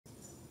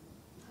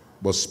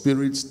but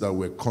spirits that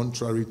were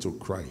contrary to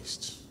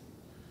Christ,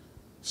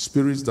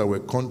 spirits that were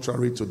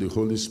contrary to the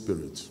Holy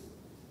Spirit,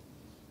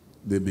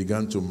 they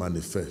began to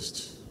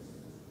manifest.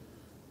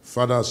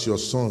 Father, as your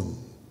son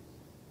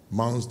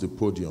mounts the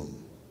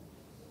podium,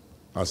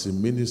 as he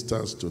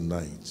ministers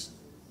tonight,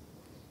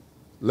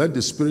 let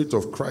the Spirit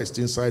of Christ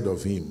inside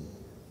of him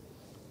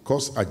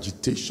cause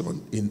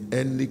agitation in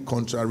any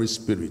contrary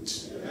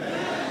spirit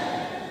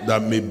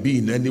that may be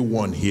in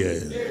anyone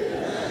here.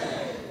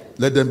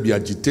 Let them be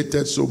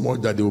agitated so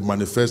much that they will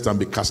manifest and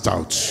be cast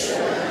out.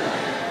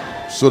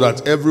 So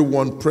that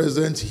everyone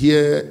present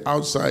here,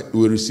 outside,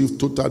 will receive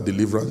total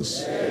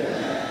deliverance,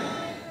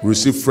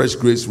 receive fresh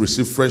grace,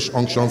 receive fresh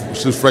unction,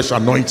 receive fresh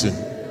anointing,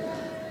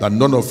 that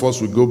none of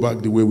us will go back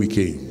the way we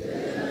came.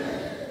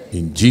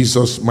 In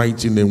Jesus'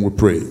 mighty name we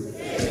pray.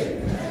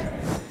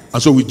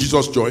 And so with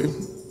Jesus' joy,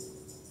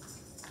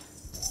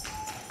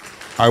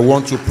 I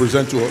want to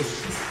present to us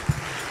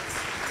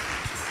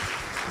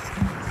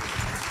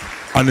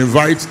and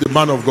invite the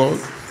man of God,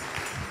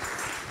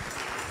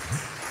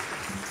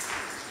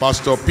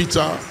 Pastor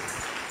Peter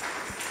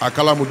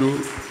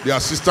Akalamudu, the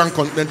Assistant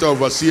Continental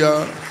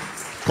Overseer,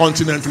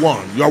 Continent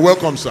 1. You are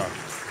welcome, sir.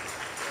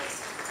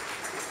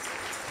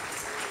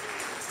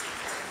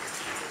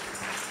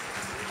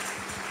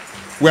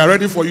 We are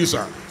ready for you,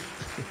 sir.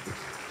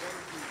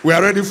 We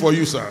are ready for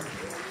you, sir.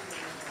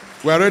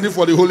 We are ready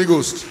for the Holy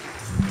Ghost.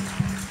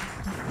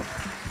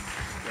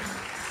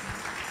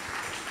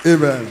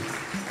 Amen.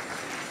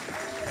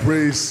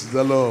 Praise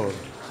the Lord.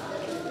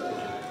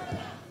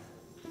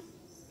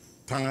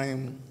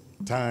 Time.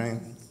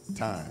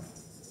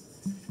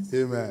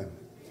 Amen.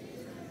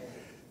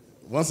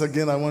 Once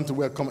again, I want to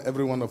welcome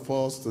every one of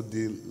us to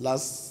the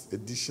last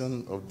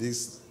edition of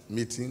this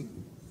meeting.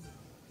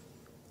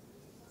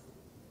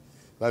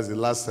 That's the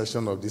last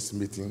session of this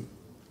meeting.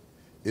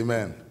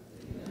 Amen.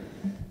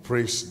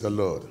 Praise the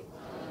Lord.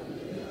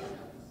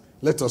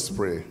 Let us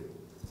pray.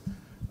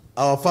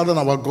 Our Father and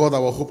our God,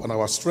 our hope and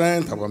our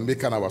strength, our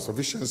maker and our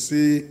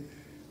sufficiency,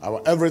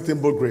 our everything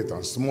both great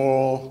and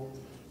small.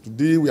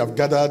 Today we have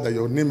gathered that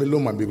your name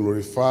alone might be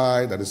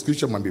glorified, that the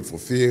scripture might be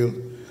fulfilled.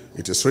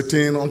 It is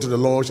written, unto the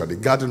Lord shall the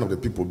gathering of the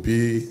people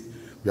be.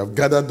 We have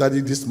gathered,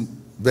 Daddy, this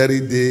very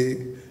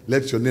day.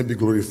 Let your name be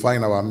glorified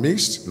in our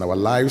midst, in our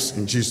lives,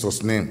 in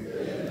Jesus' name.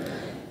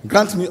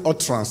 Grant me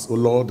utterance, O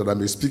Lord, that I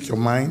may speak your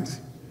mind,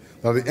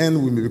 that at the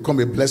end we may become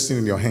a blessing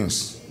in your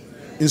hands,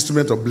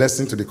 instrument of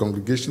blessing to the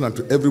congregation and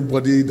to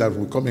everybody that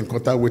will come in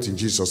contact with in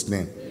Jesus'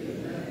 name.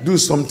 Amen. Do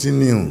something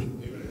new,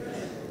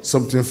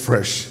 something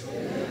fresh,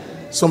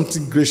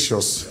 something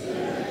gracious,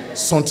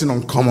 something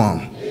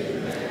uncommon,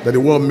 that the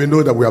world may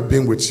know that we have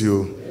been with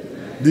you.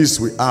 This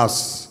we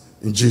ask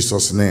in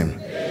Jesus'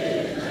 name.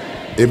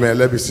 Amen.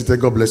 Let me sit there.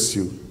 God bless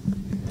you.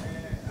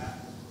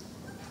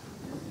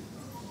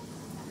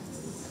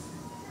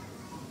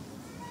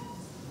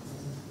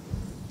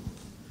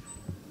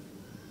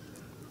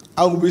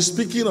 I will be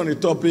speaking on the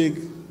topic,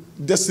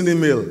 Destiny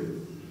Mail.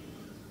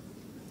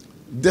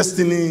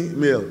 Destiny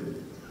Mail.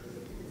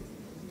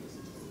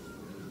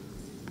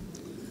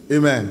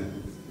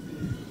 Amen.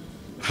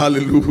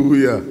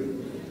 Hallelujah.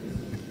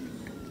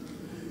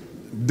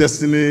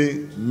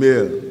 Destiny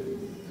Mail.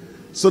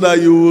 So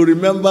that you will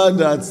remember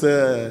that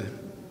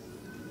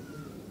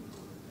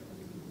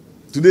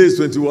today is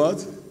 20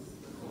 what?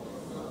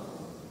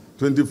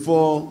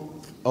 24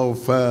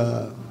 of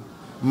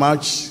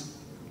March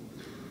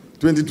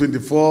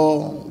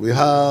 2024, we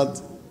had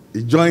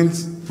a joint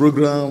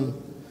program,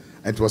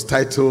 and it was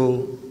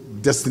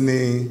titled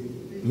Destiny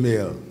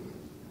Mail.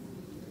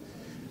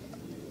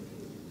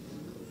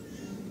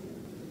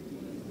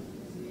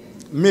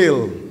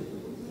 Mail.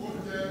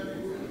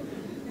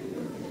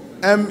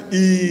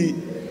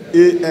 M-E-A-L.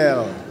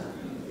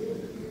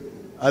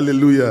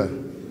 Hallelujah.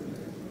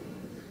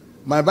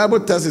 My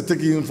Bible text is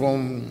taken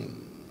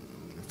from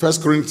 1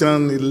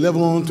 Corinthians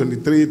 11,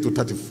 23 to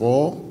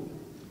 34.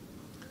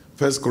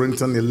 1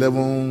 Corinthians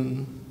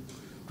 11,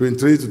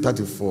 23 to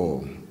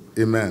 34.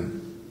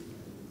 Amen.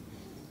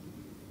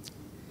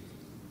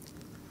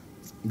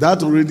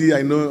 That already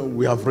I know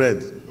we have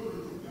read.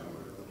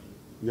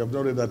 You have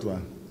not read that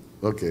one?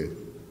 Okay.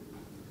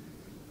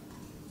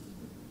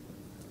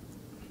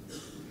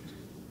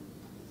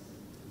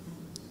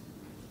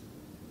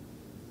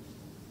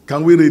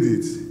 Can we read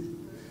it?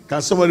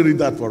 Can somebody read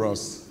that for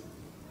us?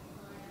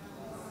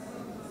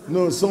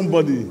 No,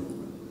 somebody.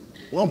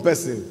 One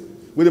person.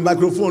 With a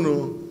microphone.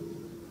 Oh.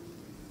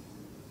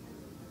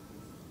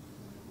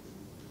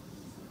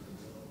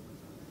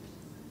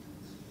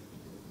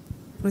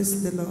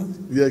 Praise the Lord.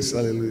 Yes,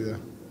 hallelujah.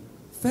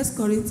 1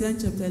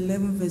 Corinthians chapter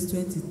 11, verse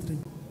 23.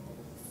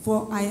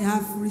 For I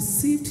have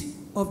received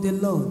of the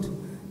Lord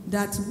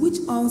that which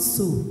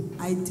also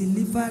I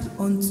delivered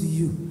unto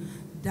you,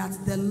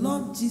 that the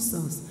Lord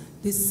Jesus,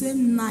 the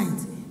same night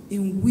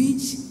in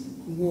which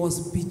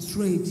was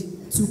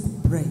betrayed, took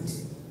bread.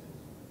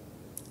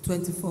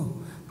 24.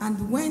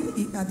 And when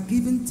he had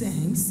given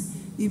thanks,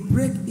 he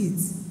brake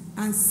it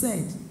and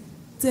said,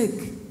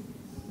 Take,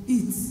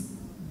 eat,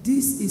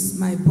 this is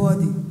my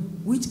body,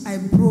 which I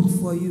broke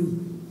for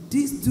you.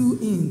 This do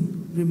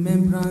in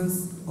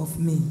remembrance of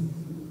me.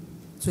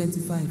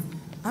 25.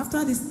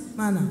 After this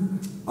manner,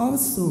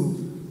 also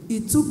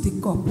he took the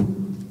cup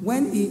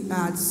when he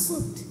had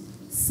supped,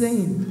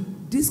 saying,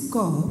 This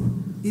cup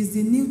is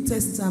the New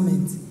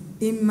Testament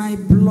in my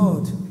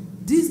blood.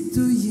 This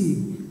do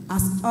ye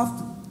as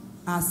oft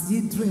as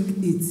ye drink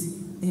it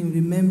in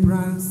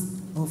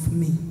remembrance of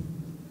me.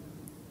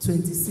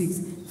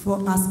 26. For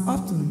as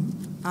often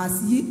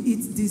as ye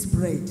eat this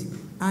bread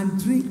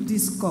and drink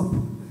this cup,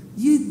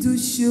 ye do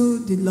show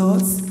the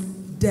Lord's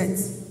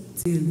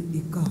death till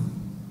he come.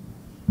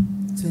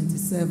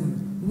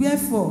 27.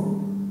 Wherefore,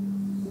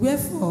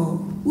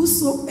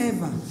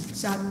 whosoever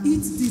shall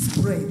eat this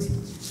bread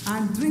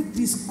and drink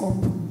this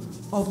cup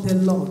of the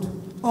Lord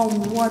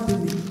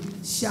unworthily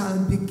shall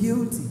be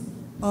guilty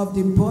of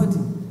the body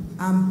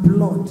and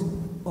blood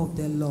of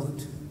the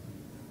Lord.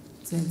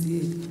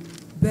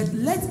 28. But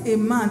let a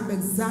man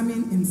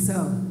examine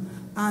himself,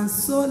 and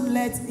so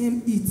let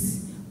him eat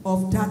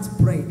of that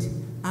bread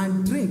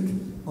and drink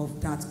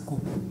of that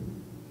cup.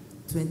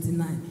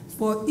 29.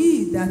 For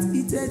he that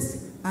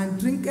eateth and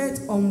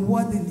drinketh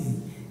unworthily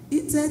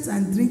eateth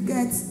and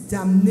drinketh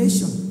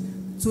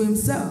damnation to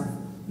himself,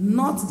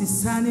 not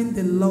discerning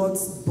the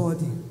Lord's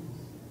body.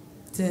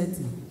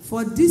 30.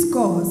 For this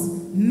cause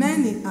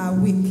many are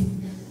weak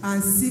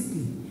and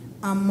sickly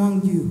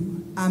among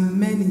you, and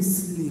many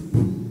sleep.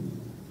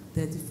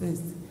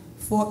 31st.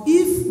 For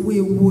if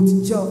we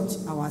would judge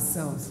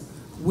ourselves,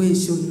 we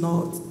should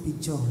not be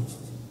judged.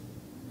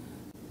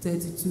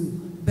 32.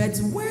 But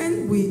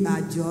when we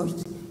are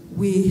judged,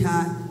 we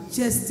are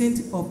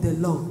chastened of the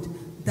Lord,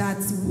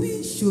 that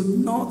we should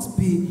not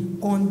be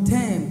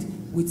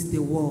condemned with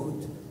the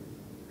world.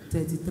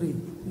 33.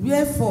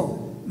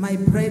 Wherefore, my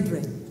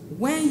brethren,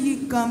 when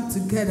ye come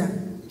together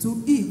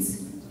to eat,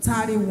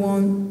 tarry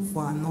one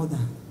for another.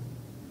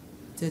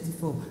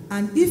 34.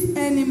 And if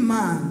any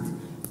man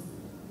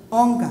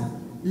hunger,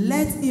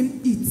 let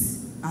him eat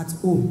at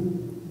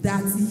home,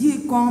 that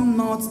ye come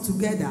not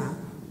together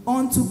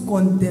unto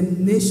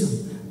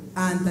condemnation,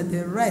 and that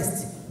the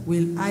rest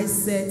will I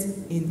set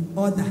in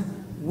order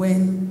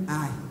when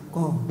I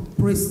come.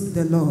 Praise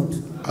the Lord.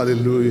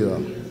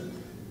 Hallelujah.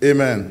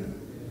 Amen.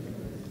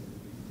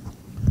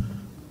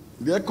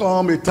 There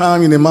come a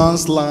time in a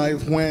man's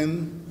life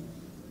when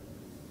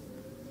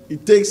he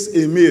takes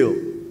a meal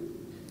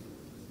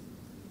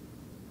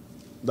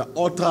that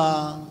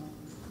alters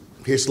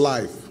his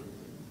life.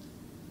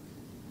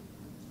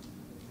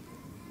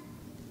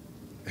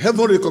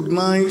 Heaven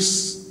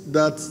recognizes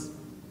that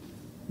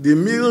the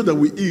meal that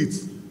we eat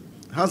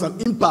has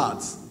an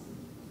impact,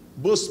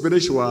 both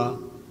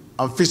spiritual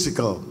and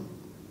physical.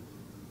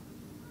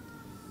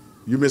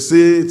 You may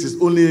say it is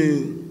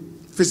only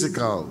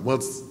physical,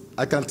 but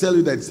I can tell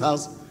you that it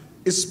has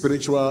a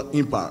spiritual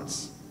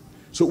impact.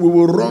 So we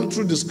will run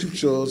through the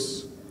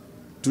scriptures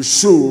to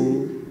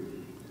show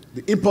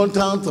the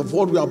importance of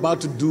what we are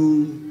about to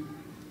do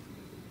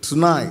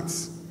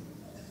tonight.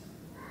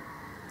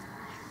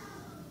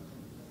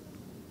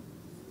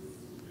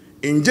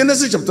 In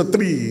Genesis chapter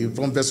 3,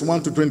 from verse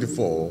 1 to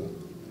 24,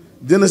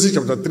 Genesis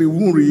chapter 3,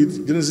 we will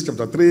read Genesis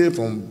chapter 3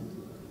 from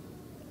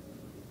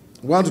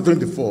 1 to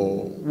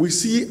 24. We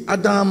see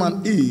Adam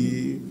and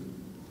Eve,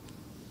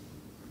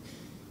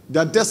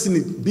 their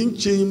destiny being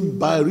changed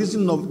by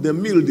reason of the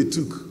meal they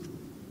took.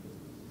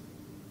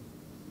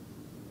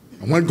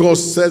 And when God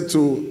said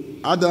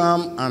to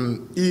Adam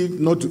and Eve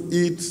not to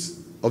eat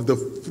of the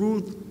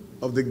fruit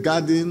of the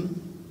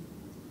garden,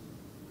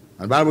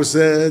 and the Bible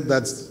said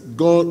that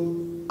God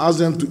asked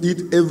them to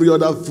eat every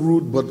other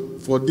fruit, but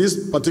for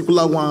this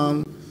particular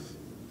one,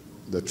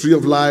 the tree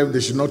of life, they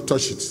should not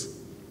touch it.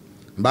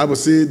 The Bible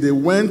says they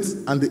went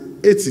and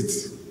they ate it,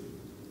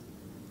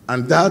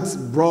 and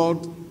that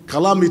brought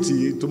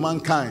calamity to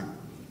mankind.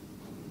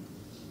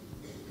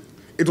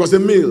 It was a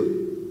meal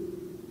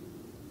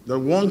that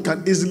one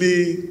can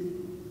easily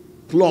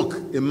pluck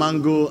a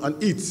mango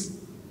and eat.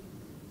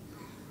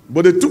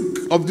 But they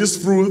took of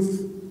this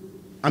fruit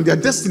and their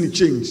destiny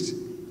changed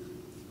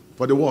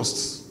for the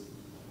worst.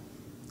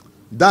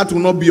 That will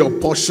not be your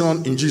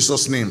portion in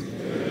Jesus' name.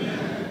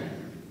 Amen.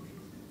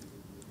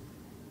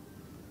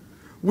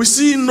 We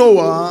see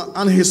Noah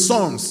and his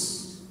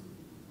sons.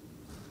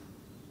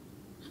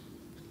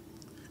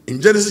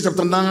 In Genesis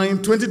chapter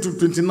 9, 20 to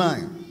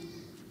 29, the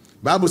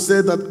Bible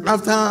said that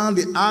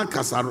after the ark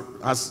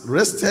has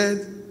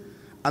rested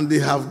and they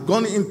have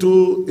gone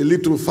into a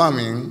little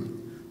famine,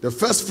 the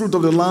first fruit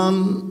of the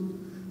land,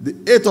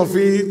 they ate of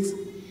it,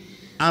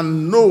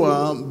 and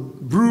Noah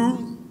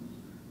brewed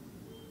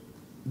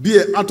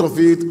beer out of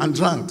it and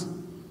drank.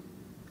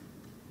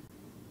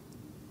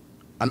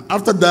 And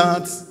after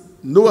that,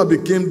 Noah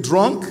became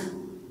drunk,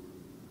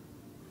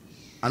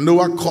 and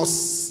Noah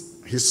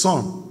cursed his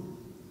son.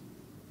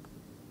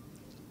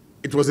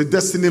 It was a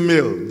destiny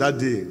meal that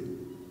day.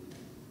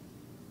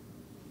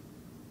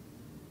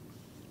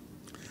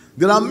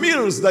 There are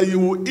meals that you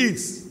will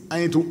eat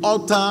and it will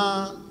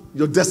alter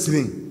your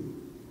destiny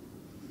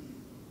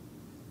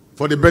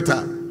for the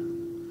better.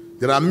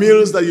 There are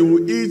meals that you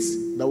will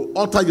eat that will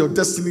alter your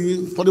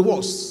destiny for the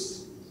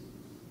worse.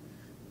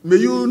 May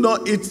you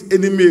not eat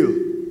any meal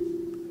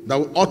that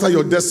will alter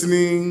your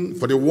destiny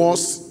for the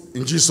worse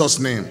in Jesus'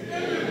 name.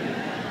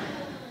 Amen.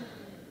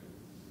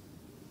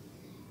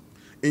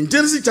 In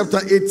Genesis chapter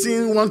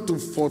 18, 1 to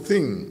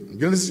 14,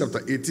 Genesis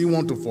chapter 18,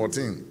 1 to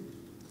 14,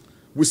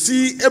 we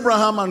see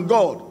Abraham and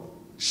God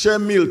share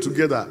meal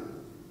together.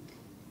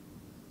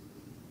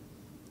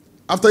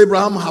 After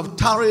Abraham have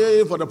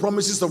tarried for the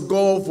promises of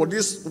God for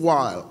this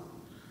while,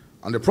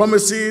 and the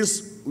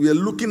promises we are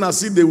looking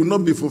as if they will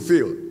not be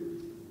fulfilled.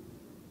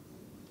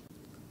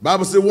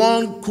 Bible says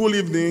one cool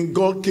evening,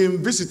 God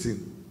came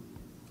visiting.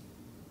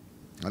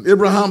 And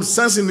Abraham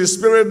sensed in his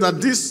spirit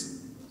that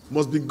this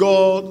must be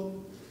God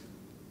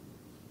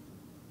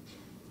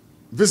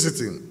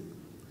visiting.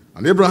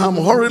 And Abraham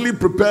hurriedly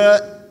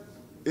prepared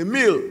a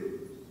meal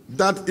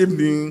that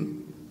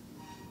evening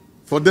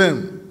for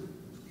them.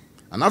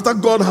 And after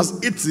God has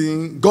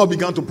eaten, God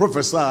began to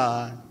prophesy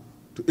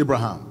to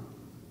Abraham.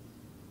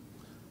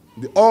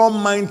 The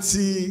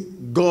Almighty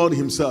God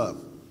himself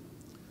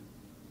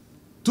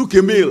took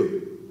a meal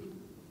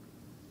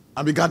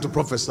and began to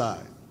prophesy.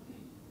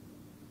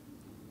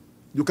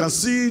 You can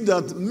see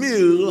that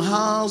meal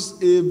has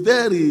a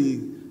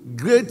very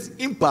great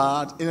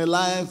impact in the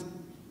life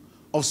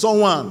of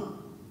someone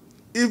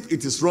if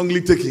it is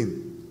wrongly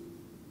taken.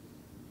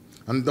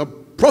 And the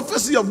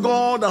prophecy of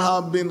God that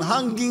have been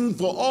hanging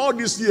for all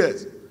these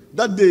years,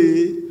 that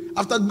day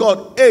after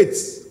God ate,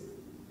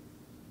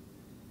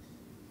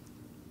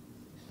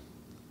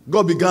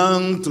 God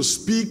began to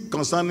speak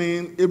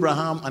concerning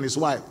Abraham and his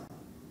wife.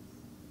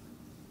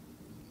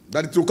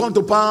 That it will come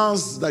to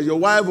pass that your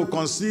wife will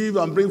conceive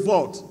and bring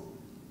forth.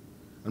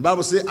 And the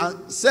Bible says,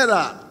 and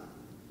Sarah,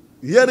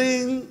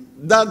 hearing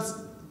that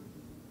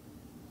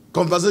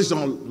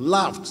conversation,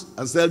 laughed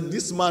and said,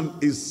 this man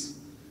is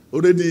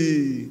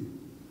already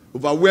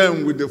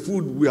overwhelmed with the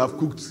food we have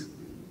cooked.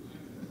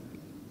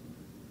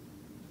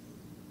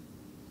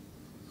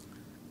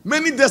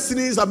 Many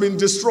destinies have been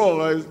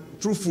destroyed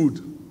through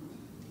food.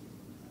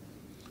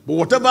 But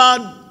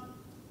whatever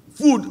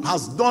food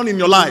has done in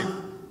your life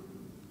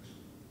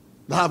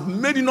that have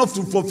made enough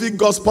to fulfill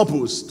God's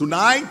purpose,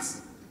 tonight,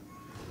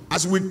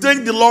 as we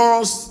take the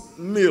Lord's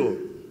meal,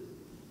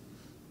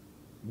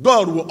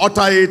 God will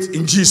utter it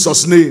in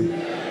Jesus' name.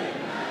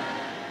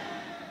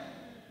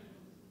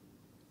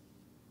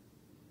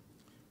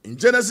 In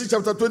Genesis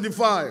chapter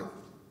 25,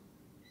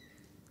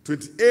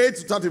 28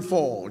 to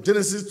 34,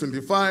 Genesis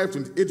 25,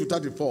 28 to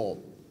 34,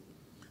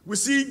 we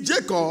see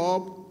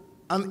Jacob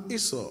and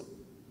Esau.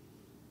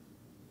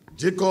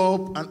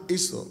 Jacob and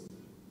Esau.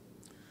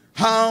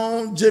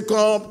 How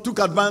Jacob took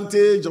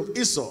advantage of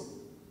Esau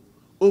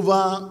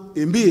over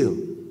a meal.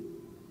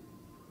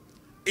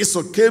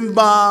 Esau came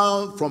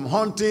back from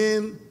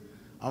hunting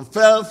and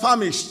fell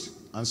famished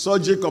and saw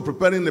Jacob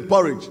preparing the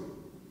porridge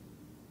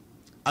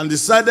and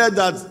decided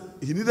that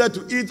he needed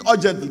to eat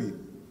urgently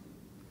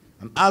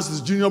and asked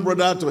his junior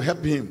brother to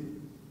help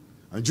him.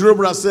 And junior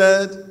brother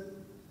said,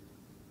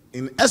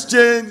 in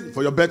exchange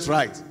for your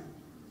birthright.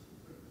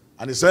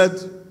 And he said,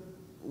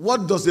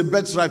 what does a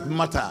birthright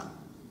matter?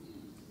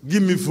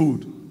 Give me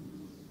food.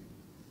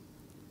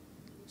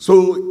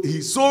 So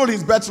he sold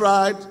his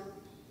birthright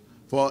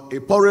for a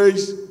porridge,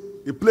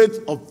 a plate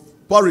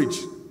of porridge.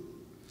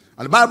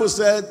 And the Bible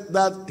said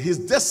that his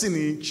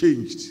destiny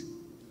changed.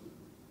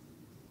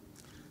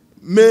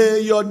 May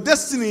your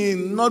destiny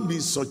not be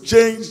so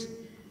changed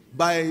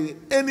by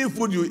any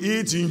food you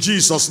eat in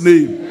Jesus'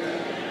 name.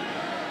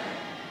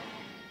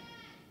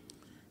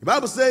 The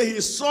Bible says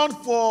he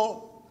sought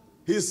for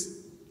his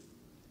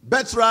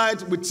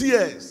birthright with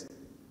tears,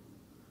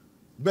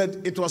 but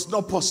it was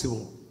not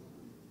possible.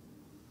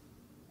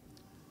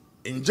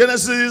 In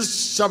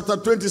Genesis chapter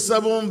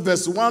 27,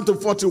 verse 1 to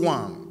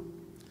 41,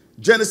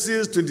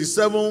 Genesis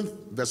 27,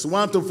 verse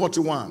 1 to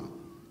 41,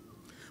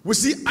 we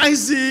see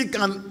Isaac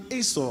and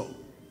Esau.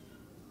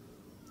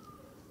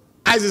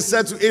 Isaac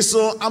said to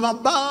Esau, I'm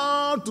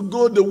about to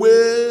go the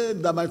way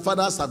that my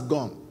fathers have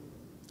gone.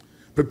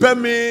 Prepare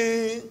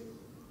me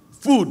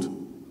food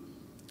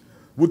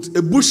with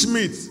a bush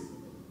meat,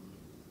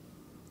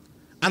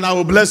 and I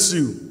will bless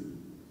you.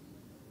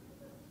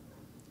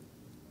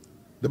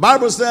 The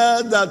Bible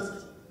said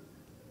that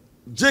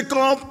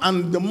Jacob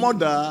and the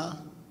mother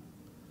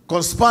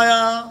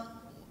conspire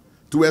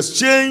to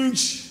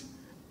exchange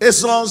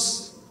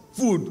Esau's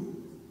food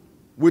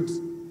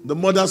with the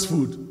mother's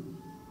food.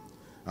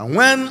 And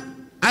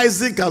when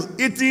Isaac has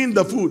eaten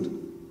the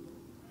food,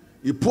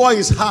 he poured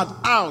his heart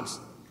out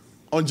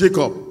on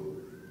Jacob.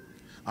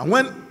 And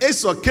when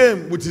Esau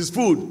came with his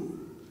food,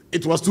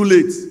 it was too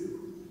late.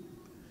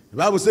 The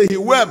Bible says he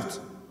wept,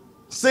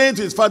 saying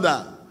to his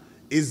father,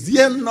 is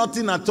there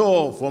nothing at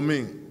all for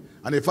me?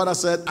 And the father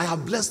said, I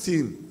have blessed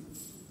him.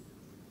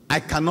 I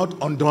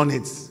cannot undo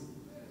it.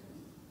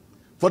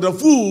 For the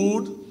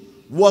food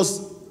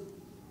was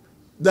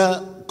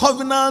the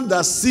covenant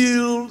that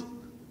sealed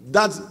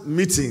that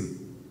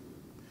meeting.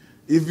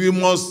 If you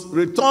must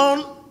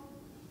return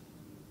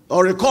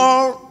or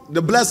recall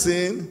the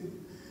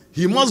blessing,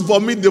 he must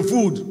vomit the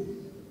food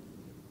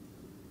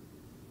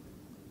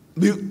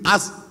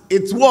as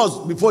it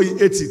was before he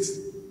ate it.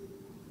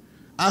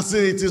 And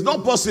since it is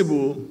not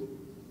possible,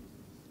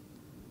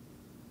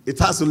 it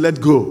has to let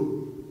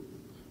go.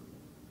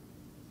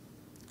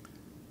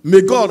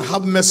 May God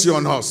have mercy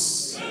on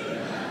us.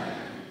 Amen.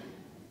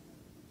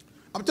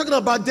 I'm talking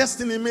about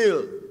destiny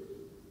meal.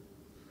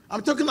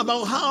 I'm talking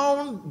about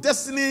how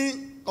destiny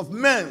of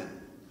men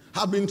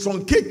have been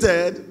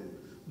truncated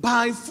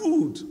by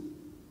food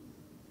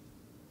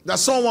that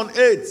someone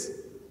ate.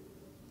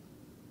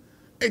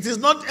 It is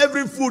not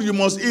every food you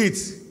must eat.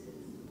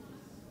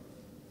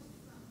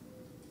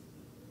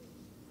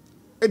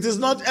 It is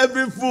not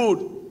every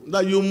food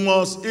that you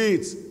must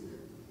eat.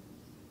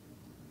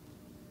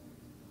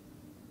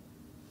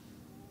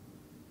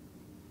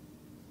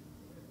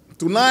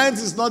 Tonight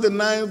is not the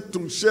night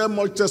to share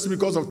much testimony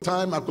because of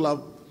time. I could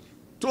have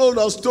told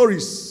us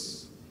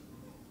stories.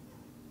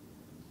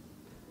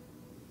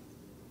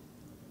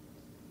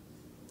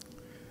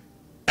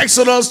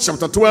 Exodus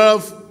chapter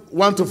 12,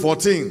 1 to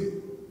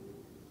 14.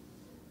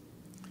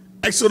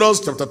 Exodus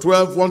chapter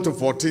 12, 1 to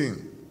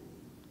 14.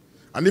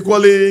 And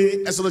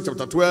equally, Exodus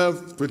chapter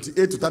 12,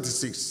 28 to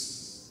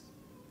 36.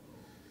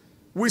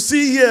 We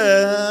see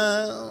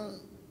here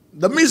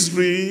the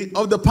mystery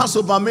of the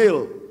Passover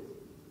meal.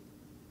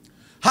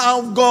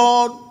 How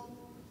God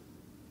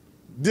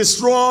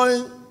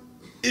destroyed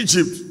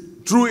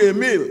Egypt through a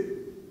meal.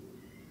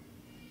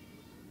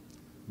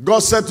 God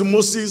said to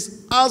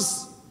Moses,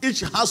 ask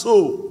each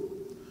household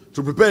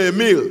to prepare a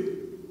meal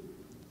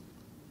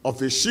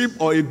of a sheep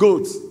or a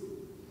goat,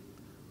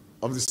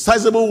 of the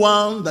sizable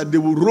one that they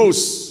will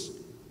roast,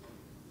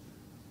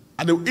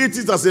 and they will eat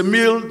it as a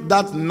meal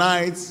that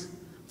night,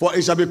 for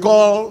it shall be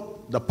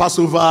called the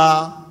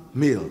Passover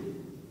meal.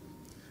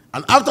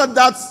 And after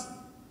that,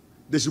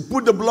 they should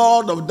put the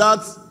blood of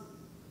that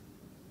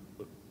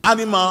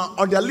animal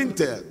on their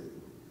lintel.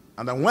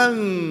 And then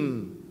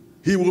when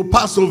he will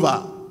pass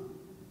over,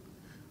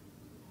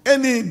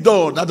 any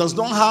door that does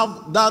not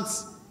have that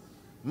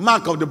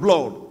mark of the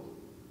blood,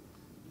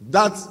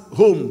 that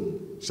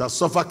home shall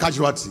suffer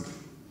casualty.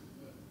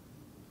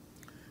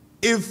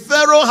 If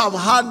Pharaoh have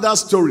heard that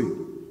story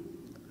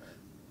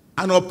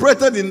and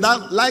operated in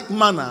that like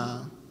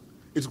manner,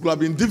 it could have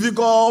been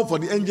difficult for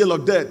the angel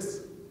of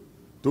death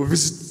to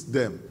visit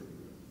them.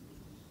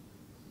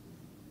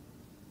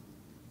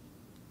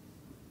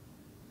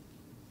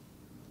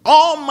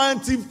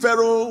 Almighty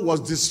Pharaoh was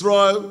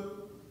destroyed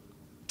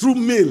through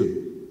meal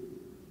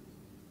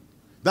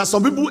that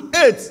some people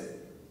ate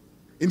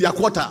in their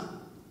quarter.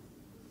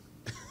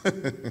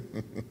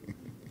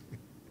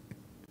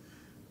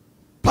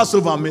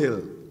 Passover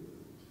meal.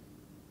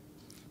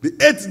 They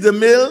ate the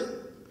meal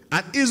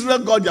and Israel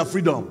got their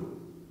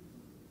freedom.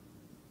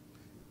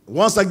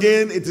 Once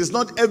again, it is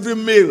not every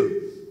meal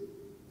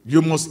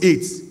you must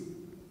eat.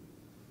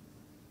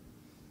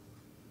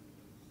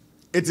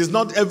 It is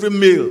not every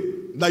meal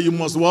that you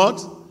must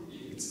what?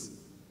 Eat.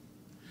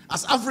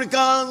 As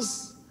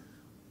Africans,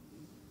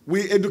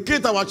 we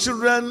educate our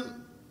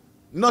children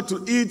not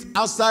to eat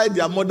outside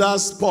their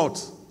mother's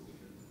pot.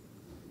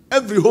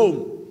 Every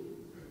home.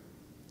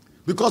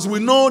 Because we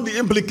know the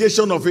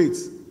implication of it.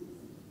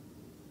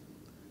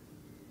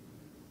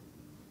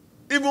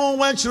 Even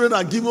when children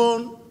are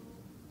given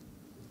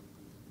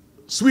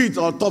sweet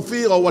or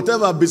toffee or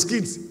whatever,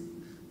 biscuits,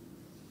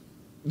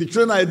 the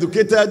children are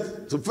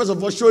educated to first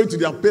of all show it to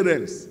their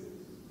parents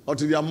or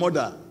to their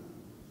mother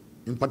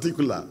in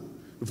particular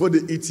before they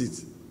eat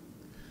it.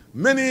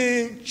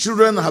 Many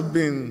children have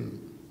been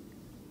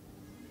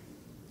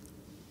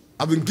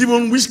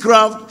given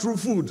witchcraft through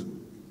food.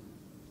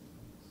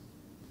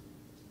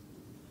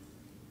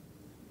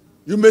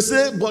 You may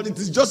say, but it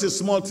is just a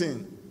small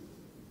thing.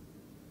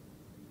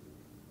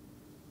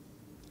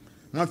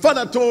 My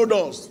father told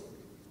us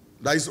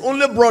that his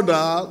only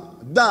brother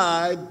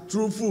died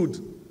through food.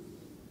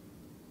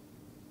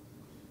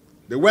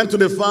 They went to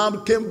the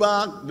farm, came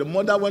back, the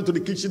mother went to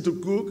the kitchen to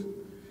cook,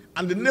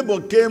 and the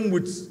neighbor came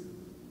with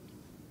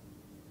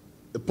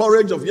the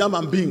porridge of yam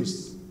and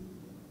beans.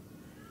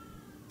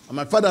 And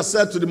my father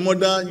said to the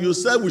mother, you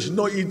said we should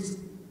not eat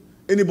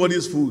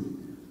anybody's food.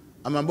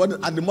 And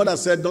the mother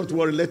said, don't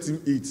worry, let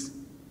him eat.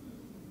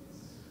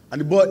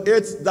 And the boy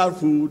ate that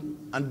food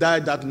and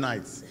died that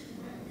night.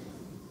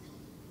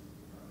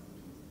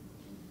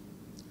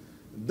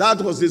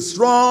 That was a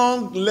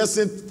strong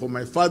lesson for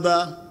my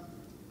father.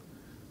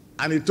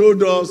 And he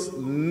told us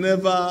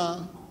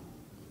never,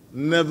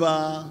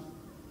 never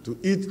to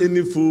eat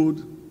any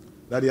food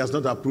that he has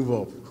not approved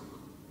of.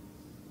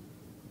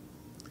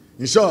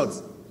 In short,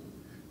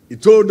 he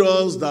told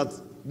us that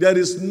there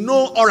is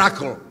no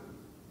oracle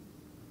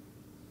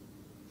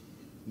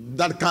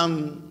that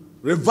can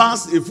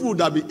reverse a food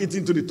that be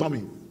eaten to the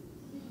tummy.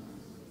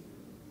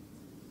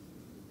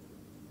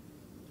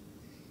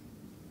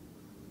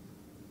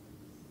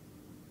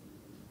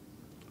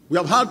 We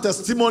have had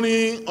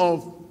testimony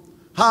of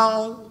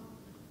how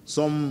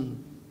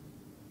somebody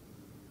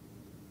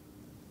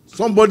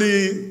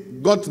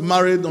got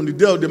married. On the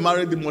day of the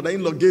marriage, the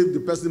mother-in-law gave the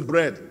person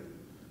bread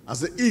and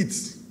said,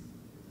 eat.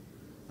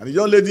 And the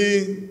young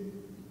lady,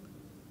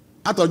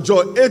 out of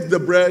joy, ate the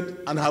bread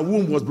and her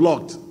womb was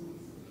blocked.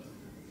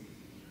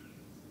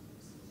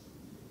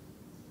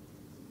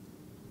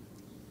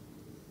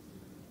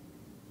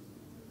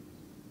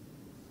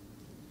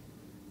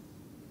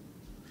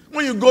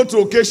 When you go to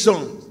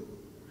occasions,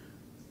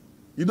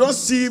 you don't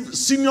see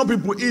senior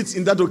people eat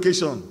in that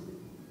occasion.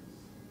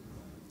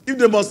 If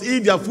they must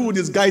eat, their food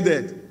is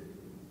guided.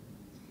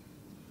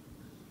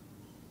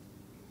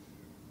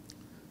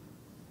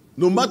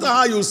 No matter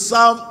how you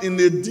serve in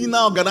a dinner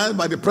organized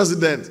by the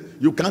president,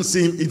 you can't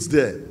see him eat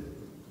there.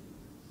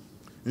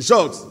 In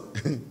short,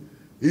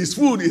 his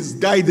food is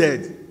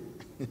guided.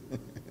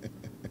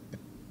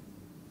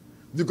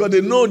 Because they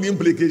know the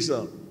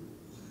implication.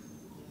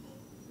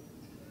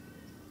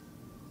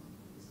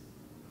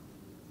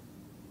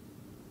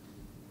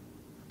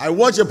 I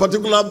watched a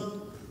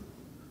particular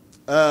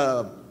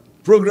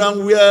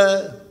program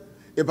where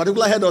a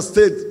particular head of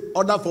state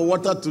ordered for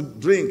water to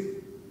drink.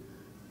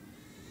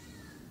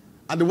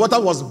 And the water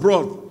was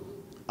brought,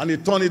 and he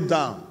turned it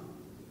down.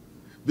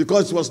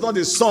 Because it was not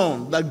his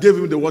son that gave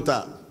him the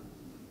water.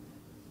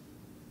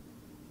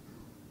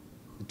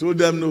 He told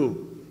them no.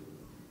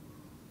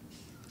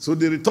 So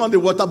they returned the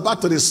water back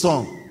to the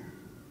son.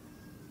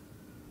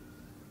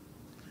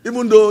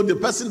 Even though the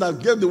person that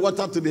gave the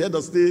water to the head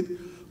of state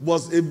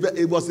was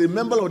a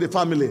member of the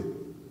family.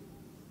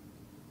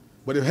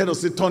 But the head of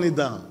state turned it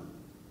down.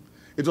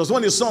 It was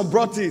when his son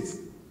brought it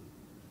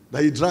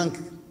that he drank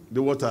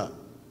the water.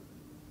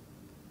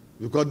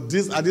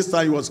 Because at this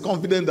time he was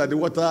confident that the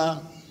water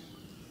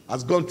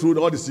has gone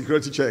through all the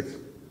security check.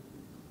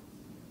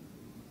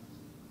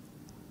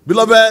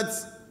 Beloved,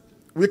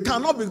 we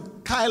cannot be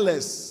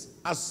careless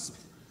as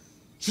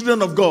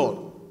children of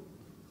God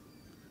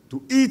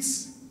to eat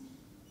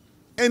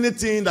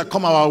anything that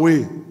comes our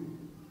way.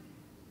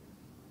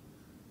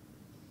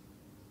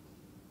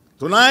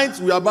 Tonight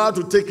we are about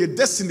to take a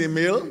destiny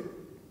meal,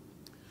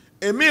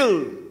 a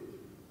meal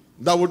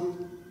that would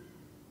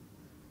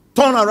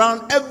turn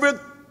around every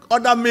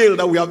other meal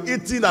that we have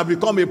eaten that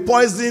become a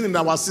poison in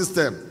our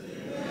system.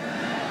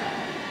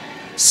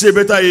 Amen. Say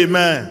better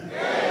amen.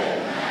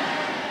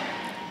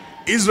 Amen.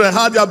 Israel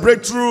had their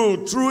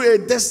breakthrough through a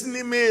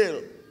destiny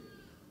meal.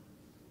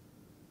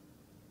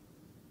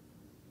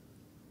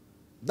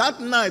 That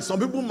night, some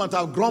people might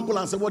have grumbled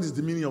and said, what is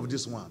the meaning of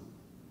this one?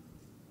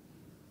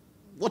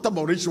 What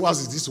about rituals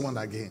is this one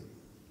again?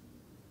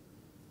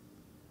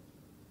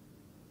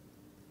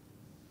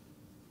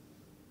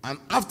 And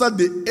after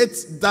they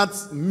ate that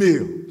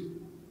meal,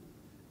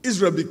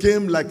 Israel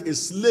became like a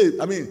slave.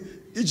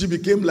 Egypt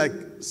became like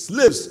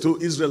slaves to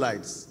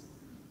Israelites.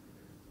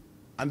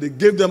 And they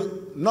gave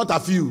them not a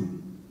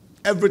few,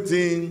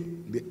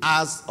 everything they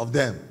asked of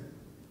them.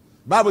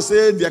 The Bible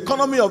says the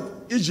economy of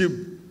Egypt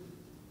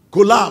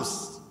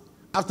collapsed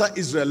after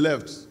Israel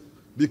left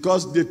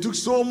because they took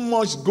so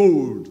much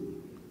gold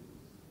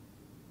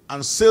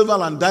and silver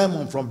and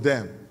diamond from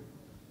them.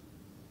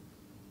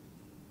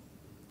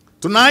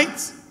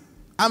 Tonight,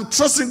 I'm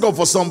trusting God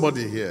for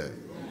somebody here.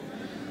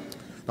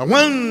 Now,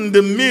 when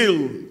the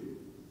meal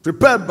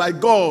prepared by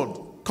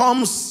God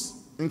comes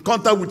in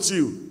contact with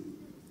you,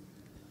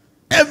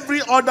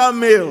 every other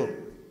meal,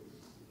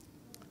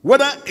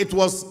 whether it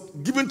was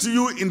given to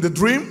you in the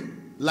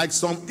dream, like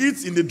some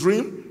eat in the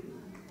dream,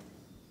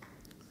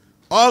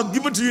 or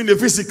given to you in the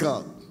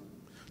physical,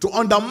 to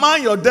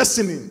undermine your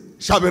destiny,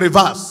 shall be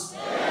reversed.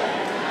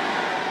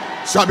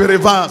 Amen. Shall be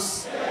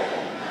reversed.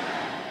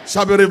 Amen.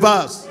 Shall be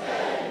reversed.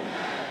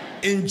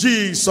 In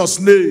Jesus'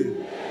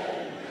 name.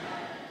 Amen.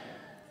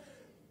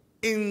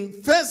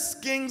 In 1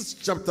 Kings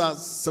chapter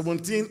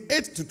 17,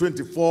 8 to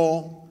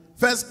 24,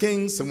 1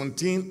 Kings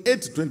 17,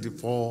 8 to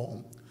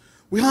 24,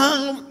 we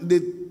have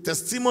the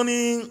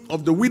testimony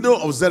of the widow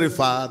of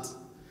Zarephath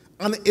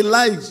and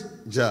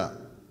Elijah.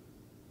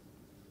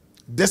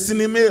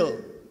 Destiny meal.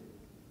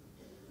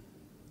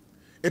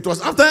 It was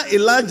after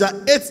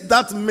Elijah ate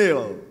that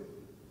meal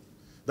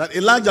that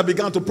Elijah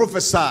began to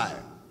prophesy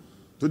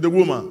to the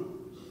woman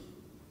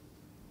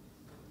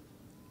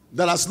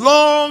that as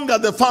long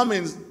as the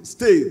famine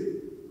stayed,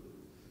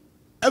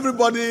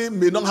 everybody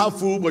may not have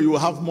food, but you will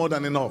have more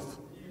than enough.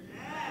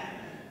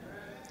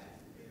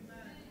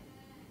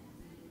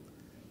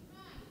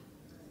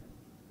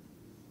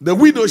 The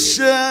widow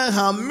shared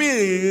her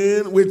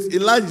meal with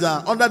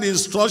Elijah under the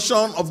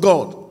instruction of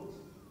God.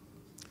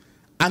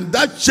 And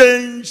that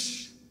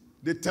changed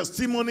the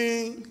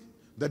testimony,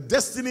 the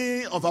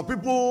destiny of our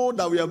people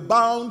that we are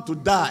bound to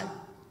die.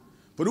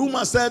 For the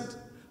woman said,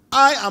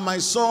 I and my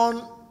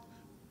son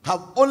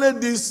have only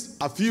this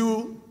a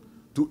few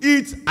to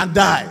eat and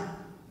die.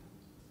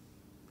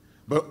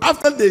 But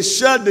after they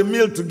shared the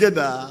meal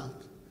together,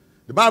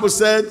 the Bible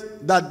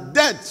said that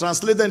death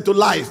translated into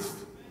life.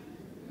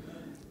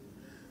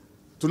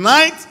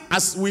 Tonight,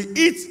 as we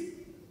eat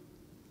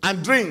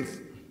and drink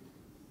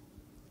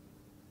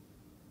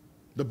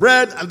the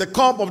bread and the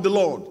cup of the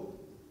Lord,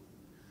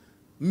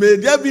 may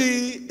there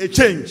be a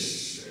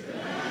change,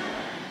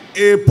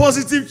 a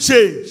positive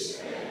change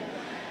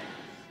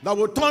that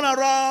will turn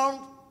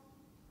around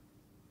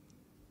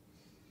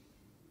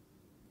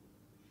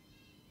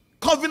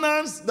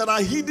covenants that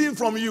are hidden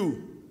from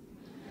you.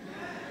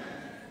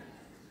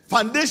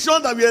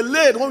 Foundations that were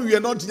laid when we were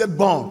not yet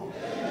born.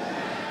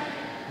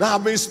 That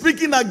have been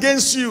speaking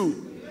against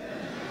you.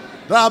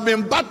 That have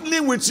been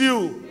battling with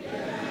you.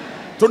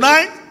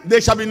 Tonight,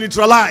 they shall be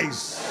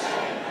neutralized.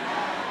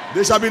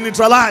 They shall be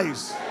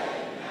neutralized.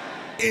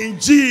 In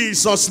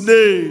Jesus'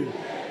 name.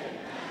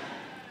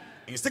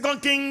 In 2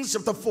 Kings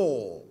chapter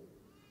 4,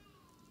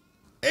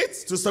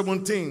 8 to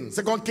 17.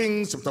 2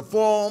 Kings chapter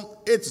 4,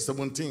 8 to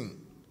 17.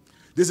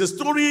 There's a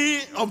story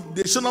of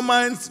the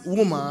Shunammite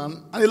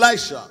woman and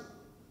Elisha.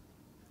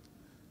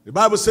 The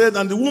Bible said,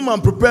 and the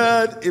woman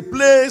prepared a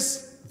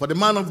place for the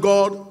man of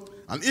God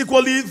and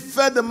equally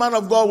fed the man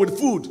of God with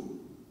food.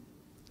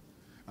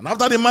 And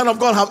after the man of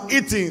God had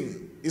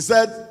eaten, he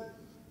said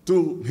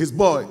to his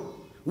boy,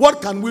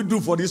 what can we do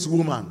for this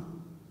woman?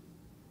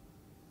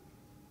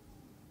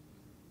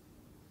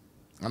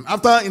 And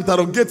after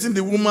interrogating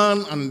the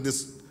woman and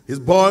his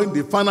boy,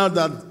 they found out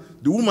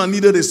that the woman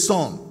needed a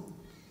son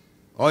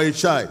or a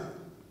child.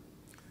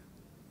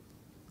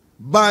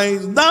 By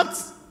that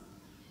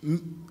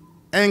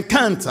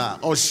encounter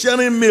or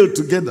sharing meal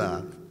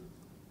together,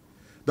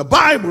 the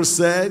Bible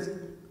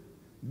said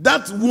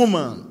that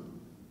woman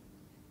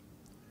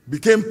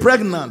became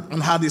pregnant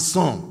and had a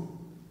son.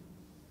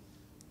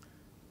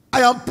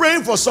 I am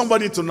praying for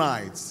somebody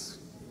tonight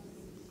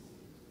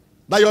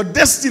that your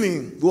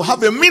destiny will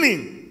have a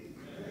meaning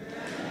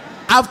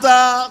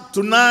after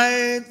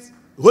tonight,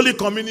 Holy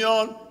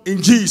Communion,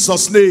 in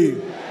Jesus'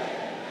 name.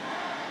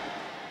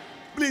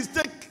 Please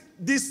take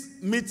this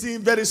meeting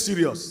very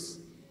serious,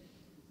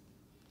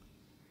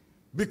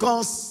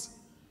 because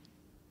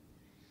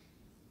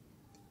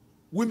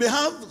we may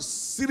have a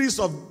series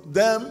of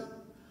them,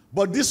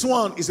 but this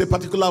one is a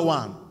particular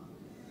one.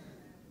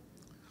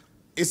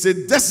 It's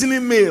a destiny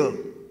meal.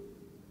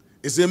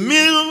 It's a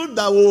meal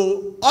that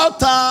will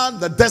alter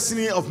the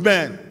destiny of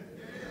men.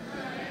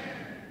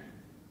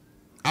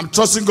 I'm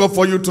trusting God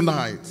for you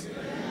tonight.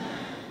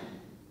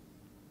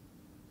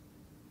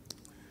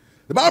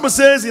 The Bible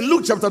says in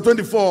Luke chapter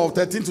 24,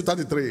 13 to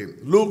 33.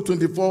 Luke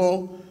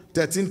 24,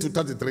 13 to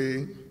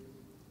 33.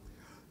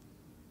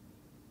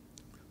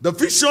 The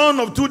vision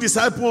of two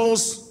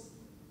disciples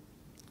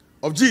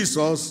of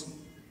Jesus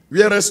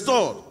were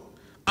restored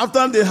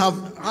after they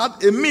have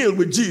had a meal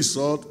with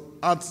Jesus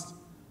at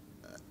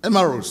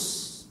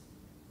Emmaus.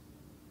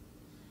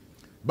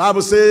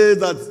 Bible says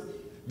that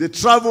they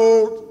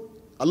traveled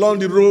along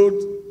the road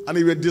and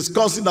they were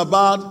discussing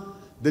about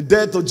the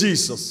death of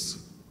Jesus.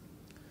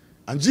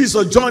 And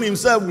Jesus joined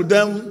himself with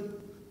them,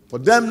 for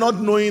them not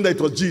knowing that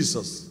it was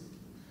Jesus.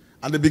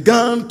 And they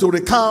began to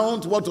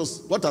recount what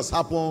has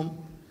happened.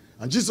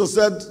 And Jesus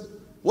said,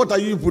 what are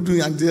you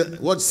doing? And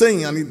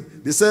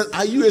they said,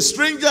 are you a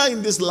stranger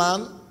in this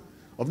land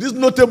of this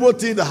notable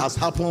thing that has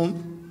happened?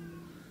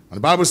 And the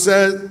Bible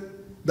said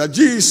that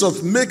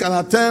Jesus make an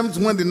attempt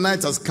when the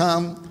night has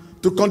come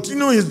to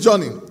continue his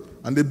journey.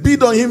 And they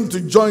bid on him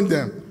to join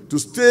them, to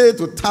stay,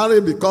 to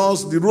tarry,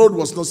 because the road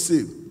was not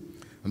safe.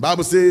 And the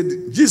Bible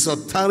said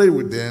Jesus tarried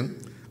with them,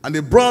 and they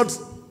brought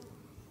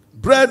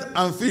bread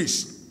and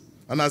fish.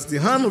 And as the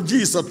hand of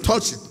Jesus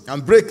touched it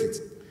and break it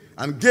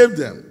and gave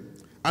them,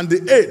 and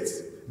they ate,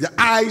 their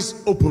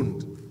eyes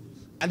opened,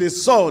 and they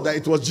saw that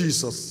it was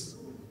Jesus.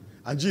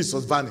 And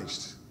Jesus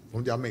vanished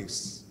from their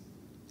midst.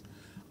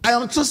 I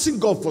am trusting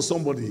God for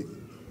somebody,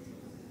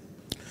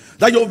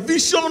 that your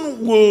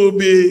vision will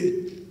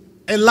be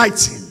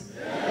enlightened.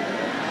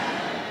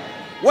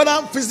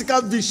 Whether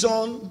physical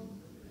vision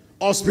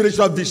or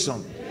spiritual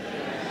vision.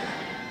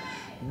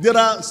 There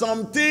are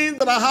some things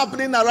that are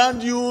happening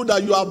around you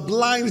that you are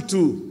blind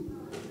to.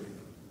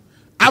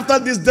 After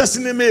this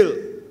destiny meal,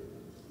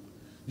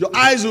 your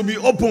eyes will be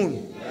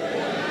open.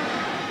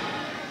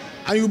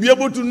 And you'll be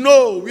able to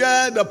know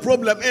where the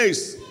problem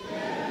is.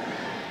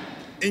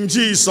 In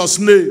Jesus'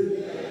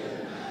 name.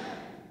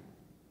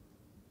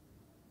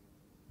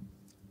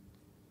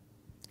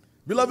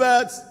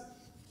 Beloved,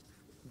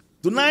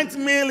 tonight's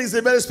meal is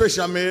a very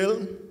special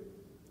meal.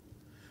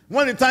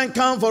 When the time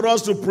comes for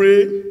us to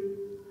pray,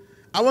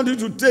 I want you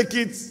to take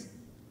it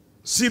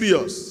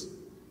serious.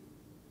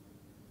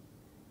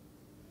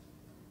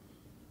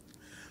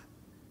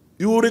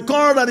 You will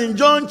recall that in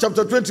John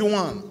chapter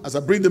 21, as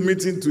I bring the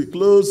meeting to a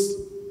close,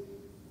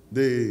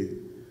 the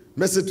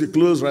message to a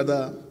close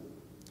rather,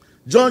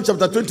 John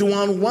chapter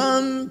 21,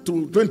 1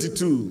 to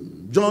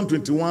 22. John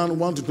 21,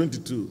 1 to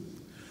 22.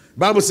 The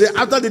Bible says,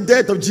 after the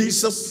death of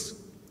Jesus,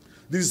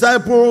 the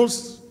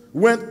disciples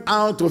went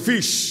out to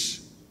fish.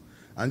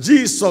 And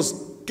Jesus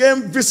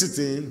came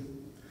visiting.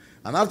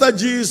 And after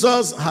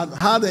Jesus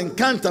had an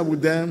encounter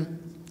with them,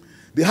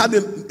 they had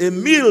a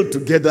meal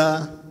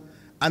together,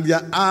 and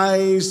their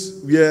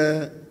eyes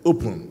were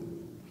open.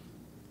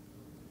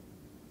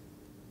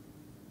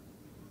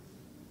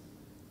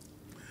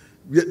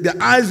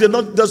 Their eyes were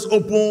not just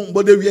open,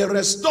 but they were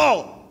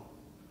restored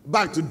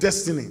back to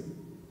destiny.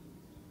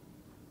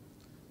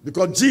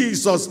 Because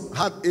Jesus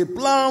had a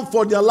plan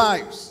for their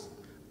lives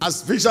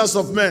as fishers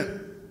of men.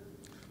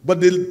 But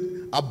they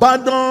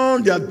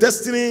abandoned their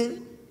destiny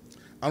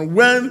and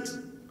went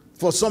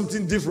for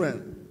something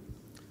different.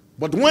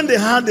 But when they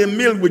had a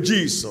meal with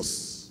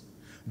Jesus,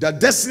 their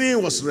destiny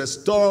was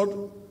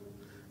restored,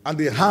 and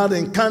they had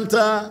an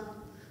encounter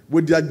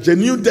with their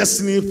genuine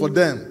destiny for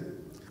them.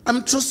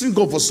 I'm trusting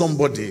God for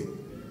somebody.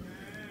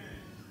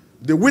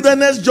 The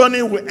wilderness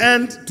journey will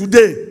end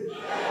today.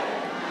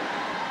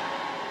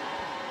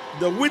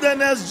 The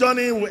wilderness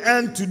journey will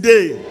end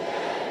today.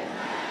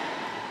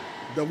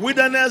 The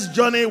wilderness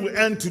journey will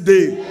end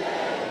today.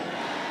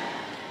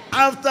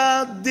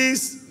 After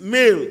this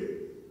meal,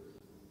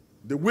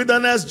 the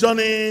wilderness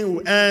journey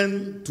will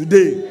end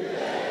today.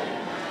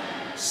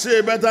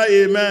 Say better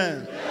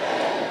amen.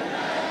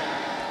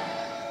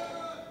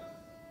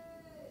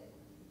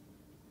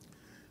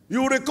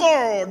 You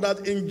recall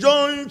that in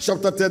John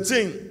chapter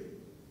 13,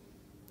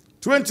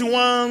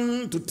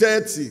 21 to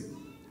 30,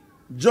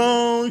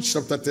 John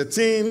chapter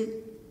 13,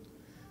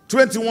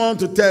 21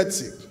 to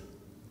 30,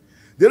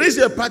 there is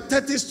a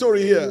pathetic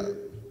story here.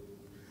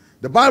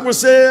 The Bible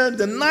says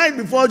the night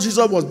before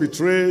Jesus was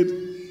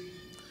betrayed,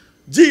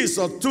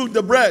 Jesus took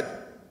the bread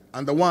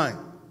and the wine,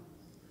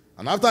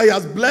 and after he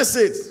has blessed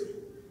it,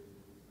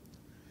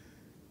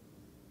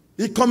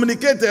 he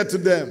communicated to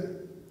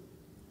them.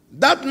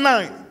 That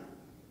night,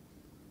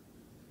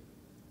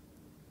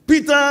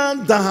 Peter,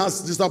 that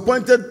has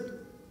disappointed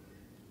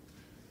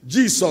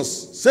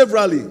Jesus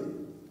severally,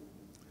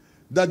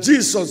 that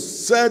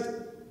Jesus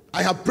said,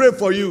 I have prayed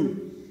for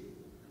you,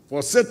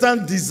 for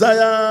Satan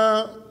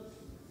desire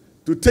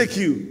to take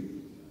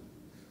you.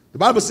 The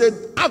Bible said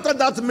after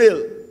that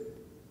meal,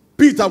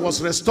 Peter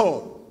was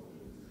restored.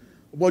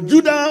 But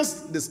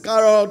Judas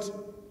Iscariot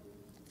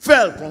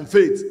fell from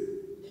faith.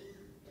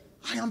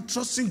 I am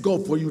trusting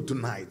God for you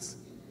tonight,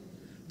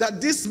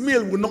 that this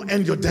meal will not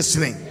end your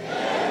destiny.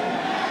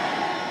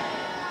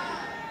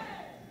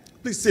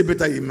 Please say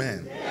better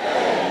amen.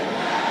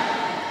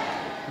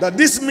 That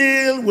this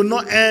meal will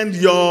not end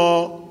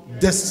your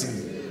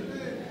destiny.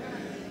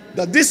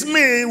 That this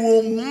meal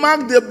will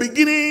mark the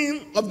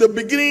beginning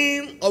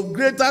of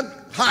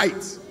greater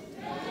heights.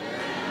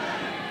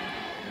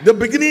 The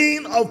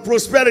beginning of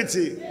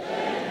prosperity,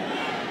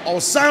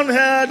 of sound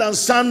head and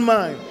sound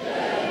mind.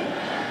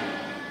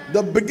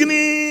 The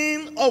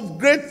beginning of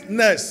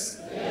greatness.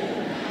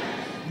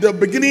 The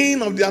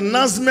beginning of the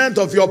announcement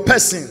of your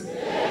person.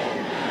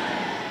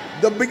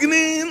 The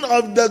beginning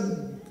of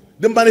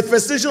the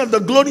manifestation of the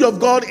glory of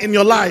God in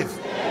your life.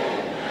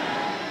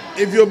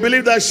 If you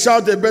believe that,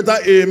 shout a better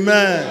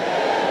amen.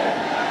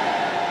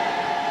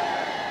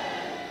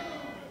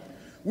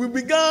 We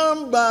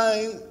began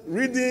by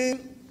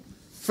reading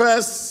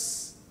 1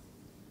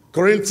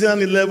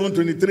 Corinthians 11,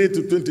 23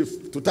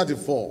 to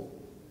 34,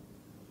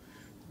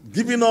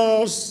 giving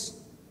us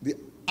the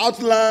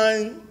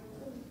outline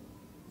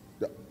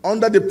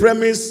under the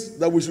premise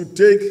that we should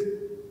take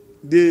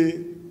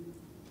the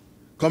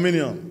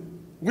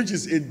communion, which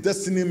is a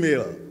destiny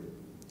meal.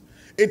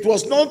 It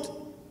was not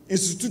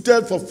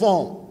instituted for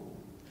form.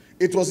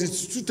 It was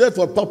instituted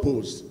for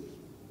purpose.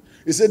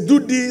 He said, do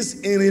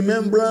this in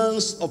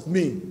remembrance of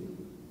me.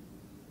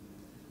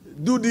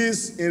 Do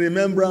this in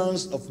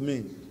remembrance of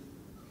me.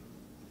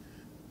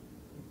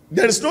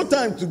 There is no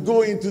time to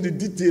go into the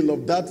detail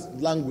of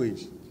that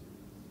language,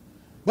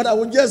 but I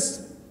will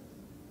just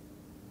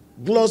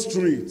gloss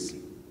through it.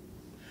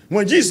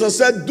 When Jesus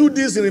said, do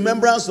this in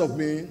remembrance of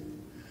me,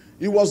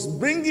 he was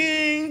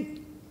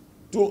bringing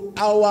to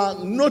our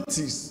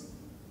notice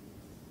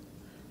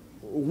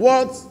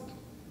what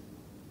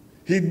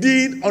he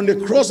did on the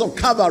cross of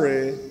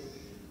Calvary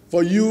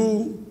for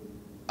you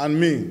and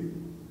me.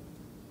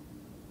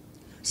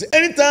 See,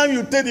 anytime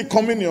you take the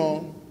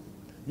communion,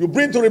 you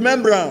bring to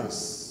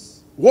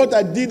remembrance what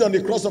I did on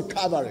the cross of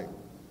Calvary.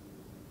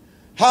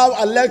 How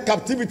I led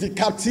captivity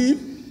captive.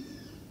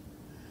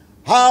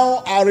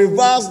 How I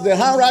reversed the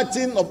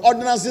handwriting of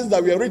ordinances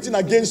that were written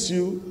against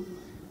you.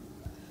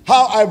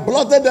 How I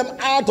blotted them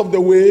out of the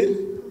way,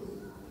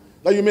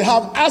 that you may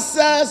have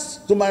access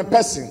to my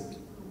person.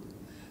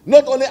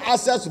 Not only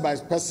access to my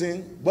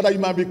person, but that you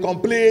might be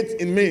complete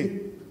in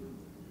me.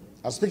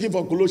 I'm speaking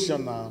from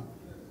Colossians now.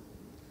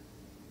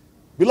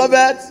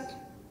 Beloved,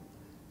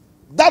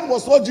 that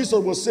was what Jesus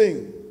was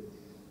saying.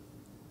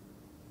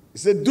 He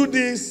said, do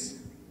this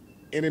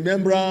in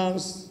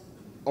remembrance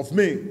of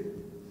me.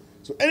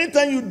 So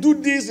anytime you do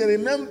this,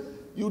 anytime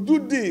you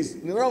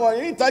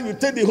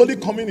take the Holy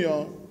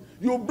Communion,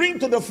 you bring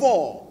to the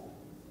fore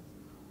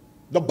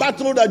the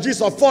battle that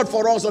Jesus fought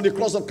for us on the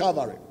cross of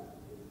Calvary.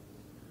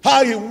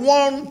 How he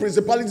won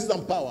principalities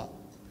and power.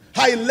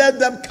 How he led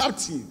them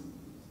captive.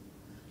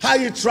 How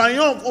he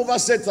triumphed over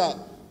Satan.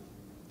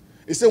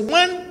 He said,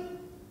 when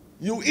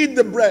you eat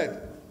the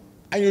bread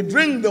and you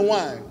drink the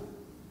wine,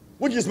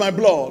 which is my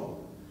blood,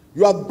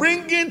 you are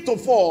bringing to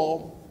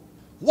fore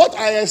what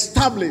I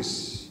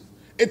established.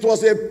 It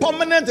was a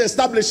permanent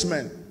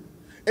establishment.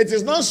 It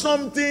is not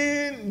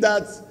something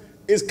that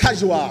is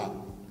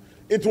casual.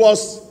 It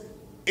was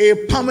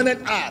a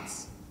permanent act.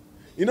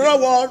 In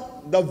other words,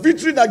 the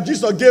victory that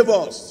Jesus gave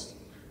us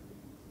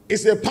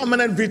is a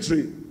permanent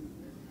victory.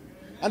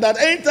 And that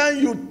anytime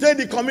you take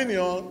the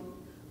communion,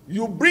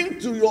 you bring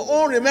to your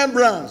own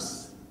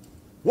remembrance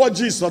what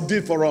Jesus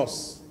did for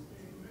us.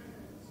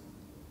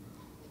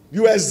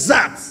 You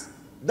exert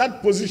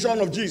that position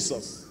of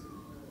Jesus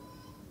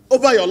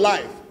over your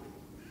life.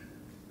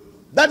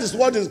 That is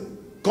what the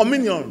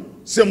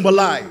communion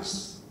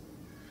symbolizes.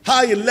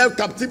 How he left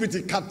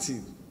captivity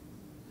captive.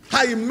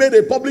 How he made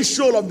a public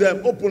show of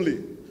them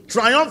openly,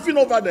 triumphing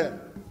over them.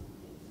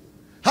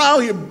 How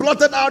he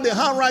blotted out the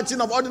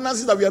handwriting of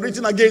ordinances that were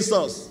written against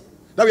us,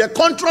 that were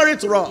contrary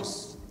to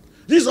us.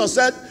 Jesus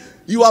said,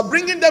 you are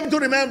bringing them to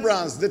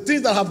remembrance, the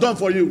things that I have done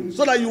for you,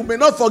 so that you may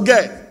not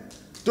forget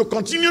to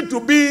continue to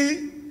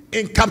be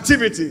in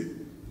captivity.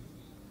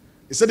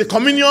 He said the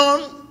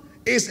communion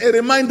is a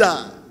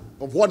reminder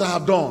of what I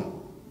have done.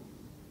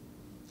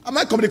 Am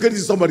I communicating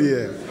to somebody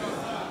here?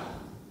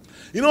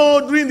 You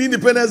know, during the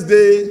Independence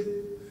Day,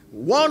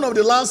 one of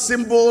the last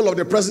symbols of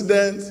the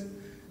president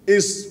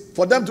is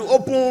for them to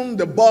open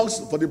the box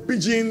for the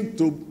pigeon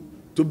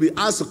to be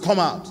asked to come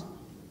out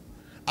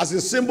as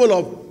a symbol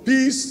of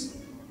peace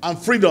and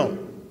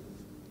freedom.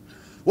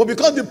 Well,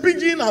 because the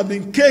pigeon has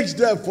been caged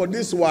there for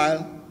this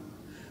while,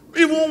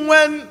 even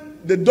when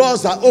the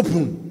doors are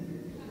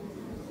open,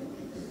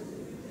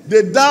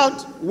 they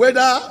doubt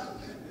whether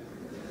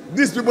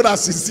these people are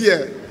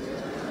sincere.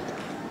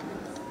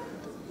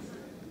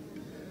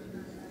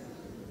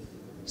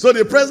 So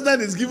the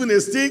president is given a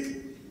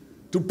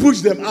stick to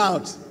push them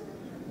out.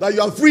 That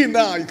you are free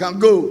now, you can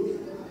go.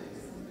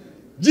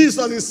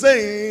 Jesus is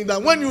saying that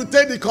when you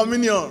take the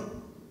communion,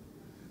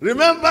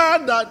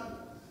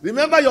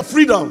 remember your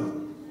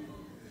freedom.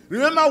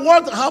 Remember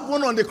what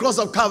happened on the cross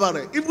of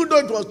Calvary. Even though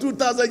it was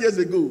 2,000 years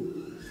ago,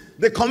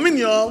 the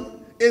communion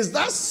is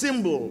that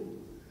symbol,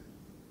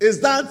 it is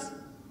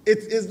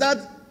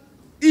that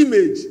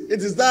image,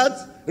 it is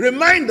that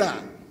reminder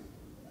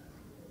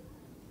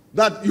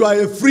that you are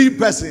a free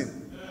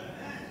person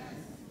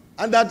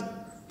and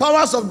that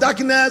powers of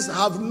darkness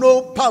have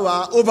no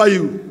power over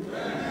you.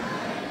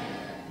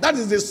 That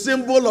is the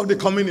symbol of the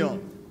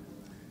communion.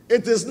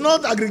 It is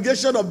not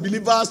aggregation of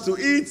believers to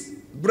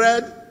eat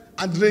bread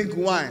and drink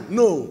wine.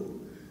 No,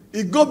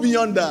 it goes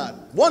beyond that.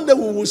 One day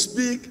we will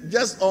speak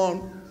just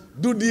on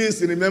do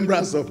this in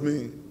remembrance of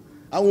me,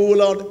 and we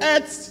will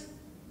unearth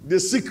the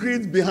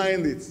secret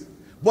behind it.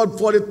 But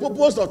for the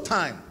purpose of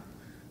time,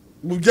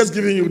 we've just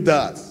given you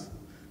that.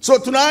 So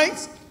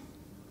tonight,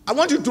 I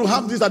want you to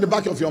have this at the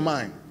back of your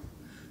mind.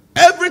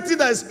 Everything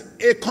that is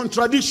a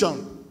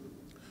contradiction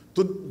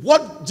to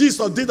what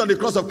Jesus did on the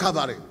cross of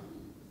Calvary,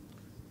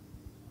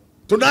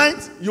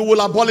 tonight you will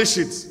abolish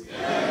it.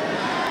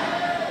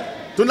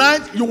 Amen.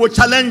 Tonight you will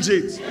challenge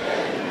it.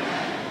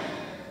 Amen.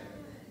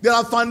 There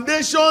are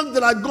foundations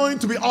that are going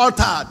to be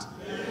altered.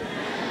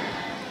 Amen.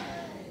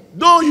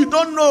 Though you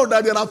don't know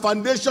that there are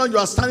foundations you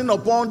are standing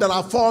upon that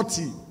are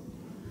faulty,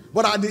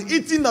 but at the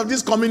eating of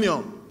this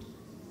communion,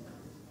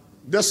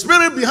 the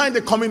spirit behind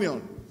the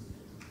communion,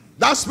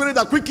 that spirit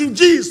that quickened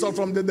Jesus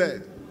from the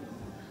dead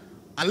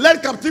and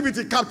led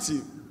captivity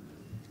captive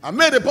and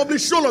made a public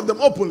show of them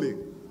openly,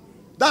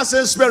 that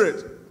same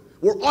spirit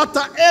will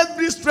alter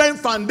every strange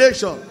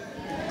foundation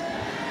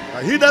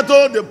that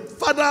hitherto the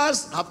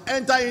fathers have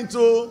entered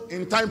into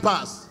in time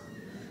past,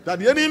 that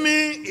the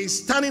enemy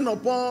is standing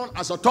upon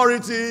as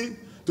authority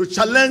to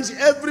challenge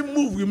every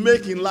move we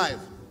make in life.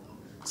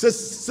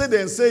 Say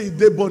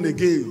they born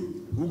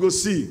again. We will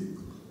see.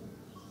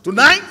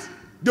 Tonight,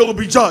 they will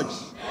be judged.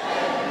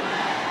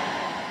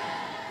 Amen.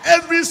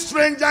 Every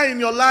stranger in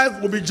your life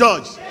will be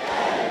judged.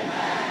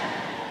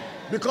 Amen.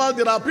 Because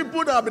there are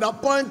people that have been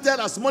appointed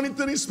as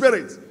monitoring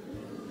spirits,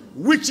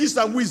 witches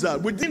and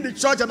wizards, within the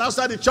church and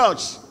outside the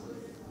church,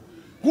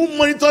 who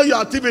monitor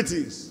your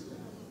activities,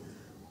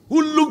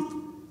 who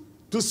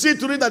look to see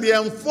to it that they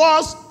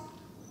enforce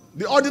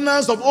the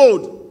ordinance of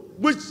old,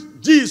 which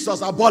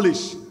Jesus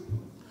abolished.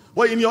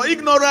 But in your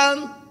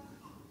ignorance,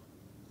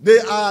 they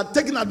are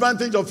taking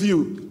advantage of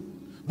you.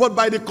 But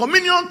by the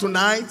communion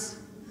tonight,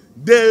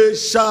 they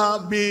shall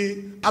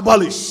be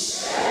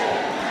abolished.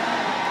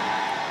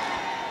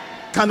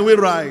 Can we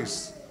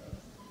rise?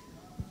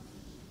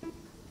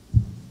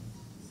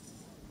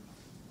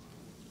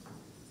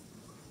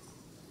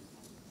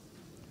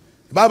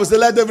 The Bible says,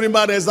 let every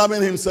man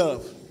examine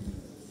himself.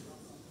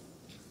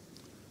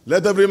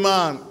 Let every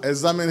man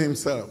examine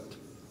himself.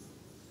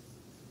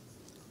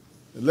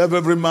 Let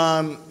every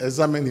man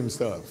examine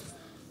himself.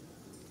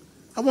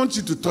 I want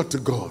you to talk to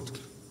God.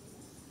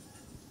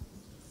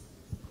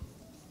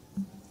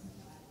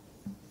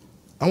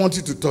 I want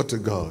you to talk to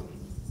God.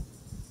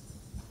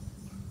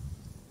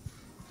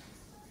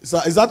 Is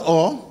that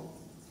all?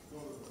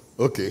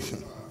 Okay.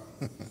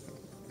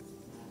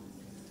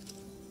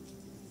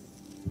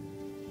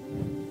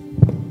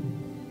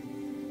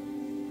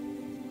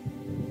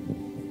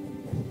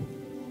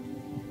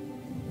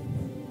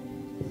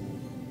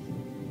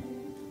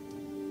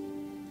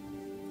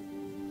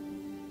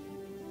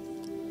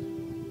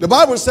 The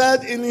Bible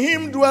said, in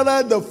him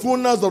dwelleth the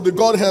fullness of the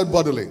Godhead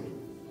bodily.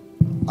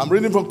 I'm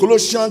reading from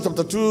Colossians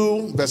chapter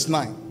 2, verse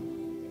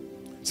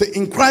 9. Say,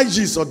 in Christ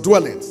Jesus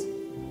dwelleth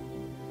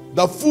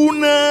the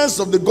fullness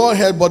of the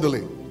Godhead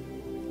bodily.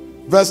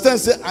 Verse 10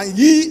 says, and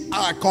ye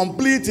are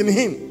complete in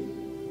him,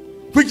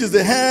 which is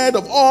the head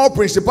of all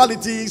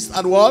principalities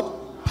and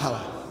what?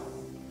 Power.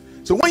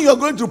 So when you're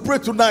going to pray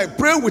tonight,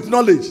 pray with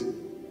knowledge.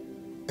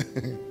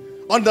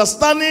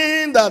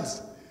 Understanding that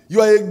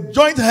you are a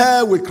joint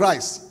heir with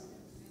Christ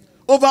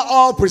over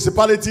all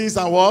principalities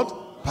and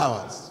what?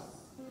 Powers.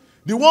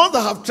 The ones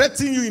that have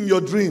threatened you in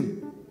your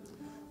dream,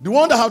 the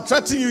ones that have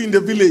threatened you in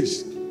the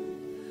village,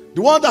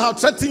 the ones that have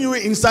threatened you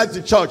inside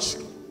the church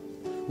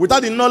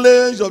without the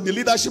knowledge of the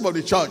leadership of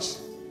the church,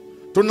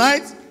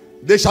 tonight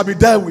they shall be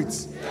dealt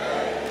with.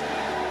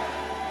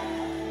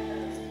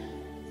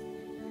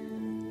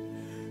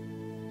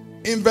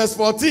 In verse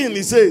 14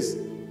 it says,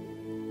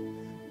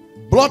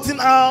 blotting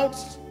out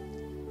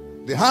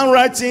the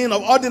handwriting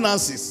of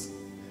ordinances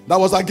that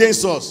was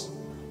against us,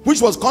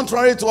 which was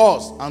contrary to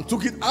us, and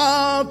took it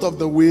out of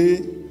the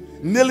way,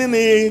 nailing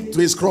it to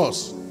his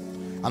cross.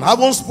 And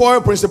having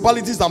spoiled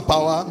principalities and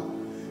power,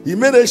 he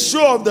made a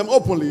show of them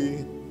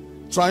openly,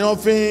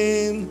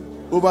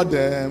 triumphing over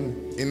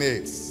them in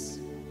it.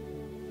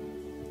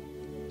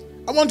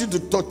 I want you to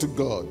talk to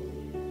God.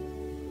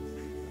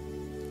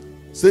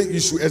 Say you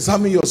should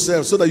examine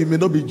yourself so that you may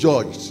not be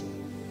judged,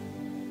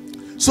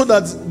 so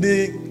that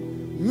the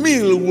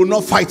meal will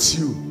not fight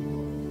you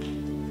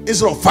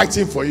instead of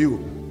fighting for you.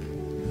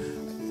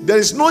 There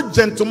is no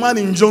gentleman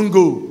in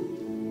jungle.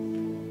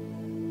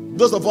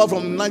 Those of us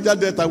from Niger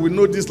Delta, we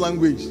know this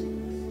language.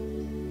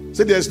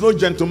 Say there is no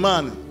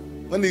gentleman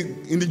when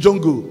in the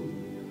jungle.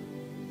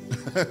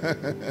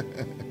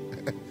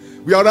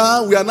 we are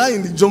now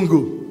in the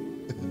jungle.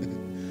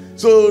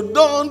 So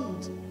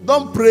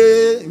don't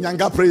pray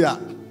Nyanga prayer.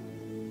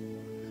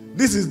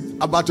 This is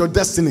about your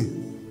destiny.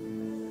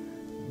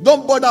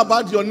 Don't bother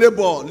about your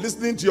neighbor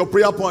listening to your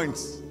prayer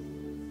points.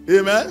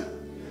 Amen.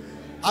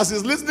 As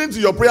he's listening to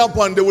your prayer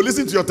point, they will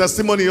listen to your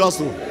testimony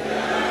also.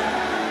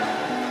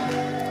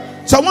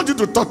 So I want you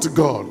to talk to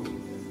God.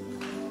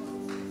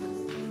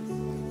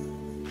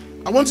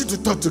 I want you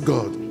to talk to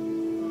God.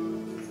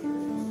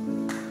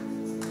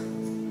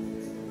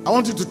 I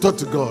want you to talk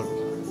to God.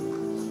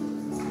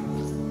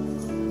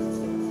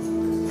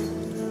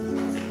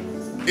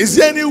 Is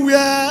there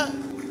anywhere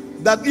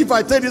that if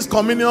I take this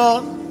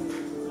communion,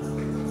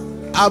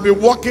 I'll be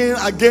walking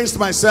against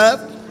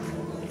myself?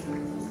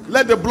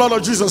 Let the blood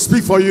of Jesus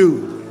speak for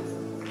you.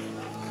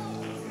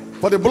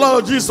 For the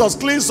blood of Jesus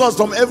cleanses us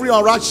from every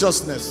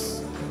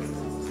unrighteousness.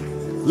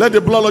 Let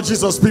the blood of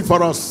Jesus speak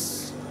for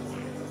us.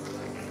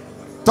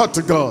 Talk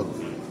to God.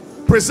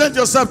 Present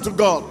yourself to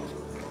God.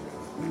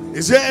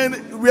 Is there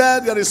anywhere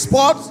there is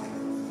spot,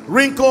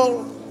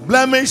 wrinkle,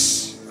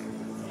 blemish,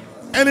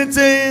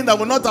 anything that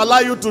will not allow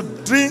you to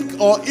drink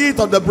or eat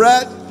of the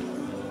bread?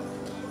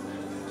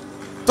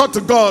 Talk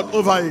to God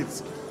over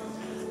it.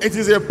 It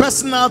is a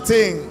personal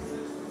thing.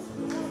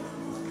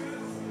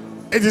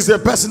 It is a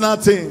personal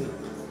thing.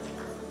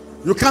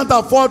 You can't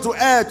afford to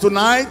err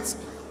tonight.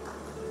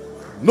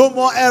 No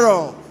more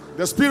error.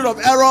 The spirit of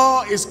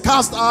error is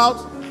cast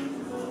out.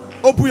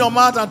 Open your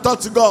mouth and talk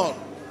to God.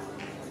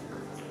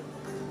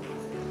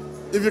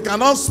 If you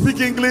cannot speak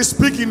English,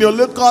 speak in your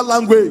local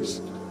language.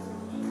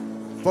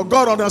 For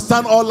God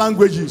understands all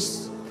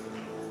languages.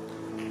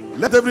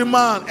 Let every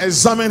man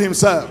examine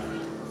himself.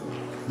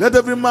 Let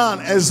every man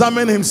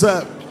examine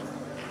himself.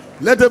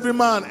 Let every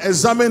man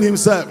examine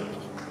himself.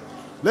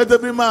 Let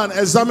every man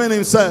examine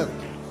himself.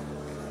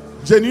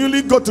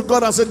 Genuinely go to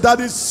God and say,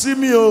 Daddy, see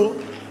me, oh.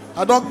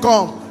 I don't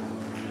come.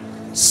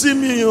 See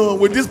me, oh,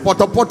 with this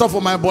potter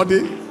for my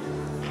body.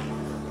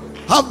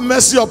 Have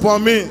mercy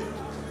upon me.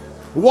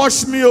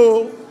 Wash me,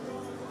 oh.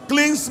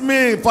 Cleanse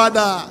me,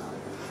 Father.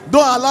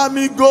 Don't allow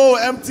me go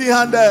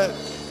empty-handed.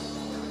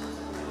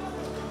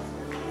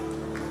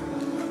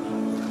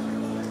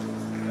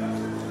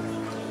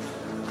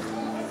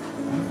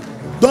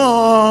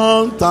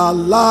 Don't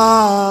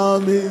allow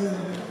me.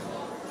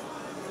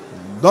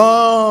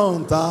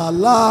 Don't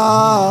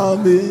allow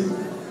me.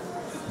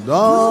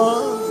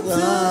 Don't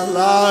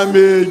allow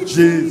me,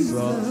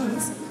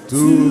 Jesus,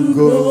 to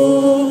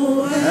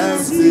go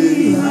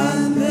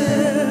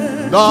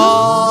empty-handed.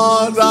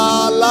 Don't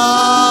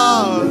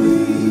allow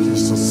me,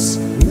 Jesus.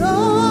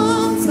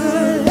 Don't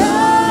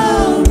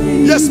allow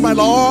me. Yes, my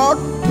Lord.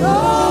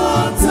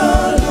 Don't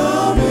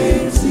allow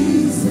me,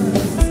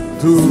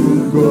 Jesus,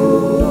 To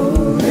go.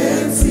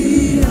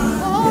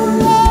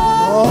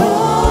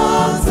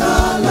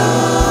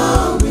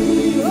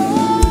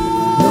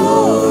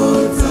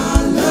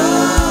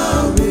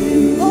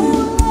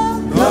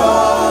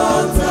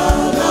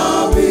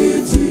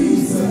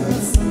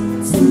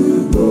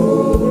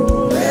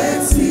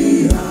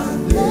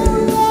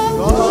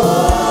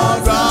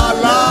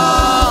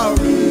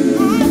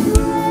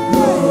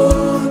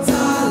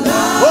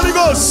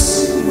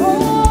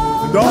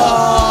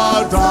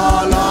 Don't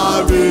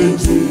allow me,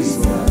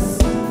 Jesus,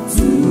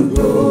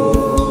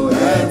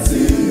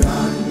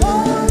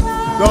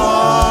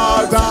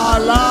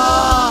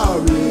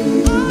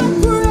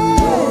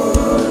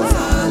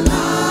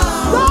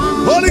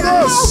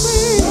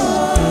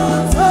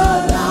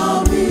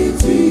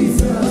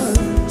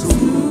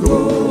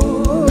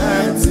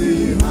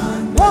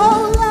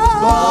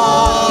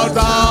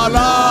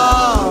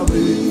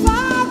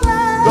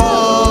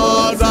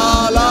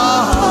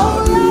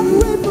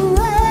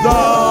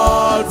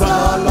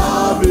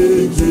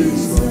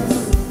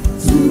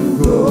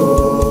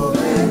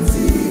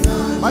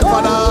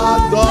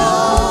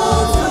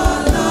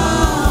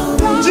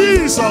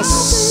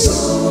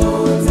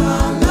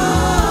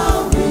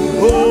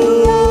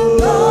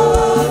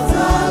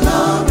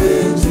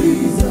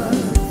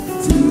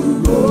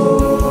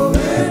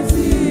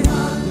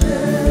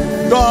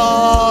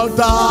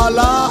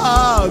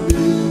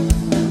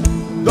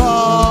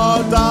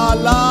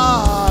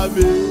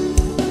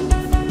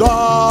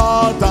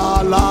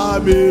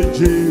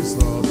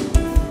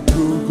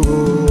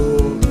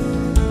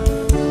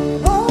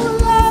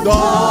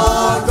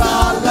 God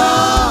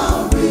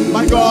allow me.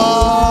 My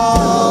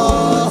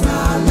God,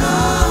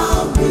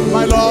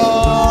 my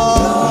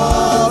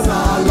Lord,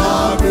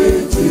 allow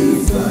me,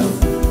 Jesus,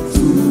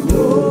 to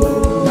go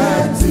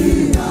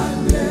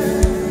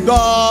empty-handed.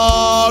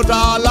 God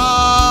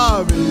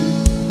allow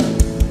me.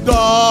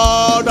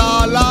 God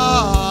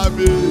allow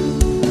me.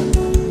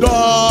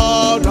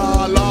 God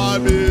allow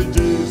me,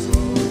 Jesus,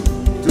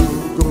 to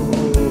go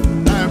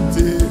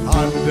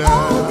empty-handed.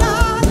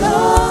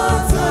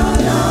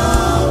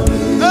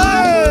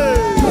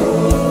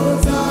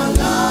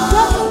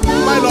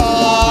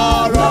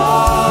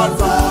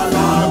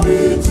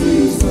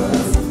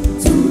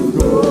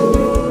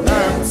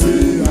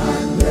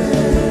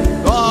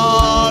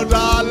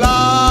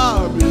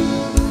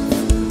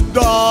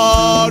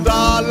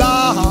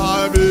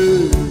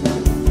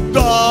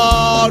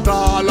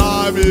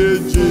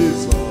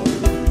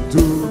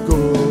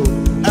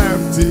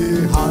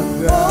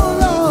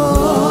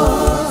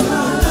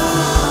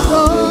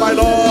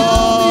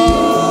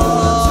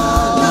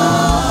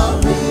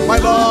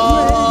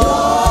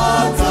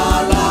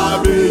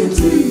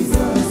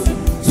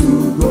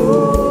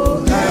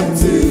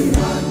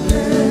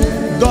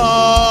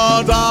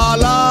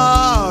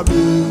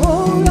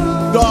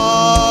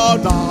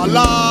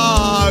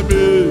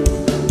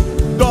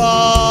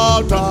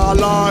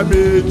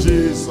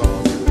 Jesus,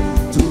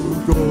 to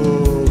go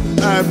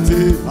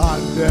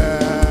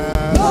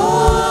empty-handed.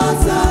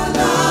 Lord,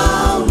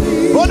 allow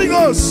me. Holy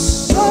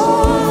Ghost.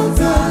 Lord,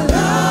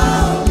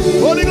 allow me.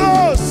 Holy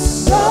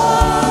Ghost.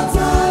 Lord,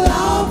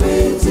 allow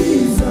me,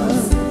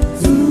 Jesus,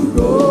 to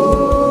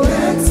go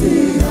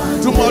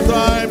empty-handed. Two more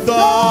times.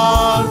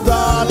 Lord,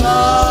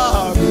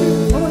 allow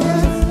me.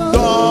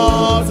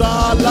 Lord,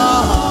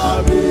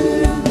 allow me.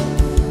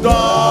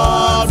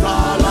 Lord,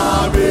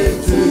 allow me,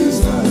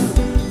 Jesus,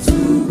 to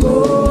go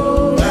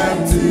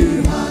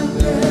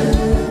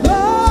empty-handed.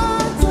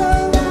 Lord,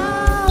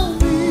 allow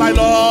me. My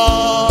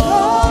Lord,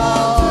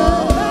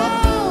 Lord, allow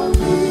me.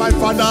 my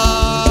Father,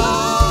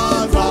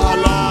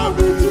 allow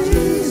me,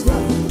 Jesus,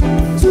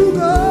 to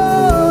go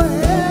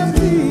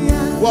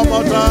empty-handed. one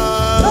more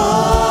time.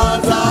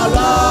 Lord,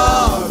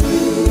 allow me.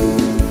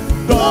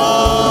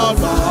 Lord,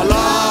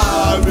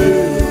 allow me.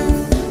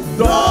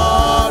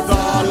 Lord,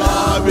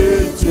 allow me,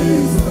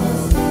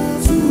 Jesus,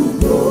 to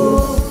go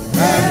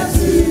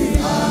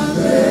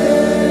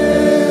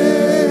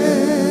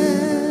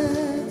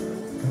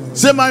empty-handed.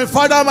 Say, my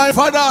Father,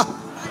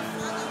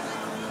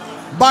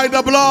 by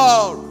the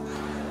blood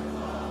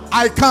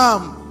I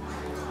come.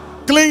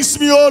 Cleanse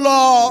me, O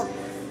Lord.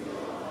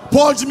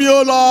 Purge me,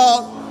 O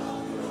Lord,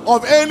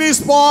 of any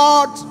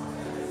spot,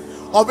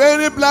 of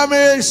any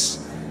blemish,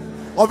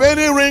 of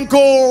any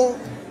wrinkle,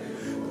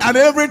 and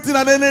everything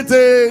and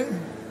anything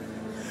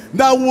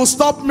that will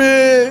stop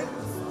me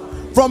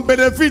from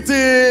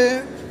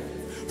benefiting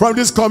from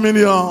this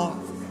communion.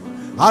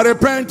 I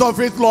repent of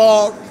it,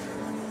 Lord.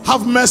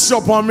 Have mercy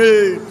upon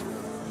me.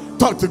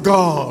 Talk to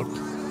God.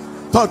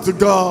 Talk to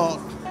God.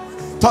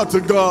 Talk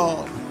to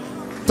God.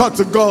 Talk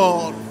to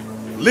God.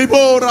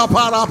 Libora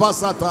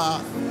parapasata.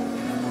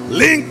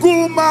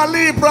 Linkuma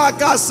libra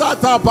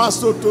kasata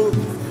pasutu.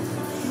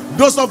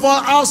 Those of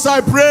us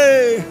outside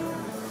pray.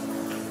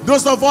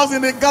 Those of us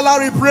in the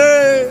gallery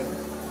pray.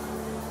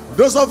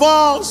 Those of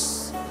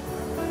us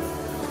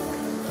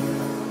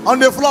on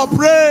the floor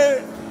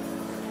pray.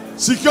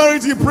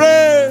 Security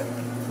pray.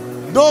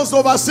 Those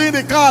overseeing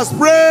the cars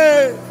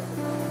pray.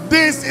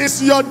 This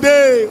is your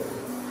day.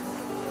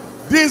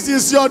 This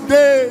is your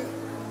day.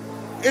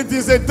 It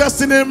is a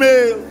destiny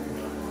meal.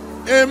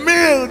 A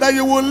meal that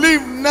you will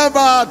live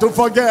never to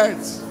forget.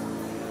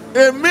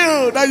 A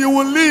meal that you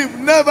will live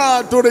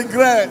never to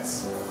regret.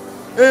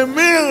 A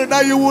meal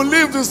that you will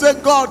live to say,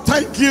 God,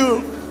 thank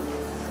you.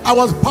 I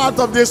was part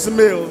of this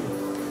meal.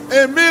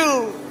 A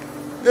meal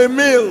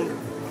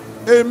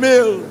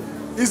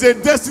is a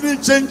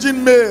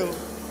destiny-changing meal.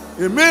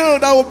 A meal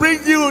that will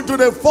bring you to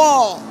the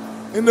fall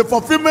in the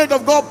fulfillment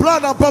of God's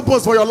plan and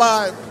purpose for your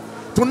life.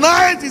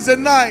 Tonight is a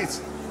night.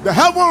 The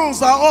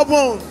heavens are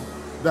open.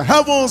 The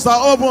heavens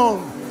are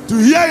open to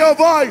hear your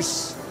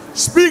voice.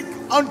 Speak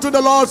unto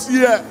the Lord's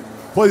ear,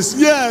 for his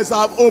ears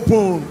are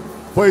open.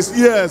 For his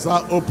ears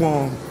are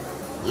open.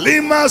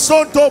 Lima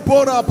soto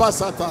pora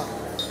pasata.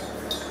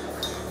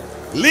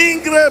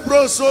 Lingre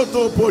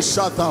brosoto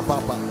poshata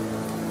papa.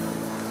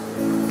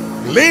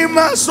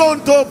 Lima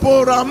sonto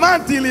pora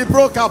mantili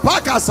broka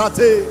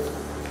pakasate.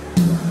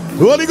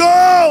 Holy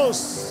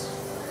Ghost,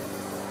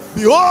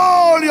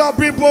 behold your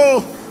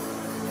people.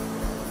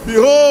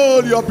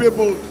 Behold your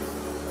people.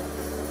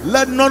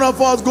 Let none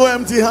of us go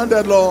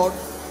empty-handed, Lord.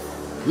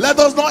 Let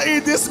us not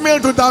eat this meal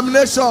to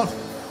damnation.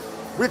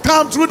 We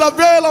come through the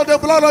veil of the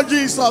blood of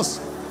Jesus,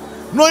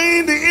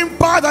 knowing the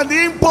impact and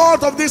the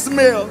import of this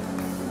meal.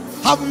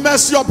 Have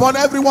mercy upon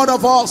every one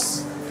of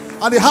us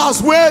and the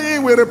house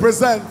wherein we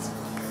represent.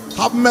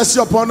 Have mercy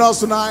upon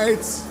us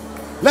tonight.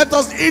 Let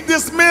us eat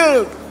this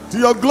meal to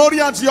your glory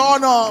and to your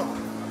honor.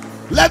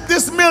 Let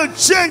this meal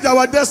change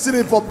our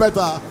destiny for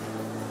better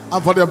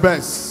and for the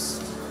best.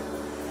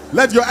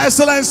 Let your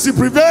excellency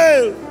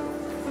prevail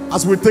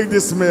as we take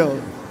this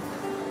meal.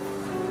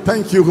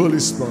 Thank you, Holy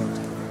Spirit.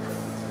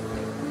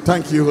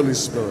 Thank you, Holy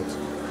Spirit.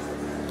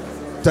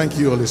 Thank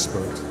you, Holy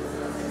Spirit.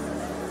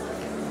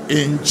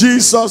 In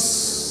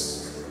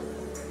Jesus'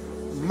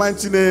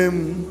 mighty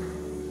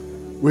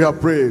name, we have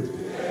prayed.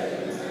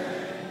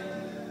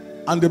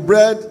 And the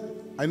bread,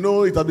 I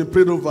know it has been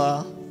prayed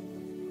over.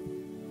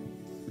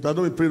 It has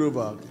not been prayed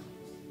over.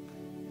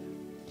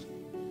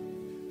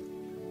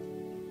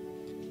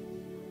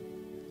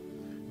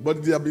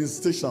 But they have been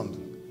stationed.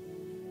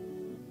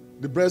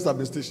 The breads have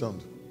been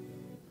stationed.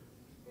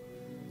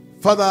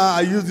 Father,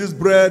 I use this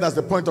bread as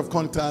a point of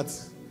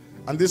contact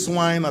and this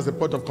wine as a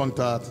point of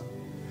contact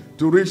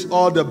to reach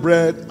all the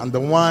bread and the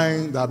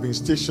wine that have been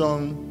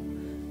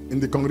stationed in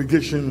the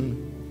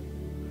congregation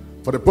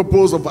for the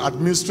purpose of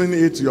administering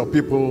it to your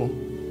people.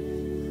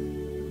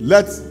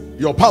 Let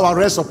your power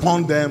rest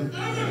upon them.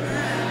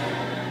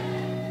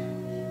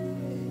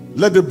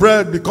 Let the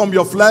bread become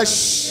your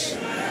flesh.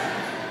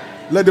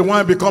 Let the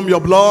wine become your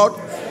blood.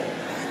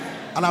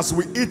 And as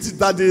we eat it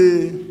that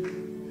day,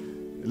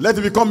 let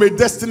it become a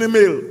destiny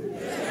meal.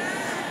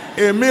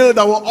 A meal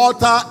that will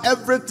alter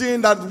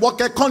everything that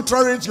worketh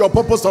contrary to your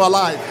purpose of our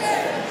life.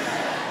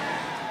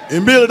 A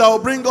meal that will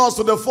bring us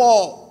to the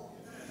fore.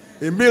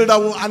 A meal that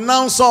will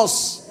announce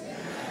us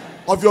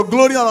of your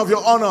glory and of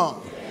your honor.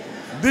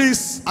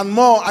 This and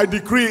more I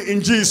decree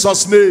in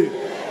Jesus' name.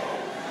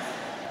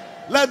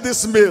 Let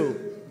this meal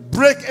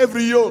break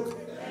every yoke,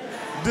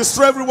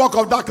 destroy every work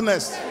of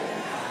darkness.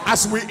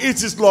 As we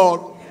eat it,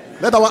 Lord,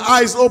 let our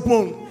eyes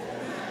open,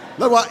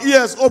 let our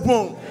ears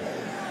open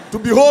to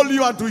behold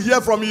you and to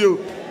hear from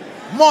you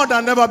more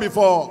than ever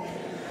before.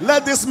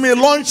 Let this meal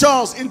launch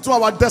us into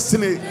our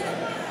destiny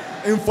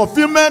in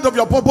fulfillment of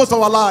your purpose of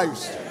our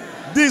lives.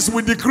 This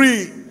we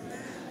decree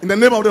in the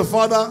name of the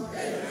Father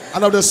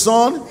and of the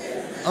Son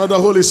and of the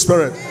Holy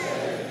Spirit.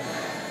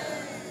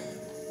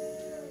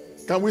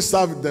 Can we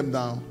serve them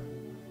now?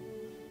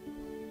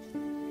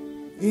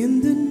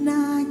 In the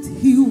night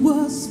he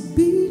was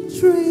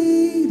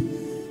betrayed,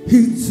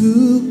 he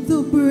took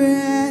the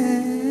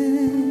bread.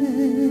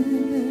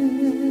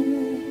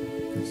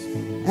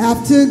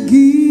 After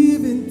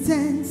giving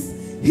thanks,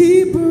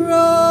 he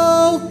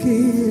broke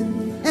it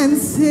and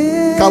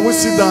said, Can we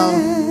sit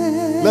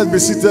down? Let's be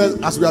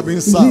seated as we are being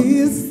served.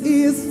 This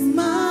is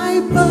my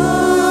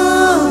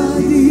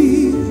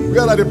body.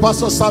 Where are the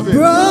pastors serving?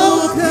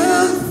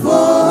 Broken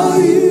for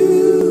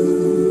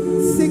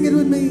you. Sing it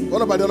with me.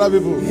 What about the other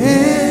people?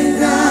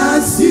 And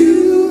as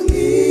you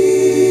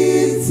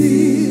eat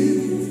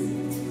it,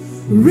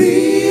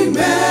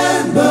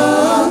 remember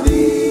me.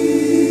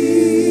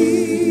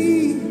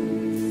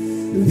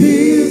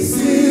 This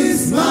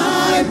is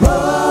my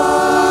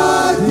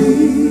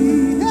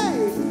body,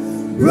 hey,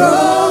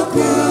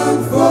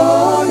 broken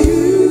for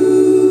you.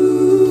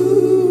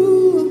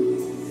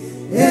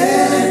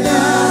 And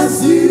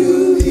as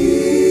you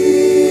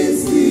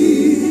eat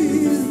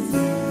it,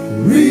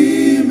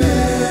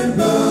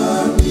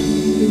 remember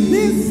me.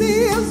 This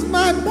is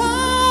my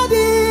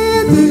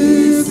body.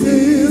 This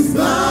is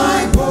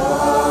my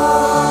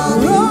body,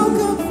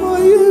 broken for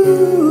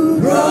you.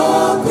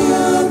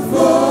 Broken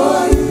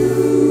for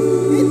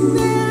you. And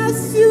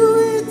as you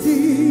eat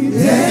it,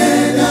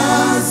 and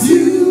as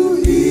you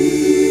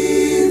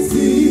eat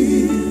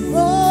it,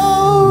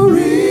 oh,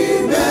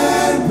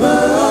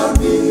 remember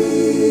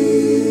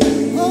me.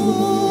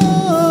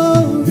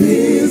 Oh,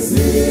 this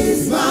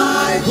is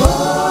my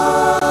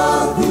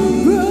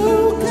body,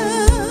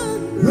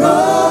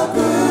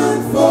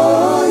 broken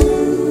for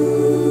you.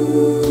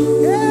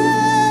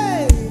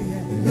 Hey.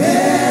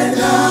 And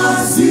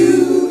as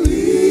you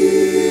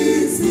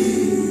eat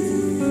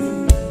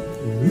it,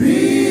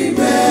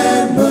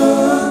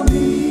 remember me.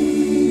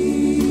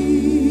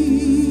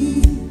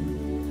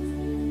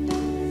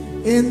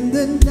 In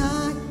the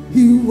night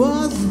he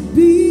was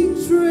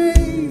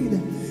betrayed,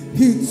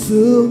 he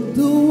took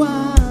the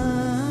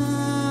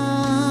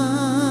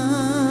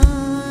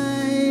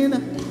wine.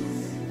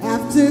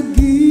 After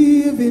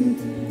giving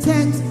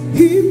thanks,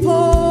 he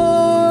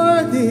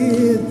poured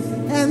it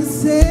and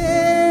said,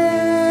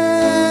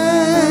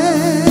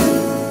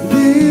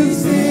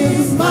 this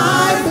is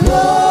my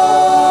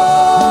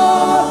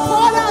blood,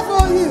 poured out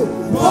for you,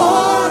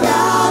 poured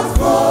out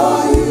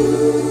for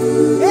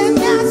you. And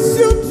as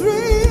you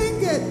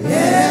drink it,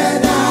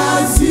 and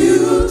as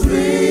you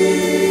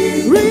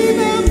drink,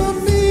 remember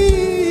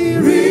me,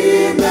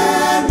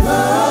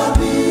 remember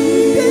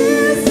me.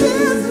 This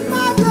is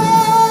my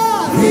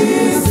blood,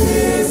 this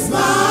is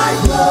my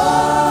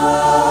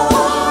blood,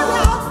 poured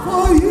out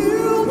for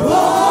you,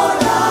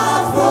 poured out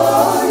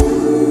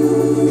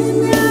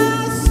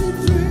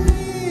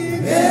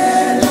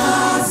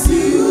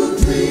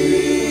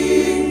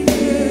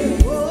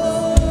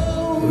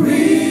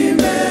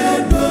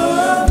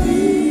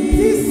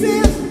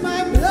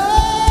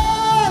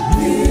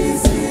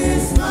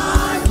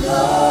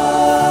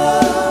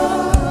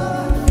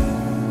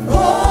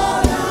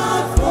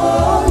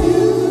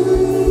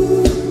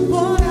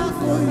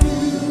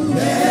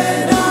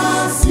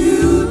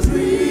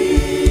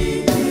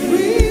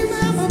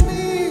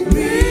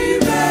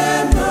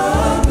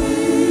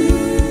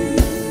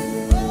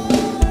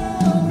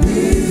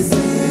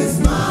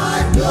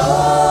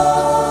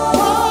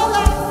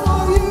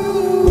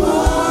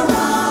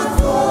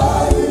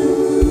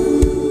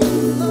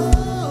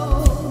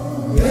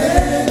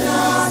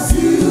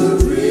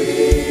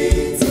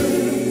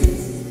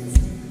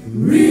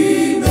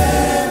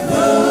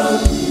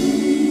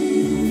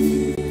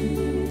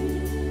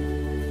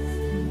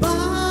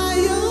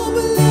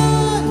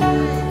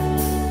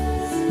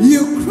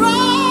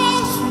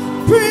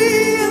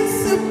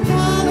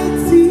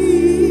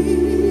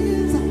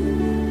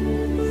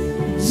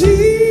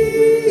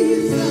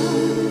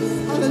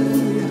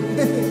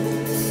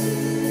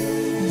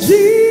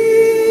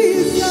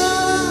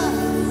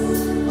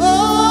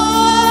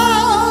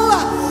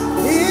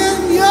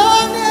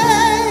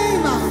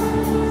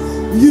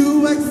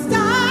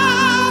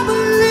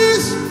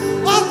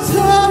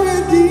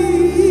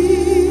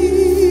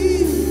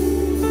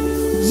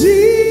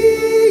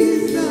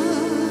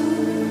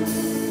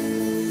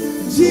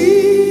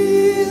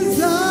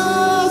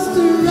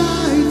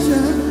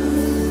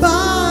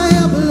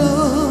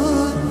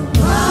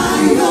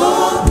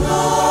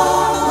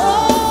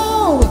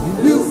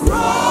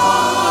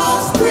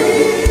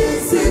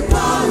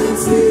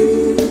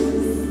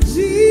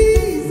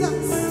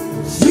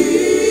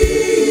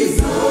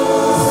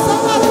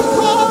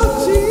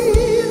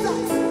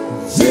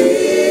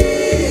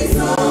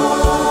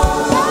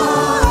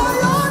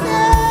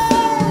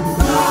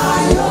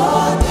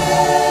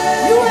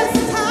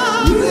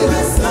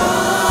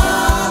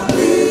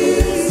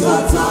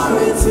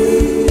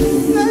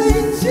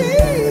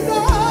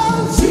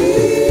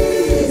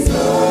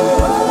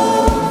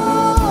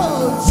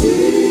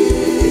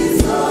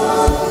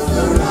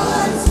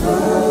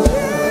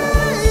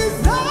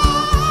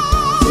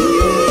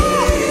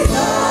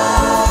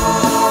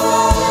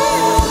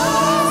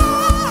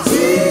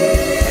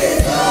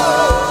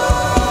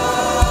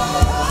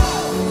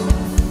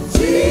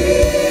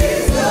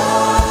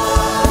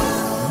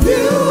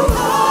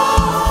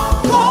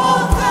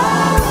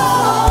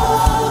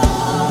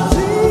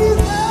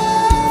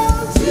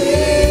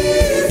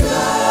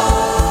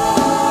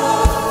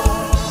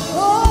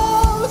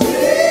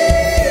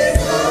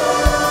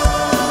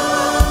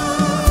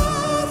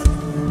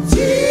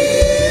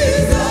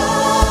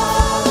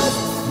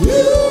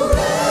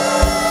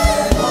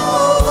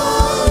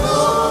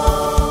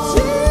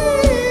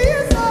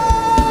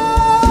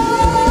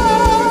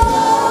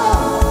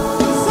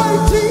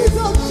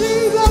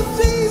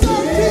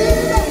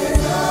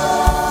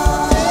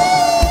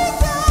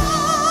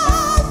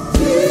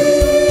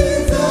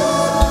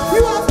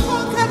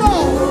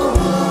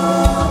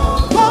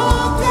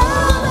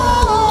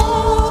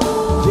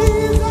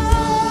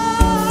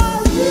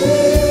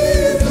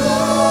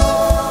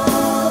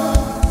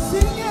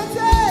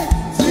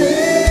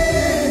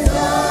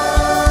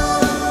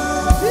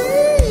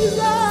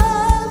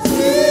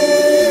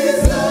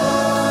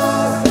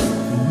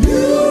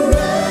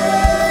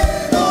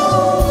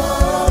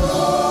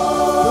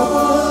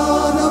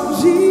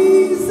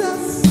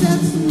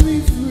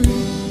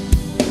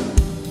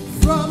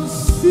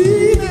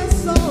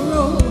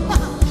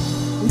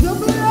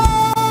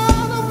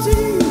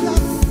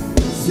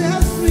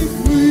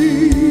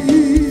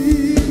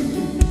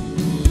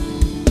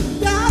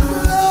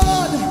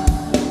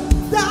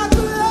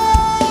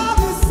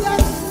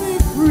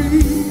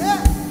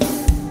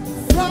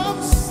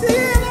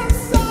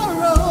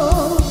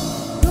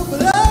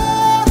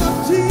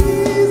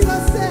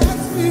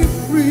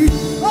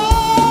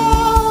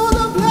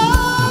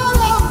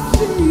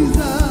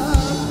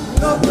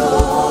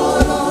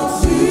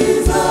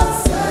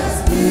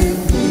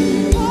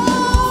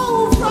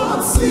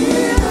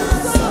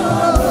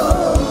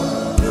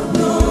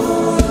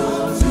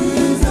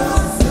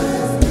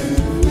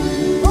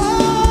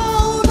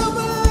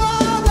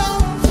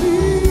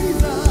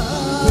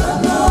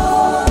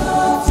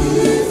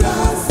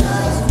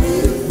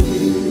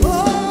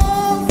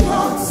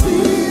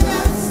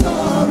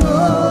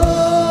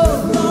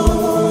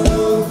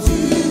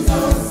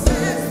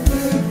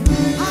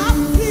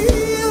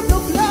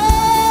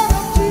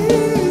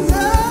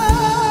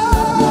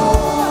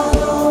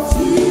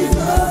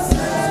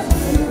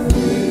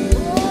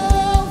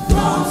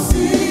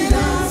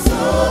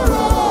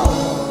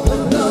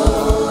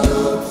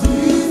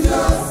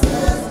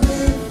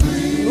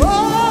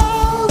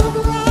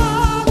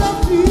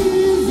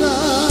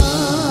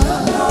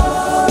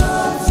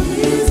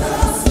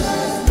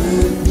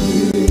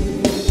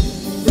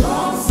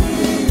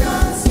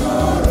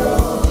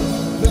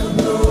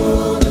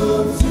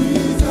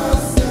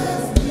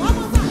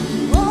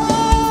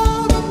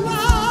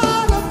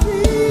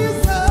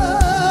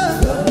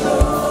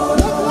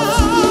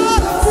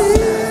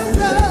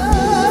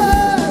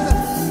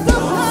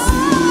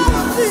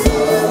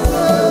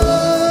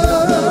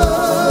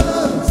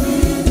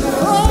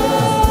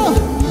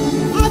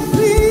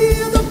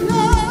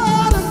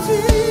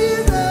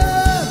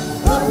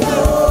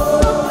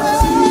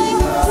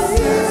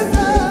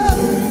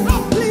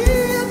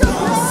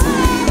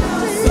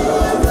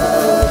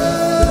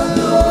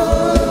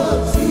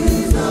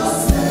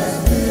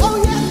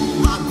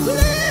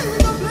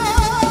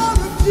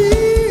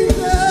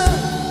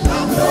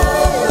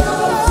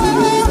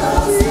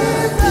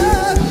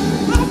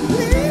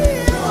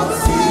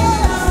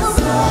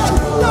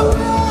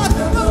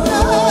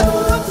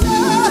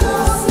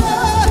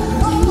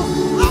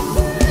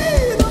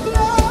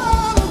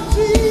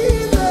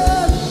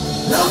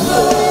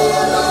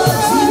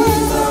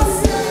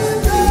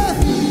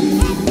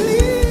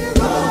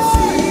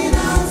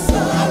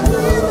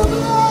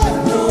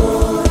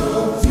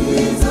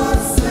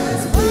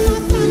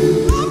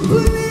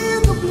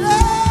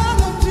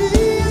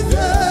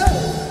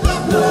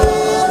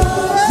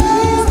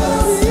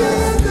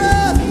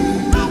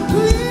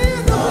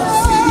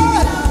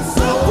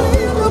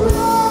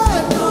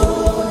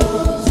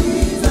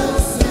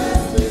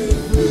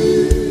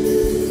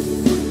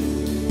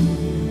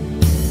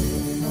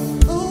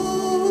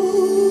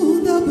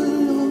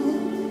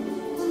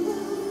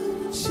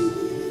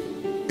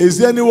Is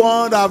there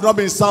anyone that have not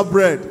been served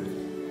bread?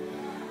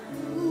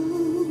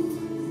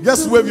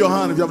 Just wave your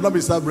hand if you have not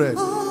been served bread.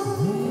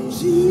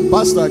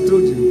 Pastor, I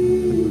told you.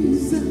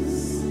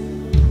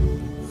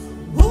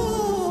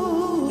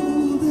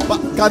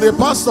 But can the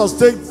pastors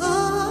take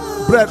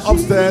bread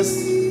upstairs?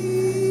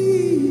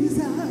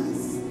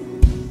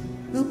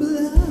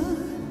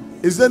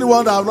 Is there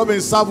anyone that have not been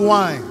served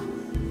wine?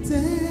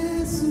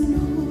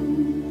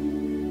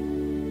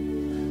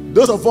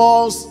 Those of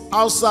us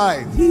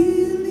outside,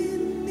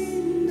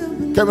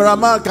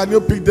 cameraman, can you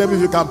pick them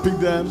if you can pick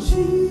them?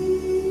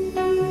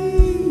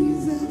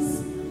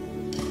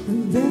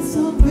 There's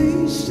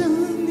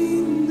salvation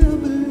in the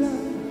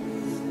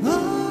blood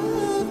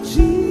of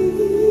Jesus.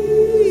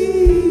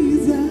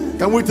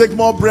 Can we take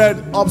more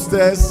bread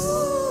upstairs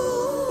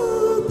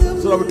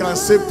so that we can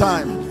save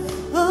time?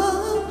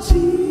 Of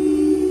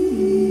Jesus,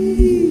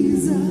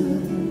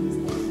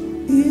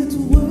 it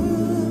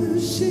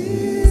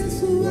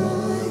washes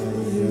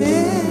white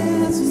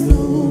as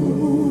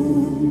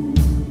snow.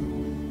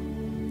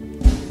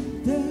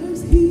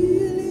 There's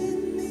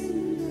healing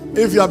in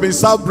the If you have been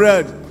served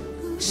bread,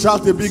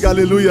 shout a big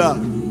hallelujah.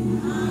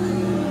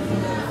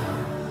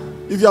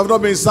 If you have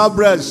not been served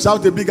bread,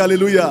 shout a big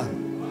hallelujah.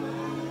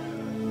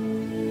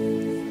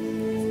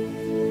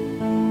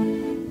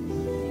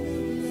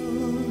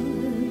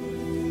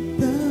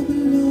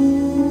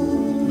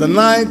 The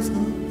night,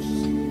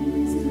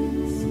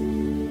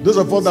 those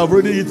of us that have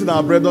already eaten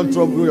our bread, don't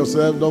trouble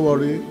yourself, don't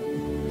worry.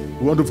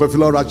 We want to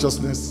fulfill our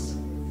righteousness.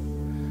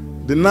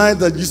 The night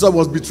that Jesus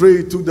was betrayed,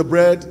 he took the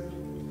bread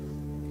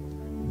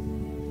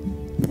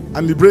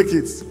and he broke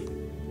it.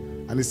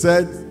 And he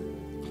said,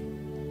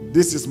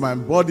 "This is my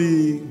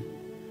body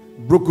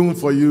broken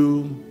for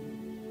you.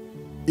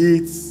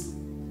 Eat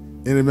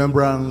in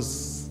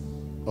remembrance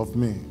of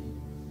me."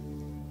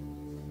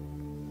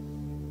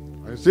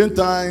 At the same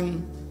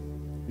time,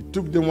 he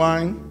took the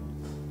wine.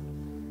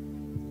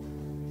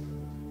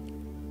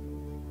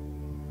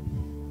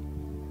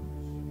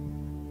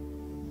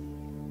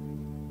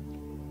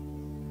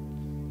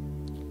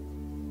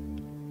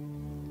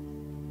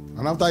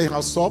 And after he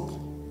had supped,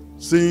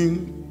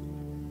 saying,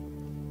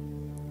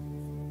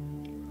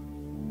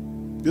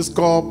 "This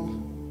cup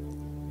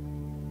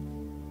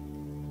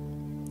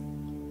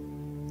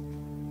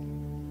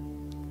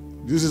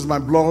this is my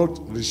blood,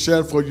 it is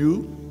shed for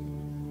you.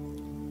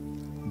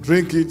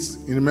 Drink it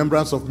in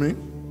remembrance of me."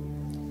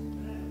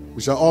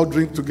 We shall all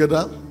drink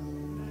together.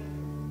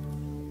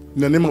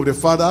 In the name of the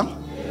Father,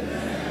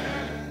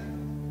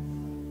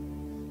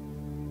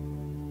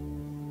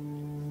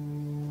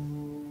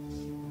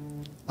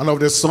 and of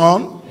the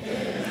Son,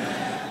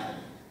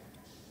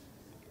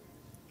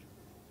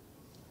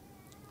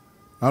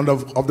 and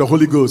of the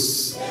Holy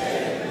Ghost.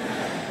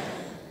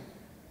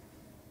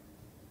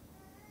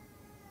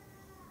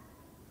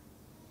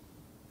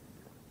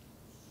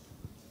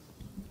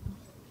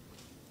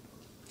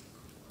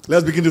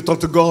 Let's begin to talk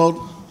to God.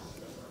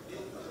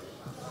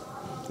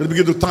 Let's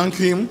begin to thank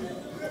Him.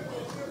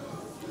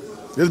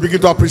 Let's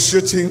begin to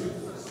appreciate Him.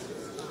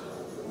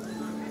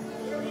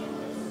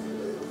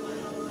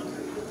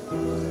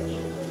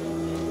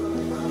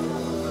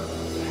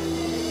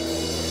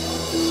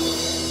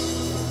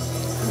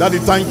 Daddy,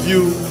 thank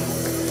you.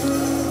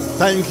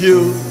 Thank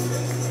you.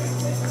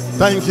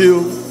 Thank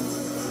you.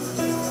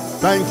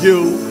 Thank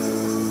you.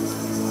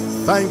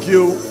 Thank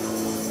you.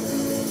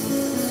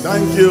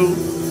 Thank you.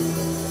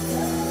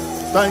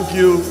 Thank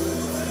you.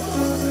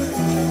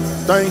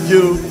 Thank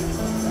you.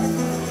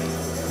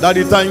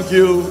 Daddy, thank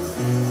you.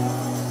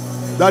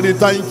 Daddy,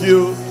 thank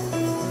you.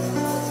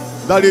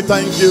 Daddy,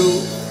 thank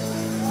you.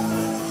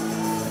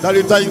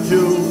 Daddy, thank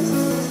you.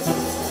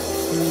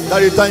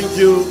 Daddy, thank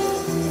you.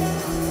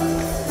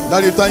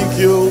 Daddy, thank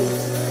you.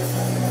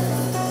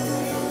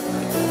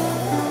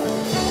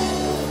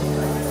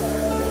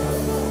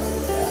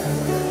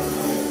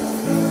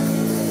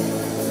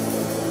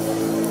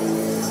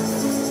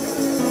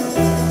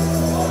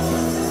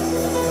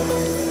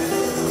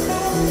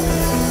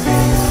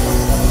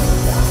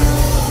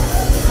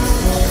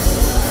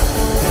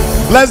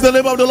 Bless the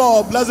name of the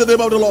Lord. Bless the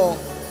name of the Lord.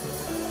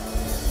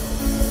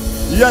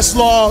 Yes,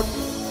 Lord.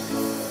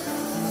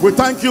 We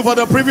thank you for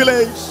the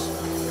privilege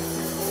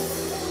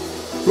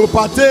to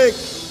partake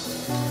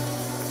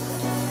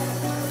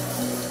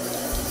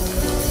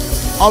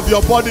of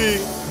your body.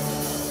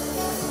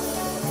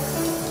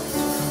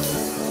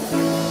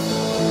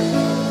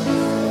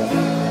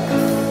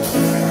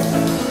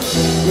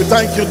 We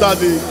thank you,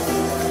 Daddy.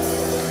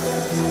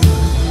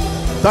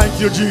 Thank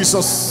you,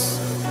 Jesus.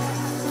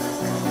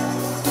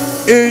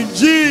 In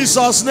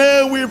Jesus'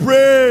 name we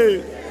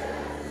pray.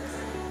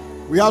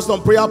 We have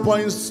some prayer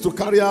points to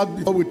carry out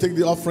before we take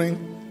the offering.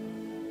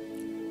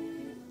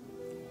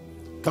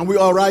 Can we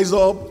all rise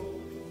up?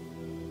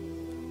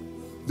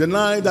 The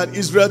night that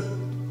Israel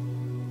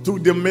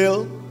took the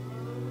meal,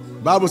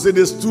 the Bible said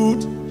they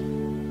stood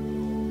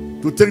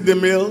to take the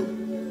meal,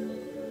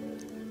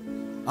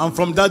 and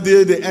from that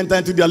day they entered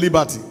into their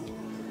liberty.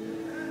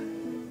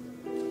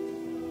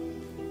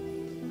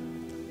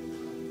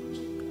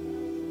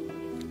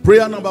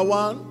 Prayer number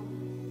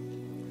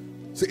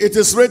 1. See, it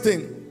is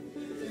written,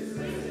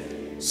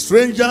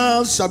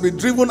 strangers shall be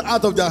driven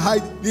out of their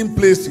hiding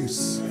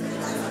places.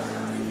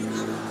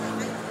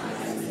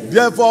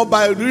 Therefore,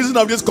 by reason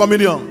of this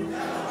communion,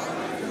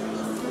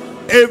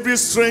 every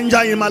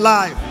stranger in my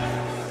life,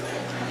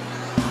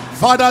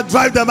 Father,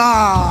 drive them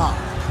out.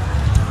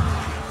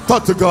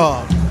 Talk to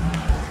God.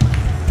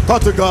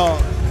 Talk to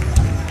God.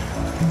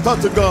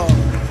 Talk to God.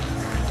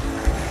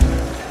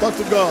 Talk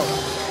to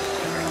God.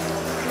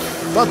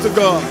 Talk to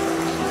God.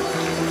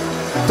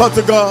 Talk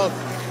to God.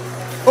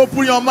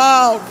 Open your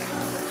mouth.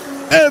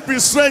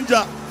 Every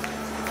stranger.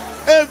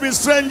 Every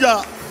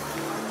stranger.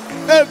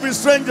 Every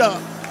stranger.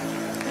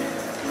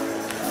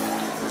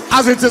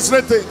 As it is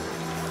written.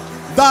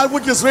 That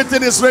which is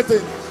written is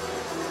written.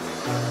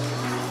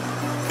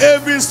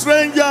 Every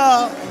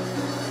stranger.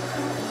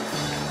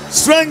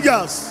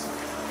 Strangers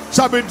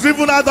shall be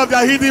driven out of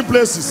their hidden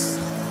places.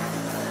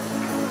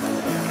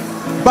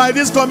 By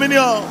this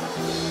communion.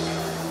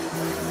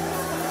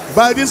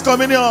 By this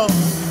communion.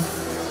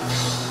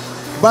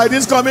 By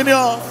this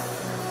communion.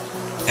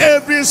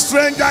 Every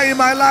stranger in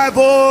my life,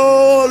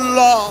 oh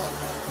Lord.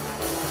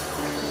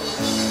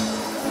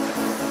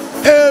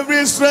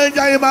 Every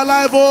stranger in my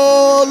life,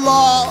 oh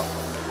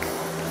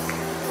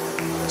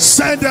Lord.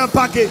 Send them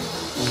packing.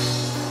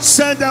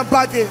 Send them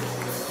packing.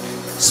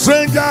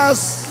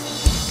 Strangers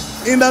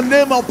in the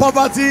name of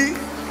poverty.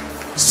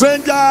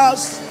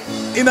 Strangers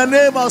in the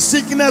name of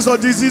sickness or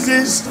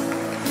diseases.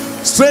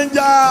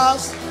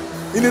 Strangers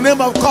in the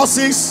name of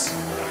curses.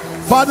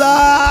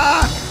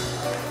 Father,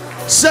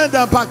 send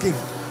them packing.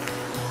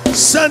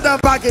 Send them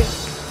packing.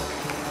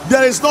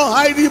 There is no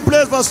hiding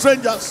place for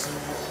strangers.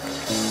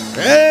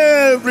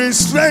 Every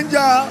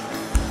stranger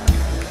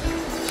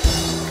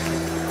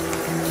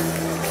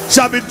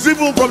shall be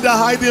driven from their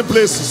hiding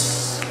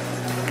places.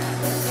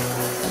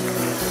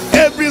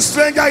 Every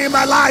stranger in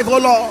my life, oh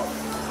Lord,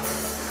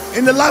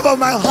 in the life of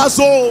my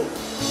household,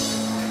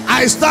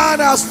 I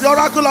stand as the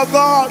oracle of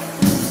God.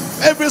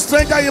 Every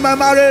stranger in my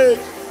marriage,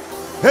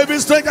 every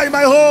stranger in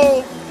my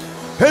home,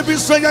 every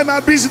stranger in my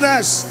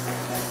business,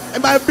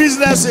 in my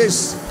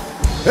businesses,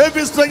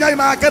 every stranger in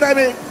my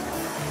academy,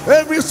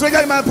 every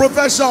stranger in my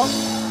profession,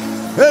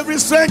 every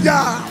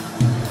stranger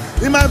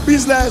in my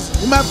business,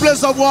 in my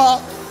place of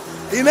work,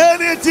 in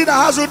anything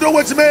that has to do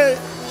with me,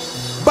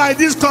 by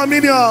this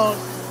communion,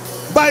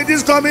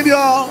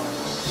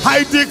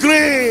 I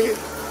decree,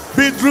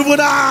 be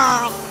driven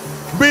out,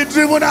 be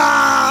driven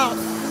out,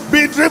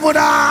 be driven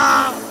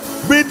out,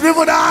 be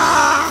driven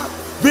out,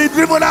 be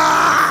driven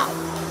out,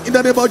 in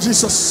the name of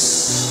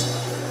Jesus.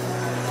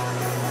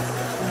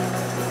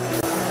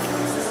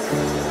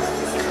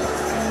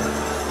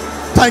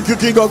 Thank you,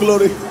 King of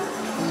Glory.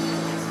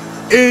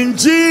 In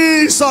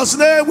Jesus'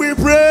 name we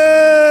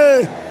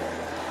pray.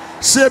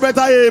 Say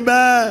better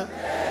amen.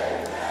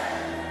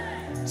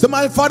 Say,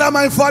 my Father,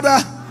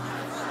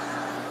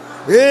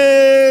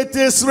 it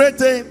is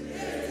written,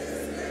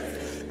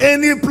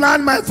 any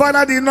plant my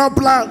Father did not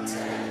plant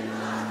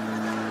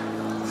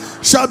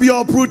shall be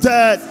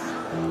uprooted.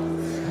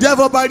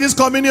 Therefore, by this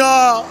communion,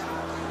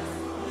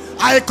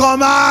 I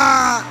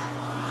command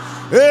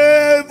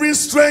every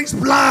strange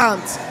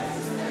plant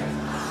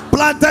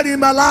planted in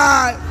my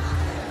life,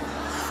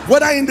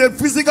 whether in the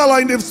physical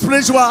or in the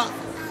spiritual,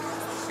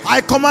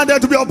 I command them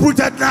to be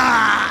uprooted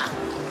now.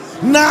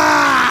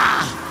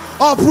 Now,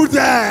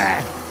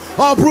 uprooted,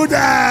 uprooted,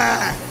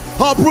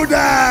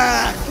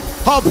 uprooted,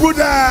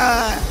 uprooted,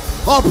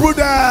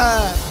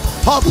 uprooted,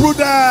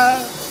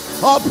 uprooted,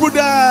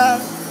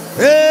 uprooted.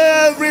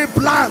 Every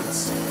plant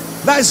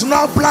that is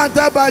not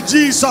planted by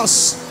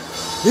Jesus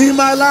in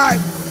my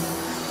life,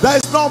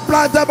 that is not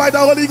planted by the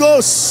Holy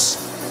Ghost,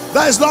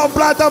 that is not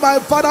planted by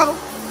Father,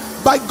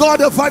 by God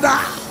the Father,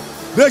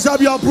 they shall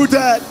be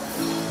uprooted.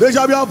 They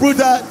shall be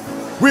uprooted.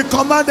 We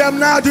command them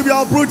now to be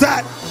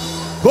uprooted.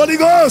 Holy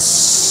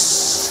Ghost.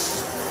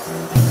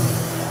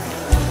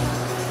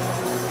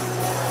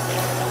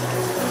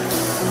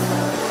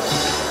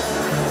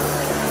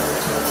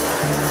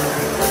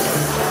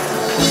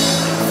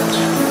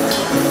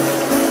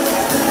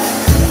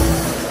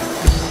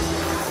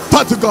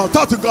 Talk to God,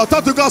 talk to God,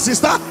 talk to God,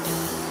 sister.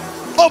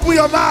 Open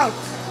your mouth.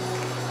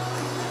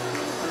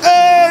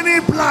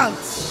 Any plant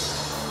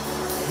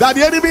that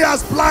the enemy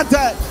has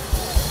planted,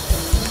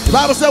 the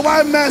Bible says,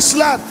 while men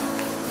slept,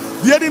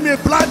 the enemy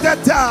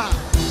planted there.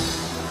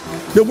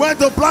 They went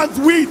to plant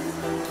wheat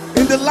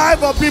in the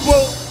life of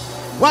people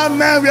while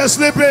men were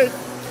sleeping.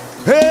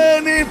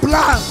 Any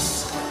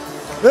plants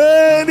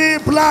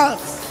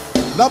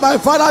that my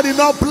Father did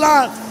not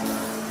plant,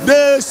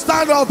 they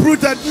stand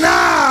uprooted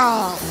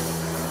now.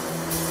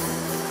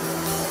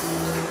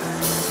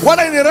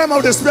 Whether in the realm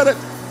of the spirit,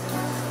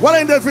 whether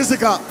in the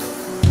physical,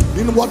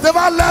 in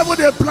whatever level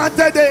they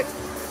planted it,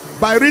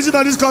 by reason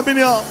of this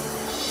communion,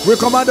 we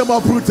command them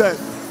uprooted.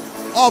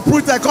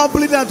 Uprooted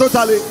completely and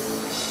totally,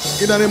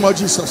 in the name of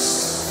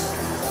Jesus.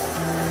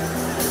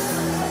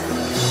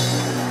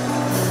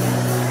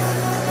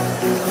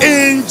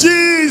 In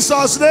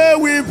Jesus'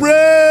 name we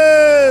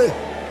pray.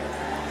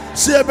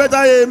 Say a better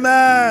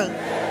amen.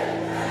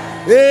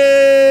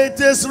 It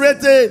is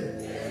written.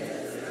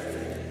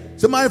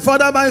 Say, my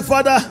Father, my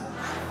Father.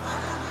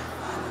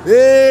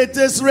 It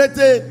is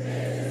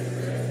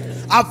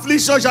written.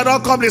 Affliction shall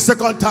not come the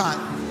second time.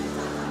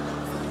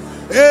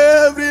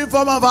 Every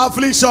form of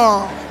affliction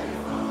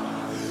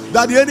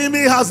that the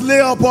enemy has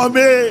laid upon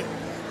me,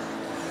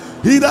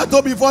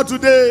 hitherto before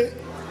today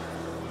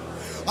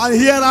and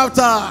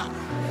hereafter,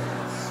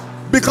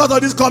 because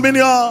of this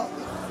communion,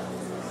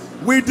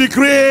 we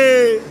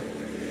decree,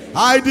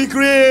 I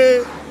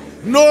decree,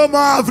 no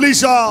more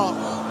affliction,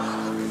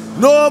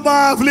 no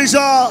more affliction.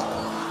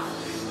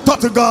 Talk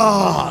to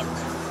God.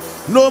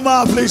 No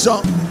more affliction.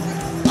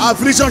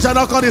 Affliction shall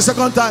not come the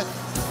second time.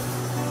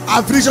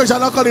 Affliction shall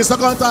not come the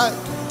second time.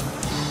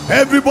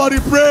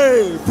 Everybody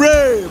pray,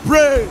 pray,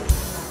 pray.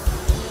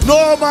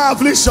 No more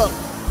affliction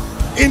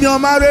in your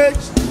marriage,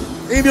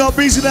 in your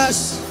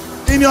business,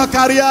 in your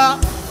career,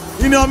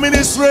 in your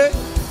ministry,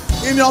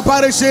 in your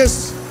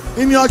parishes,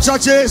 in your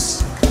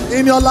churches,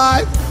 in your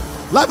life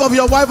of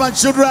your wife and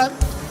children,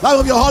 life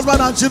of your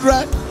husband and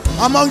children,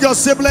 among your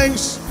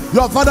siblings,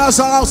 your father's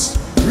house,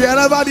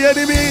 wherever the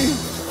enemy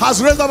has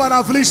raised up an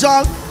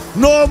affliction.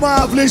 No more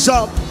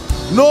affliction,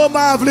 no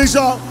more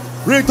affliction.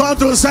 Return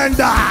to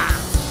sender,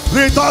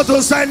 return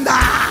to sender,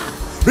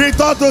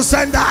 return to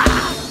sender,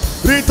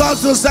 return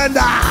to sender,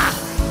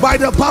 by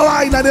the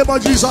power in the name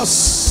of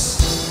Jesus.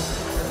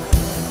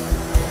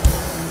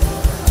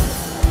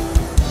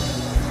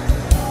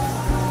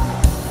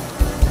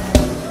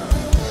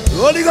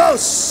 Holy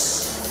Ghost.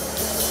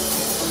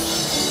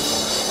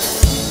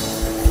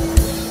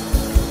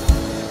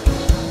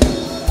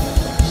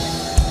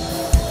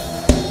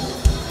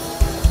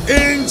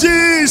 In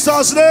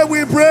Jesus' name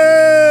we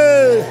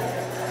pray.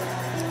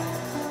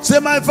 Say,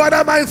 my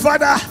Father, my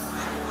Father.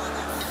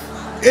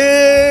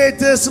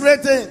 It is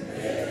written.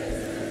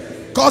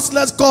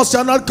 Costless cost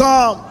shall not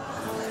come.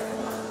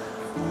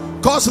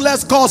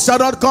 Costless cost shall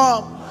not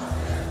come.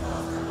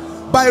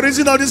 By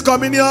reason of this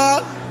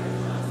communion,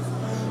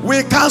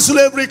 we cancel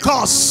every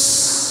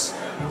curse.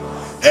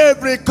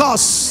 Every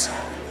curse.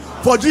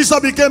 For Jesus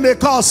became a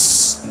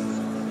curse,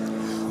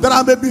 that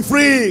I may be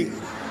free.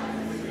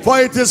 For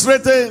it is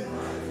written,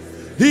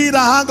 he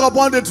that hang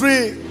upon the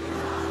tree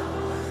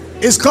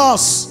is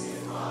cursed.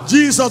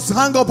 Jesus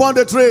hung upon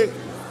the tree,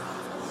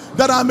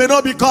 that I may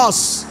not be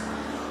cursed.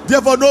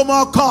 Therefore no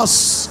more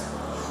curse.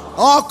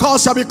 All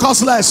curse shall be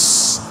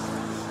curseless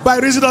by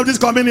reason of this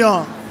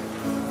communion.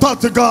 Talk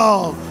to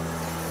God.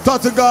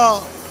 Talk to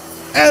God.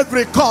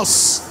 Every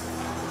curse,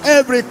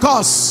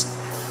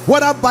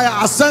 whether by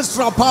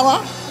ancestral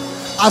power,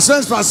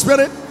 ancestral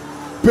spirit,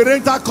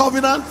 parental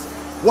covenant,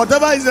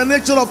 whatever is the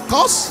nature of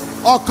curse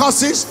or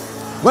curses,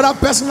 whether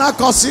personal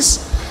curses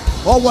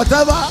or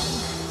whatever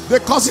the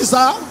curses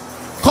are,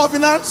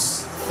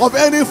 covenants of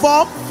any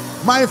form,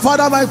 my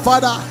Father,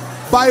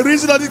 by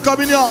reason of the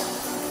communion,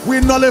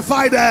 we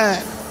nullify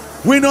them.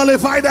 We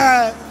nullify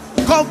them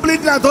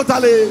completely and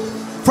totally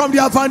from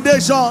their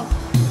foundation.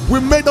 We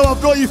make them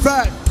of no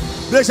effect.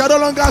 They shall no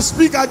longer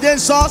speak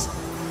against us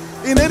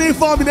in any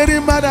form, in any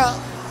manner,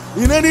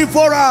 in any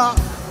forum,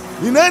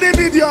 in any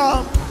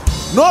medium.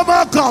 No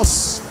more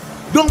curse.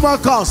 No more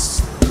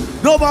curse.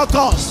 No more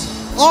curse.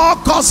 All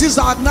curses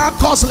are now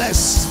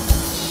curseless.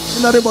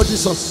 In the name of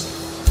Jesus.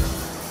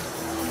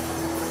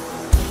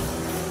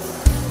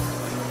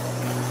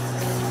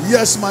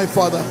 Yes, my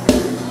Father.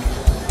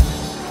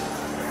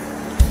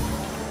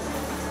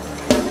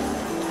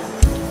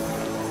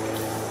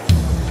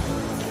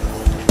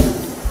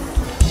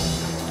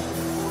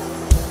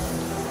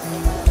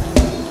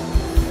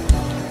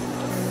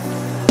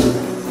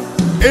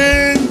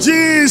 In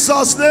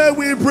Jesus' name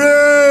we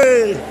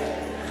pray.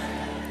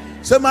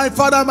 Say, my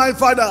Father, my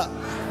Father.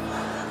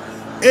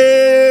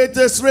 It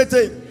is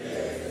written.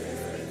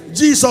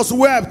 Jesus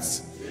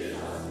wept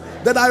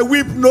that I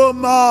weep no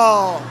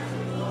more.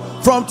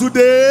 From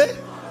today,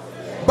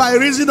 by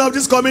reason of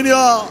this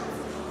communion,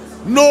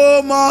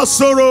 no more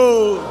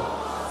sorrow,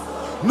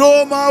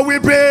 no more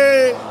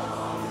weeping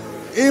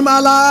in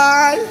my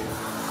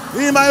life,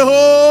 in my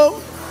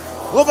home,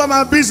 over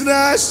my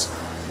business,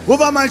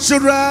 over my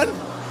children,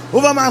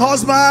 over my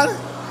husband,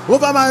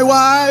 over my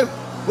wife,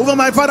 over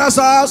my father's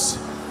house,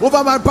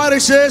 over my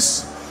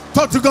parishes.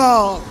 Talk to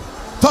God.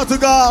 Talk to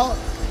God.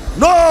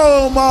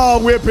 No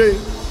more weeping.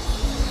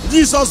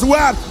 Jesus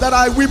wept that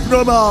I weep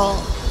no more.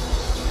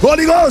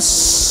 Holy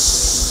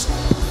Ghost.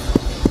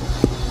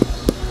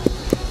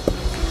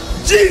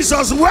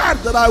 Jesus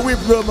wept that I weep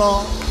no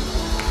more.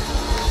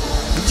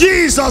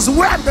 Jesus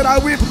wept that I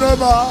weep no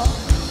more.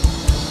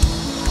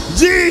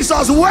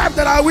 Jesus wept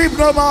that I weep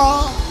no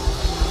more.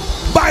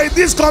 By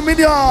this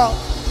communion,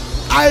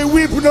 I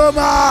weep no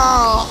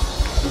more.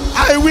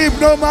 I weep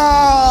no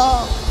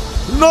more.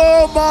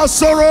 No more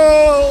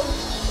sorrow.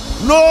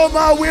 No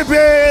more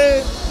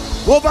weeping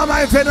over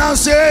my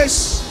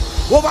finances,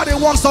 over the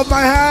works of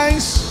my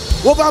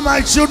hands, over my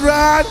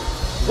children,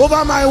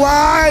 over my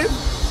wife,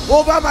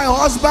 over my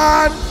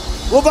husband,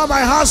 over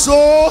my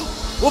household,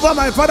 over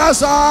my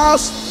father's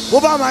house,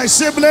 over my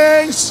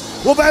siblings,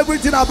 over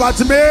everything about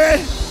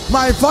me.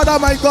 My Father,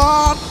 my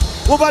God,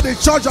 over the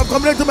church of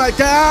Community my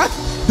care,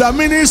 the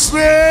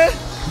ministry,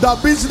 the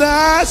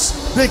business,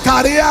 the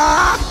career,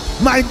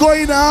 my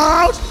going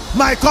out,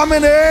 my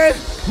coming in,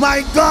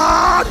 my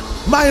God,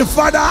 my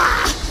Father,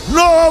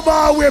 no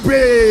more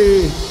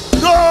weeping,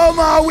 no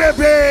more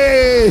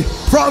weeping.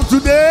 From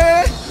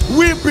today,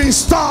 weeping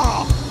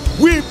stop,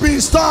 weeping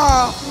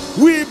stop,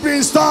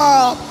 weeping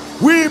stop,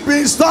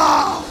 weeping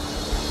stop.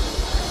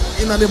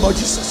 In the name of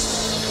Jesus.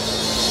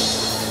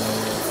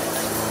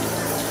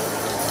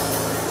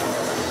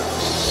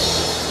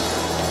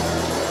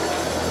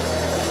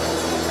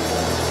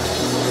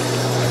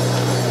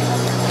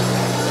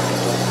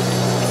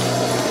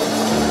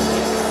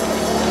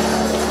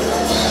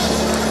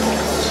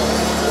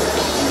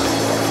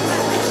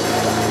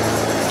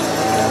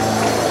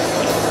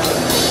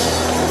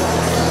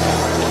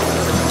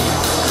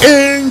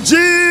 In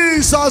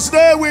Jesus'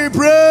 name we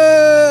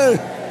pray.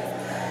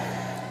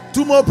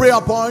 2 more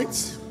prayer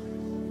points.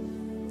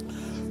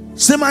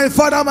 Say, my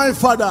Father, my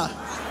Father.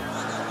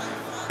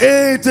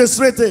 It is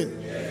written.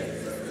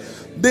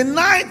 The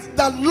night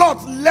that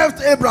Lot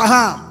left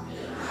Abraham,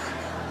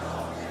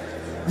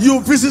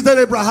 you visited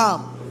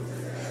Abraham.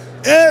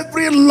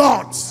 Every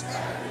Lot,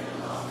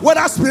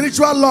 whether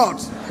spiritual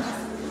Lot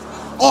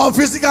or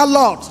physical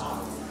Lot,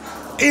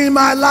 in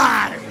my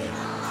life,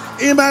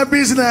 in my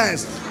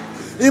business,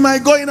 in my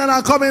going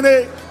and coming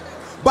in,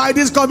 by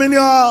this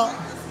communion,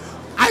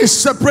 I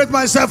separate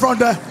myself from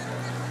that.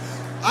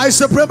 I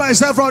separate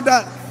myself from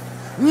that.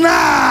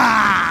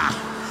 Nah,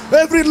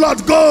 every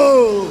Lot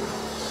go,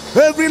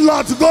 every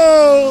Lot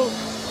go,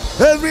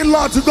 every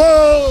Lot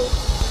go,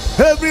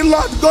 every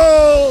Lot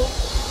go,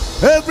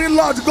 every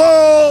Lot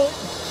go,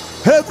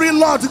 every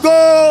Lot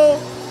go.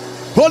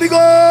 Holy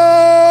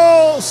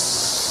Ghost,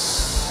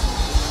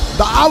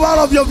 the hour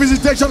of your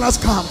visitation has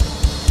come.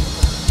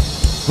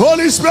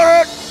 Holy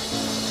Spirit,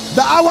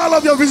 the hour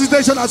of your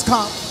visitation has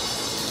come.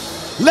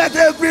 Let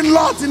every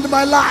Lot in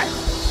my life,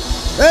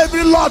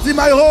 every Lot in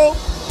my home,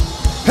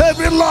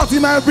 every Lot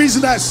in my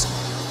business,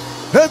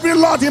 every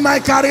Lot in my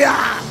career,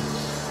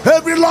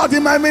 every Lot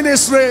in my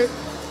ministry,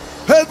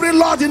 every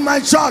Lot in my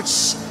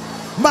church,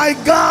 my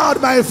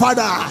God, my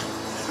Father,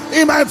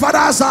 in my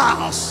Father's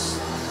house,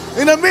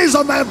 in the midst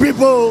of my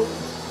people,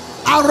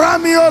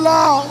 around me, oh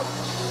Lord,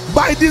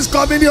 by this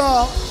communion,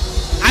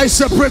 I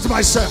separate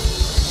myself.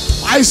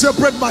 I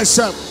separate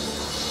myself.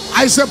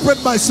 I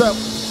separate myself.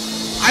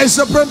 I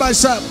separate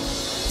myself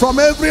from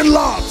every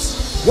Lot,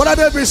 whether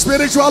they be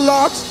spiritual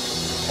Lot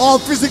or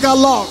physical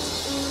Lot,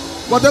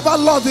 whatever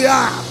Lot they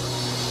are.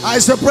 I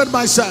separate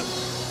myself.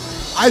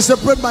 I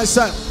separate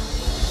myself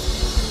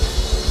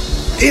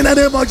in the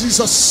name of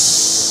Jesus.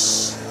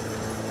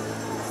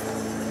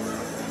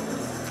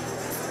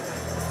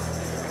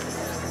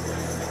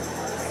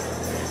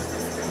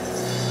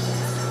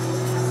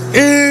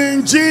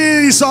 In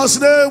Jesus'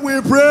 name we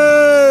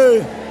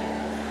pray.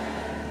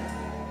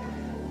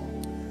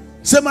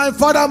 Say, my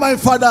Father, my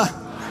Father,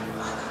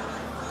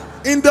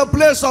 in the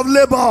place of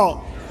labor,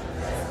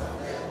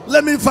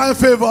 let me find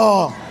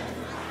favor.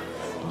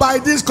 By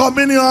this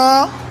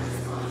communion,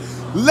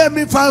 let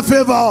me find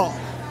favor.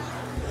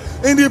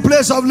 In the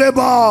place of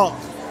labor,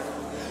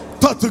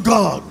 talk to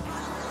God.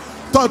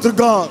 Talk to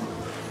God.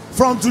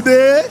 From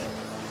today,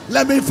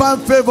 let me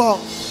find favor.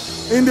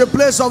 In the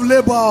place of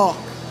labor,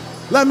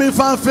 let me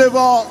find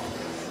favor.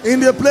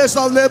 In the place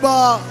of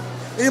labor,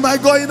 in my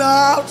going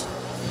out,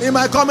 in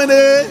my coming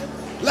in,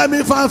 let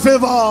me find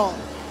favor.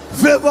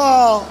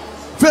 Favor,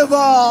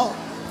 favor,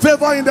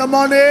 favor in the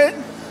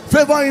morning,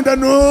 favor in the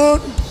noon,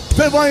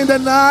 favor in the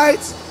night,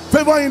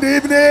 favor in the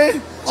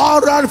evening,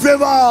 all around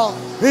favor.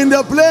 In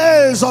the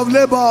place of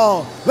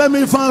labor, let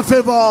me find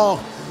favor.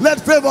 Let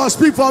favor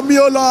speak for me,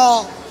 O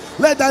Lord.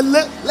 Let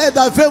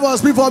that favor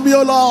speak for me,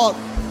 O Lord.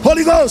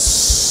 Holy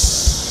Ghost.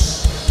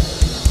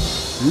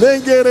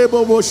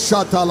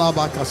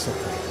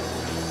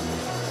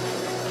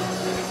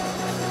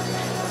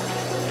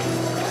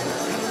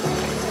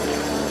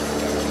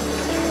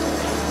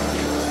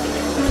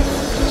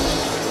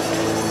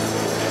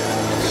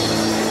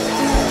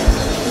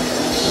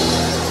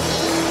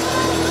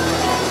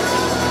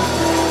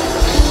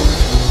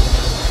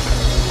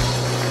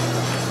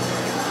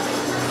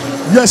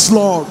 Yes,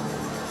 Lord.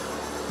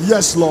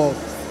 Yes, Lord.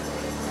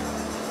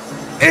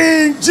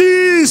 In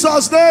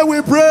Jesus' name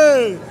we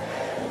pray.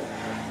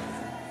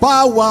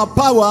 Power,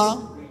 power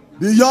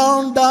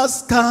beyond the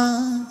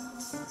sky.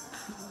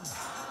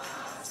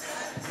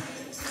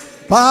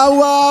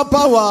 Power,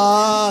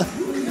 power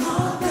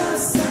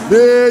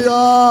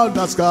beyond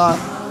the sky.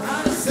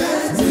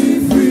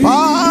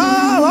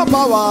 Power,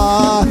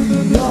 power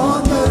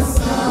beyond the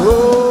sky.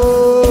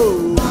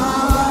 Oh.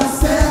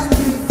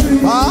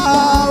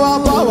 Power,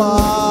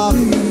 power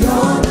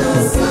beyond the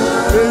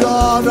sky.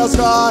 Beyond the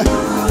sky.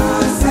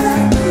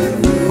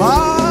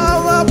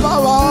 Power,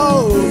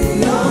 power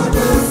beyond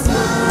the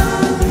sky.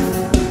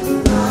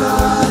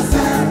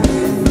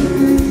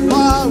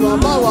 Power,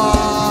 power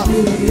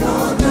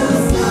beyond the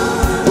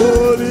sky.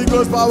 Holy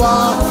Ghost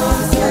power.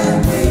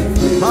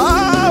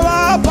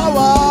 Power, power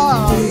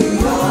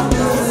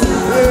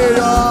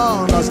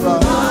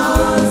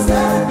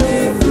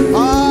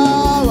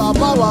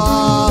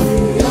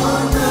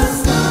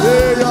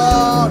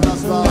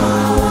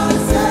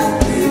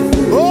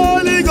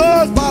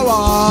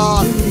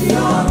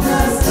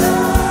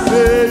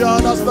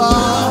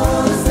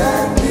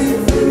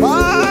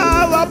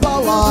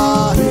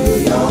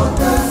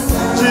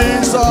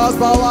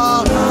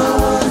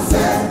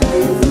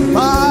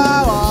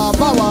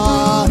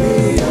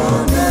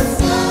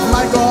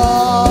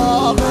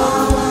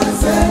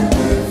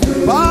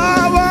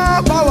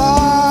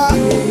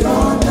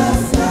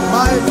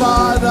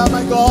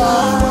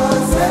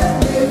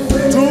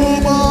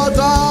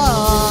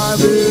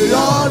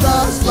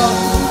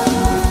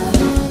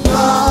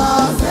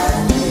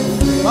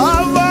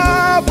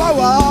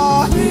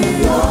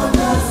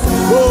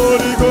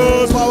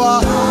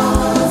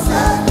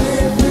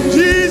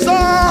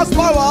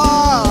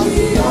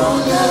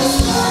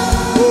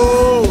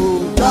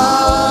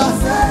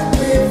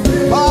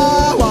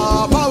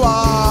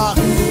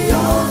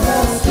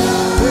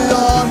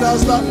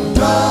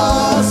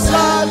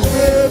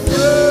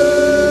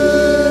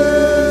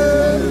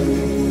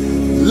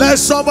Let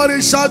somebody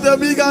shout a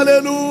big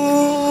hallelujah.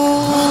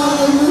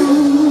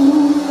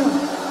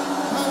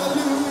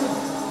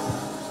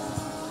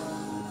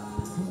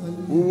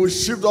 We will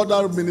shift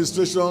other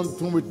administration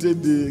when we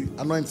take the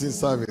anointing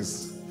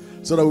service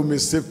so that we may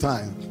save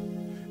time.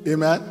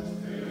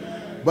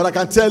 Amen? But I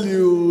can tell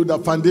you the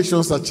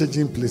foundations are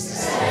changing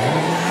places.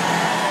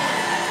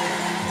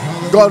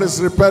 God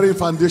is repairing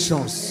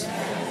foundations.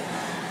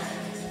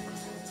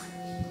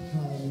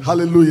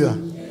 Hallelujah.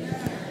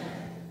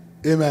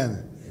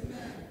 Amen.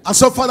 And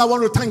so, Father, I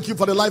want to thank you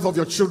for the life of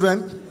your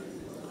children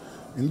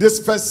in this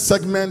first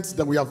segment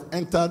that we have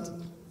entered,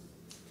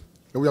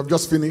 that we have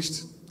just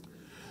finished.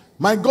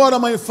 My God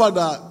and my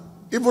Father,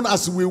 even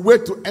as we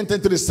wait to enter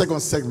into the second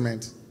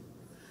segment,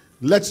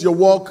 let your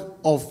work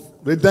of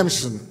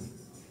redemption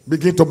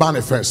begin to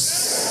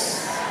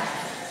manifest.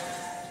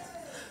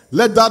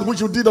 Let that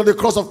which you did on the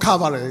cross of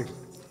Calvary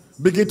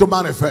begin to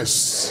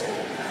manifest.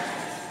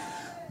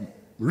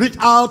 Reach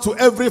out to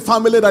every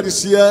family that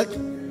is here,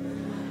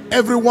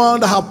 everyone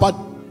that have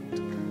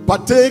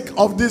partake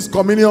of this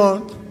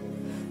communion.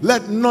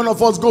 Let none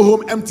of us go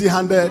home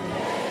empty-handed.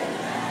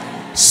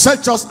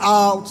 Search us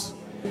out,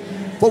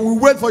 for we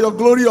wait for your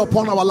glory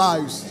upon our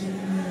lives.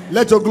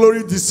 Let your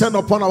glory descend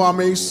upon our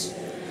midst,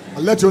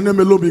 and let your name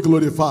alone be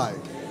glorified.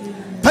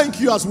 Thank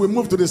you as we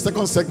move to the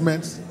second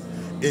segment.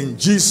 In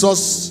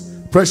Jesus'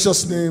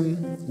 precious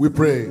name we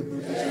pray.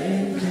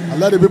 And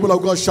let the people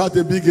of God shout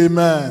a big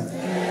amen.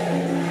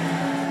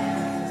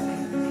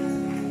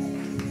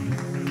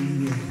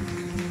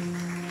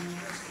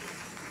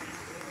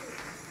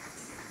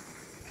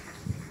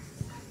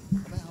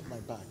 Can I have my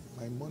bag?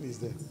 My money is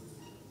there.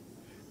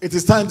 It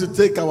is time to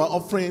take our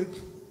offering,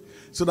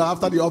 so that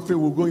after the offering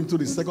we'll go into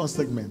the second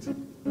segment.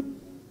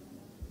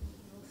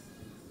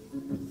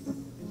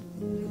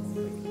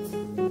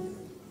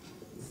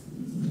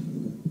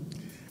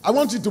 I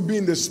want you to be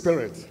in the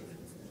spirit.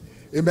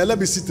 Amen. Let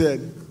me be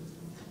seated.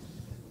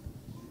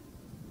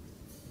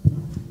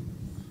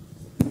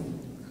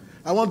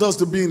 I want us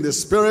to be in the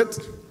spirit.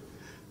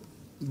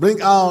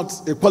 Bring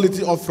out a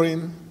quality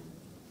offering.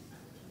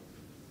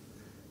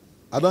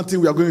 I don't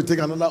think we are going to take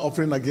another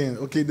offering again.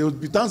 Okay, there will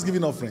be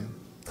Thanksgiving offering.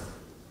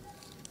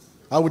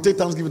 I will take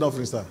Thanksgiving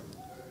offering, sir.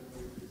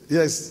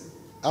 Yes,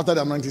 after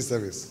the anointing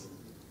service.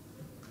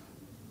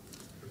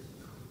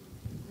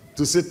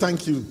 To say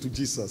thank you to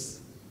Jesus.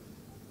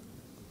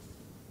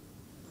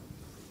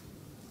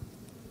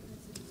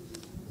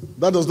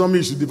 That does not mean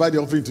you should divide the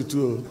offering into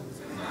two.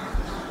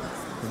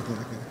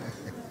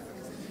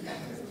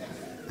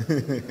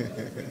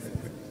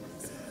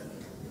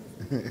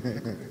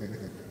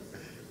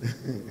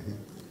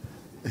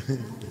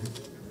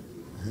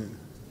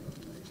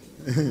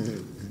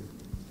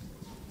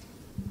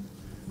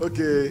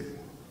 Okay,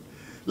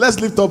 let's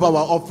lift up our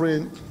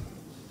offering.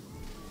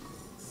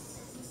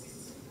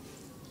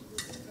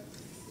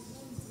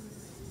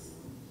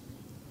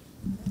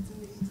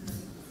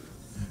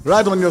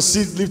 Right on your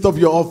seat, lift up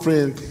your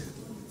offering.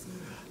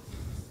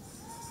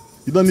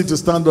 You don't need to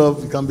stand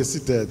up, you can be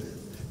seated.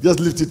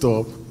 Just lift it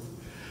up.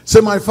 Say,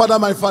 my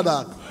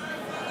Father,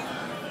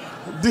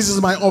 this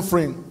is my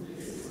offering.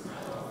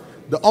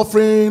 The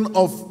offering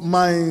of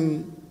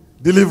my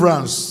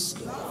deliverance.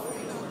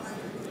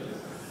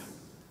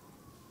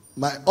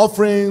 My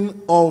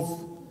offering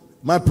of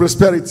my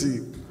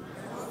prosperity.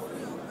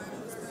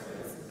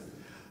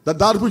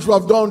 That which you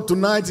have done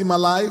tonight in my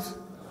life,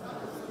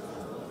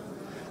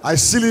 I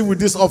seal it with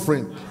this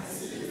offering.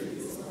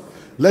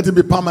 Let it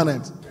be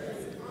permanent.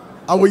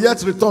 I will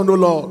yet return, O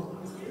Lord,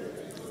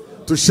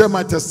 to share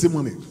my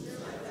testimony.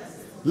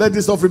 Let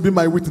this offering be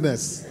my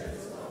witness.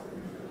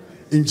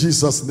 In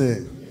Jesus'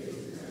 name.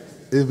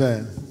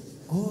 Amen.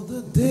 All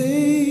the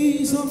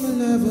days of my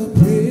life I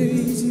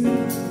praise you.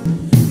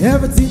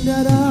 Everything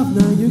that I have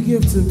now you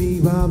give to me,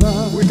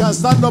 Baba. We can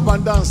stand up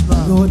and dance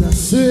now. Lord, I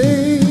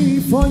say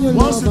for your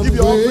Once love you give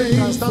your offering, you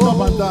can stand up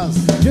and dance.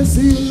 Just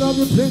see you love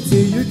me plenty,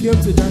 you give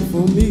to die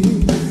for me.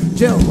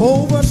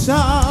 Jehovah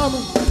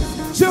Shammah,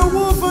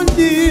 Jehovah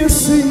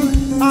Nissi,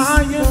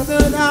 I am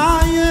that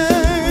I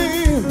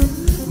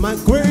am. My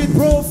great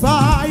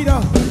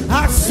provider,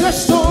 I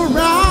searched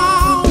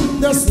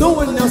around, there's no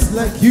one else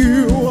like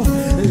you.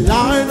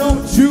 Lion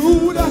of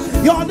Judah,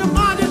 you're the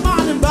mighty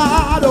man in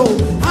battle.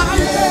 I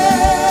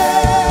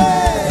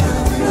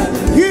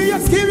am. He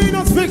has given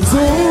us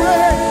victory.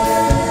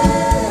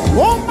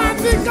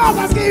 Almighty God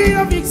has given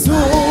us victory.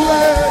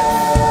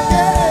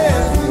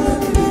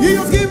 Yeah. He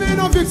has given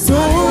us victory.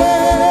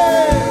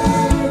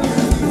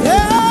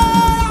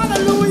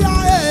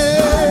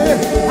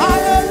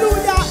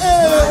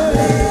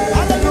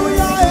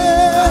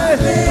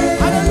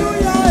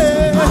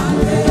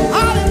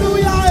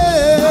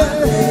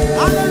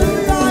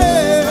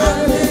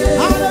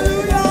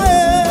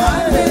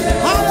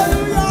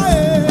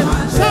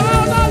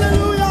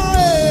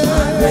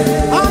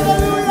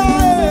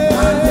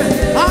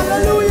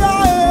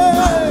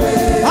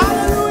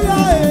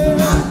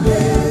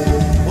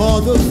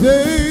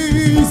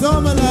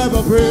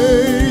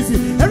 Praise you.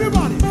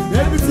 Everybody,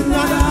 everything that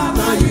I have,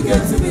 now you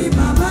get to me,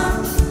 Mama.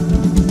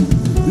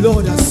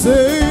 Lord, I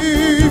say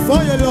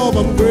for your love,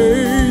 I'm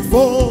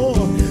grateful.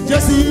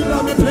 Just see you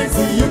love me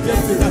plenty, you can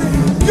see that.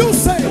 You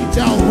say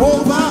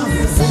Jehovah.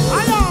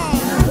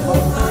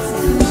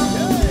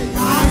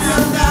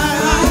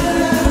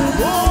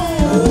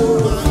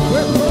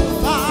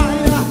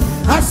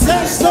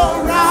 Searched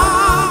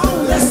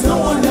around, there's no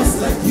one else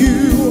like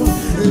you.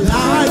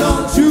 Light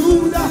on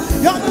Judah,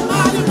 you're the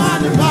mighty,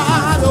 mighty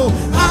battle.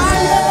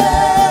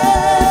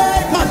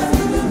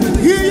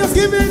 He is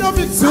giving a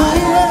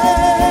victory.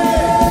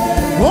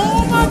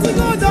 Almighty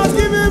God has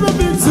given a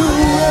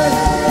victory.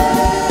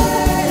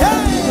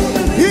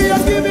 He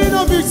has given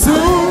a victory.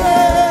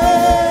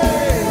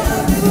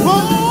 Oh,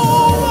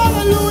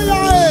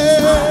 hallelujah.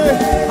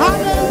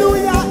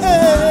 Hallelujah.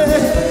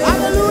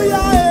 Hallelujah.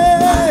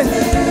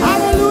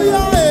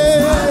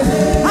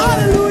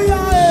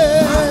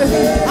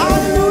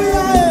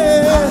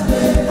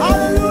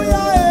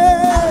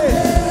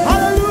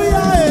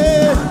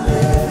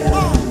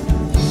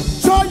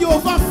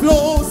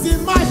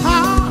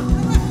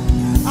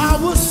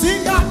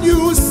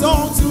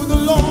 Song to the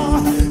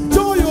Lord,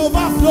 joy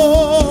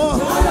overflow.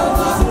 Joy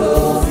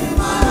overflows in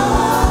my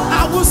heart. I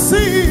will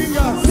sing a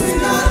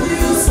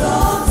new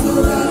song to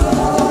the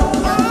Lord.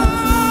 I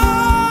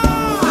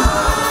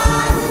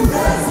will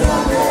bless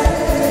your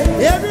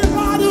name.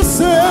 Everybody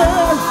say, I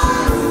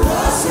will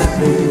worship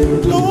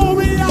you.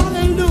 Glory,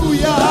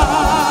 hallelujah.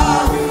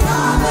 Glory,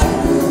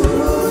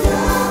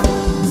 hallelujah.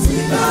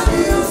 Sing a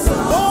new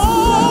song.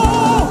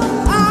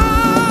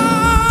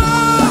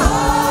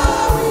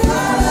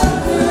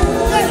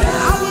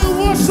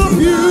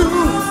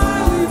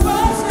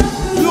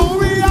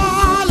 Glory,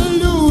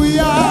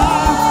 hallelujah.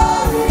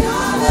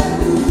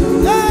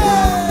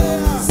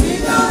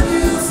 Sing a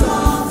new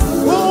song.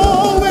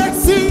 Oh,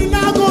 where's he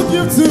now go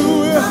give to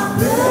it?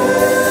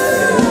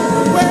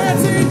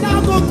 Where's he now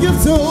go give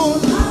to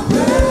it?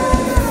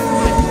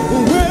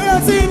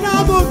 Where's he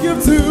now go give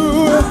to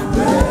it?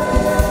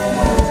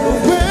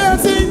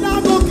 Where's he now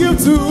go give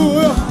to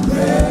it?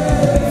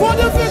 For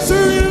the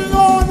victory,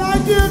 Lord, I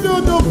give you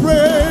the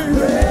praise.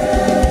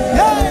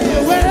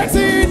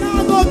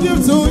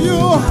 Give to you.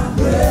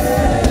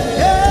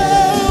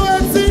 Yeah,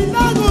 where's he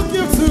not gonna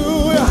give to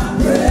you?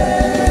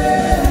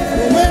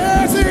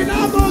 Where's he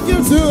not gonna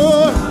give to you?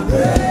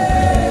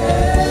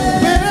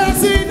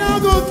 Where's he not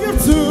gonna give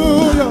to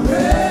you?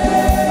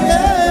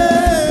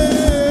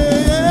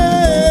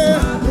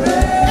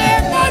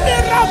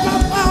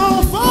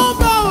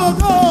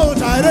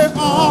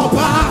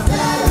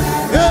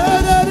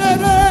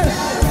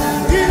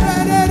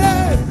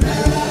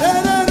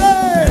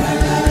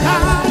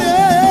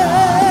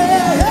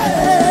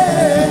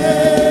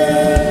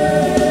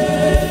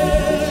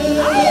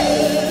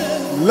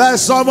 Let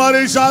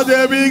somebody shout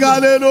a big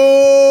hallelujah.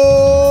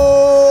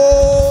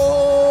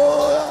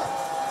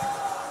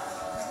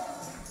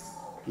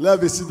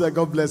 Let me sit there.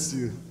 God bless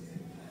you.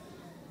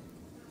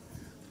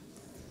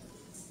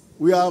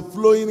 We are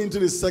flowing into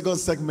the second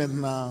segment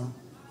now.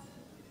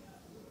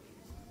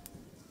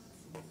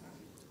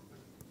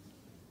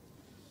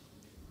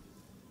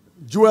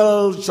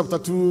 Joel chapter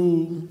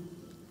 2,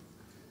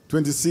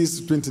 26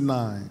 to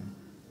 29.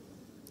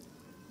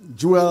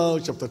 Joel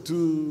chapter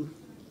 2,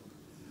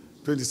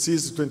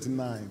 26 to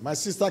 29. My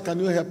sister, can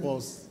you help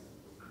us?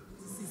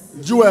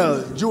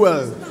 Joel.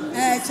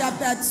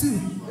 Chapter 2.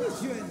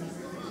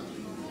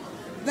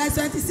 Verse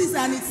 26,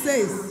 and it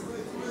says,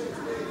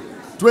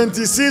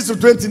 26 to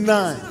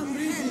 29.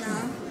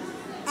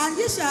 And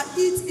ye shall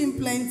eat in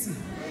plenty,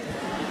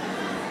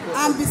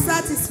 and be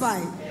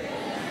satisfied,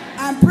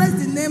 and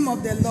praise the name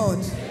of the Lord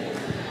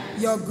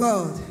your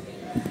God,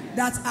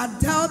 that hath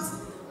dealt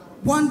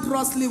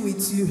wondrously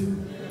with you.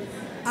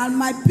 And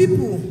my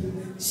people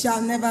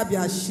shall never be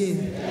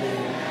ashamed.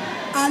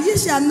 And ye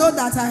shall know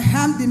that I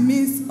am the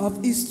midst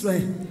of Israel.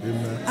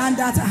 Amen. And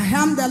that I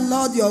am the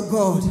Lord your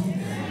God,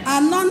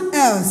 and none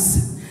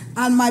else.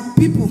 And my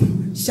people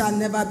shall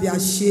never be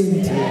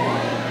ashamed.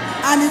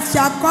 And it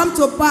shall come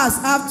to pass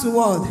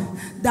afterward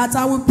that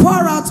I will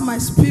pour out my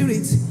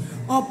spirit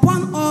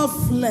upon all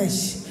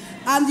flesh,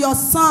 and your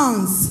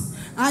sons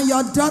and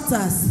your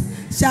daughters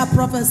shall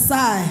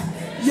prophesy.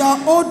 Your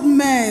old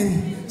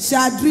men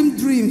shall dream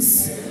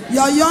dreams.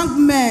 Your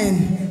young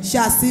men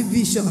shall see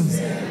visions.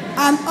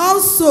 And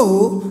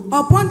also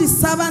upon the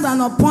servant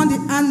and upon the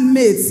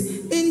handmaids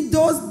in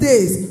those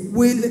days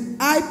will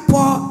I pour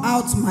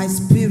out my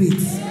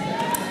spirit.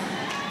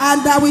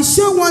 And I will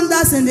show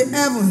wonders in the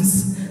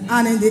heavens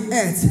and in the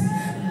earth,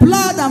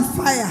 blood and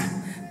fire,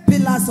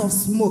 pillars of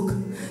smoke.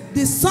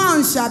 The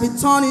sun shall be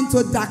turned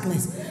into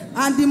darkness,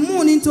 and the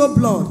moon into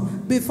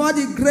blood, before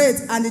the great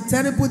and the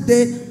terrible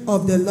day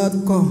of the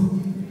Lord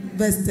come.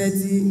 Verse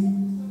 30.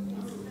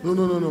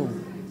 No.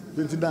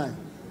 29.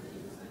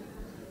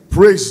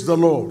 Praise the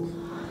Lord.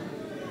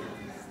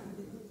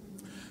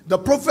 The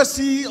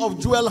prophecy of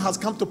Joel has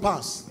come to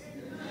pass.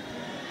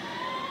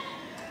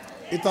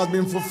 It has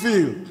been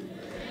fulfilled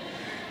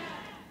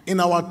in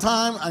our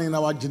time and in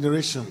our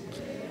generation.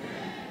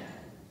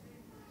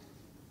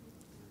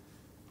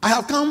 I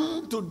have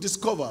come to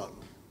discover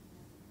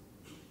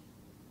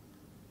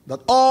that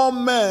all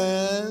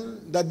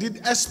men that did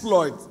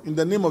exploit in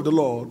the name of the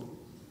Lord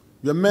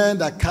were men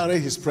that carry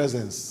his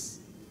presence.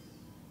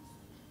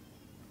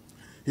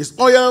 His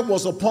oil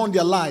was upon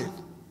their life,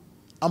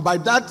 and by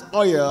that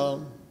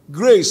oil,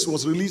 grace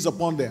was released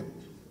upon them.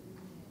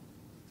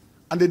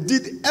 And they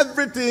did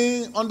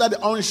everything under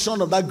the unction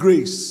of that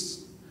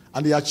grace,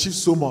 and they achieved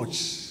so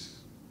much.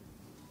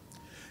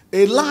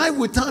 A life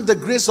without the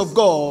grace of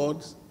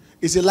God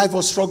is a life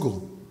of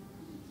struggle.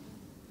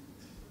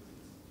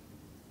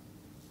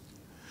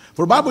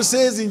 For the Bible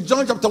says in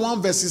John chapter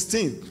 1 verse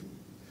 16,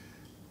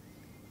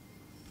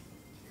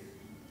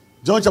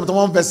 John chapter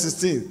 1 verse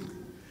 16,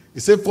 it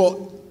said,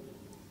 for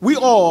we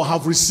all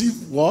have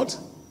received what?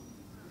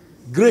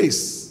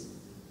 Grace.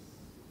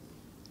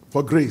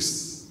 For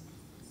grace.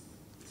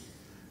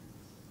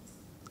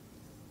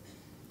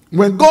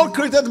 When God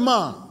created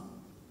man,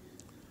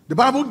 the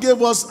Bible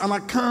gave us an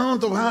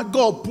account of how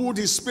God put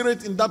his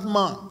spirit in that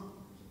man.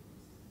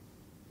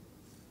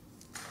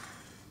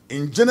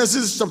 In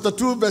Genesis chapter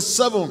 2 verse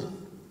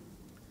 7,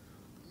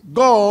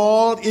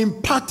 God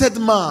imparted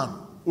man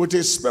with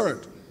his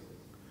spirit.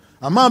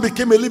 And man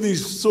became a living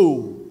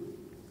soul.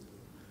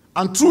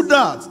 And through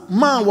that,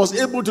 man was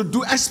able to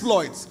do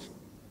exploits.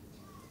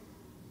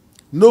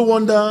 No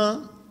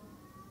wonder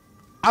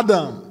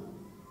Adam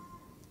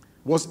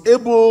was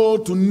able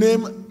to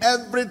name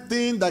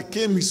everything that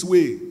came his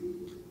way.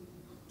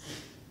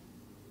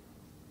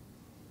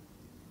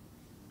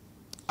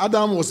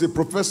 Adam was a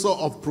professor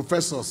of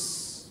professors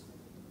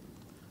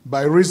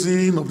by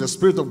reason of the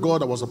Spirit of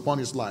God that was upon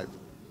his life.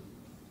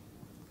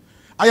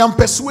 I am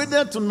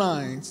persuaded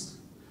tonight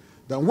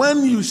that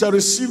when you shall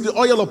receive the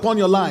oil upon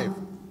your life,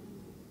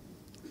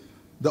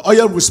 the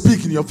oil will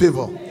speak in your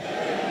favor.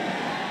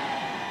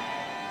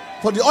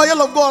 For the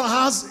oil of God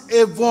has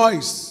a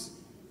voice,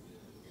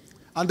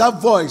 and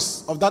that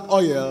voice of that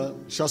oil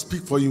shall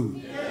speak for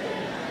you.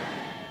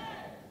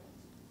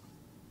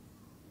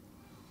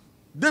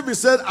 David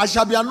said, I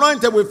shall be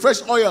anointed with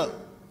fresh oil,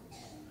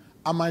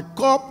 and my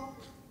cup,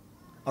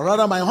 or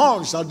rather my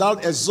horn, shall thou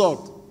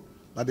exalt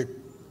like the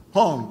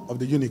horn of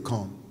the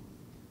unicorn.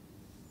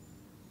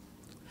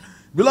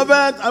 Beloved,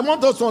 I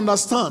want us to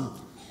understand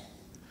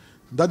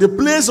that the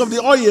place of the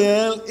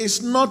oil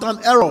is not an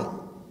error.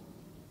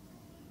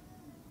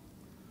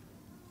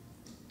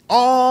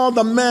 All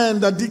the men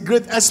that did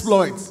great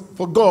exploits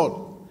for God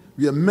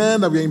were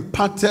men that were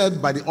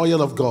imparted by the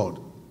oil of God.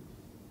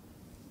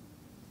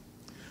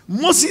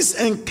 Moses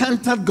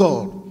encountered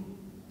God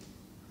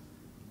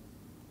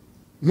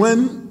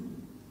when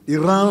he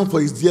ran for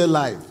his dear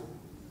life.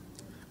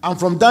 And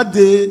from that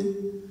day,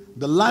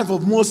 the life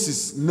of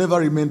Moses never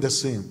remained the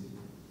same.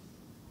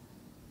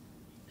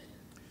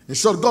 In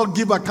short, God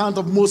gave account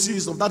of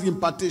Moses, of that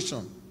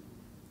impartation.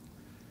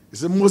 He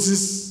said,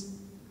 Moses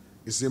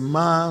is a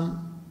man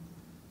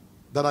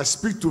that I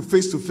speak to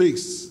face to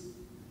face.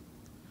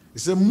 He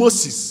said,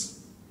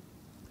 Moses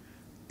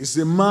is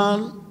a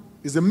man,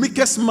 is the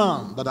meekest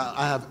man that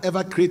I have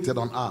ever created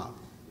on earth.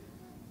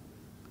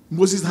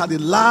 Moses had a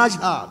large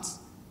heart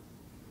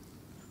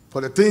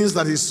for the things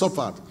that he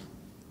suffered.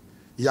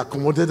 He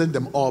accommodated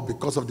them all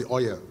because of the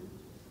oil.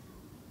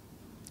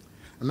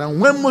 And then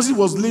when Moses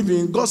was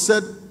leaving, God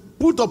said,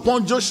 put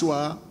upon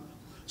Joshua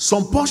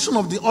some portion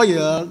of the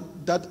oil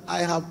that I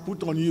have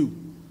put on you.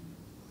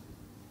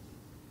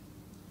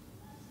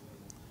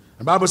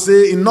 The Bible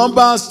says in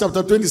Numbers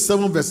chapter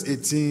 27 verse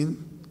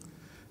 18,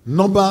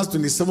 Numbers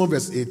 27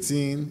 verse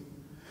 18,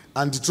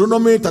 and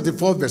Deuteronomy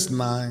 34 verse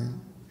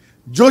 9,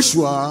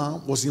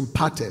 Joshua was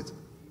imparted.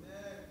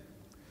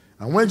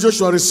 And when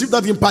Joshua received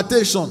that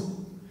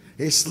impartation,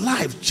 his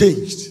life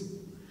changed.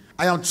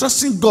 I am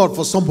trusting God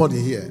for somebody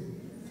here,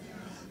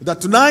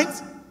 that tonight,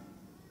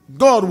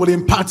 God will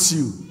impart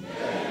you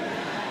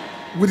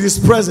with his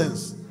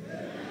presence,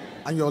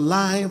 and your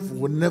life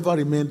will never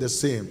remain the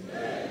same.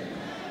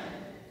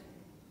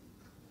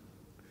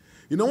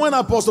 You know, when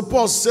Apostle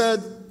Paul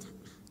said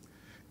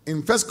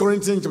in 1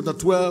 Corinthians chapter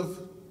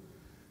 12,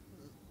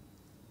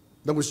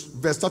 that we,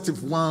 verse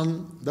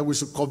 31, that we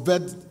should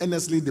covet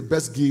earnestly the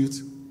best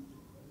gift,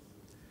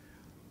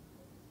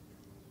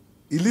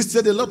 he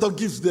listed a lot of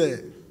gifts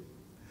there.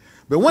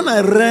 But when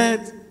I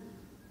read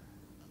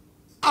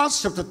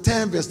Acts chapter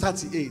 10 verse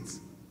 38,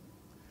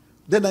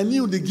 then I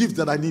knew the gift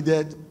that I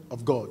needed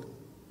of God.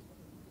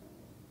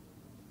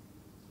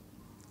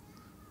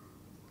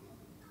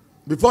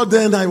 Before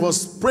then, I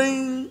was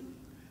praying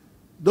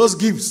those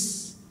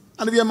gifts,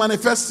 and they were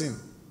manifesting.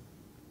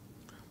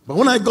 But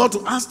when I got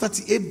to Acts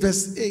 38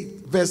 verse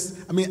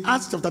 8,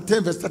 Acts chapter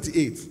 10 verse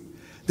 38,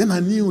 then I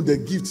knew the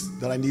gifts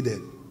that I needed.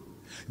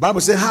 The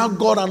Bible says how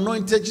God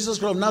anointed Jesus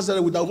Christ of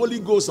Nazareth with the Holy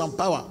Ghost and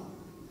power,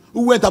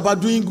 who went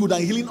about doing good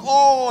and healing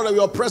all that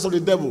were oppressed of the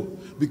devil,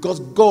 because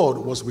God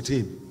was with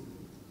him.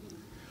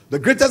 The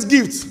greatest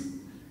gift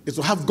is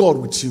to have God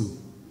with you.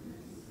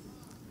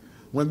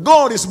 When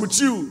God is with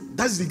you,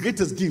 that is the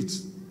greatest gift.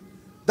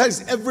 That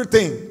is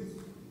everything.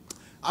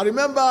 I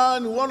remember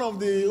in one of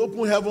the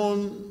open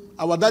heaven,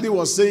 our daddy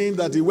was saying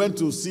that he went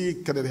to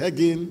see Kenneth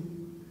Hagin,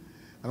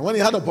 and when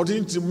he had the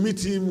opportunity to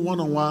meet him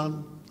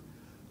one-on-one,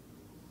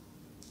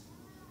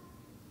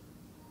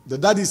 The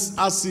dad is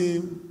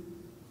asking,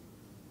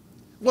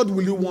 what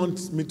will you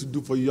want me to do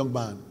for you, young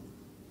man?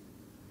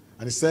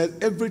 And he said,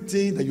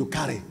 everything that you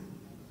carry,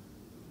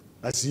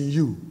 that's in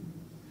you.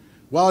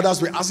 While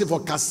others were asking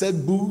for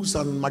cassette, books,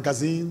 and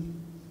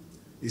magazine,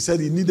 he said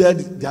he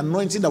needed the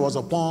anointing that was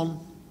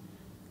upon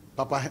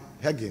Papa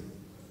Hagen.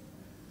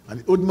 And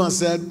the old man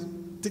said,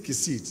 take a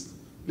seat.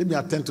 Let me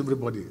attend to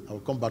everybody. I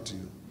will come back to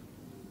you.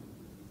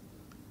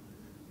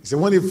 He said,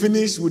 when he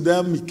finished with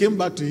them, he came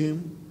back to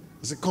him.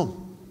 He said,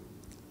 come.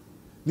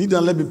 Kneel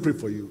down, let me pray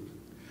for you.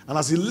 And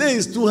as he laid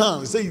his two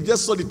hands, he said he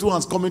just saw the two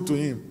hands coming to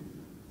him.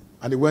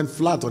 And he went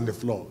flat on the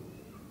floor.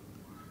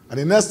 And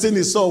the next thing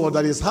he saw was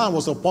that his hand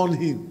was upon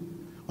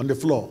him on the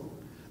floor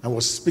and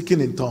was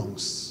speaking in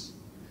tongues.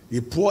 He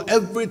poured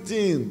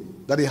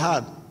everything that he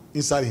had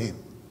inside him.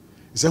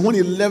 He said when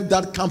he left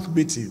that camp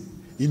meeting,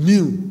 he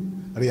knew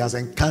that he has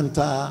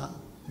encountered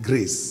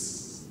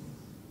grace.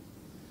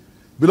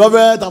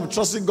 Beloved, I'm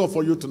trusting God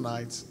for you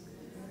tonight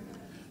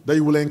that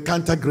you will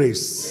encounter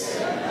grace.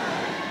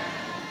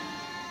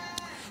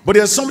 But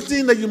there's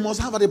something that you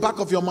must have at the back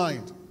of your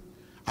mind.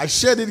 I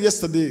shared it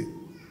yesterday.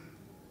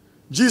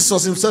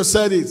 Jesus himself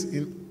said it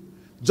in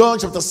John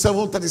chapter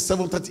 7,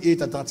 37,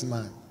 38, and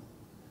 39.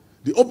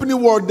 The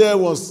opening word there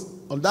was,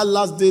 on that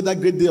last day,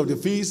 that great day of the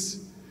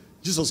feast,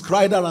 Jesus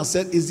cried out and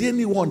said, is there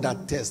anyone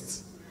that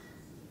tests?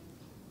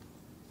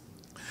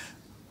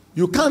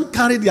 You can't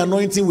carry the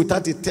anointing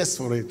without a test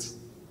for it.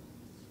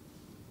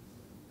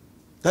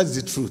 That's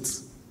the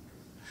truth.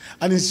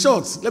 And in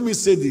short, let me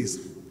say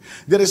this.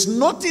 There is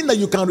nothing that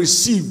you can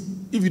receive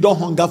if you don't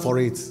hunger for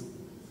it.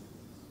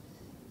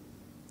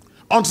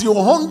 Until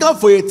you hunger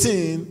for a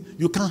thing,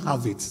 you can't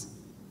have it.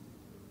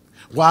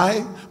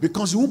 Why?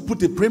 Because you won't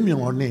put a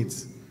premium on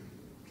it.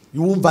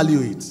 You won't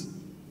value it.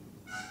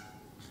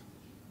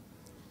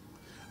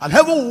 And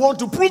heaven will want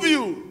to prove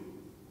you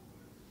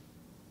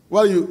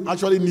whether you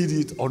actually need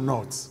it or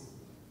not.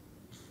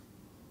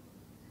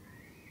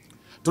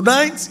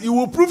 Tonight, you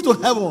will prove to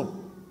heaven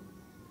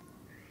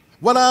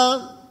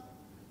whether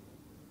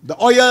the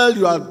oil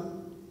you are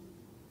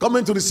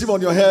coming to receive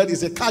on your head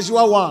is a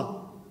casual one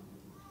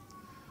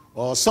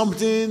or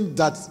something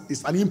that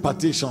is an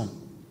impartation.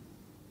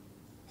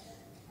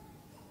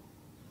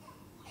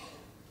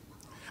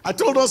 I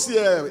told us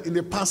here in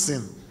the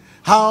passing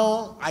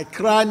how I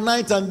cried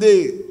night and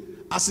day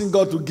asking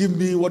God to give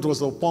me what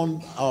was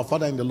upon our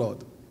Father in the Lord.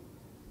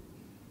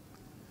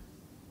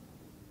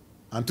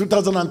 And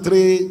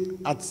 2003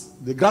 at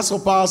the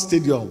Grasshopper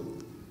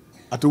Stadium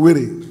at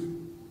Owerri,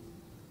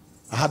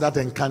 I had that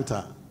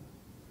encounter.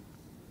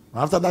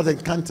 And after that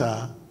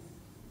encounter,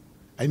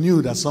 I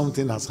knew that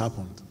something has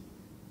happened.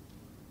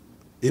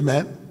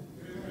 Amen?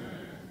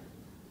 Amen.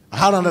 I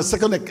had a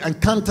second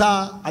encounter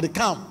at the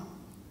camp.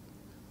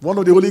 One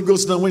of the Holy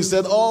Ghost, when he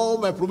said, oh,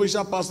 my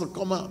provincial pastor,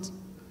 come out.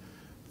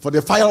 For the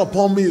fire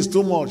upon me is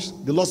too much.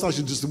 The Lord said I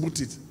should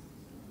distribute it.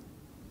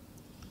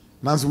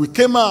 And as we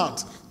came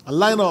out and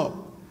lined up,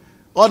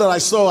 all that I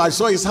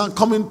saw his hand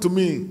coming to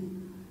me.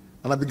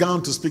 And I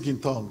began to speak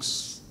in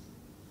tongues.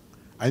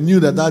 I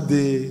knew that that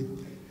day,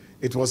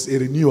 it was a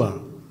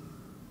renewal.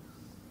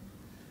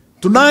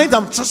 Tonight,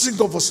 I'm trusting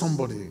God for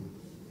somebody.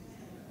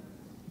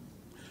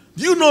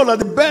 Do you know that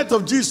the birth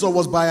of Jesus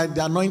was by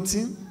the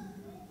anointing?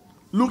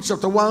 Luke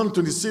chapter 1,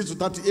 26 to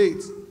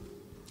 38.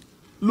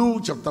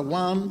 Luke chapter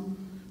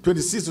 1,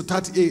 26 to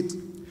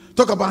 38.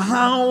 Talk about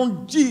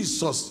how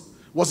Jesus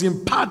was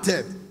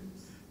imparted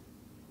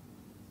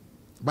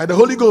by the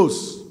Holy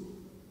Ghost.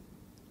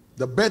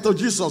 The birth of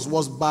Jesus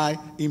was by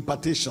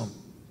impartation.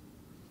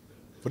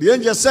 For the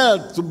angel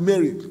said to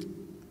Mary,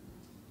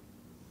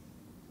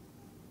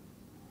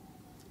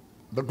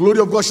 the glory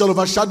of God shall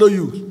overshadow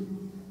you,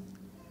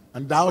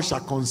 and thou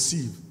shalt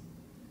conceive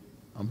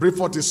and bring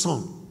forth a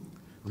son,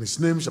 and his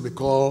name shall be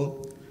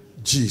called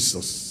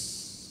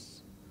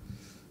Jesus.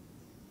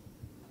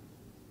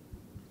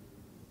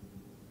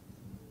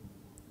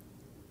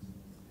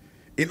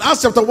 In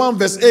Acts chapter 1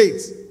 verse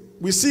 8,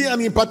 we see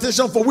an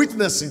impartation for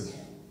witnessing.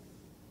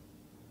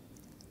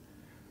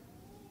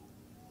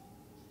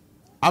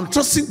 I'm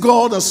trusting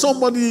God that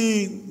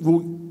somebody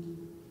will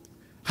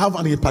have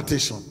an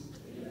impartation.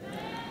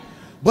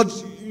 But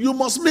you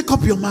must make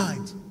up your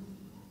mind.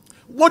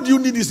 What do you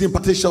need this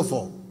impartation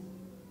for?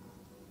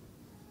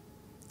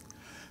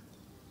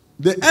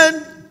 The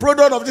end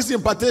product of this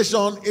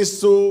impartation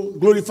is to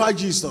glorify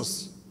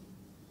Jesus.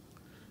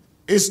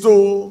 Is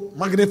to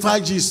magnify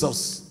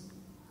Jesus.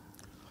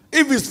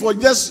 If it's for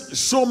just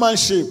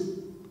showmanship,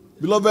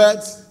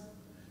 beloved,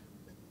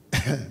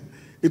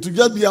 it will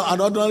just be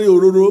an ordinary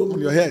ororo on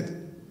your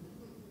head.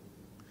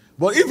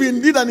 But if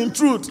indeed and in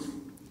truth,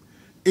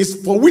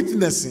 it's for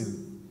witnessing,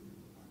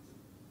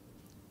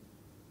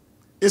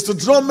 it's to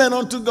draw men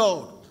unto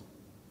God,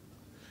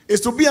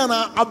 it's to be an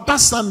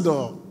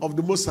ambassador of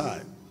the Most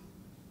High,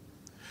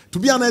 to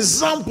be an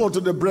example to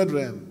the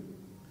brethren,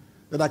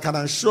 that I can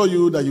assure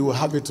you that you will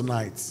have it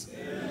tonight.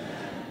 Amen.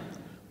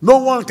 No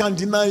one can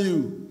deny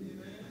you.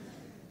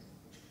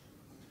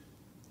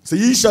 So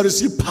ye shall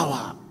receive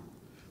power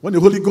when the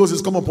Holy Ghost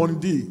is come upon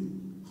thee,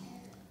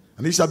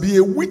 And he shall be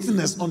a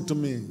witness unto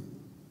me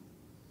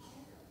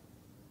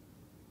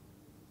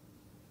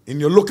in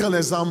your local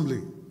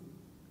assembly,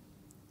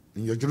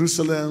 in your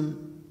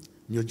Jerusalem,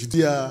 in your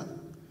Judea,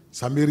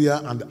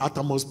 Samaria, and the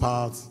uttermost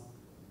parts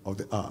of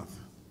the earth.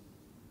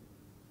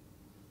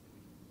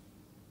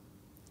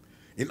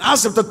 In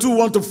Acts chapter 2,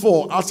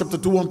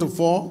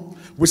 1-4,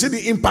 we see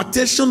the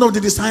impartation of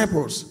the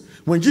disciples.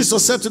 When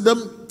Jesus said to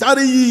them,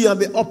 tarry ye at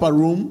the upper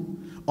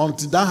room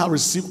until thou have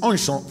received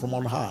unction from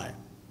on high.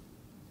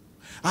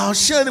 I'll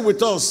share it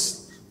with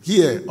us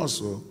here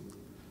also.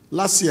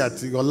 Last year,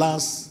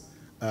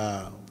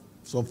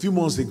 some few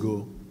months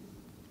ago,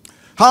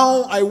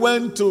 how I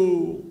went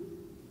to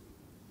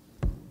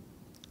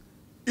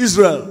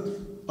Israel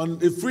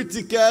on a free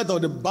ticket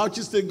of the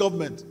Bauchi state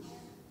government.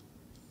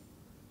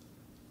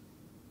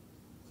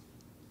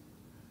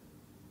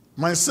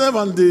 Myself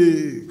and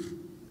the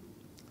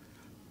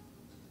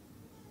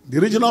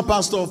regional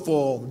pastor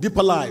for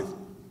Deeper Life.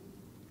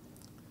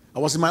 I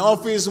was in my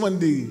office when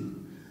the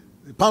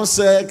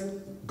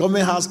PAMSEC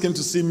government house came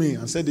to see me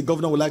and said the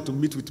governor would like to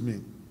meet with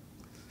me.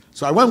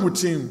 So I went with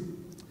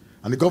him,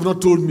 and the governor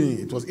told me,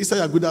 it was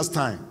Isaiah Aguda's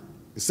time.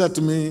 He said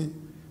to me,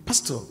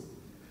 Pastor,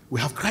 we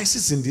have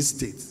crisis in this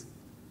state.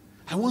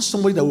 I want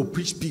somebody that will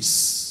preach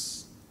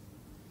peace.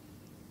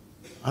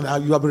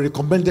 And you have been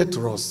recommended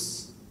to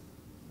us.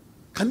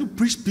 Can you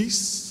preach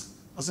peace?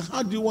 I said,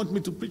 how do you want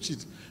me to preach it?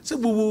 He said,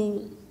 we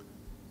will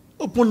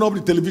open up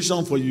the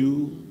television for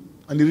you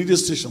and the radio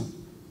station.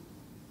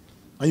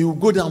 And you will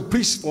go there and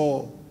preach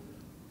for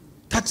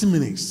 30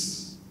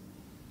 minutes.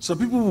 So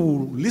people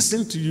will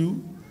listen to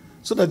you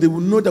so that they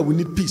will know that we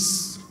need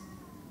peace.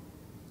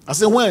 I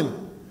said, when?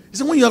 He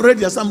said, when you are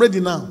ready. I said, I'm ready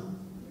now.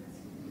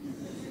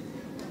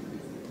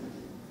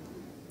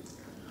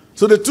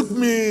 So they took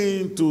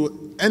me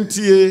to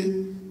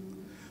NTA,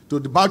 to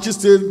the Bauchi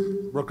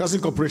State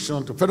Broadcasting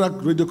Corporation, to Federal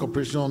Radio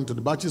Corporation, to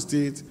the Bauchi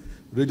State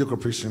Radio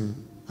Corporation,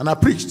 and I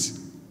preached.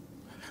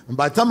 And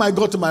by the time I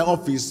got to my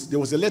office, there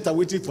was a letter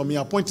waiting for me,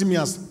 appointing me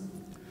as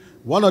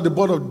one of the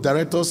board of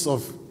directors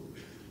of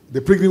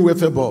the Pilgrim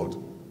Welfare Board.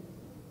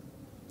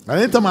 And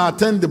anytime I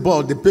attend the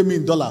board, they pay me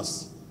in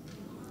dollars.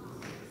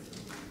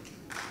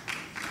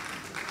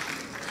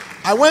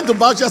 I went to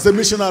Bauchi as a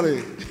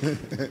missionary.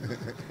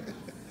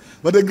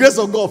 But the grace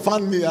of God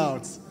found me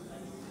out.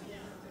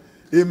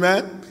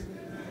 Amen.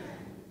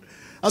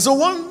 And so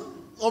one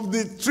of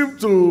the trip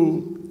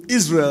to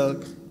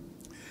Israel,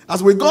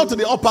 as we got to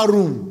the upper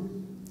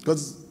room,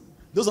 because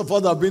those of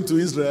us that have been to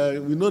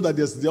Israel, we know that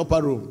there's the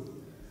upper room.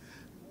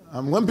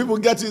 And when people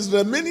get to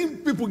Israel, many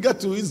people get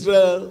to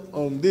Israel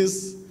on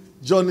this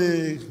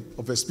journey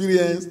of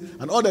experience,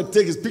 and all they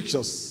take is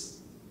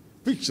pictures.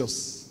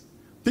 Pictures.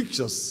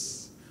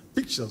 Pictures.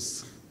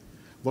 Pictures.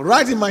 But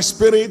right in my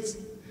spirit,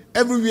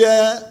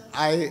 everywhere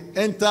I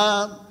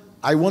enter,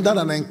 I wanted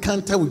an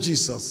encounter with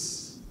Jesus.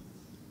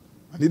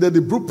 I needed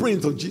the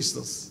blueprint of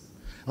Jesus.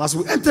 And as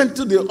we entered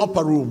into the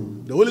upper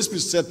room, the Holy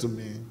Spirit said to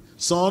me,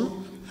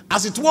 son,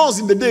 as it was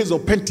in the days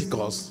of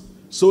Pentecost,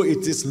 so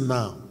it is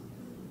now.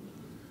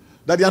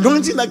 That the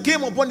anointing that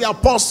came upon the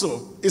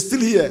apostle is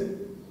still here.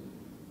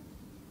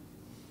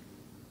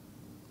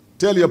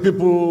 Tell your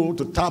people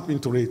to tap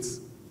into it.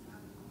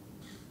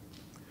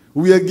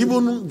 We are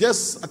given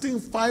just, I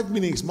think, 5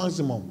 minutes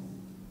maximum.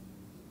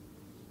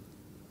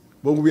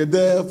 But we were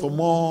there for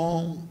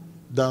more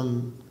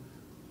than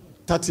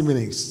 30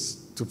 minutes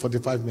to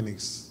 45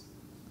 minutes.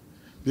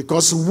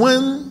 Because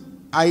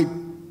when I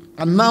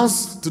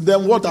announced to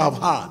them what I have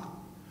heard,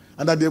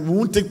 and that they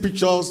won't take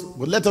pictures,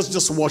 but let us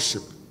just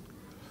worship.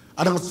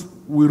 And as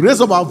we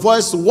raised up our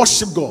voice to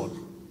worship God,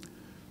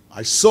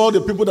 I saw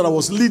the people that I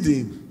was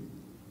leading,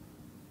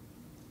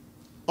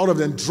 all of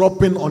them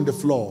dropping on the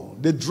floor.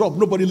 They dropped.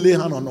 Nobody lay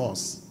hand on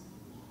us.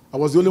 I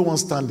was the only one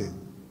standing.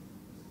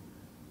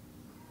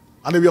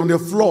 And they were on the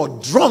floor,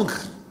 drunk.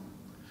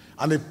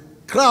 And the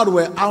crowd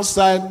were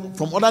outside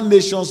from other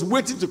nations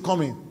waiting to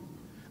come in.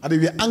 And they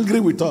were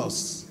angry with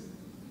us.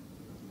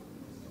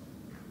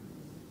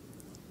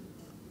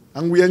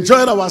 And we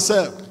enjoyed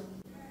ourselves.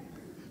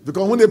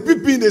 Because when they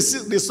peeped in, they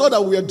saw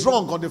that we were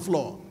drunk on the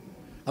floor.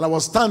 And I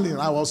was standing,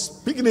 I was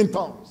speaking in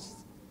tongues.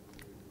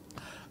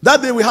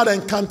 That day we had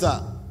an encounter.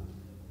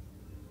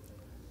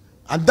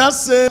 And that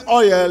same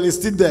oil is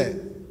still there.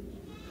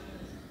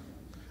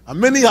 And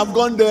many have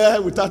gone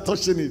there without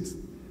touching it.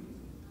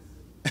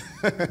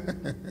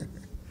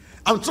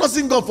 I'm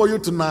trusting God for you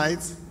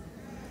tonight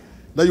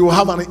that you will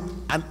have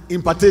an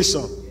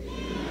impartation.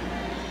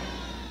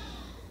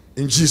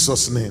 In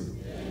Jesus' name.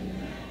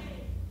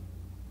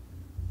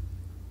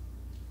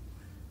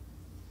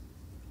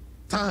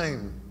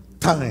 Time.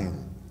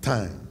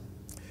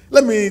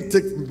 Let me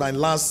take my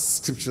last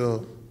scripture.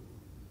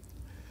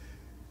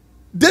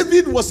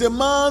 David was a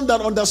man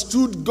that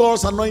understood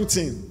God's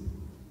anointing.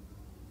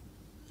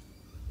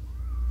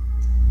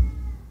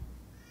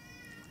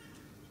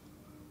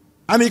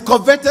 And he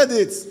coveted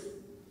it.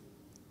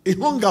 He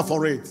hungered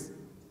for it.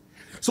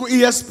 So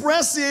he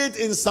expressed it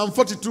in Psalm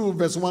 42,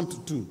 verse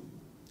 1-2.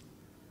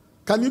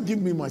 Can you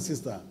give me, my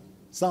sister?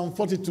 Psalm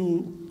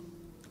 42,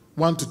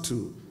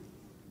 1-2.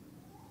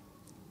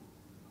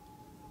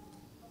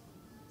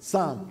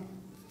 Psalm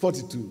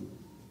 42.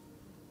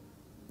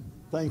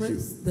 Thank you.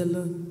 Praise the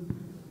Lord.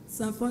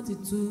 Psalm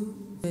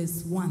 42,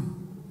 verse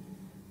 1.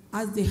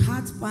 As the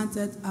hart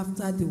panted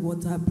after the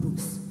water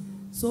brooks,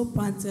 so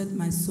panted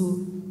my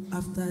soul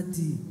after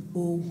thee,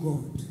 O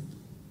God.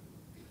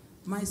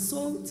 My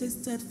soul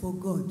tasted for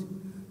God,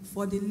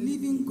 for the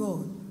living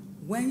God.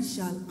 When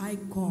shall I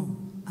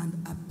come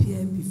and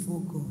appear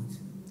before God?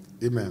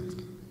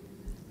 Amen.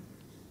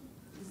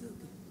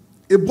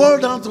 It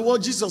boils down to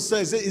what Jesus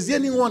says. Is there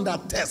anyone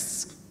that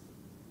tests?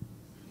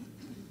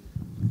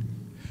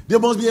 There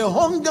must be a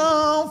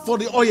hunger for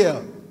the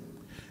oil,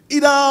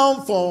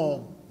 either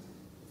for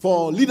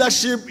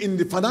leadership in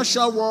the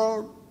financial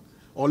world,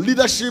 or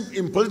leadership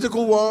in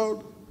political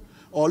world,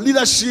 or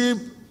leadership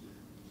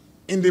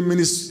in the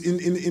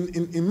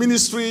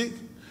ministry,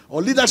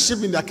 or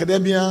leadership in the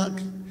academia.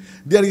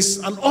 There is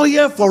an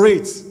oil for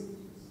it.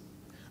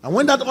 And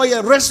when that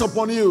oil rests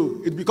upon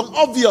you, it becomes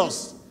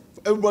obvious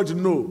for everybody to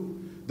know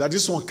that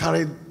this one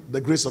carried the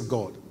grace of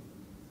God.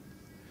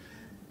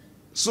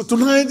 So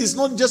tonight is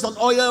not just an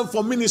oil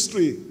for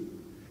ministry.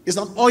 It's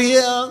an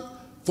oil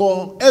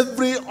for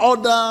every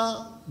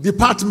other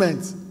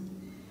department.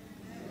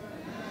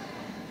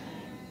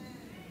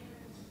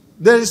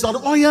 There is an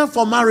oil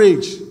for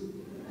marriage.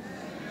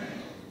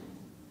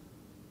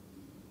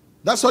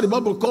 That's what the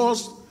Bible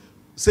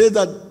says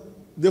that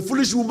the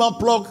foolish woman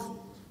plucked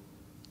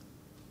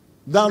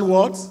down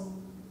what?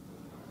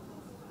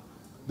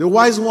 The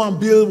wise one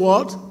build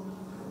what?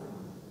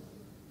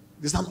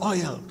 There's an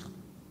oil.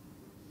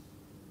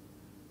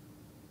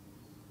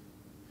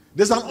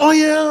 There's an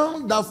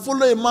oil that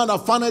follow a man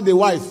that found a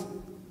wife.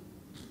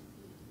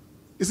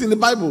 It's in the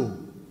Bible.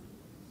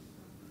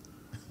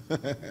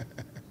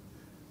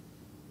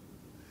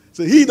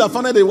 So he that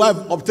found a wife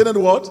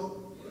obtained what?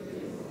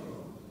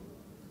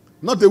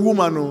 Not a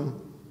woman, no.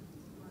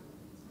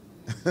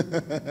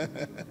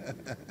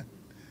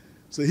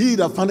 So he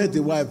that found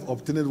a wife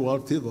obtained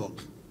what? Favor.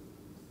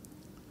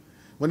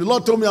 When the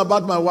Lord told me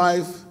about my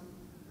wife,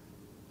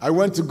 I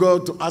went to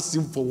God to ask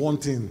him for one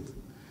thing.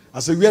 I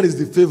said, where is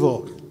the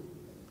favor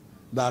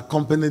that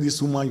accompanied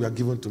this woman you are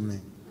giving to me?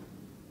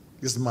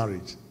 This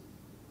marriage.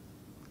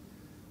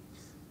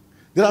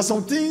 There are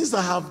some things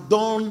I have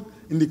done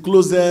in the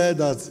closet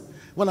that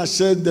when I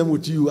shared them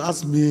with you,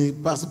 ask me,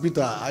 Pastor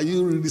Peter, are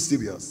you really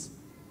serious?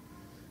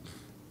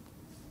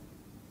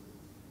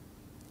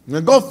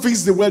 When God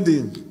fixed the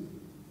wedding,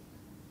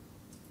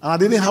 and I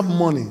didn't have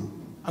money,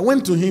 I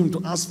went to him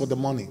to ask for the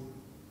money.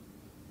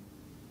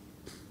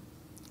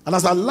 And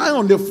as I lie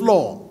on the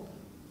floor,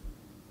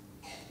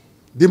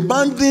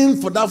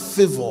 demanding for that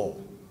favor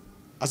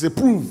as a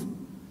proof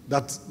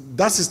that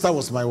that sister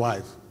was my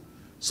wife,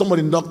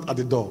 somebody knocked at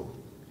the door.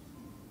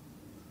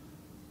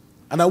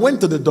 And I went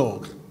to the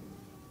door.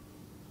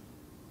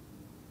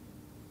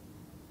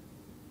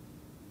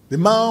 The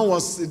man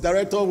was a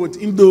director with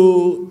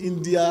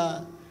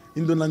Indo-Nigeria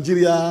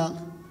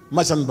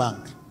Merchant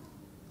Bank.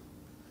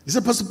 He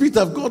said, Pastor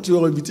Peter, I've got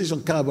your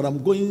invitation card, but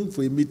I'm going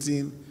for a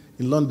meeting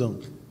in London,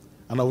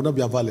 and I will not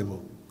be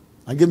available.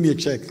 And give me a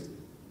check.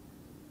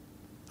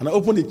 And I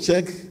opened the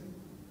check.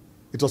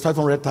 It was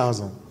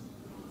 500,000.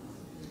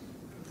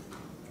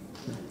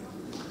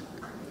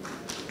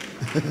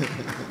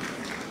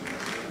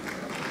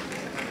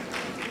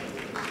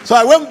 So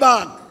I went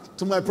back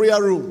to my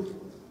prayer room.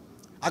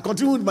 I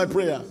continued with my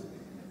prayer.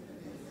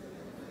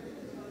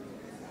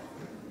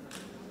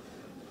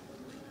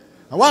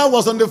 And while I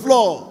was on the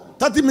floor,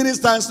 30 minutes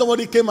time,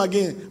 somebody came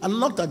again and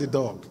knocked at the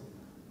door.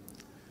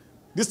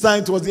 This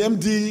time it was the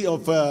MD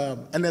of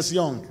NS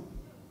Young.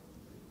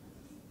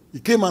 He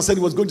came and said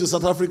he was going to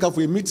South Africa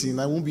for a meeting.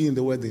 I won't be in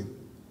the wedding.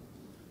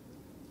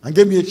 And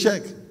gave me a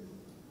check.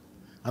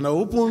 And I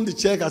opened the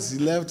check as he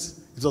left.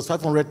 It was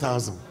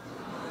 500,000.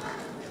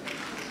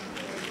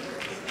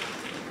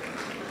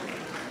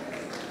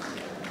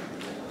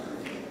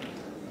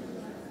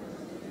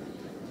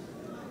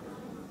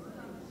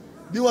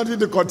 Do you want me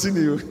to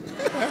continue?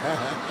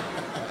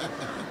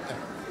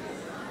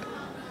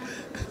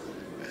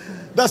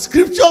 The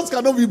scriptures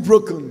cannot be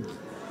broken.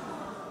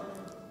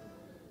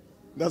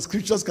 The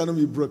scriptures cannot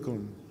be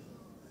broken.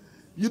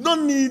 You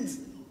need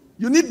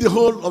the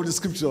whole of the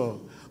scripture,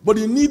 but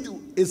you need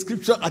a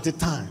scripture at a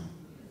time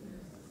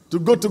to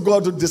go to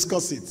God to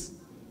discuss it.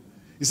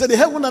 He said, the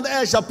heaven and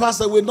earth shall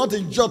pass away, not a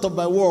jot of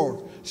my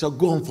word shall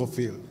go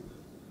unfulfilled.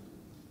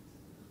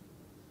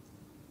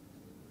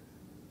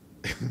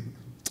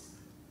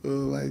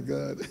 Oh my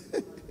God.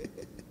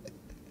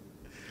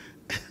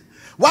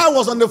 While I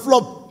was on the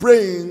floor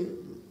praying,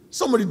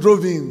 somebody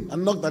drove in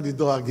and knocked at the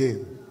door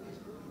again.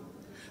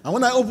 And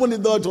when I opened the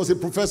door, it was a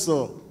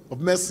professor of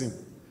medicine,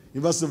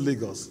 University of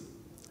Lagos. He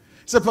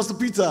said, Pastor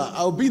Peter,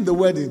 I'll be in the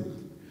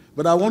wedding,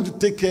 but I want to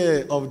take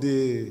care of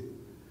the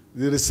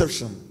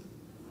reception.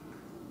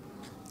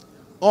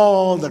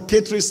 All the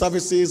catering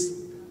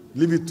services,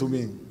 leave it to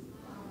me.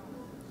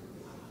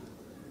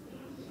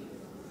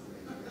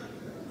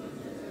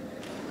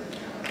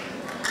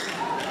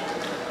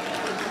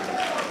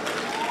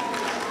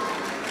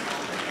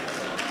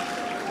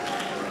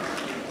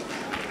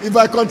 If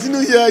I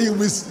continue here, you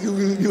will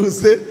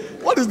say,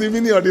 what is the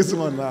meaning of this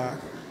one?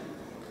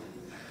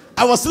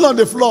 I was still on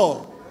the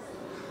floor.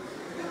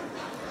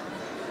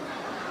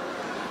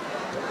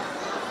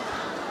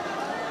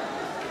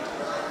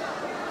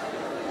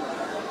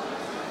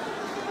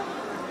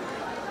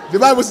 The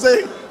Bible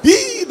says,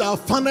 he that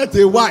findeth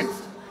a wife,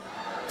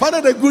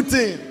 findeth a good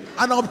thing,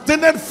 and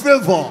obtained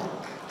favor.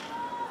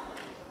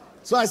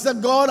 So I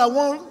said, God,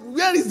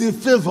 where is the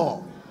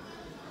favor?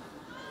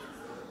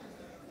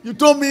 You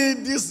told me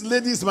this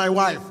lady is my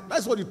wife.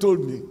 That's what you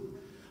told me.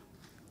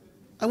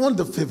 I want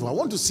the favor. I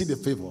want to see the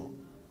favor.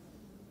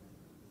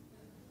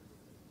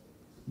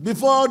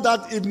 Before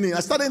that evening,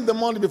 I started in the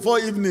morning before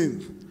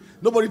evening.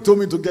 Nobody told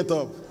me to get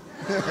up.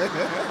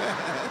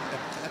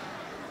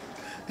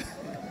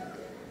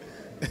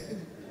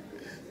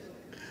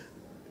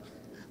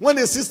 When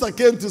a sister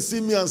came to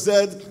see me and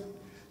said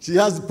she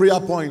has prayer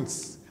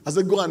points, I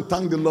said, go and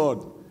thank the Lord.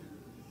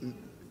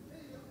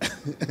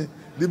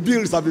 The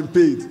bills have been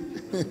paid.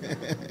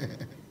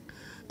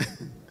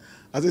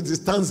 I said, it's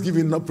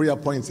Thanksgiving, not prayer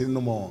points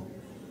anymore.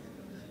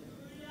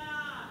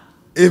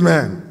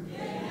 Amen.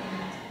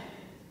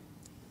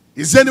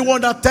 Is there anyone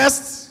that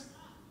tests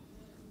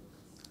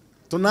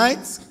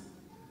tonight?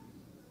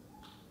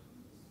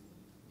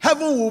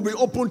 Heaven will be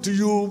open to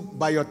you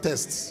by your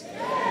tests.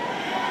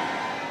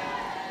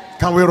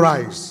 Can we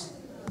rise?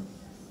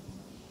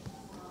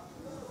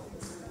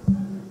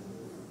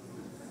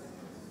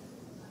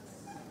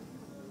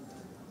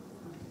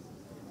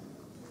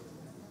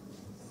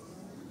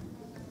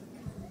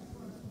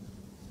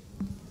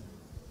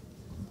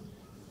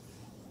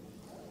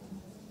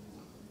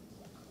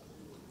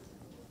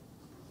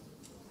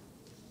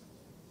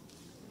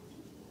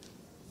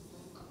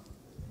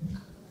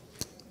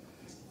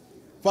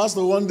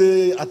 Pastor, one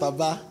day at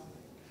Aba,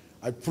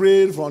 I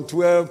prayed from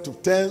 12 to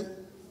 10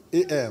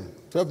 a.m.,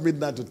 12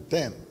 midnight to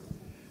 10.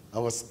 I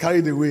was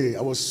carried away.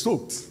 I was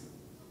soaked.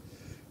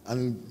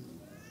 And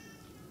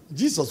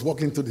Jesus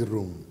walked into the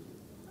room.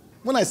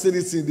 When I say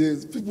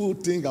this, people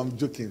think I'm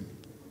joking.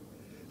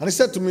 And he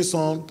said to me,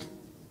 son,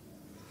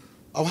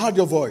 I've heard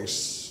your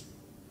voice,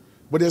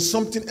 but there's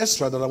something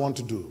extra that I want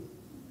to do.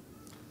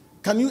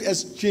 Can you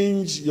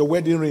exchange your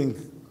wedding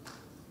ring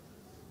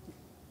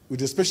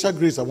with the special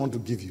grace I want to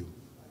give you?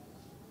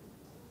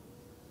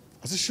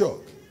 I said, sure.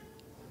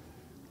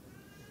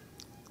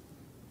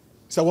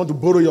 He said, I want to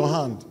borrow your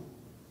hand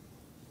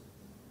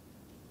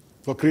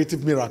for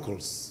creative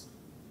miracles.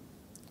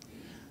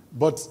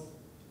 But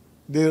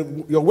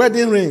your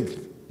wedding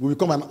ring will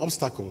become an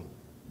obstacle.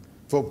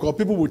 Because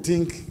people will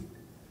think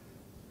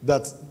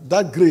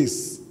that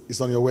grace is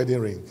on your wedding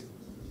ring.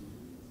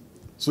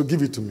 So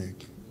give it to me.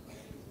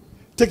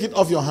 Take it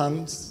off your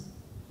hands,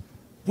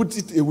 put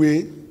it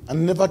away,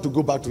 and never to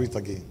go back to it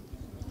again.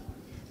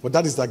 But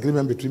that is the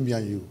agreement between me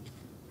and you.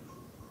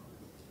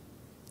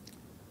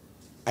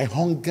 I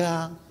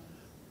hunger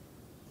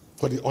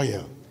for the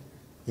oil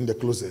in the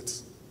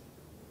closet.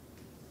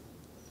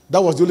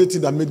 That was the only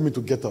thing that made me to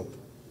get up.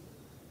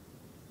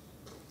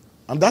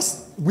 And that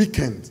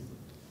weekend,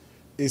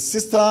 a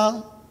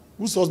sister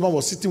whose husband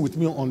was sitting with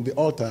me on the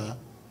altar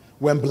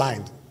went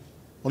blind,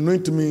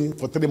 unknown to me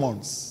for 3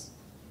 months.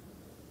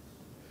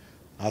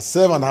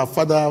 Herself and her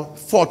father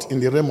fought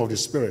in the realm of the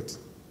spirit.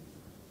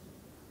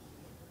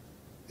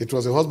 It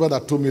was the husband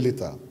that told me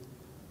later.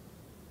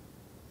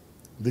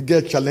 The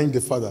girl challenged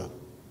the father.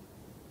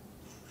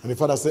 And the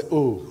father said,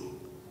 oh,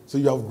 so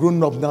you have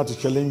grown up now to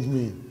challenge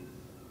me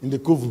in the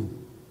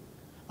coven.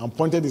 And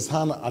pointed his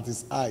hand at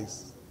his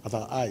eyes, at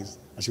her eyes,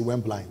 and she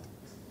went blind.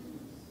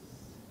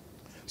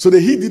 So they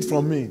hid it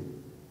from me,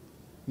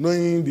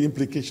 knowing the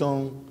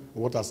implication of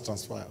what has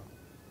transpired.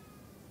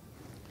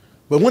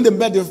 But when they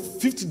met the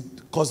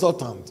 50th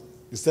consultant,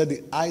 he said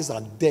the eyes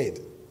are dead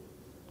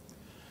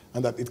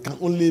and that it can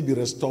only be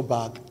restored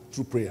back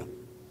through prayer.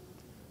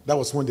 That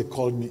was when they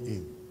called me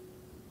in.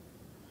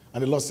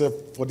 And the Lord said,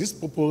 for this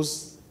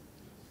purpose,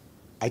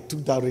 I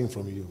took that ring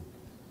from you.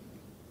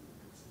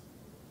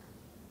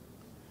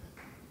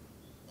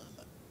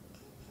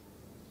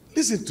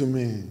 Listen to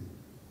me.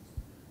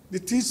 The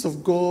things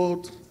of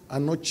God are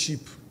not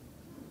cheap.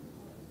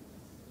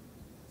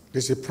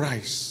 There's a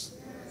price.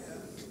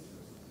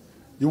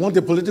 You want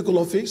a political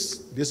office?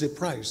 There's a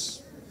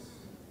price.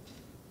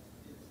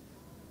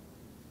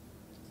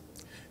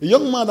 A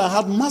young man that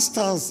had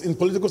masters in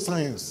political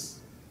science.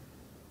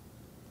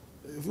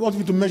 If you want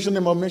me to mention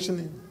him, I'll mention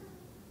him.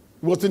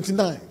 He was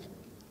 29.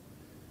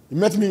 He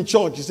met me in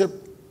church. He said,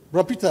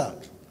 Brother Peter,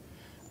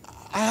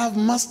 I have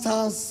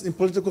masters in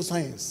political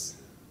science,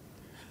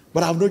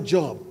 but I have no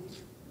job.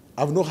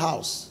 I have no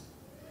house.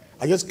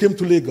 I just came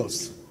to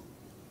Lagos.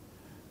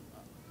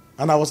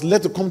 And I was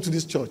led to come to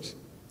this church.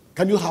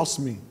 Can you house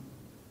me?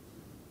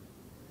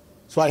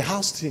 So I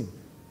housed him.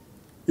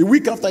 A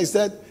week after, he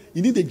said,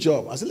 you need a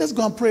job. I said, let's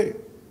go and pray.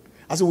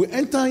 As we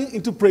enter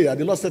into prayer,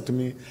 the Lord said to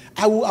me,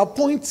 I will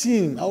appoint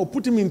him, I will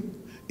put him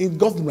in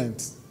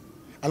government,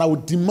 and I will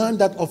demand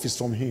that office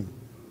from him.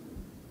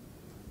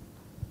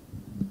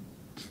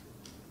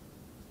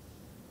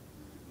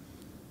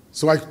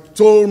 So I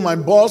told my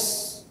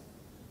boss,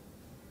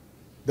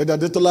 Then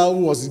the Adetola,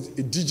 who was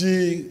a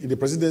DG in the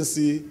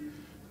presidency,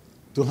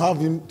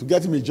 to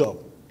get him a job.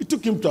 He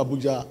took him to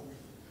Abuja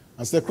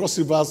and said Cross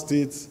River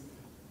State,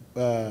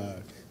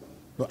 Akwa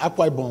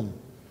Ibom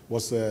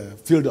was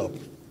filled up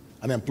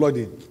and employed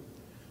him.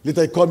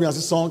 Later he called me and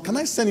said, son, can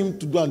I send him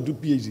to go and do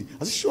PhD?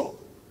 I said, sure.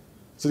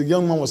 So the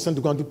young man was sent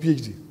to go and do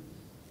PhD.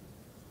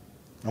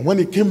 And when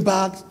he came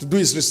back to do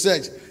his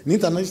research in the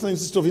International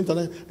Institute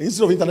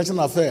of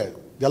International Affairs,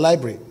 their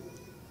library,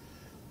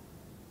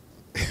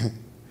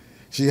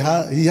 he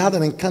had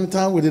an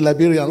encounter with the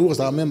librarian who was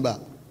our member.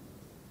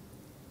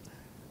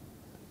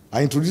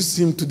 I introduced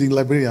him to the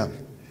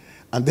librarian.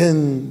 And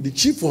then the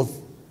chief of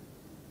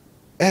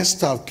air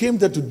staff came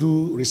there to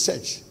do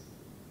research.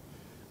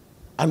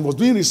 And was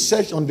doing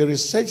research on the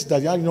research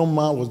that the young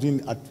man was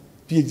doing at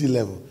PhD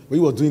level, where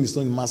he was doing his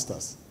own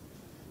masters.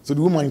 So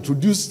the woman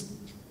introduced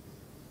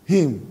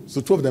him,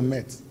 so two of them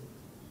met.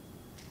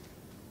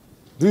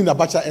 During the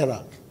Abacha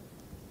era.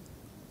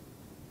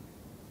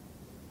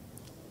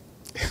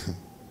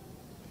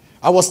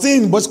 I was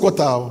staying in Boys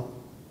Quarter.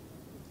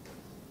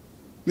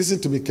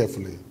 Listen to me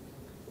carefully.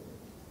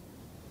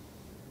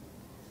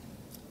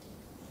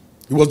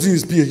 He was doing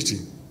his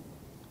PhD.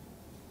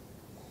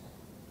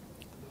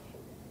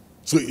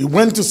 So he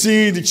went to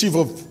see the chief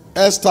of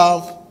air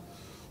staff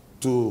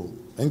to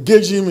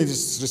engage him in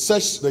his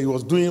research that he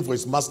was doing for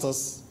his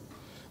masters.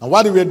 And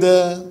while they were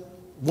there,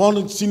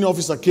 one senior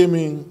officer came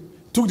in,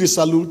 took the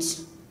salute,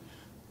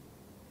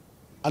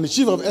 and the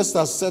chief of air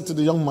staff said to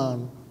the young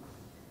man,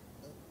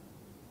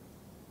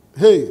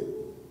 hey,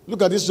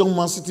 look at this young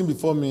man sitting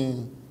before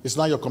me. He's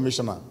now your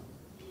commissioner.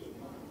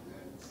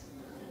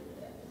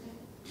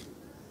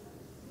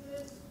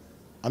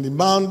 And the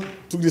man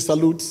took the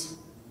salute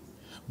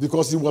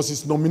because he was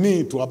his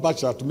nominee to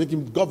Abacha to make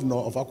him governor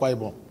of Akwa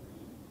Ibom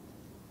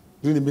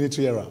during the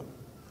military era.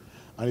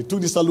 And he took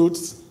the salute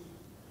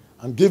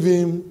and gave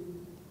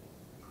him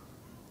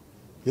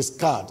his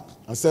card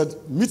and said,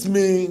 meet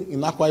me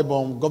in Akwa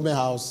Ibom Government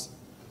House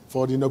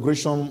for the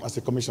inauguration as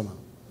a commissioner.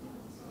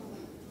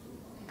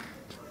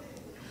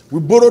 We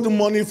borrowed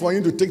money for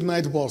him to take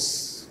night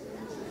bus.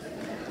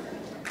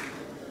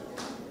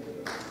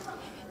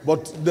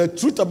 But the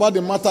truth about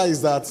the matter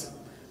is that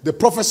the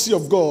prophecy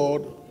of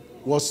God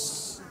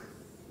was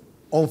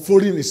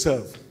unfolding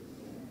itself.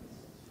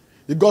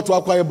 He got to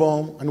Akwa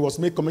Ibom and he was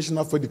made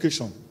commissioner for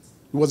education.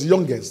 He was the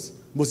youngest,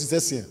 most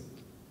essential.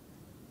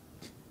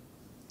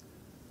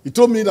 He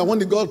told me that when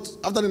he got,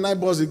 after the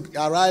night bus, he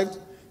arrived,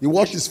 he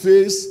washed his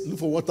face, looked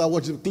for water,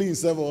 cleaned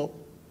himself up,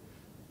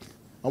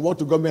 and walked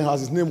to government house.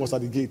 His name was at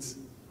the gate.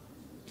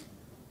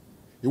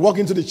 He walked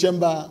into the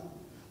chamber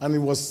and he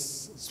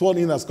was sworn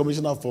in as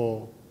commissioner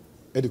for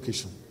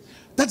education.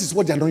 That is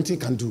what the anointing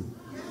can do.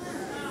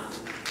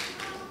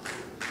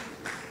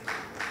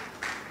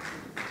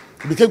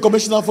 He became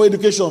commissioner for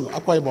education,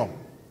 Akwa Ibom.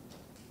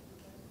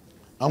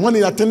 And when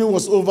the tenure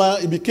was over,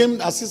 he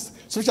became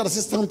special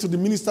assistant to the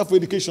minister for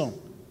education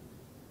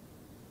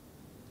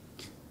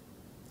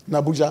in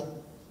Abuja.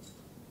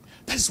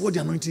 That is what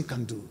the anointing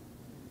can do.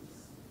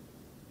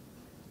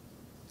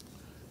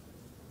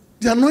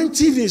 The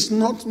anointing is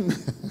not,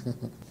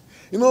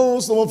 you know,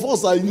 some of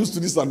us are used to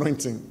this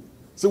anointing.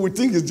 So we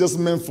think it's just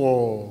meant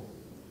for,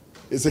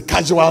 it's a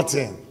casual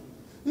thing.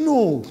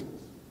 No.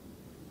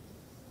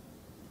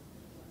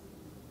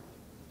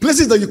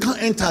 Places that you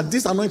can't enter,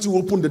 this anointing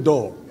will open the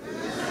door.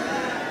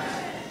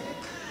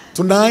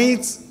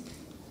 Tonight,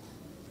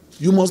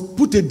 you must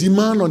put a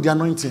demand on the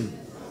anointing.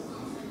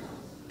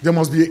 There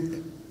must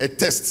be a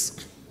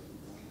test.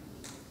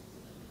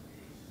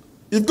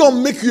 If God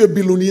make you a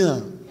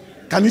billionaire,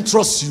 can he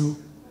trust you?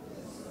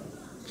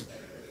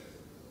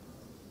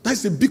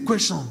 That's a big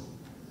question.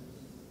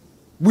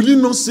 Will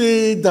you not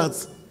say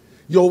that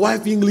your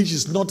wife's English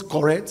is not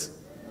correct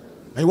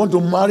and you want to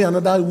marry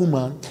another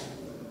woman?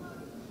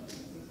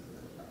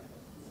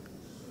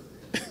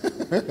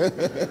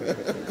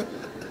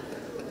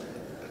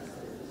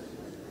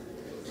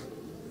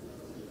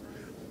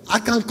 I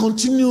can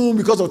continue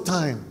because of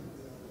time.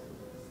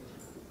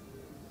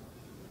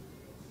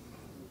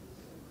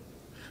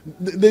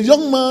 The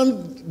young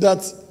man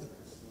that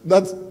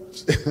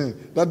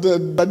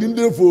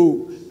didn't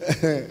for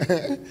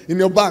in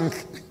your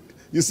bank,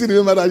 you still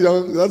remember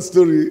that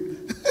story?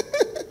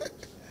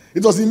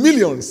 It was in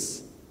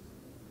millions,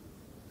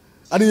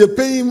 and you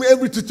pay him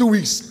every 2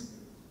 weeks.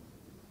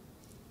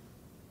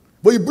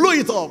 But he blew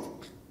it up.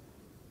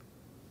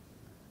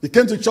 He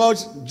came to church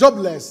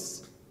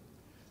jobless.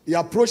 He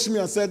approached me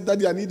and said,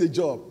 Daddy, I need a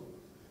job.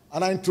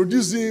 And I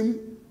introduced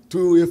him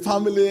to a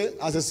family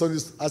as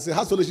a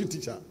house fellowship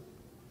teacher.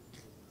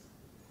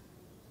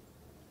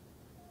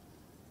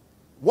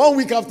 1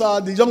 week after,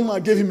 the young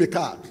man gave him a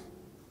card. He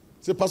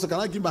said, Pastor, can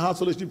I give my house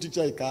fellowship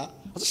teacher a car?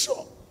 I said,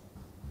 sure.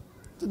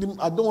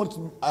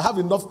 I have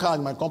enough car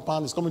in my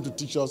compound. He's coming to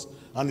teach us,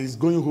 and he's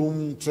going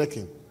home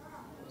trekking.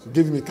 So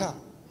give him a car.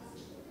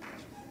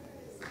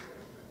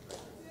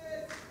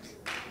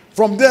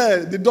 From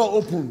there, the door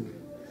opened,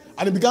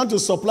 and he began to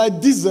supply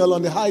diesel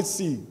on the high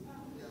sea.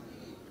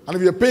 And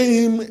we were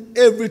paying him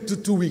every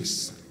 2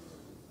 weeks.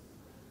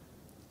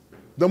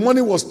 The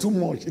money was too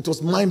much. It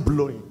was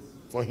mind-blowing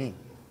for him.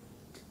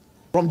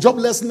 From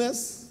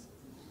joblessness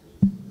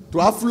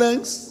to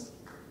affluence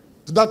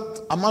to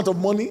that amount of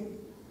money.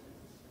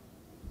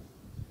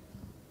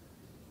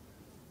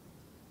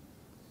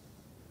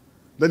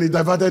 Then he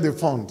diverted the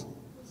fund.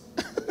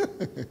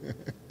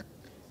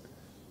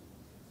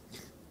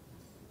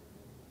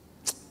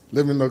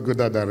 Let me not go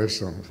that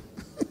direction.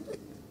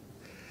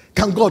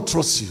 Can God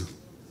trust you?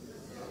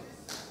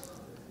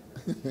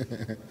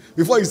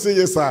 Before you say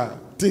yes, sir,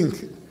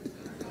 think.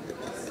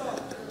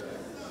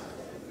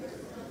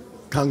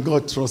 Can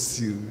God trust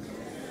you?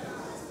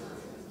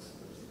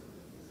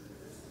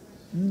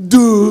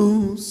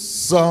 Do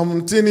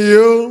something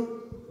new.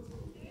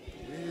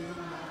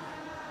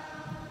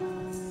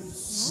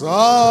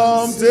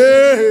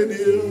 Something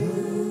new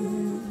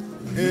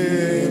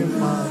in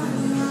my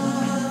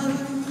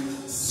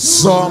life.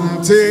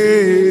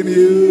 Something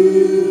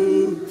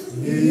new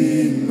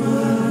in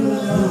my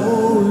life.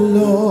 Oh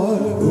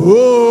Lord.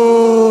 Oh,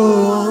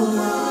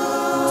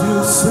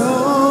 do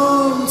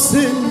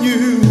something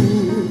new.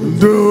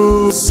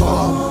 Do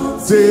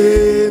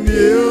something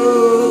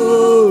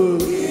new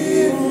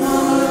in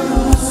my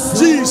life.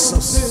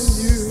 Jesus.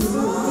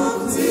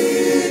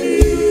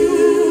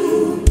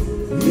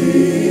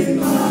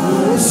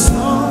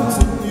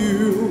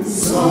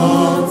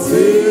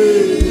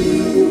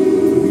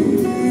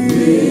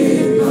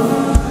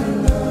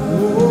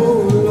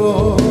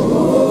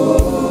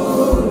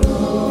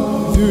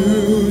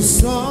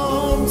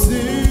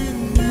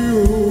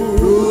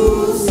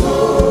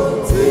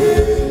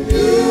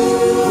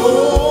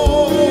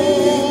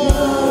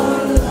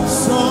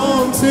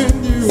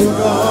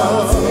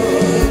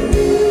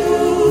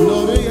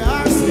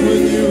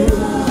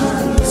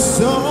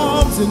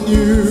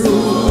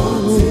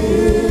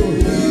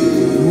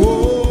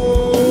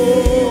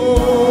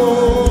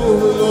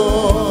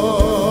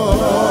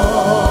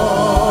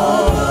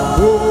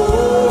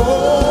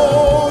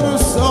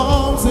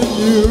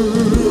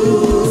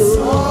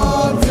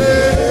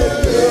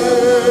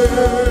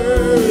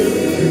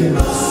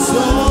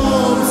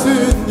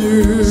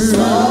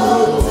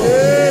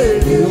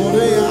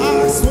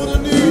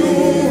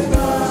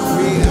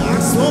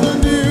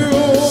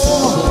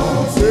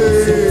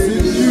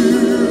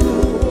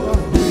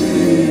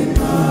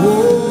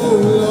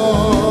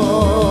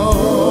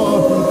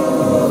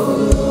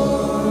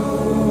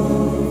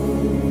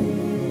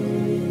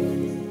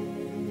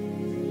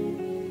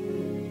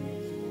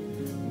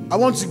 I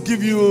want to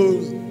give you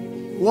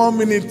 1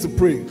 minute to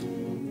pray.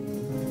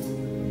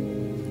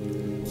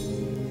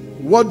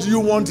 What do you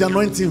want the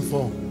anointing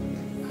for?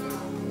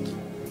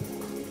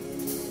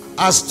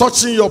 As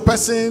touching your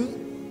person,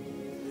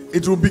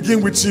 it will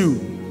begin with you,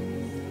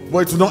 but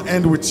it will not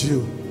end with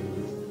you.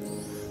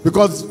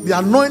 Because the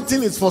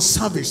anointing is for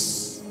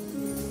service.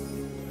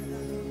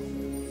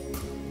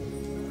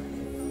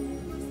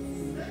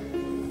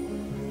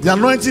 The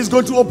anointing is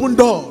going to open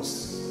doors.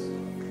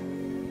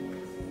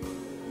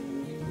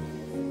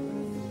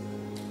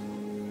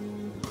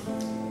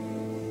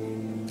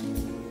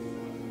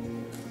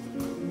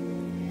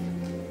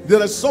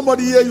 There is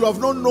somebody here, you have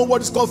not known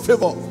what is called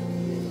favor.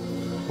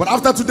 But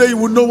after today, you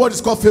will know what is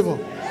called favor.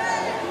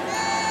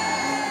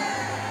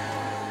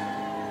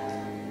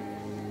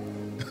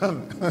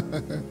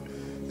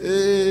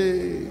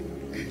 Hey.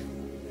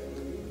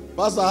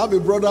 Pastor, I have a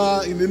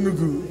brother in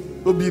Enugu,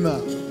 Obina.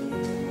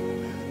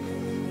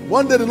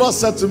 One day the Lord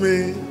said to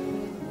me,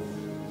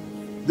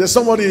 there's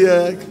somebody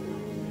here,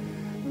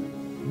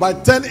 by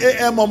 10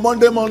 a.m. on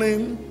Monday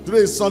morning, today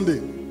is Sunday,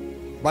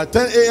 by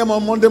 10 a.m.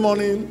 on Monday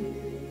morning,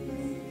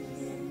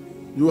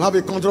 you have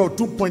a contract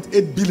of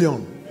 2.8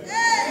 billion.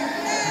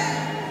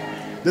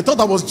 They thought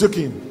I was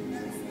joking.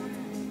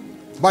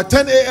 By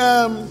 10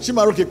 a.m.,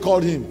 Chimaroke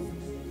called him.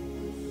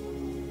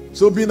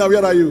 So, Bina,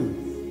 where are you?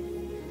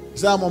 He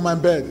said, I'm on my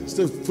bed. He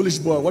said, foolish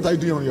boy, what are you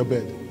doing on your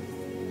bed?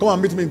 Come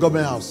and meet me in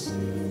government house.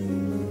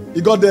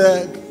 He got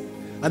there,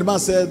 and the man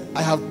said,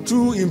 I have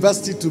 2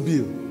 universities to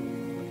build.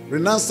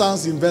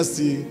 Renaissance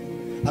University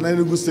and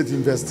Enugu State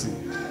University.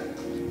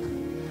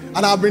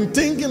 And I've been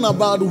thinking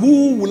about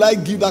who will I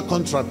give that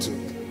contract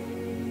to.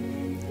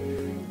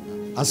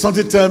 And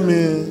something tell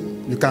me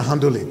you can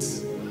handle it.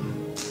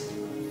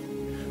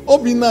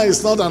 Obina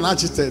is not an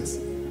architect.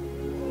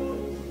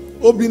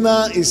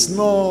 Obina is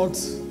not,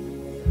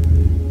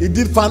 he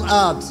did fan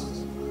art,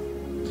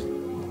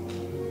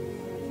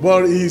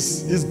 but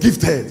he's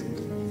gifted.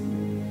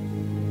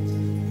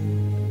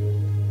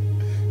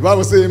 The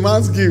Bible says a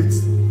man's gift.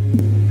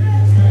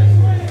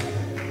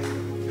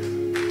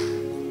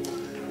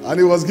 And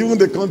he was given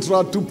the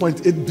contract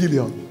 2.8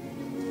 billion.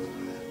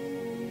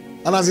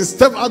 And as he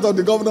stepped out of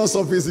the governor's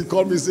office, he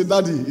called me and said,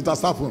 Daddy, it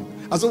has happened.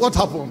 I said, what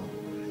happened?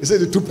 He said,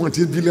 the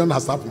 2.8 billion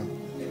has happened.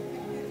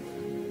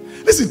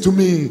 Listen to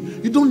me.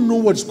 You don't know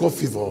what is called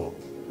favor.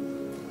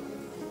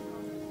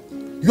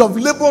 You have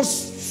labored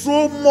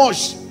so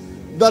much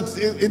that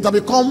it has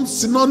become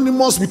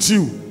synonymous with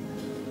you.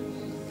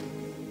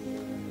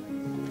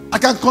 I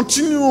can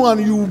continue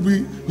and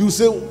you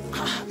say,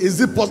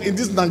 is it possible in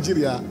this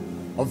Nigeria?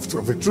 Of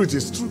the truth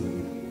is true.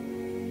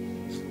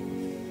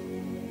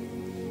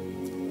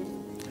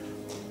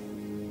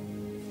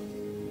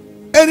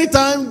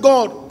 Anytime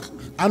God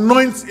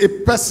anoints a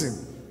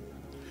person,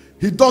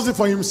 he does it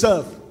for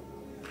himself.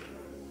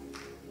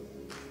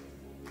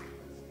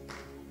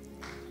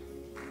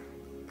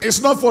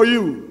 It's not for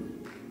you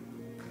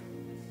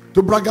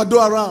to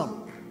bragado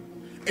around.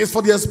 It's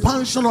for the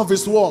expansion of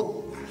his work,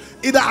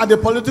 either at the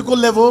political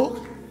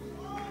level,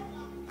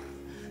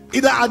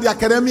 either at the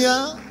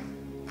academia,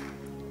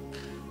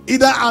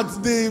 either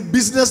at the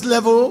business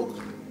level,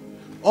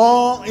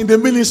 or in the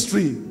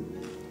ministry.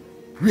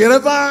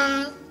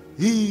 Wherever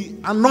he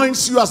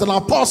anoints you as an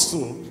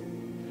apostle,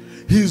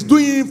 he's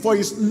doing it for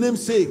his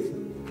name's sake.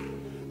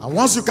 And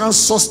once you can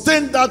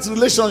sustain that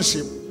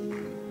relationship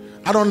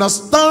and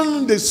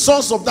understand the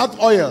source of that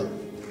oil,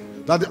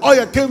 that the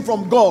oil came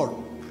from God,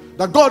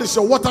 that God is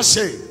your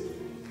watershed,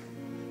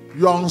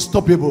 you are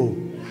unstoppable.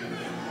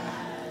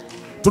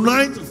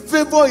 Tonight,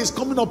 favor is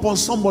coming upon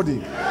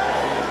somebody.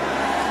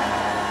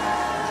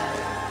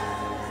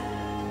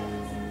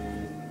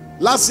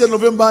 Last year,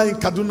 November, in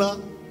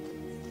Kaduna,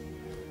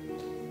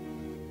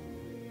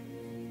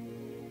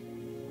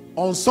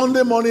 on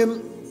Sunday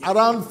morning,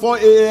 around 4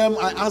 a.m.,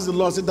 I asked the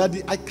Lord, I said,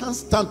 Daddy, I can't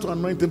stand to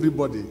anoint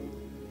everybody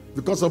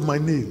because of my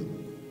knee.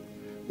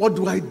 What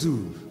do I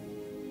do?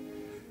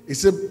 He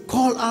said,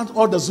 call out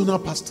all the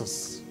zonal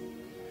pastors,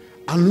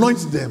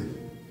 anoint them.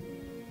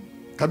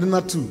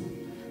 Kaduna 2.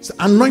 So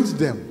anoint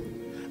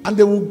them, and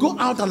they will go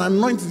out and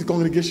anoint the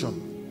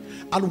congregation.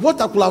 And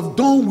what I could have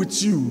done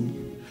with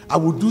you, I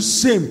will do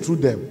same through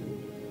them.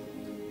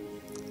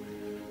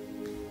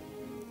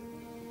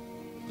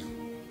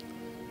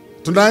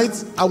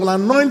 Tonight, I will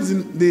anoint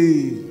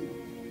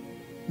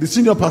the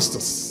senior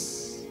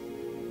pastors.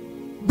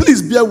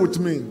 Please bear with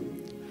me.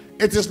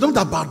 It is not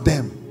about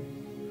them.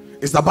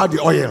 It's about the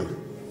oil.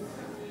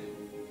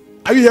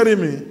 Are you hearing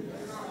me?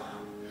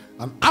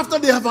 And after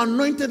they have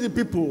anointed the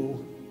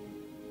people,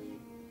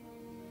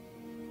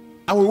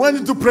 and we went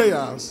into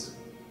prayers,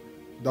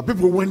 the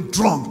people went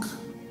drunk.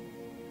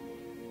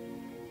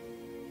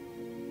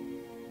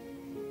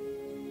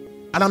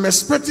 And I'm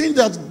expecting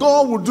that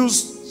God will do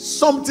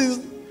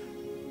something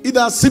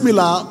either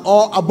similar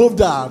or above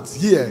that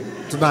here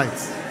tonight.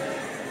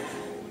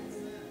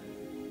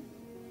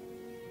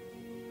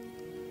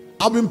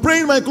 I've been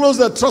praying my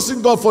closet,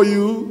 trusting God for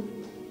you,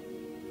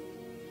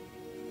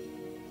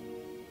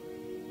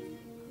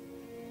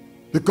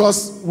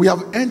 because we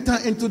have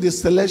entered into the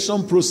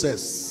selection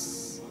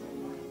process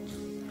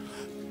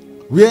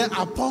where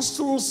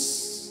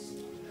apostles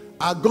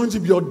are going to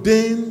be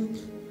ordained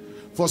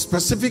for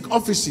specific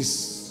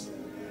offices.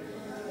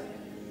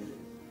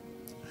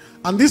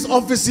 And these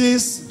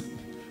offices,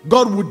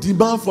 God will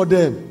demand for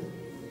them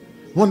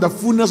when the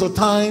fullness of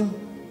time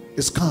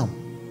is come.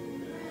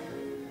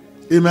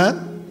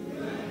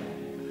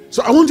 Amen?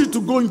 So I want you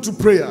to go into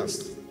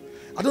prayers.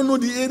 I don't know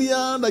the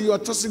area that you are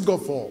trusting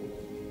God for.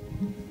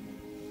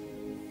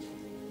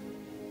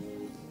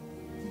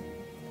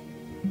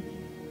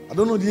 I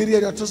don't know the area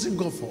you are trusting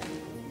God for.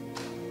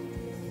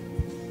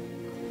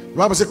 The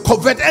Bible says,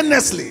 covet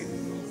earnestly.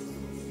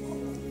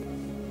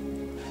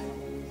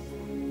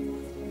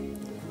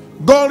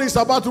 God is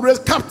about to raise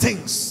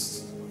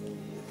captains,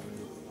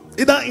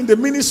 either in the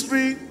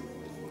ministry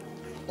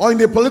or in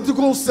the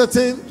political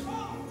setting.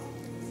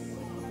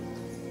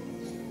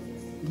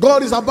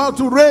 God is about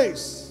to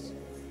raise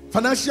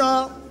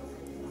financial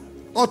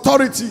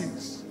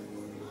authorities.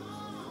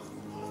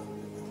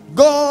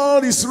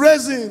 God is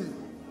raising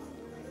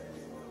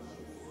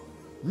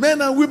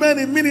men and women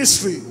in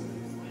ministry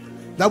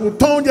that will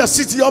turn their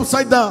city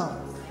upside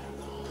down,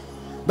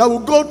 that will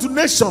go to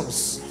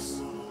nations,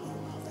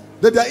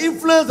 that their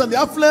influence and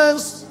their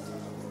affluence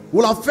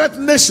will affect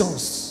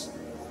nations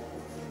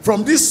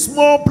from this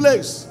small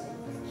place.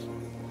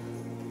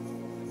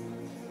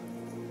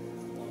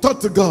 Talk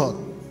to God.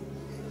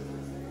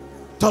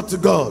 Talk to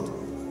God.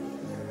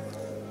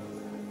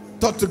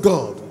 Talk to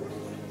God.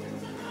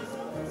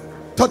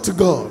 Talk to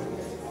God.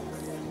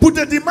 Put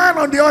a demand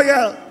on the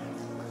oil.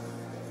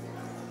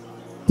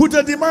 Put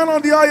a demand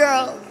on the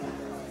oil.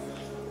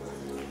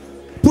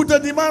 Put a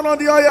demand on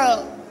the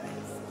oil.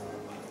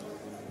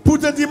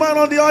 Put a demand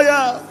on the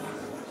oil.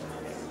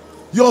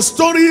 Your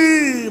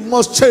story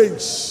must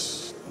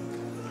change.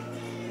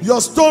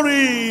 Your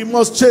story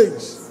must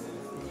change.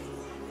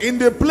 In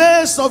the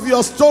place of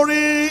your story,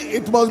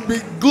 it must be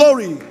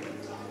glory.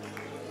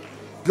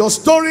 Your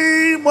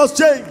story must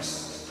change.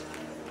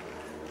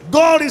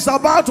 God is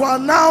about to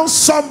announce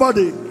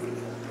somebody.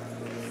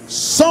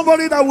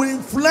 Somebody that will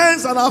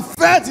influence and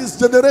affect his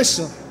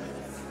generation.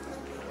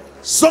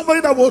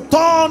 Somebody that will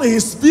turn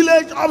his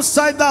village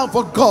upside down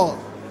for God.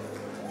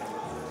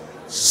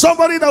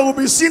 Somebody that will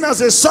be seen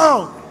as a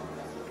son.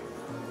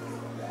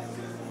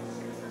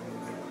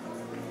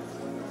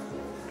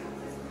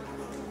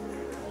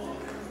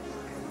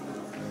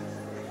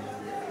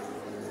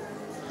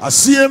 I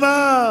see a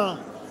man.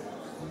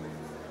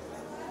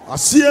 I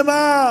see a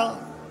man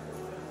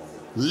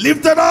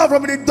lifted up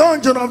from the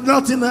dungeon of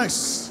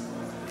nothingness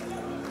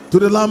to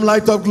the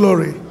lamplight of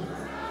glory.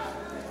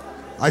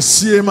 I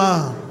see a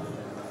man.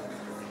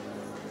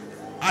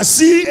 I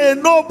see a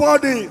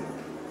nobody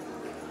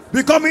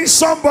becoming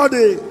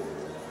somebody.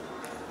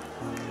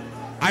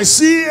 I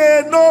see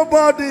a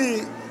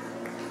nobody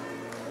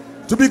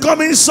to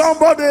becoming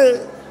somebody.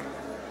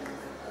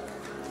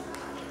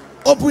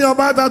 Open your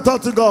mouth and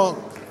talk to God.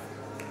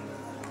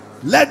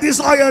 Let this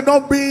oil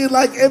not be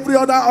like every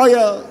other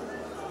oil.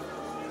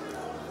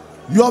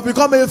 You have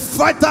become a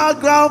fertile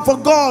ground for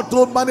God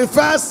to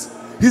manifest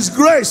His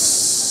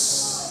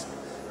grace.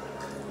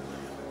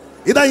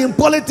 Either in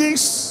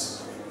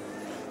politics,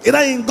 either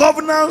in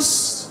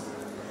governance,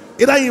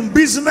 either in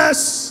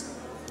business,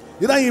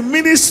 either in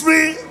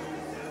ministry,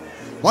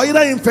 or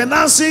either in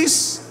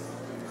finances,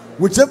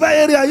 whichever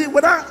area,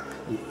 whether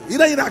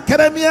either in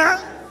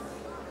academia.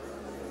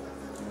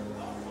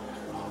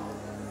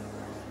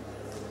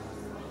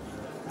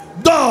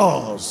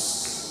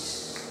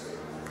 Doors,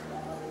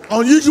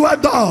 unusual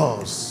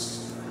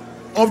doors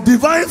of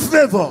divine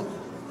favor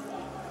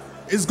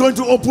is going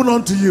to open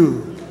unto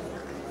you.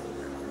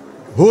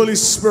 Holy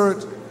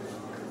Spirit,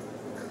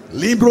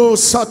 Libro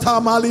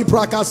Sata Mali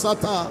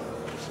Prakasata.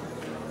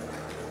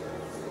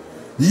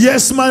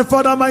 Yes, my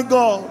Father, my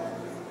God.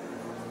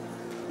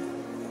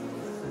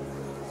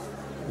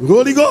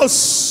 Holy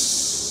Ghost.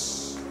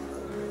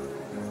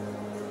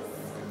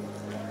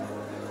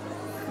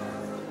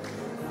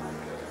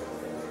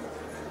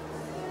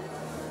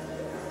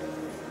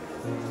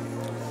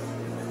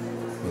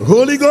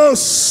 Holy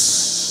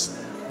Ghost,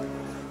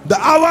 the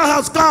hour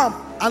has come,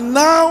 and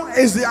now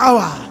is the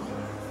hour.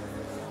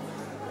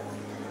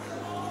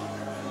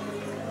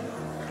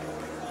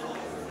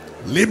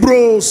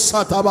 Libro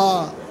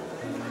Sataba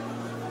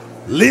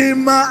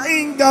Lima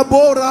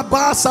Ingabora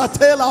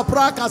Basatela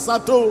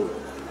Prakasato.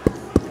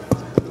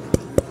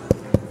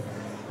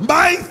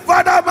 My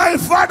Father,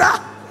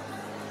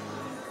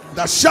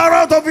 the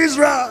Chariot of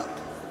Israel,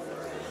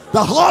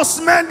 the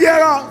horsemen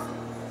thereof.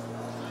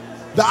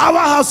 The hour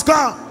has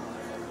come,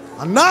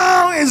 and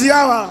now is the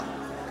hour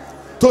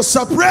to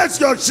separate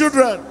your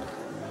children.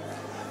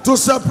 To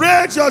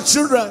separate your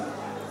children.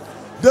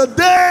 The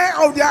day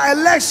of their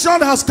election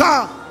has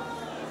come.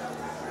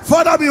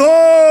 Father,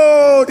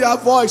 behold their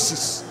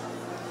voices.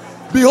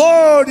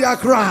 Behold their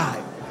cry.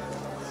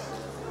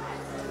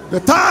 The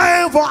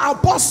time for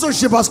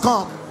apostleship has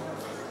come.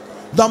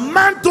 The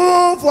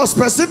mantle for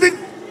specific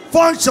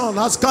function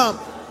has come.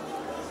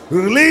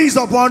 Released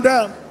upon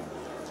them.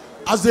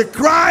 As they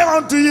cry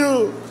unto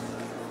you,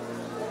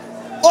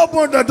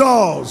 open the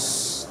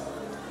doors.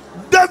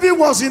 David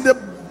was in the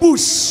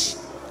bush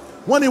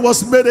when he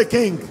was made a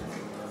king.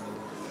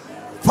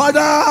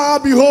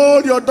 Father,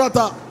 behold your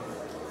daughter.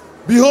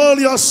 Behold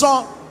your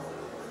son.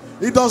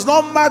 It does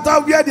not matter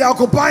where they are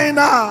occupying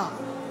now.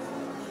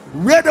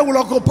 Where they will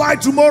occupy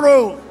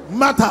tomorrow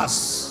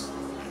matters.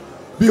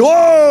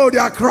 Behold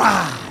their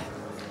cry.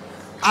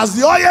 As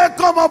the oil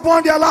come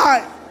upon their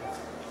life,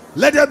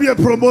 let there be a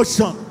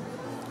promotion.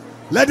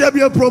 Let there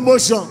be a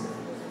promotion.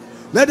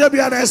 Let there be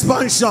an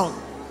expansion.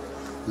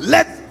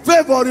 Let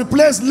favor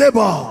replace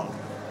labor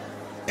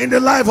in the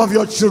life of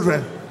your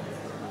children.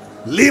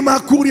 Lima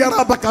Kuria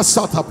Rabaka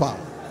Satapa.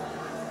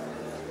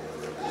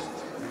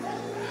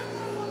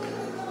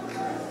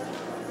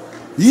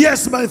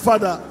 Yes, my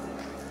Father.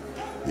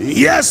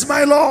 Yes,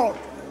 my Lord.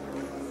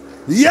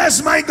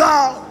 Yes, my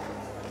God.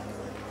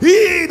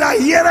 He that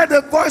heareth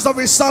the voice of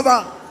his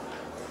servant.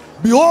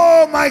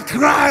 Behold my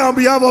cry on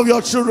behalf of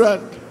your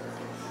children.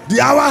 The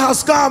hour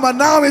has come, and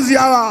now is the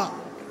hour.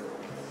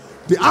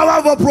 The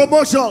hour of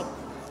promotion.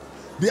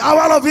 The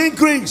hour of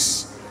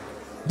increase.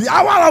 The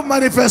hour of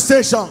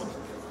manifestation.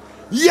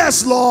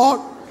 Yes,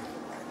 Lord.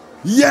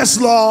 Yes,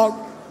 Lord.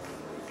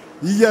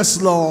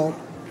 Yes, Lord.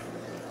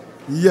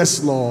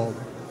 Yes, Lord.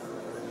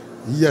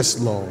 Yes,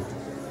 Lord.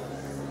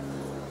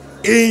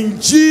 In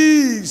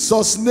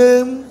Jesus'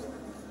 name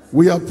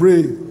we are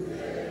praying.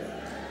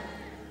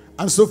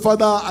 And so,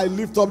 Father, I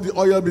lift up the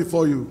oil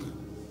before you.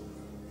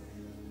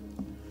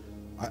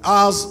 I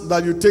ask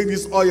that you take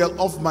this oil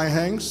off my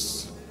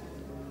hands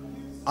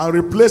and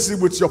replace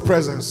it with your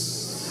presence.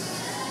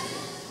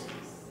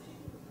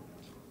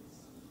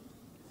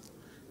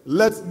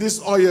 Let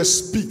this oil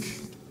speak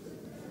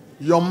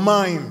your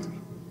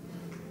mind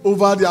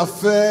over the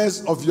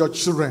affairs of your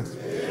children.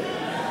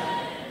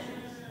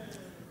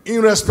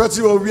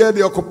 Irrespective of where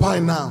they occupy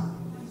now.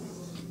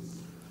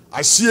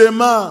 I see a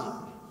man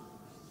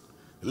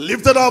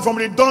lifted up from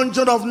the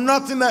dungeon of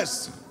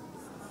nothingness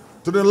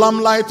to the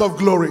lamplight of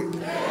glory.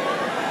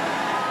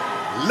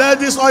 Let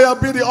this oil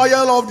be the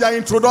oil of their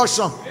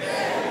introduction.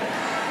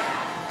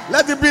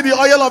 Let it be the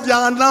oil of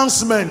their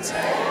announcement.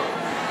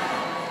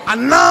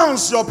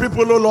 Announce your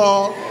people, O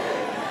Lord.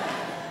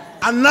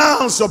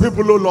 Announce your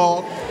people, O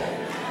Lord.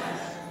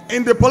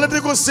 In the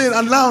political scene,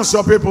 announce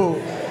your people.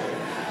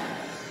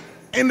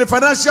 In the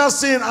financial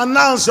scene,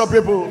 announce your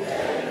people.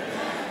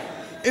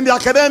 In the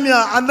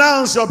academia,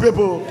 announce your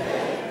people.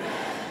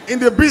 In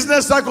the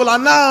business circle,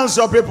 announce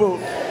your people.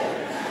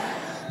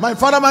 My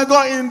Father, my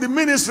God, in the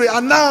ministry,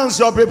 announce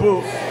your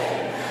people.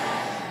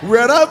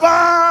 Wherever,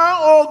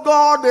 oh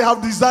God, they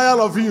have desire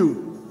of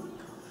you.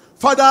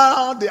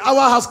 Father, the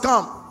hour has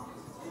come.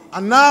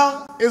 And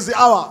now is the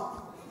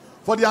hour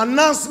for the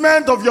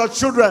announcement of your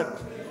children.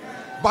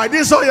 By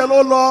this oil,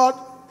 O Lord,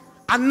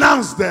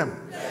 announce them.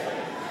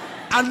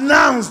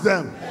 Announce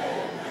them.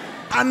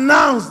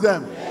 Announce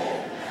them.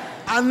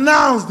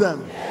 Announce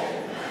them.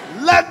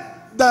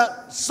 Let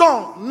the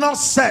sun not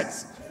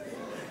set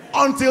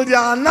until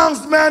the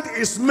announcement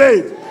is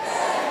made.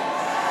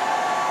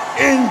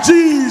 In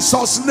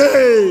Jesus'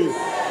 name.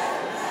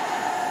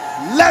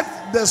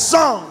 Let the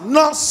sun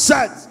not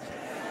set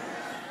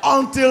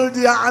until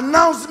the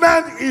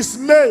announcement is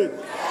made.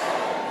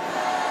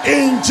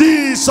 In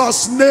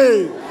Jesus'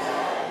 name.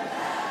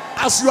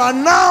 As you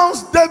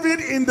announced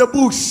David in the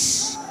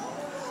bush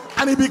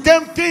and he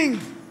became king,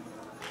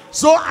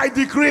 so I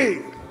decree,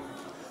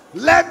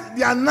 let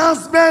the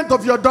announcement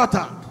of your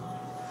daughter,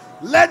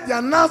 let the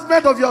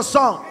announcement of your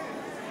son,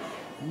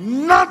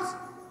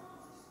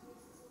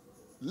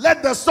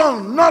 let the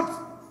sun not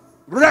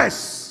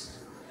rest,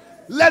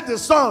 let the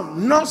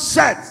sun not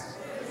set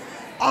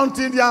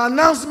until the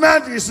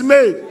announcement is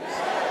made,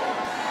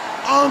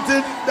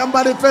 until the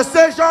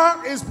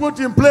manifestation is put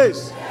in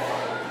place.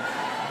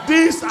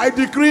 This I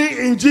decree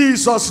in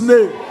Jesus'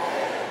 name.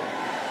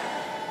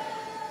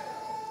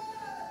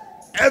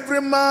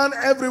 Every man,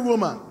 every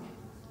woman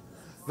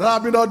that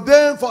have been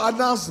ordained for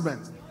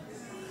announcement,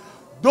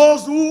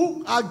 those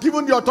who are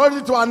given the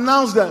authority to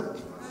announce them,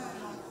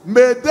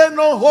 may they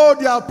not hold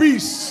their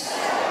peace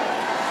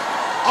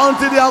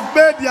until they have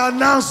made the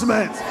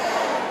announcement.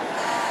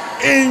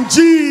 In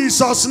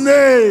Jesus'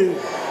 name.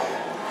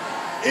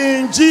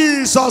 In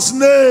Jesus'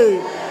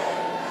 name.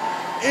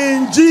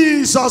 In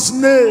Jesus'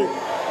 name.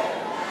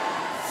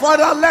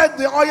 Father, let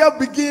the oil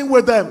begin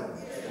with them,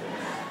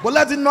 but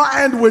let it not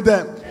end with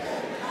them.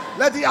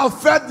 Let it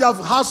affect their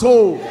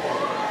household.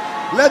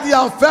 Let it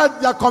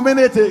affect their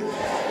community.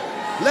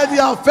 Let it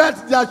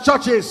affect their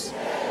churches.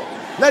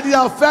 Let it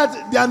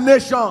affect their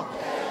nation.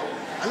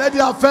 And let it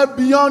affect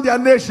beyond their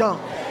nation.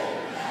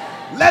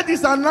 Let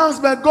this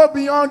announcement go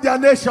beyond their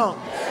nation.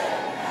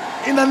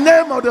 In the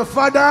name of the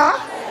Father,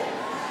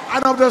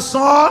 and of the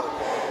Son,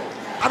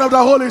 and of the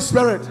Holy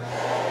Spirit.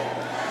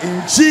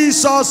 In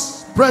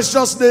Jesus'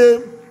 precious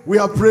name, we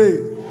are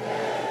praying.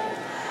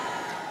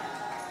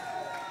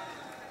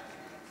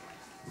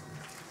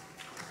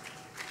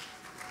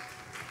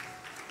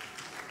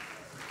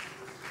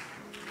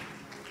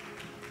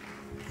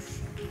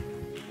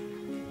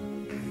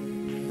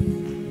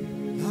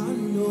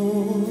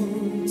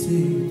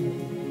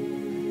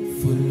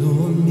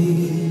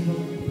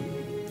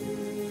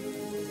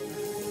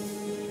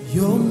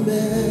 Your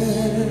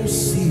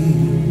mercies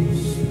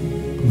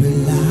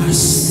will I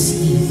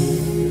see,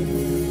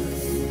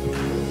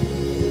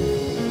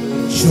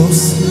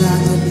 just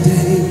like the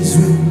days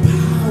when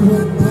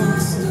power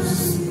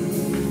passes.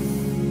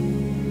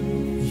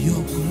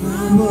 Your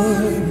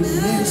power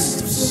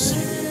remains the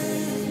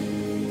same.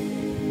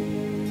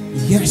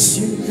 Yes,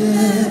 you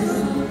never.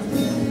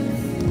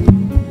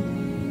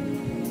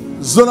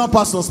 Zonal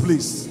pastors,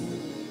 please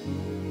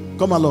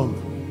come along.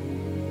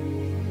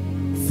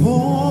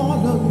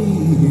 Follow me,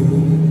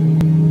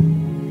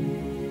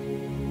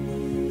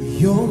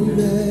 your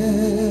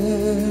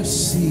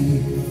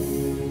mercy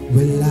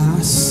will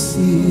I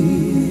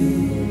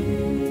see,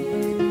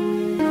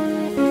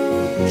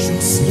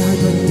 just like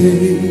the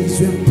days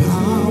when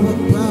power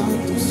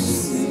practice.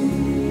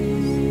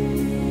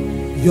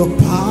 Your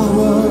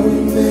power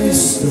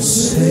remains the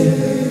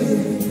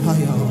same.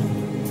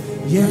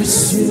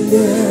 Yes, you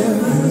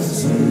never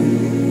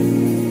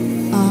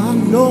change.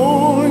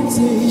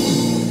 Anointing.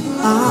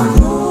 Anointing,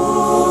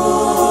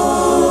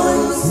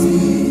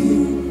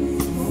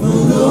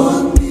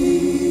 follow me.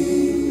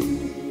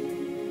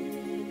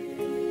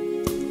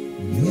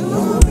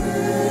 Your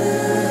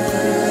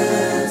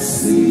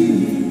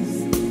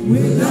mercies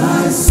will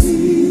I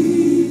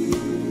see,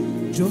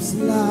 just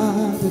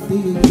like the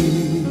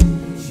days,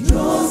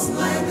 just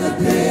like the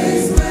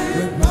days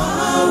when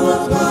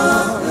power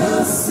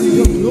powers see.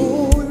 Your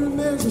glory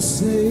remains the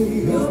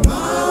same. Your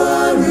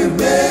power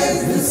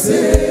remains the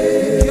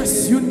same.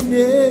 Yes, you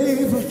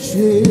never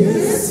change.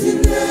 Yes, you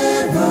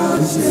never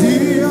change.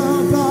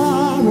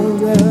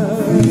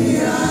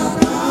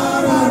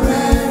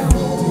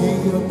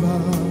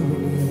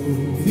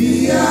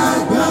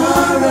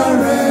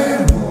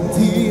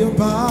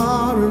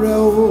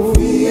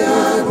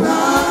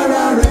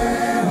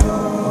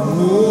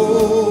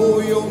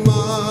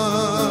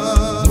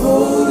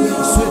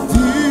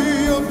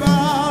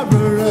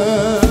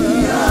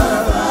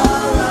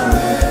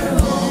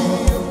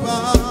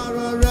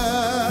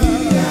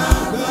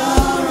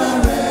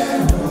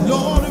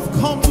 Lord, I've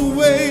come to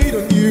wait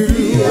on you.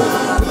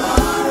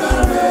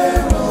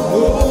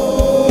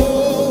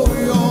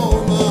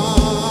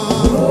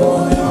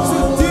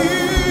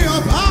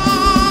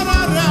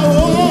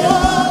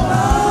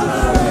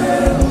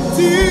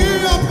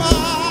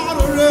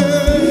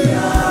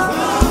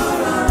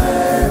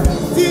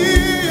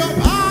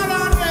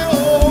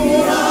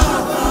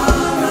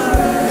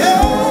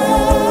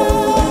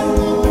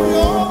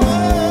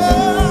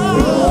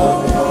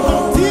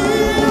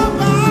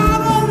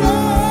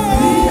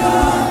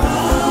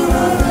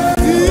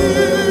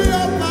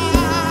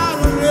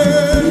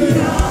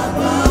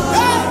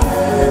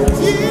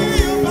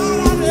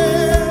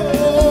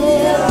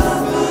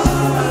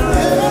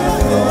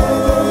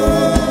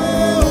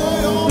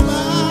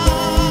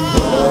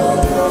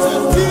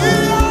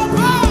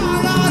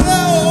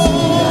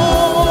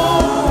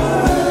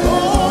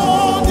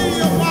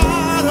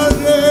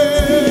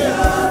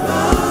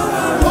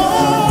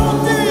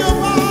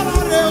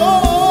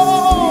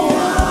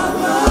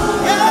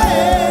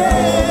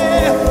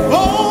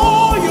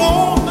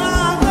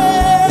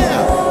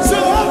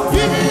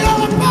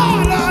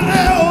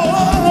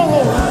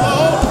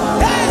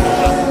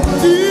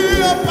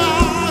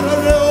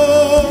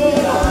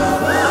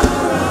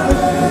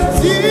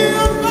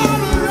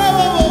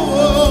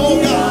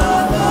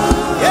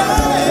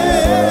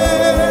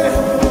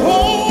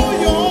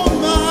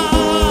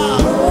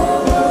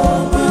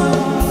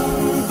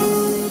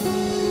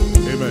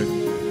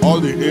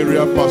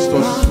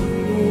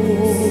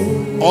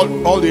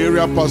 the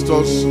area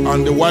pastors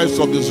and the wives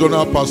of the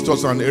zonal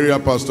pastors and area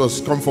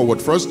pastors come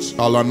forward first.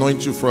 I'll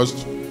anoint you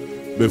first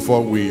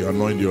before we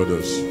anoint the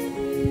others.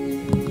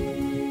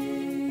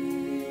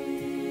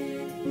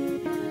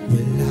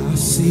 Will I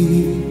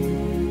see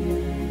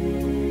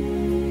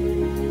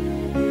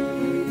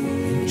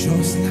in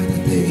just like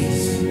the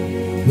days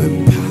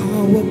when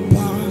power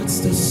parts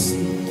the sea?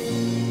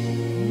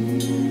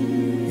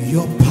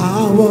 Your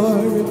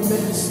power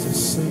remains the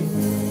same.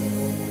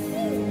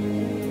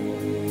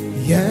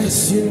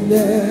 Yes, you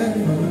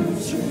never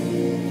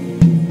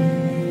change.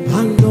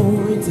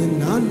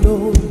 Anointing,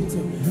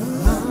 anointing,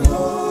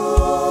 anointing,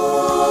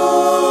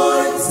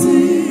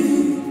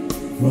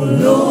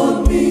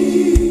 follow me.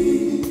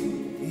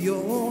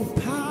 Your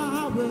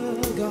power,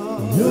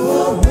 God.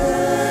 Your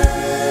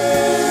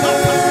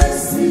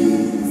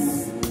mercies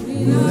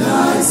will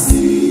I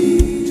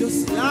see.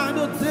 Just like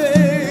the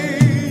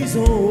days,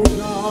 oh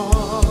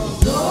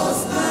God.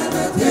 Just like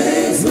the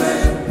days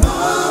when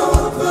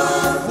power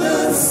parted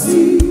the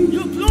sea.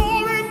 Your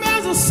glory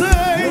remains the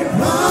same. Your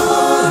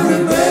power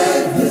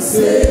remains the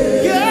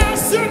same.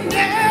 Yes, you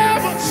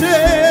never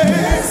change.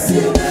 Yes,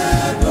 you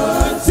never change.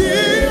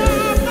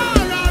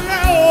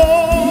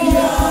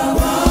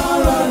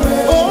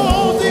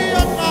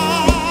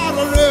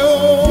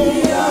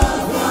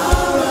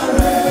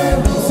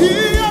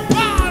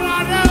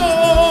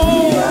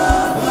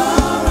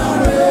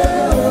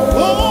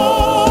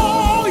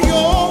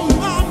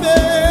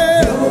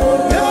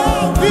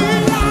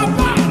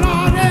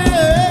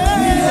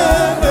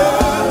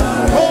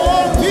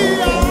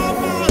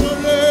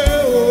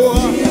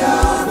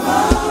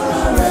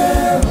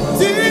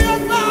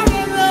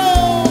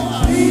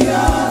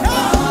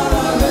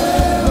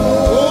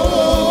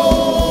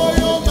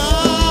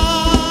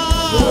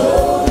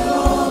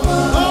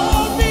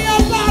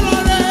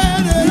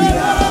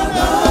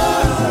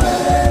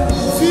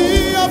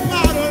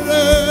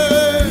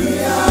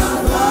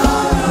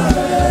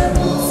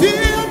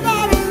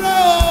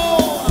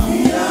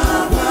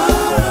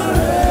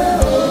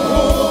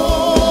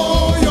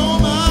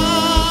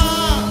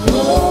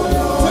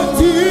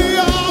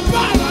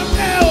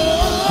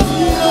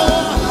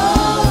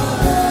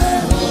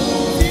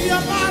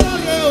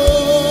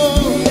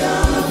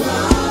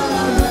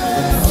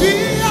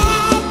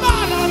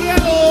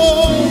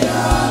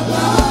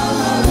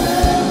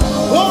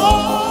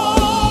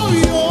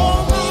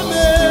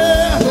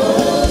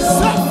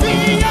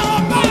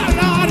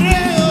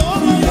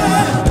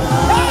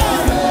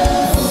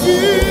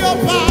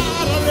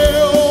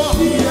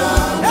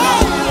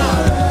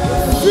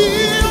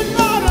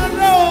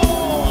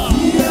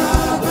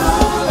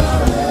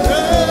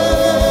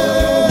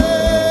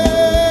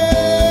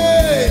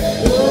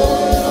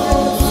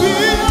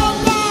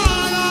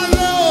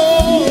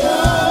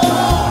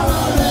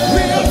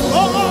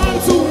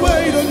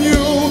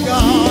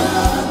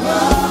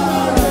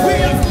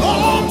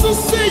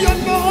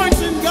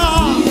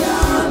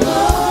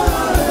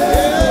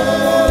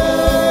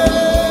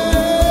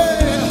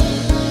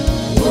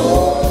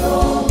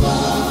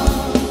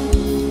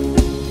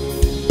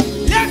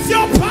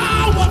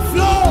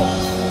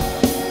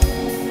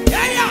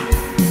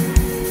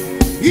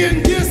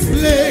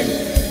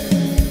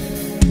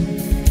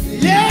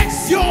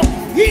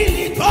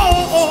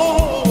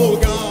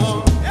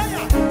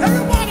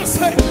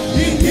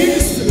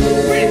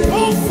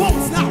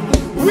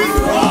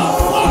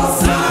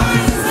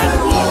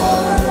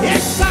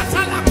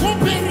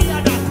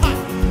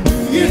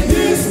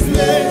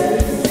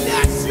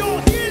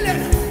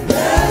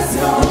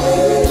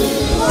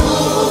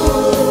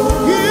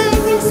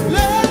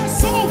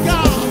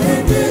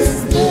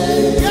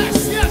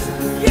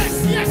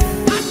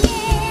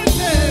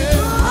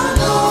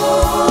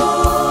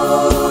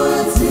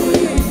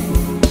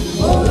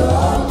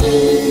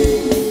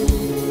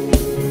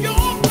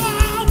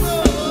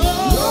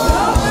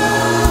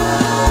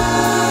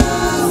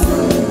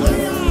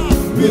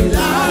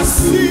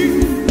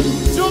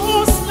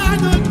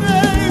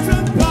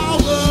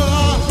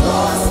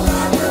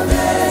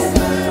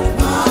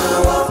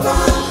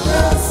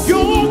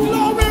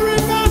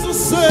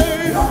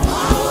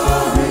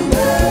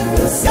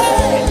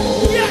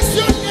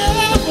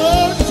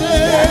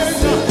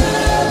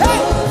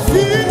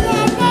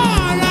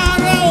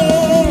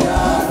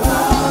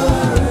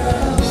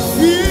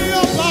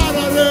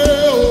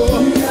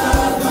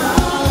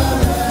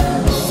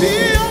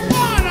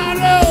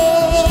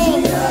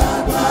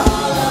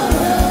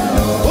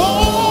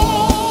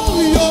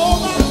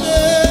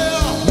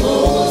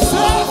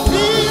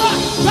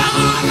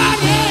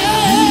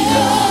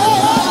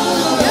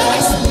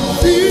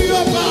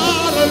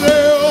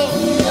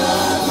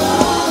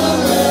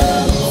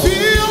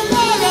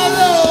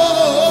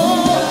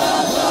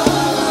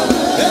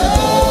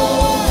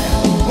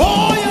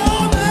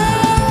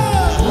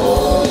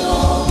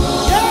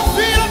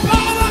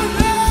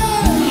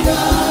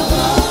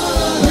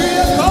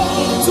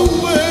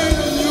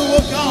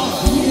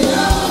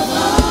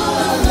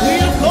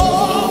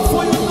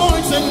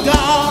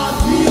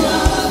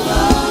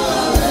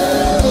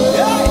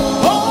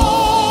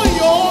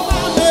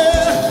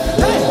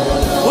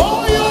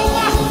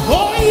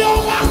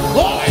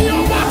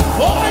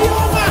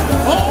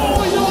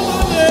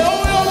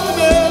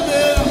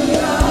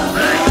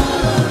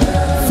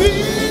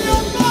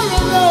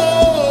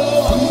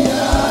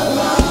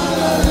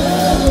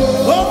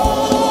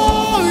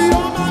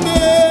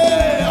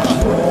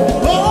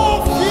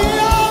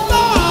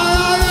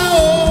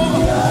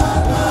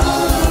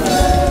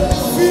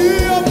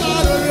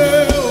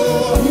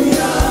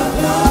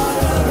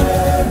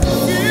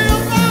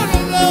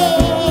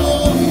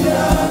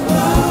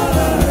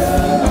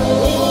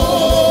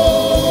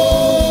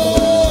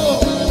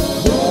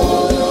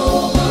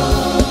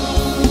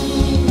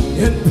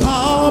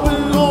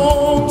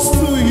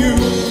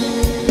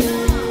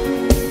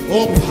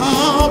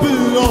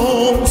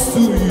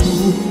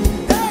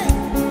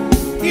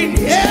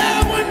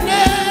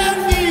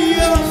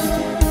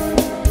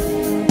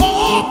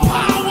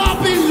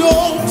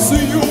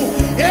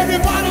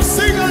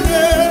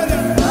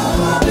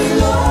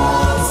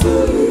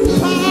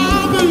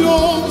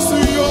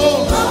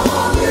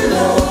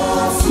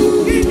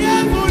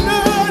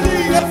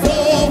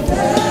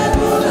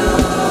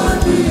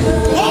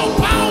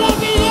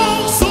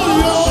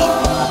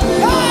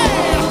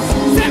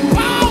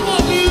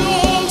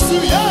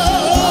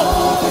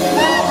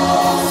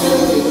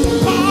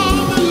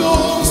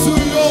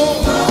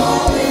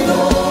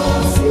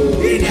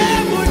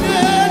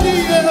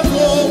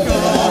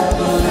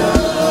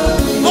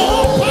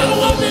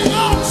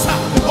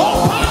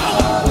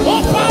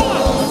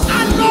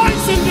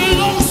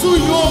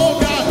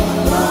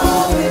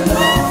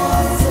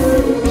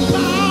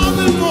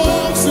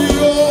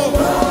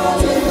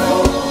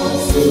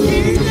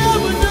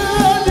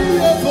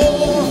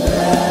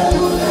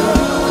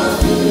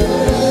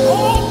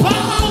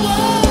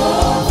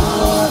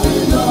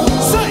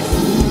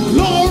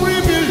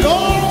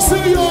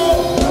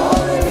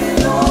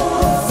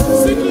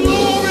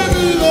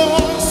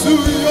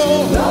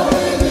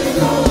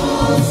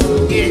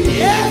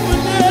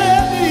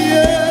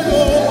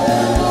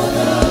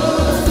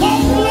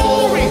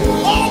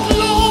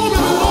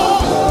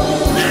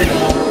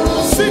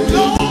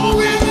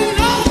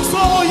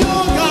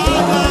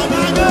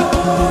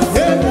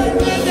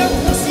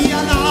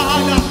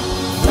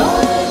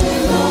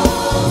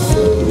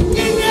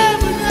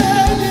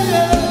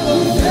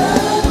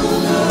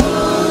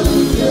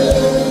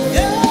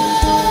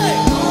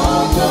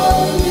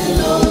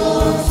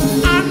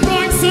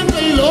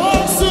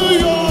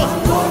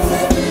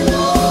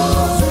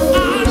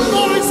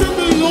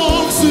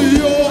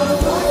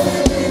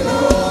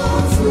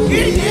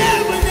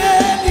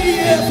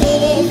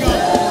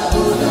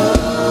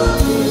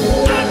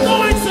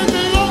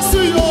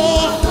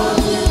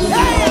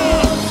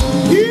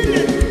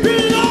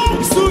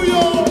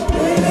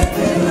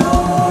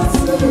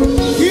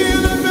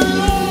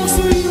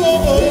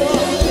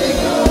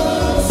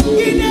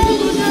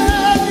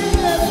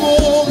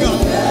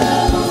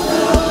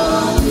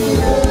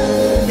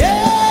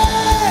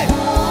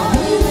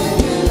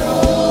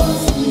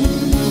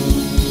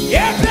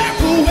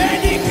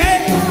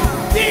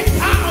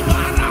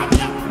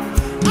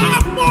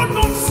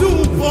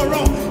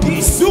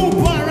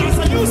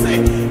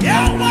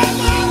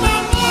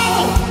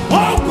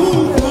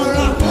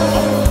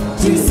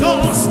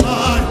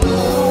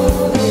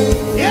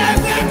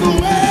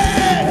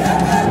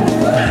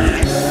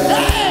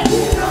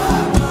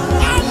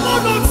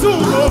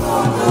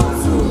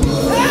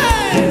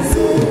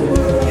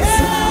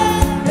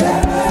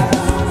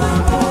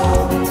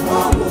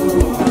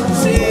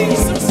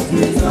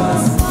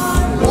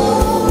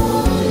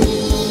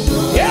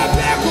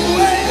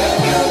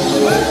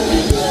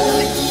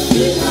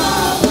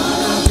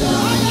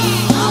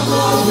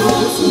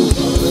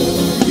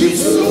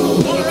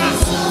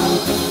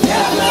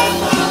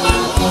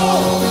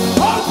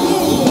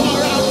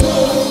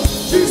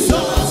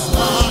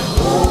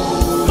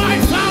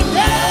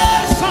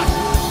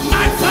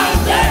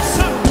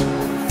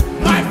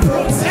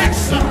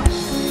 protection,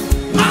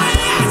 my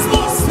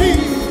atmosphere,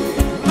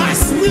 my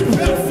sweet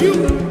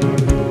perfume.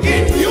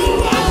 In you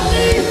I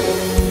live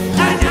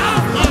and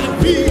have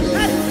my being.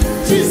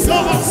 Jesus,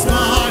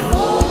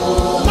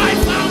 my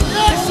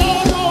foundation,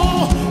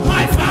 oh,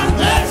 my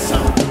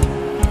foundation,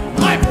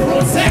 my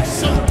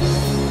protection,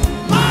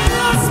 my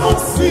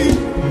atmosphere,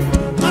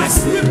 my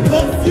sweet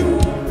perfume.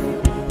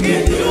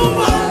 In you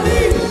I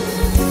live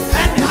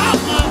and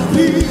have my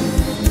being.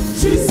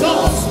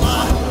 Jesus,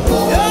 my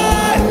yeah.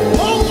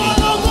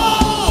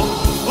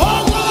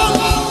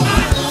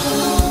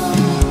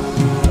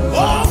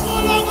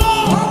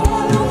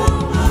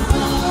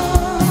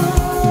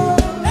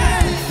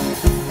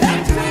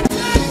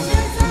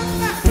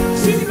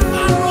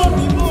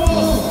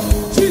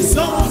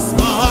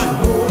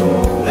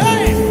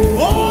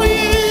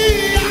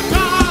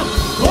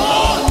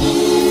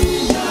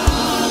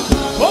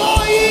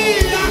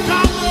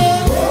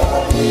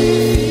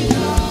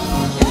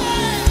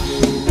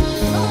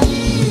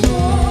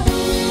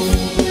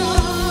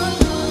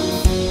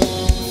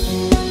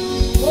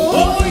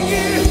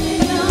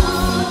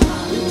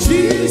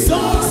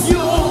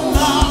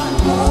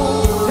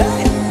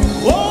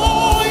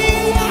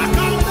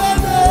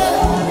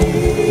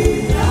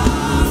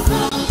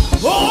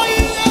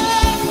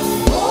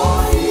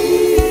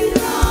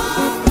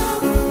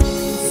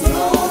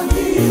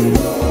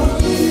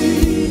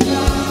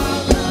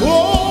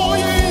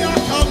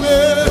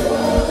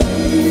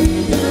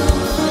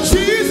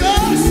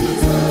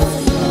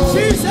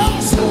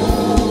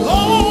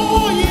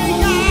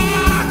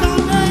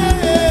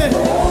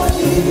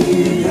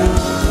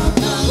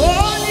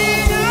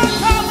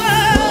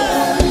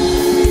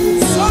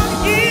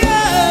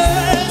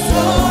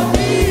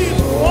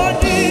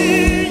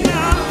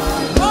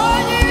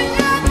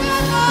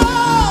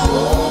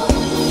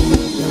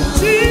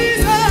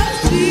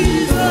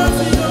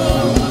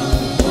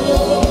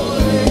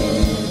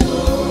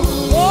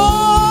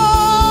 Oh,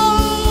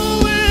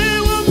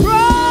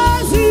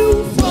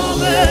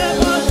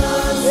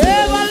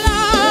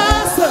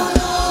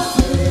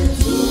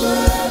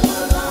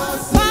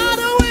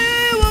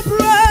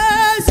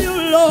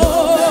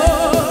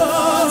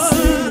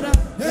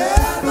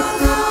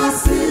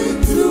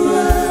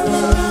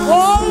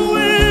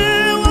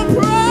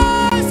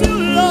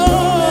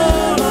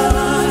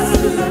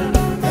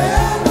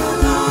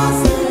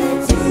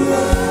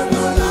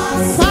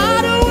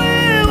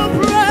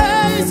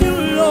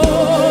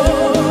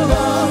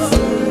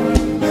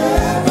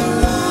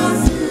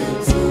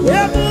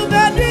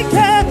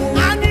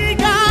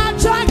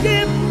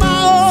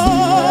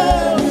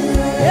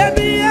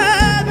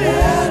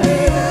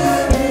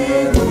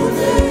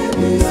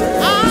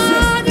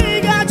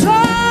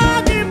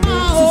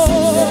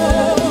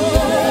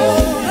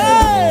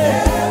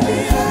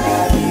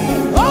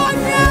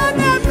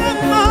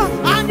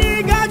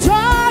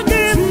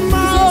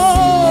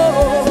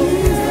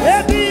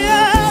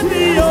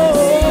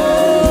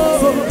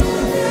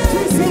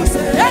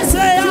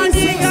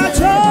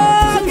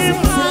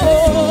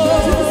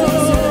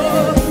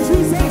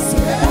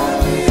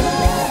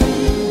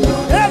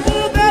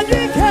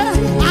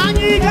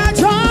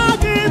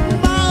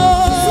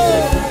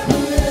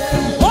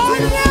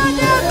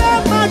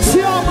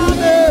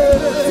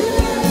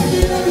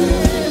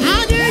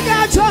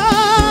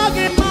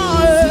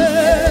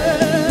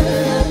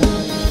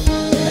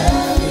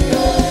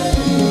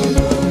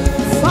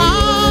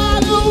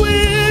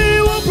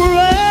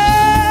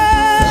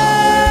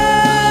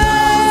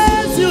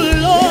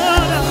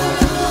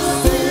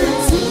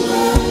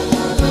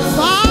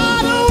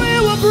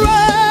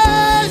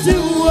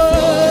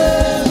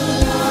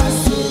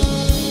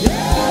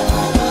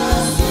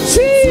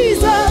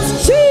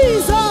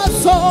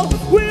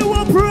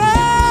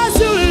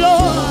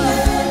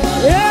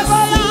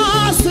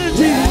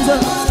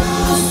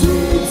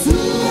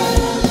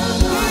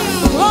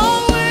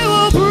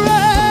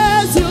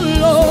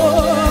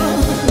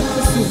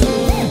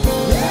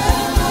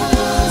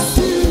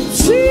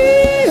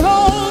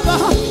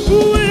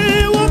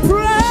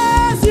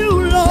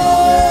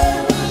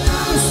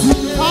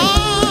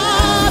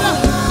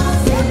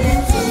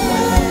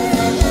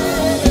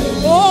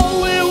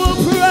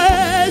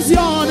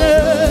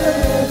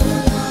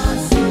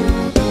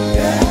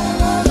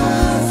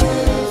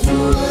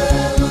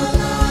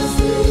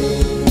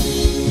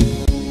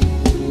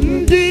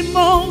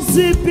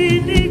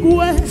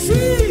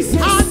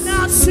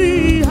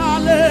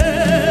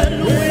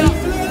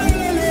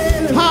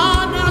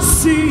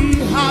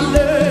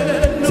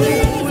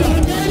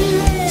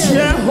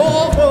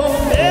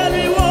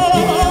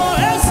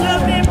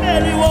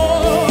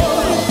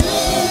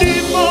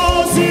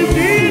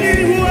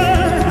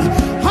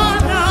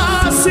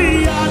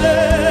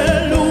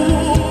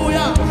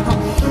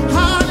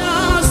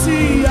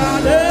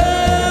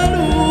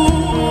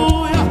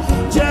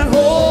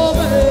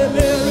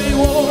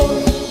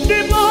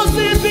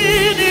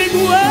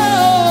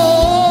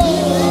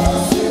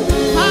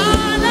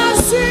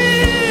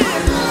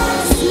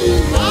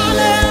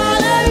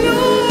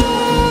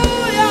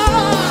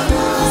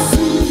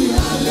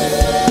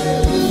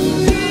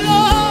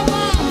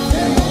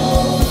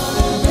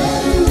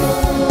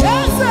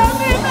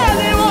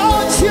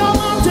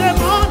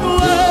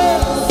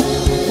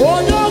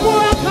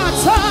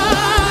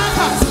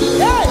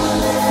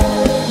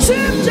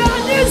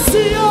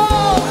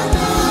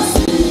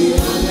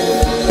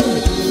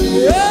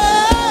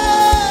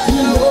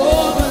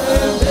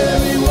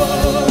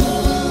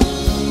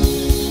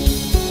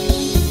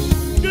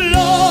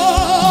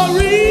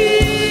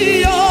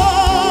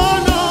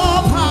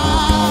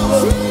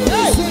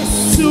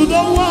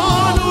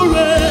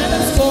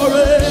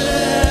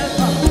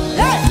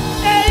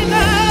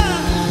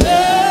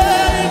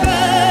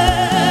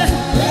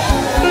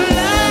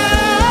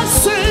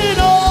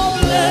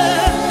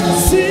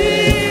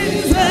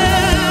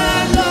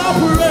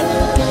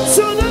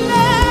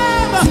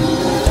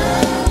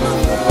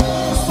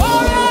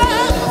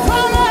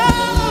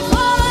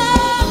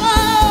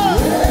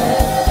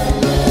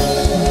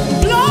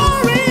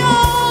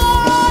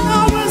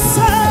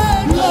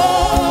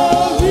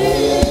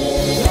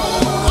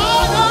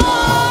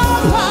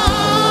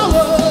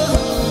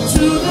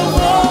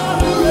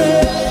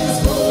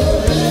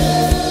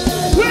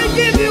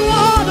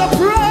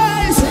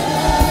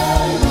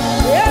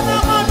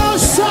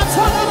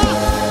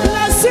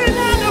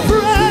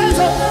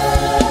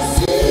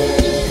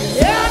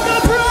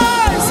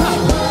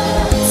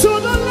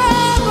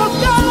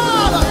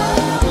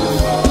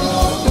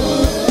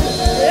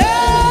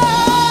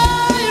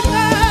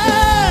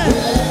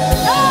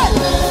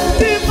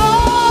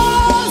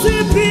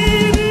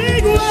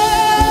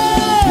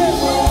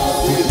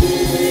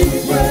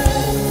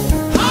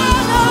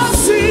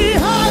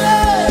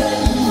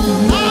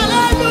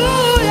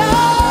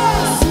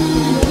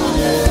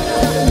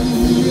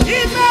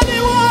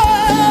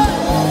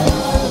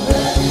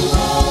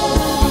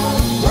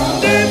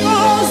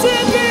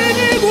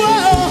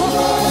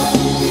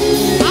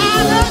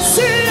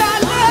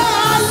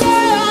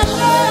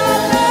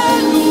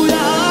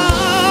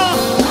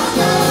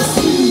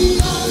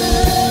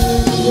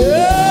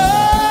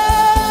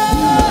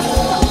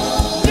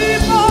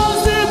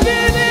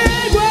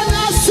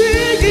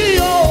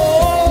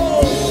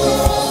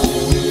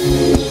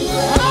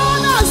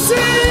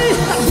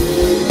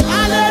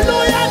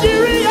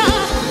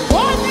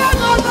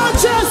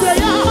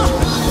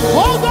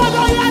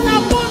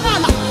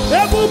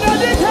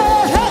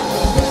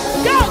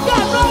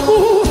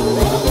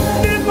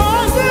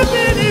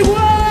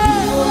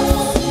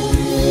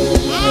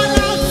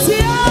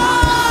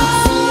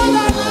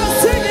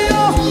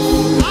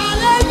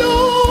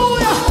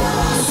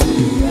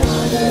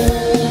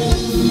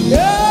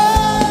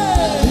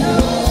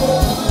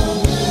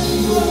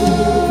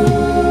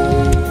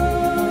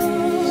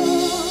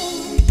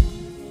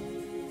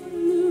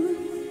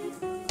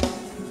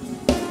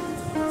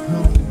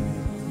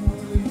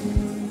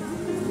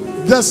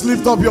 Just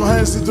lift up your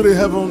hands into the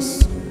heavens.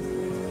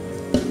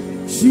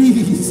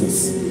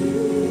 Jesus.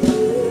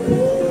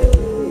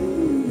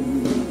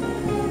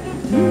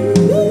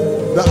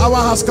 The hour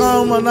has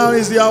come, and now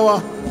is the hour.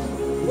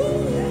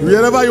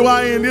 Wherever you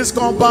are in this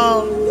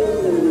compound,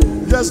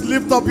 just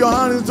lift up your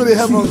hands into the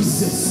heavens.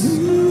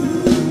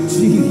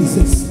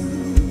 Jesus.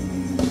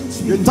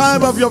 The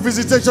time of your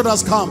visitation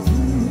has come.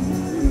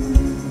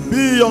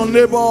 Be your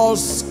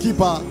neighbor's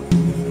keeper.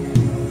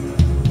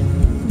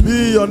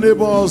 Be your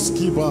neighbor's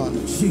keeper.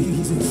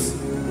 Jesus.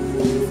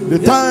 The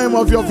time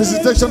of your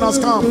visitation has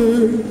come.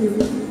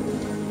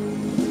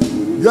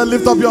 Just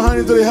lift up your hand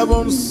into the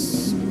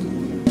heavens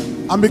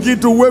and begin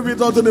to wave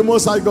it unto the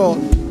Most High God.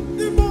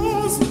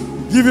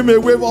 Give him a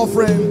wave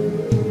offering.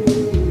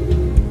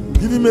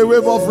 Give him a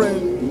wave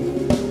offering.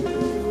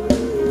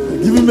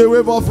 Give him a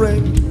wave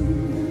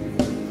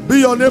offering. Be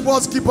your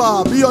neighbor's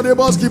keeper. Be your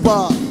neighbor's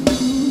keeper.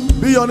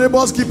 Be your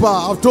neighbor's keeper.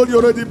 I've told you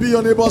already, be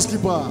your neighbor's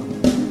keeper.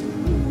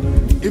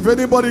 If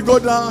anybody go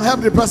down, help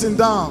the person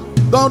down.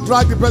 Don't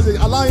drag the person.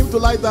 Allow him to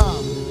lie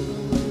down.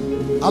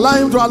 Allow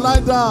him to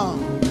lie down.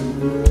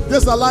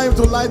 Just allow him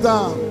to lie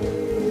down.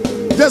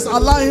 Just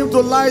allow him to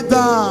lie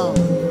down.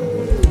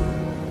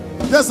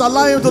 Just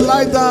allow him to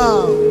lie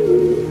down.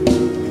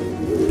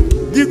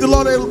 Give the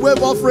Lord a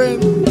wave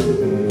offering.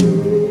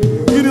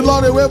 Give the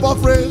Lord a wave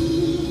offering.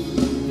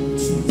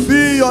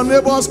 Be your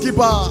neighbor's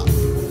keeper.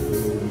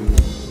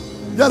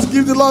 Just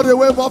give the Lord a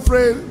wave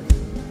offering.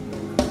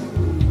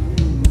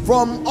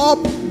 From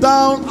up,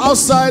 down,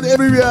 outside,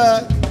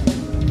 everywhere.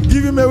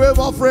 Give him a wave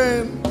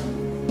offering.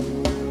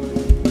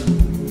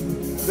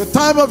 The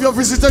time of your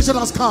visitation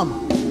has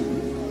come.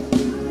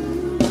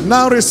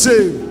 Now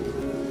receive.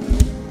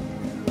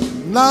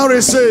 Now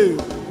receive.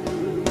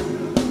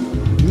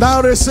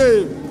 Now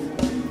receive.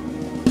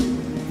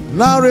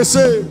 Now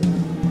receive.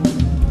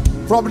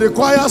 From the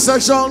choir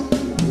section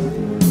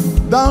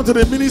down to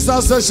the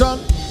minister section.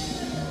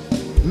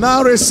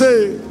 Now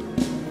receive.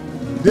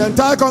 The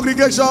entire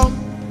congregation.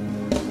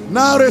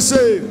 Now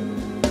receive.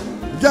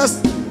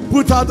 Just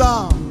put her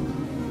down.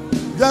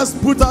 Just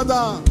put her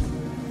down.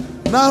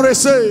 Now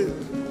receive.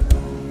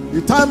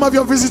 The time of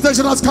your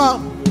visitation has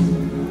come.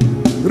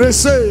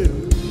 Receive.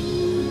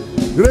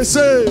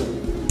 Receive.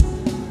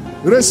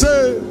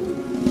 Receive.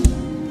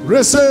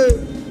 Receive.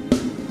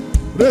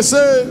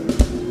 Receive.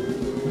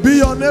 Be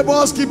your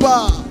neighbor's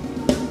keeper.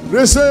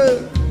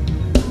 Receive.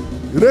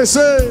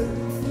 Receive.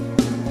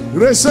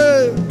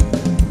 Receive.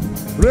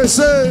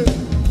 Receive.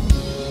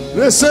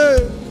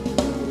 Receive.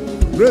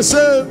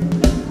 Receive.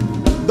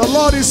 The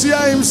Lord is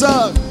here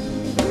himself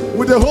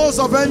with the host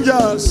of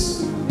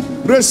angels.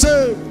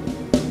 Receive.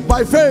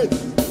 By faith.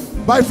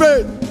 By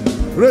faith.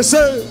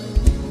 Receive.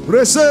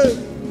 Receive.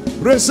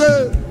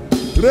 Receive.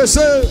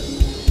 Receive.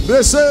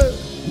 Receive.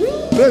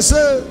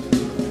 Receive.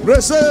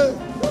 Receive.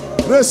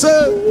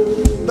 Receive.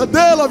 The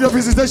day of your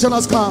visitation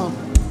has come.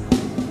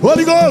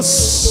 Holy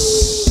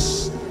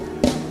Ghost.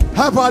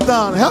 Help her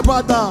down. Help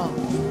her down.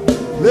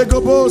 Lay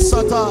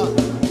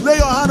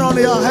your hand on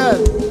your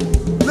head.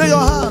 Lay your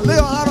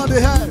hand on the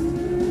head.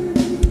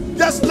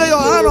 Just lay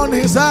your hand on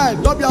his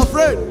head. Don't be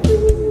afraid.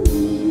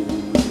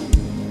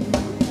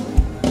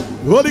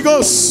 Holy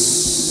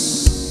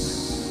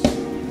Ghost.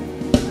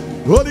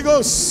 Holy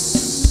Ghost.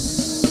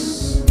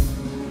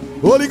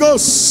 Holy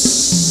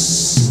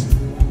Ghost.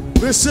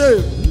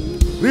 Receive.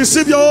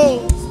 Receive your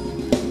own.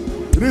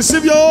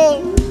 Receive your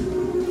own.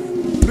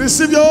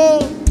 Receive your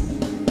own.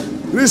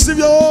 Receive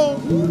your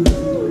own.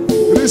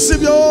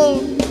 Receive your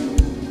own.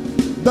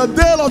 The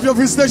day of your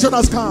visitation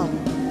has come.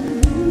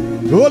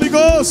 The Holy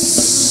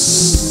Ghost.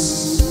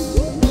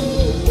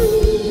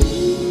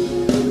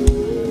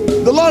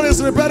 The Lord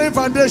is repairing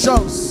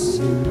foundations.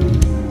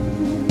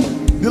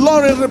 The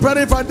Lord is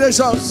repairing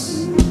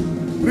foundations.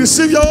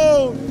 Receive your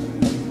own.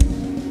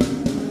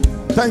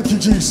 Thank you,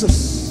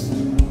 Jesus.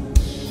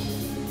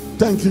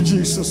 Thank you,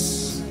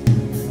 Jesus.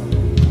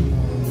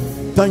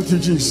 Thank you,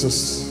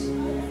 Jesus.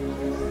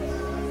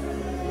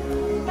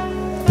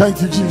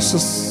 Thank you,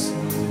 Jesus.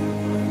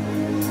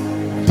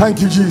 Thank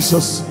you,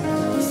 Jesus.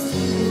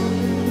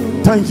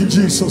 Thank you,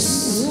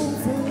 Jesus.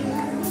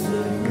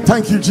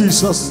 Thank you,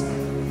 Jesus.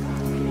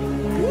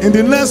 In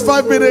the next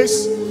 5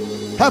 minutes,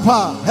 help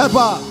her, help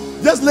her.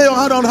 Just lay your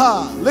hand on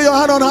her. Lay your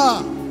hand on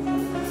her.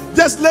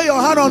 Just lay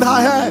your hand on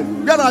her head.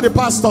 Get are the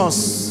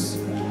pastors.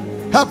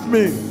 Help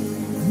me.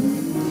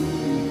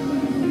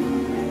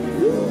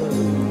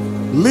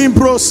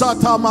 Limbro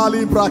sata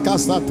malibra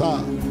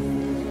kasata.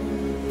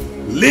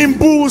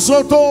 Limbu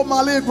soto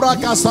malibra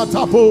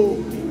kasatapo.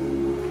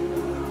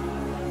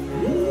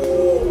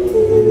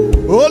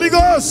 Holy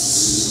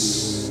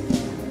Ghost.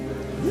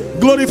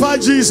 Glorify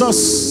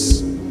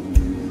Jesus.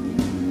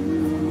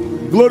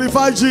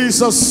 Glorify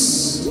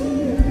Jesus.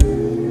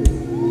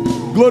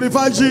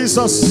 Glorify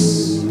Jesus.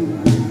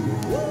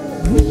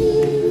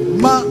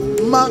 Ma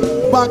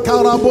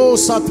bakarabo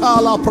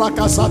satala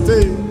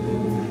prakasate.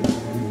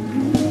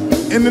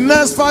 In the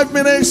next 5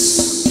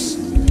 minutes,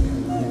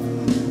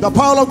 the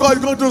power of God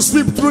is going to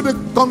sweep through the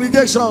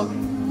congregation.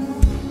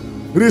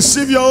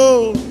 Receive your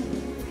own.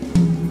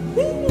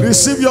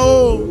 Receive your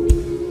own.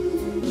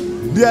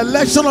 The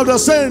election of the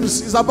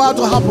saints is about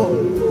to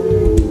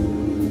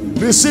happen.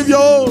 Receive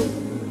your own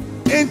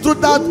into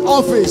that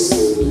office,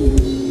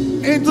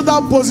 into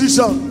that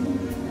position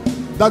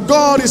that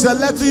God is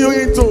electing you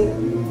into.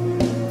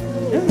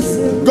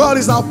 God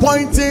is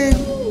appointing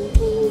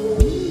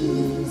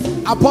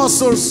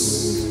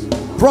apostles,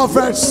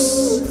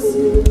 prophets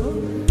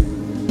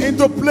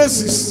into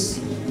places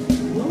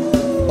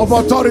of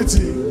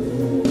authority.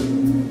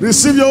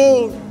 Receive your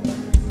own.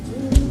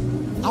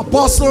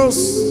 Apostles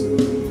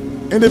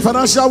in the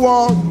financial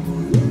world,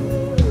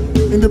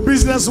 in the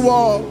business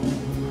world,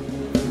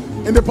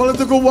 in the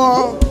political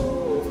world.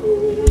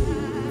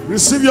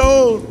 Receive your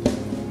own.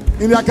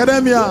 In the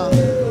academia,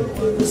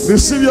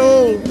 receive your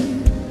own.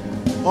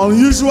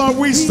 Unusual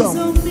wisdom.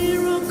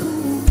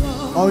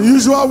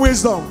 Unusual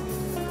wisdom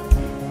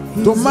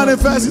to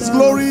manifest His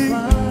glory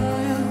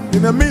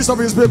in the midst of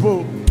His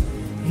people.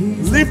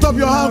 Lift up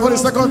your hand for the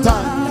second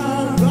time.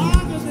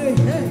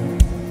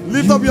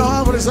 Lift up your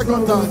hand for the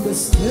second time.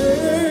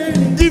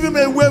 Give Him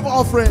a wave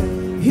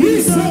offering.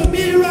 He's a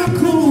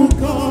miracle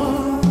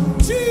God.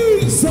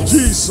 Jesus.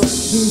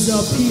 Jesus. He's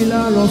a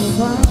pillar of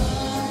fire.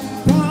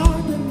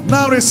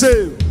 Now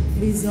receive.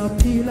 He's a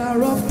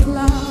pillar of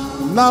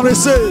cloud. Now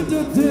receive.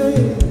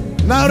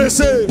 Now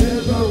receive.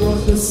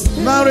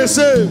 Now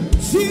receive.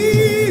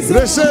 Jesus.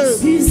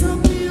 Receive. He's a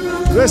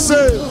miracle.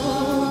 Receive.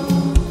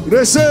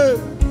 Receive.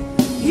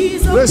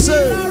 He's a Receive.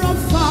 pillar of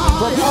fire.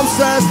 From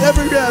upstairs,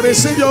 everywhere,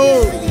 receive your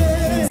own.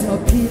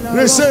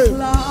 Receive.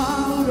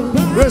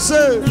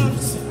 Receive.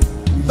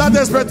 That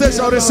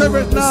expectation, receive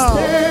it now.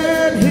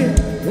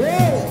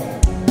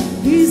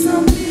 He's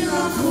a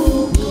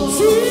miracle.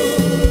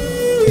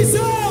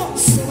 Jesus.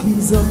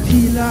 He's a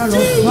pillar of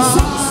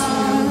fire.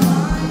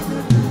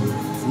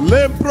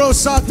 Lempro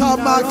sata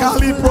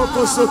makali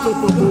prokosoto.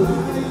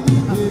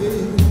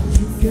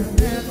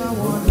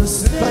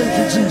 Thank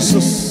you,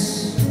 Jesus.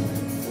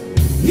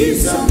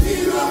 He's a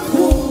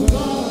miracle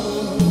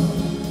God.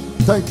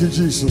 Thank you,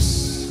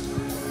 Jesus.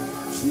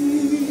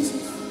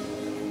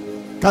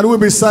 Can we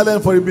be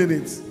silent for a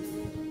minute?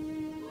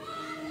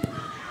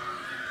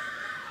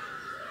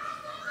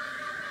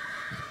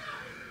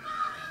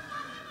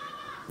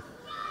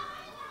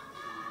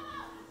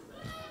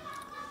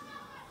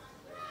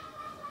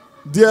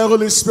 Dear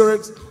Holy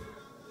Spirit,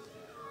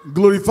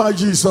 glorify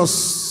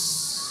Jesus.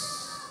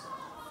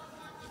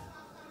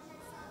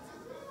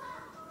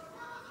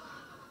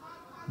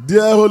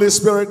 Dear Holy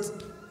Spirit,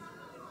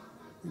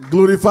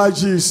 glorify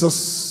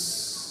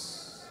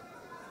Jesus.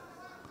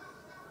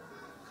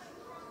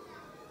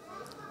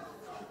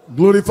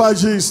 Glorify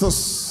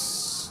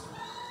Jesus.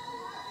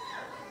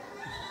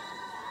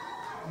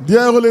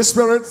 Dear Holy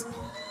Spirit,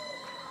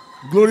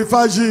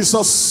 glorify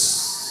Jesus.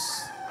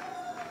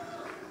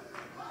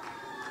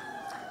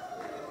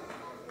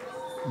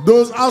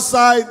 Those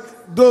outside,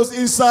 those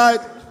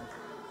inside,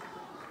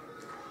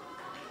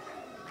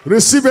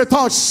 receive a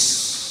touch.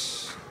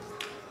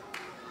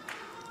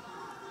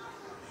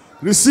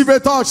 Receive a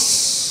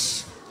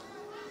touch.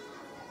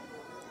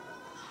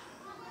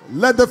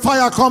 Let the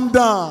fire come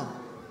down.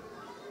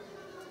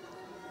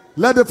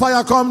 Let the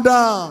fire come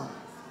down.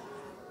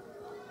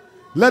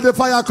 Let the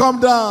fire come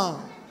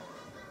down.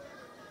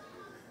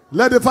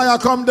 Let the fire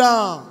come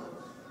down.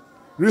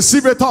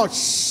 Receive a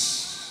touch.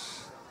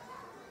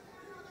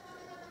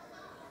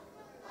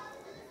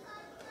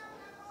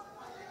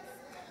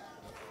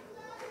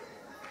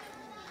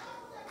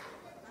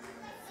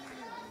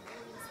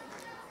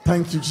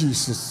 Thank you,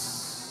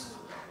 Jesus.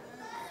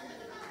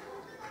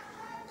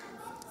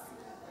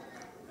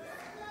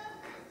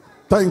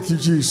 Thank you,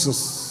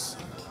 Jesus.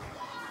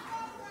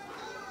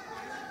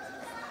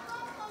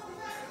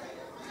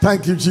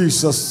 Thank you,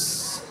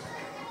 Jesus.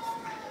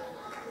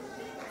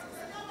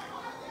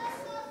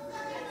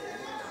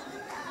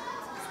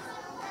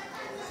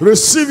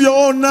 Receive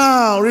your own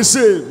now.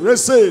 Receive,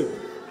 receive.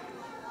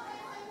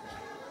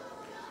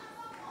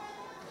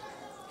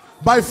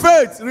 By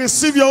faith,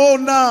 receive your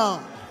own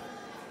now.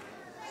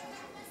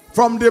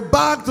 From the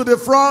back to the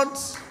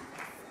front,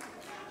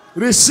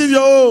 receive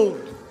your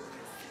own.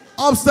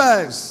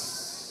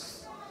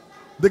 Upstairs,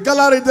 the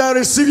gallery there,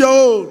 receive your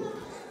own.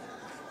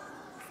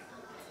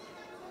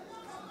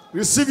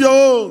 Receive your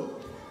own.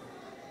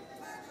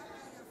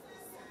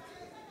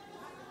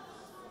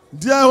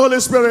 Dear Holy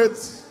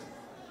Spirit,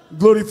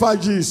 glorify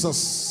Jesus.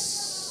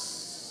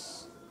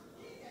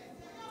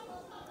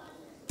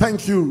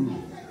 Thank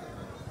you.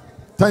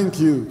 Thank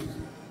you.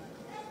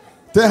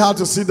 Tell her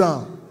to sit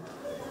down.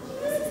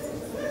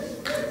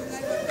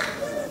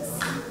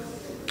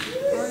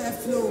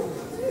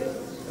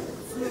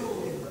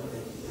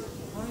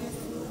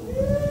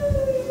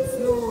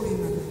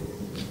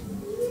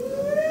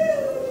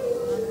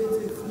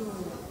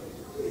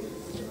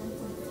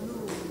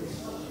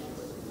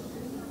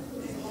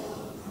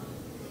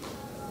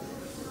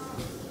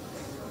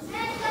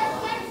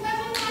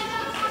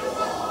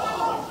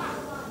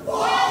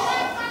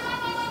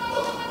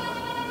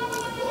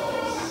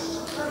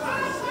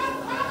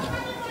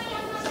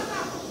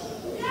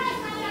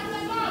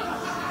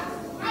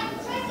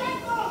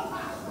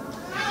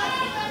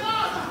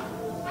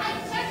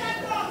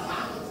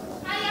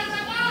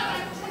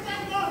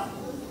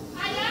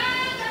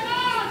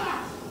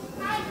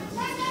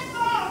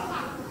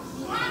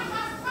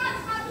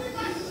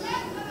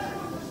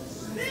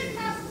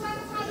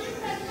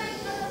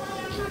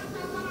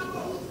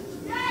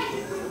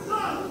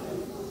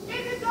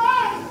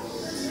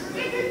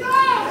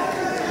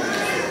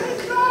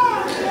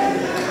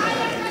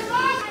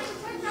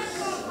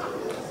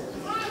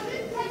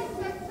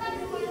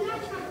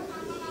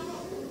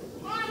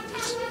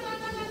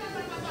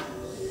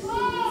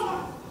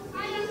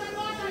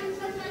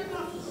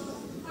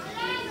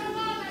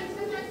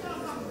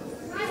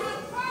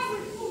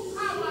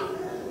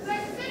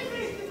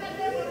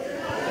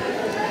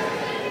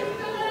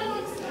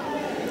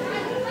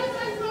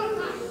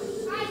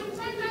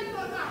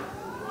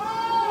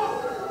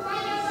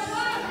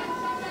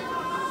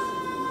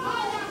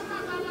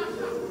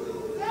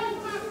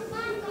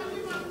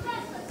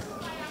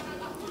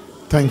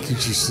 Thank you,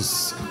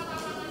 Jesus.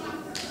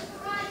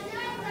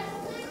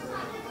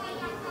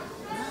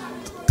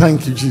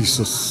 Thank you,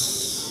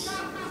 Jesus.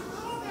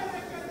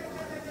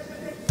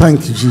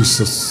 Thank you,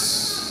 Jesus.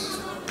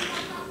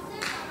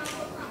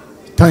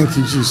 Thank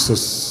you,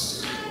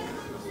 Jesus.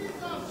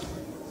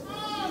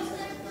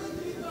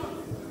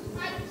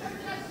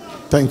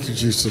 Thank you,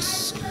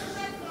 Jesus.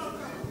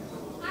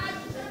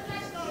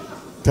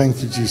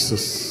 Thank you,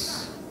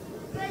 Jesus.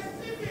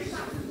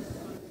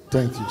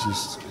 Thank you,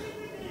 Jesus.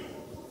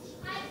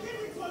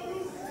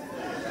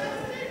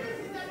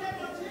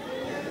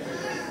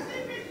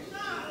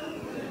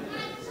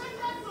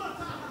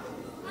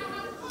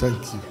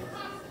 Thank you.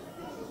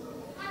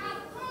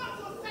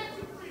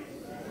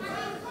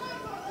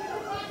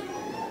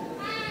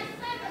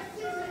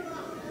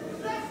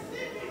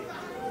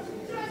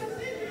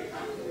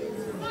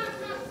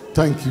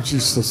 Thank you,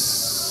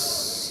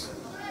 Jesus.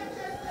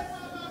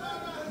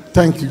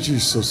 Thank you,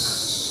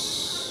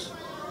 Jesus.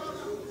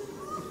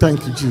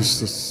 Thank you,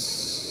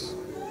 Jesus.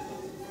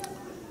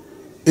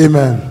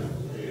 Amen.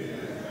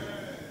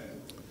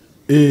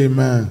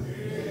 Amen.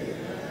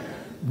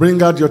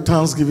 Bring out your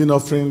thanksgiving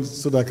offering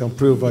so that I can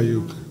pray over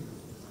you.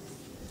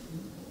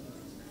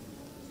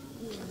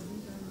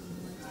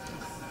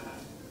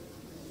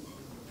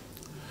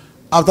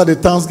 After the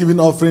thanksgiving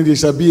offering, there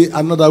shall be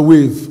another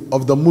wave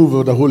of the move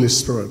of the Holy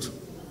Spirit.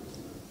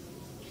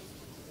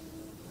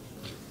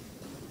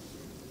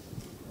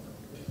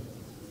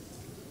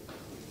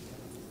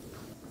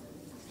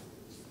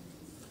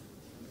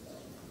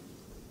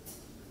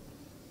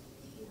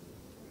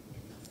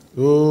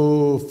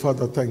 Oh,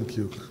 Father, thank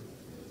you.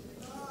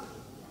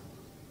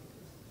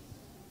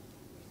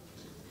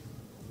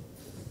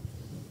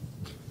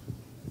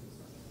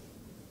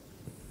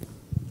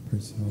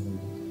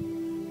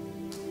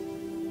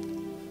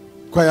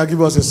 Choir,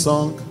 give us a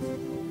song.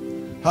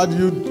 How do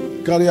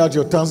you carry out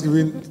your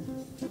thanksgiving?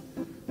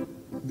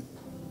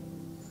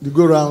 You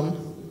go round?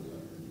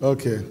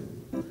 Okay.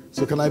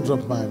 So can I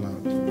drop mine now?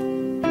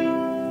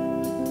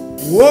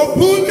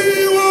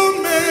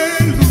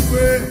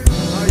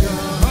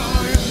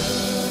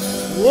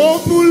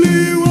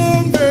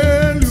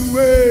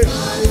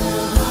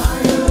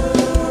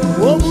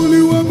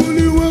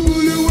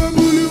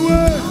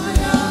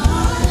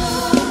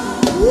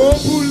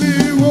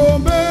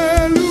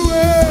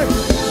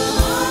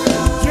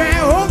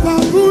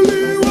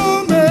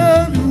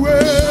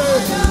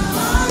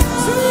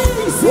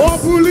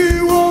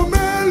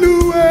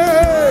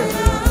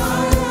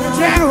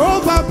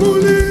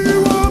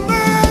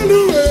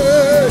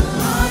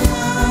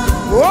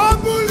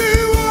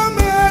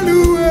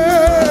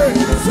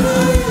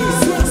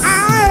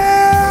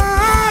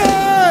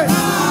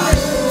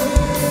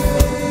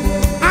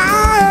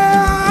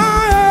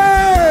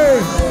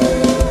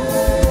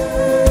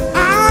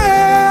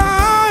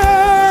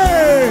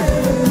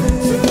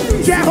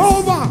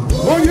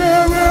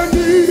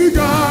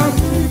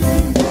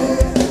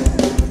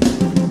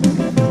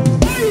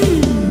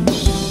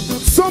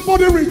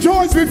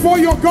 Rejoice before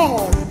your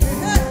God.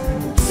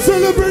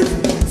 Celebrate,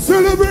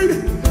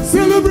 celebrate,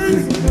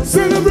 celebrate,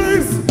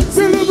 celebrate,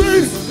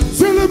 celebrate,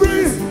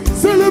 celebrate,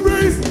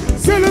 celebrate,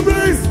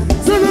 celebrate,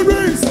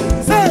 celebrate.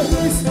 Hey.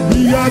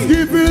 He has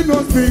given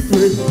us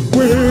victory.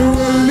 We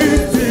will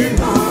lift him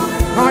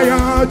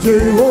higher,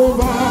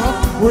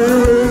 Jehovah. We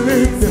will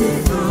lift him.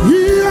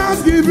 He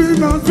has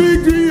given us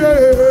victory.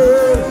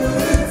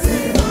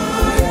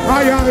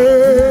 Higher.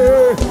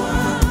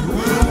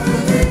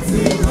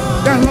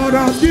 The Lord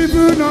has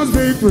given us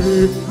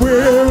victory. We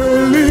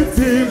will lift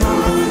him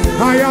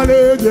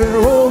higher,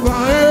 Jehovah.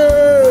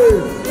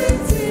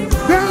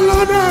 The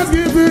Lord has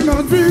given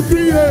us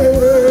victory.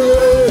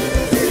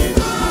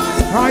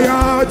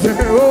 Higher,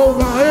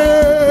 Jehovah.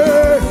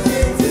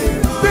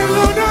 The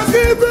Lord has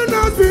given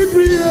us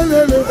victory.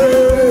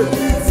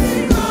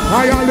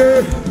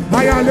 Higher,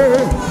 higher,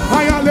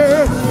 higher,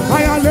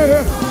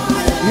 higher.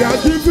 He has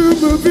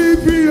given us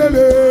victory.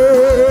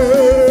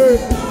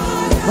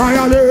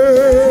 Ayale,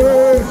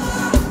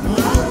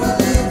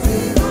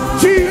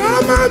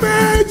 Chiama me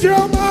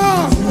Chiama,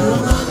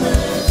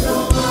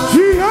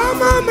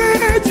 Chiama me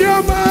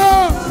Chiama,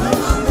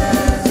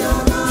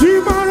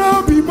 Chimaro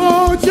bimo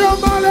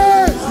Chiamale,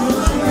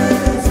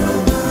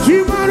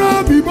 Chimaro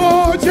bimo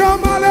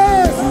Chiamale.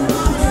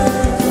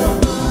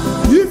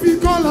 If you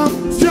call him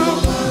Chiam,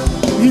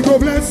 he go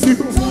bless you.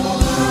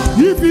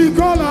 If you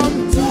call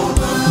him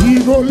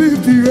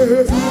lift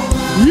you.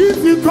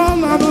 If you call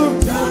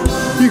him,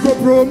 he go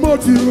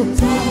promote you.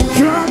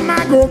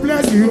 Drama go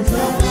bless you.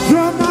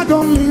 Drama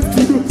don't lift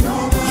you.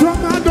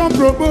 Drama don't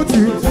promote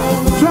you.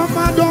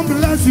 Drama don't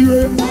bless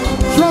you.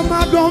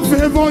 Drama don't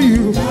favor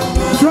you.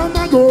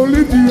 Drama go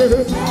lift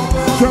you.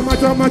 Drama,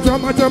 drama,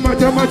 drama, drama,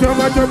 drama,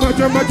 drama, drama,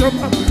 drama, drama,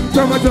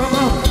 drama,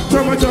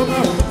 drama, drama,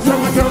 drama, drama,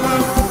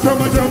 drama,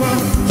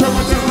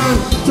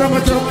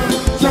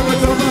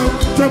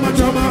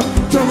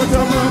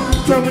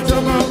 drama,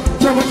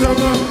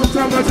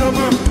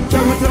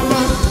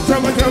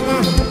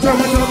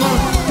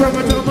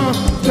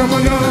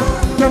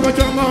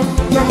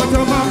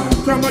 drama,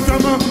 drama,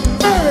 drama,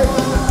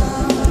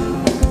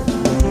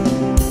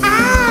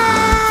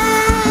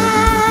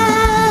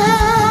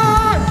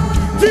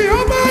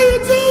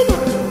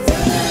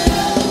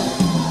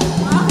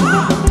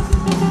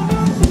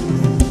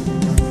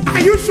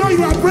 Are you sure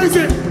you are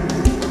praising?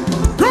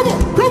 Come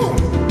on, come on.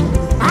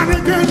 And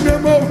again,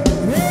 Nemo.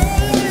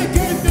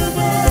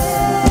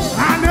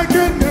 And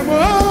again, Nemo.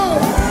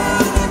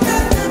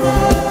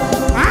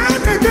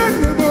 And again,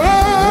 Nemo.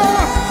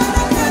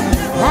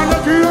 And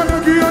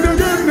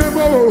again,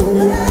 Nemo.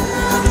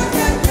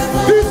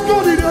 This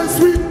God is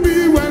sweet me,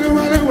 well.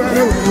 And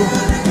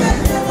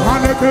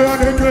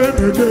again,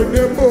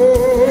 Nemo.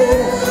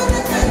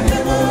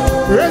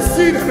 Yes,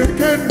 and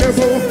again,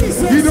 Nemo.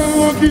 You don't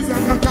want kids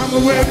that can come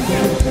away.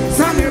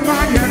 Sammy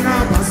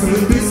Mariana,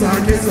 Basil, this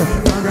against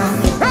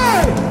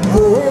hey!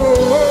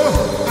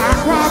 Oh,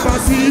 Aqua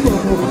Basibo.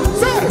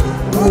 Say,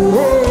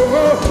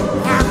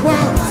 oh, Aqua.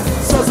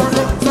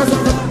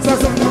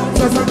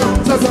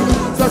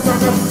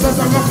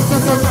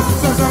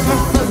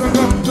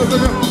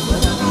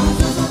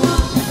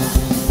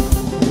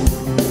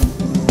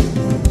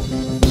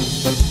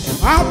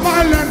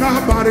 Alena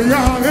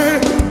Maria,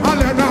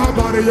 Alena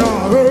Maria,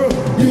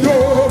 you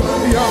know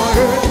Maria,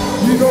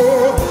 you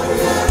know.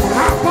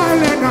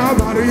 Alena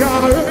Maria,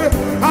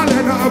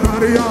 Alena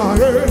Maria,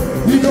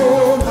 you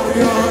know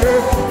Maria,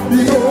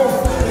 you know.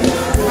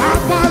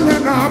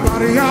 Alena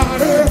Maria,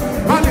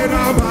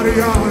 Alena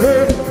Maria,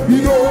 you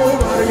know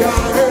Maria,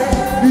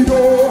 you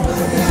know.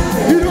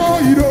 You know,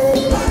 you know,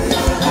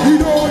 you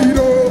know, you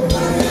know, you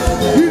know,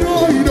 you know, you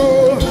know,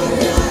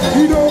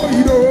 you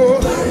know.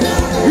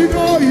 You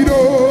know, you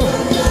know,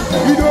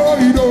 you know, you know,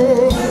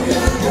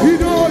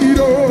 you know, you know, you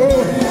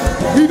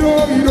know, you know, you know, you know, you know,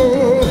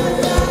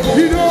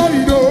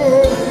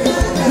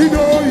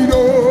 you know,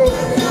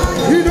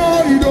 you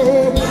know, you know,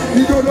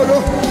 you don't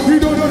know, you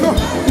don't know,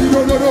 you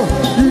don't know,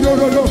 you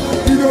don't know,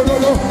 you don't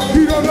know,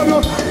 you don't know,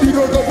 you don't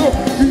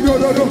know, you don't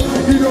know,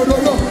 you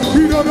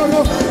don't know,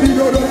 you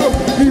don't know,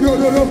 you don't know, you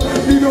don't know,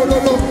 you don't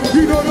know,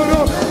 you don't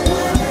know.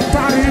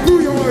 Bari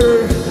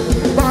bouillon,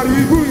 bari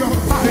bouillon,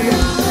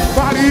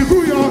 bari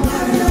bouillon.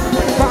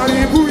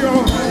 Body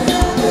bouillon,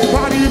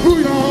 body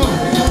bouillon,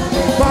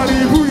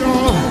 body bouillon,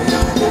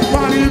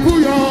 body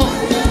bouillon,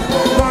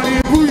 body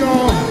bouillon,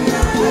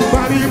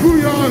 body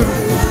bouillon,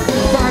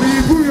 body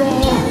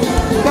bouillon,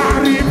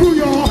 body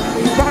bouillon,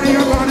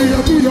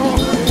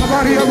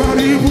 body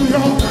bouillon,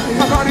 body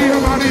bouillon,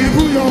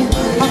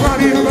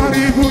 body bouillon, body bouillon,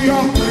 body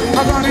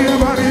bouillon,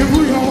 body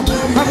bouillon,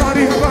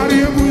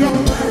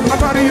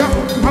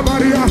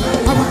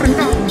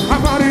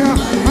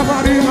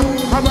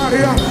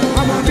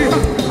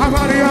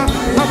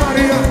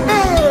 Avaria.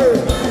 Hey!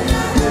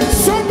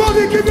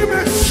 Somebody give him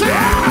a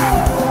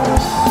shout!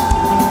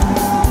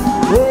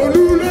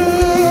 Odule,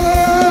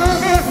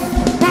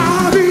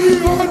 Bari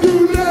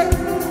Odule,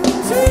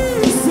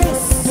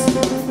 Jesus,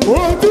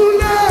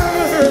 Odule,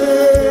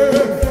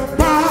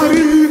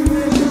 Bari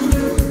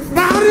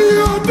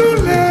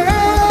Odule,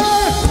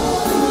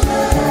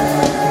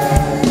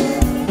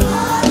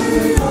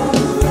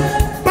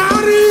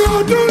 Bari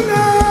Odule.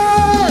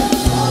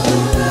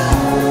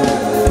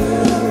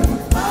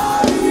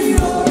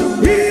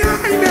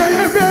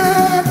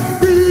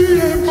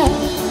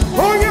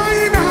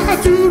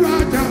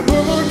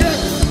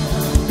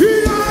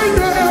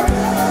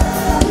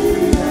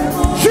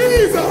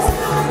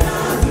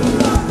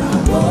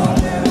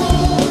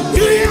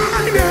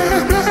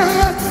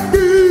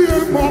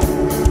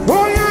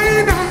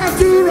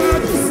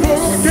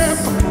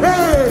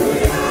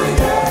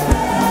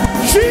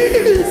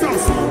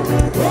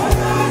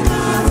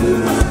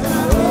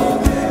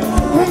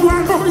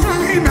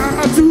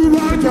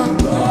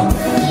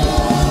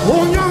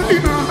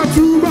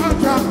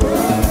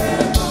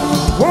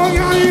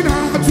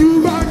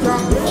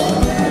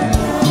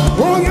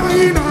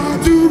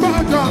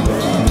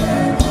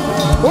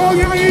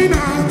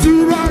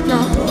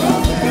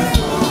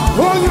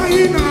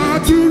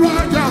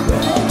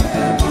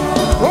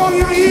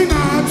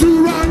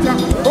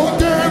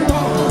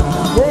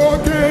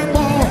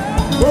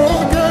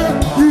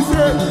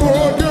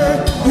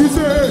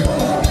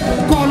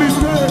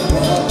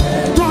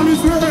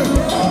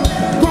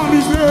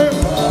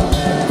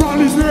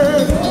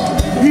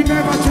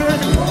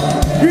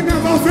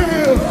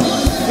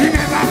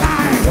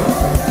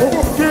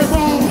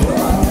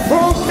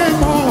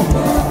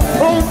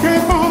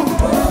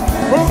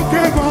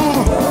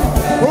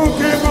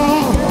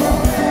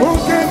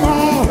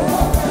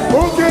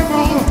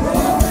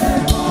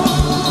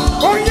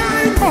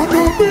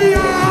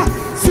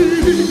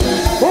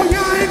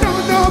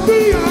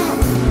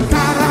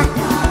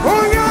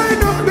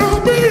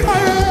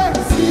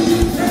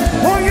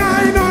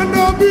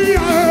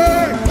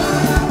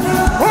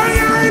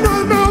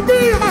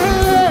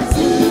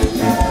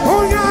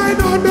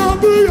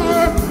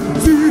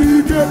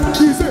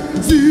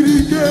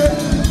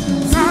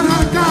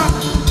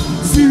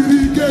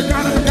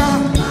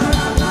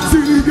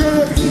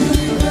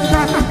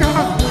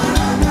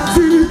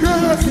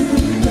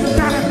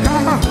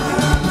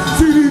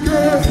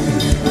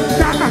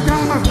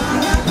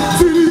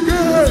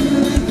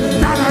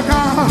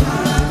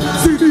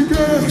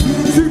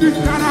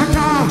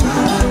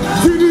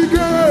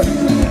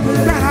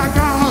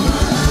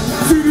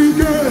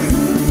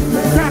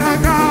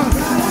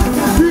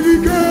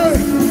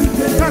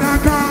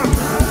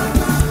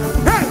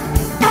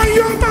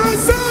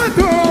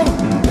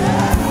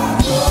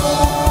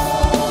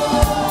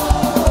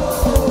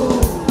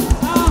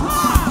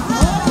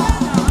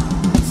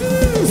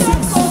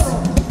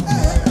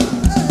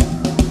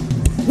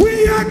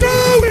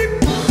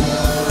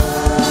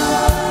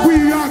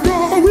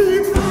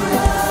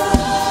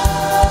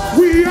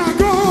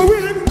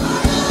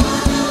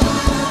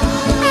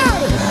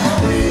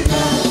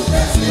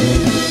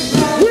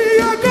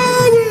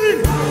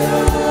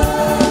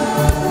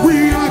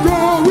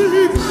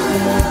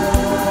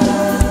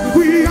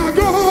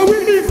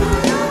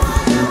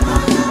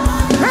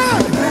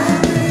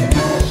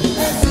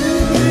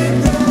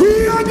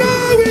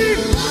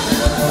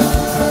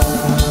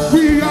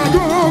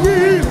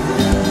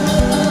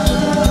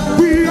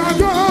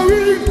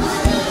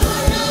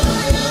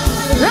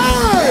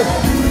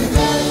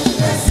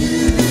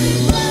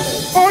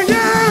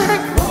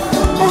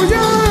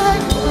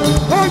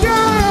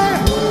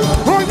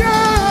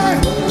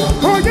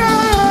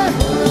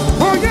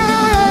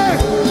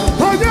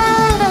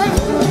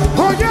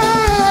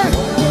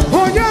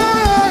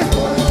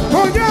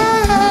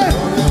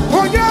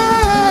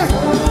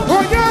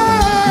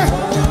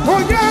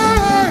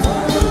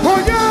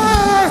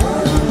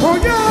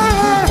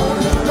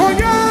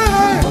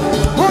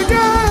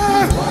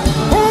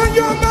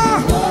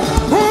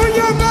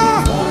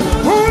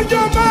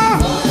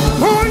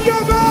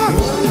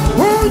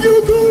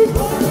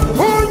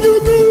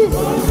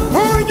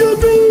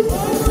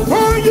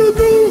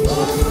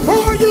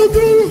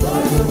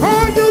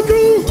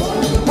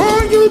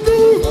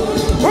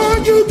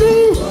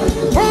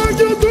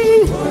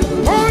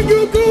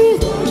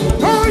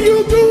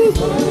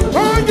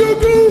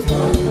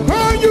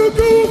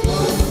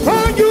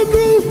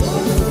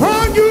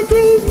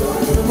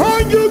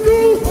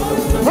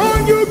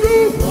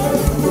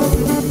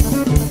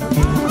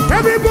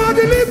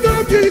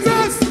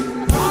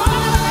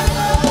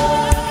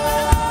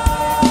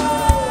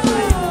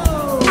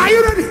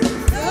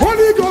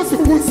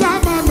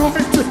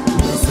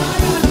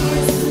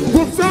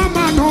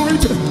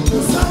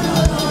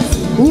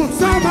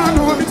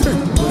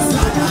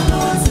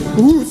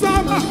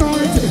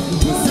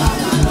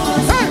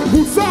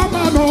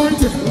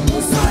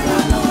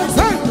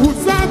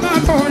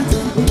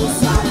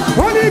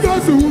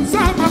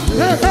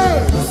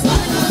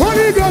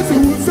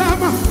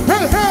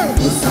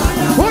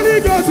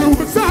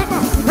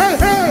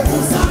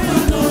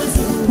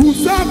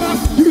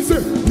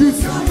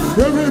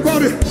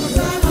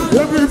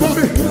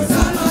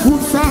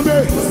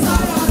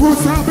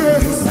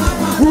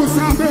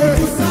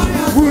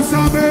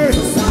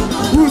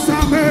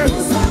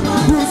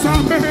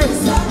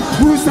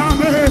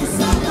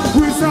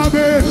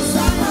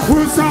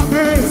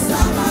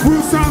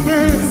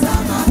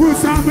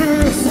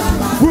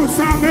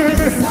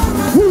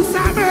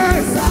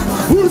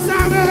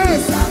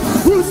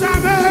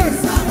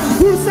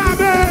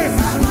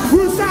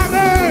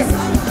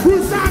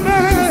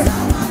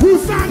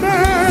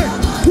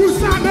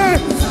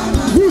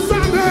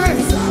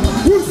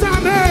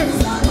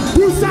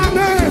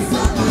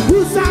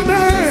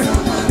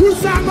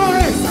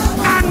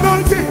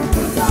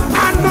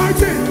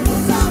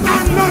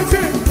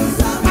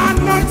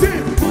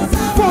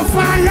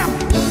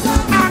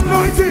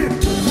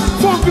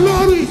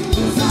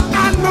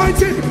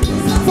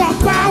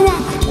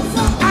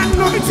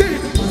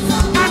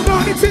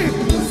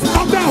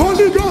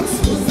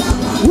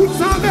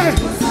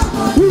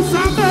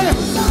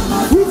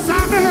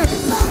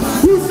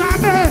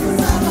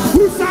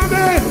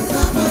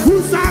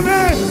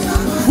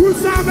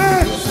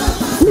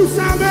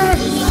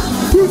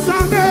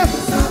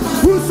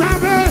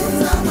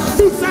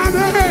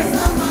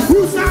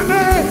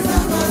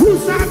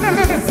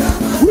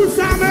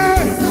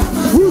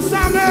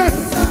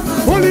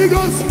 Holy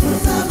Ghost,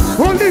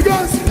 Holy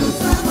Ghost,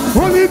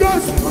 Holy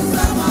Ghost,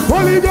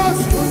 Holy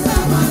Ghost.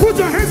 Put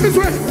your hands this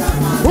way.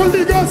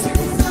 Holy Ghost.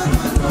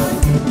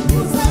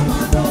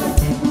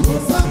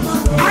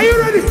 Are you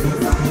ready?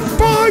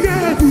 Oh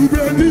yeah,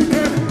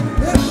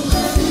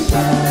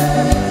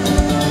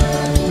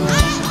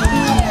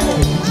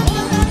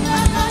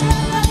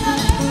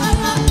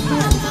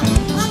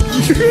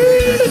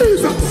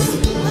 Jesus.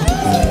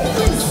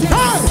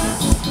 Hey,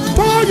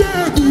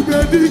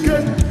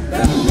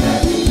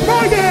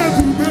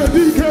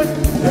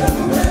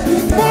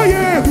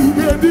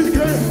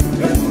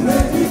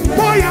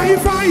 oh yeah,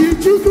 if I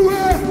hit you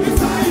away,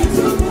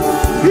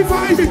 if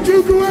I hit you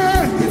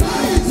away,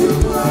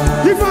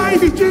 if I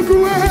hit you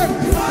away,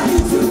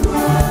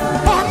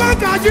 oh my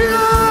God,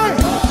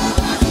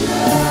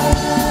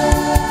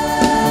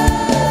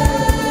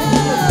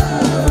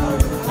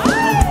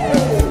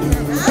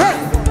 hey,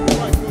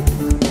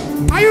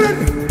 are you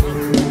ready?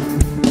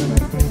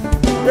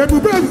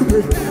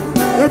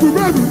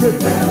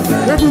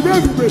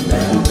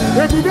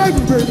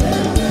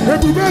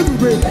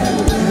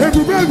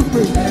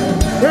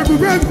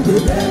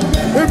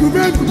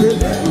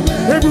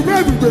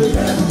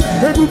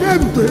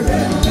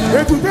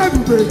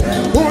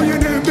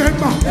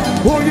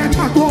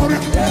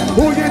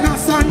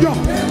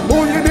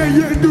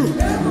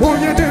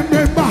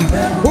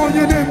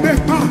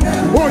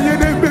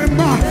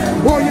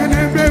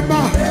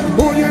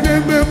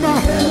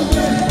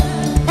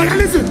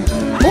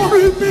 Listen.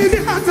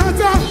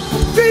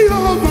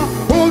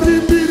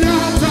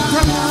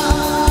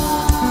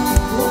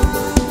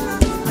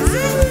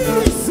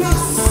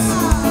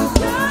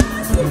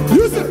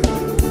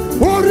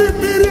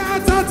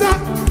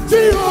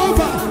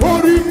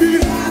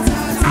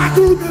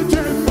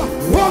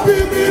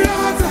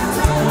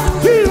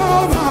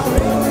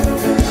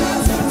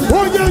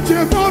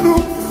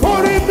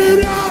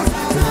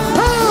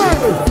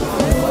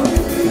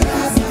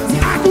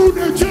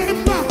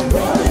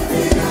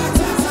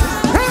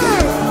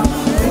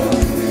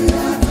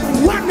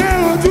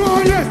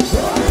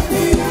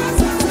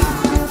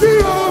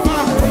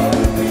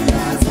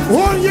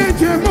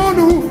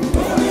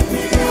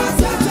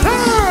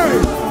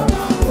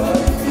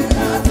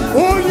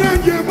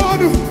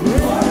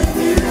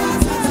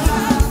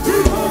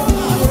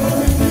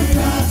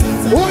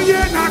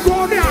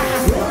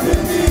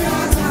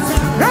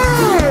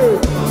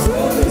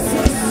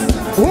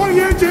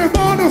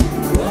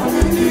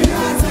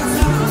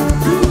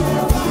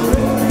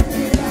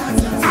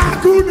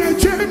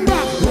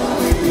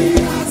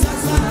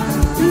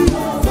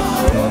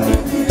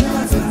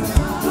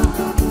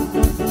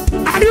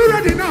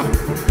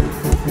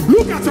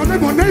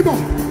 Neighbor,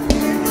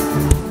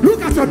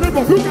 look at your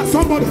neighbor, look at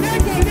somebody.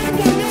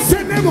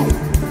 Say neighbor,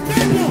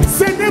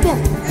 say neighbor,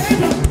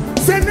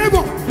 say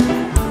neighbor.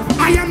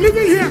 I am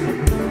living here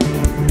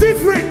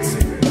different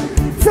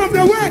from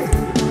the way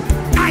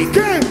I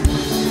came.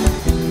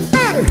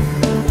 Hey,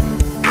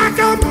 I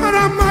come out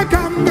of my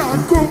camp,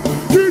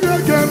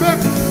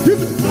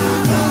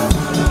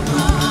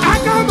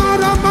 I come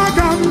out of my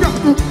camp.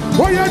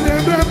 Oh, you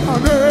never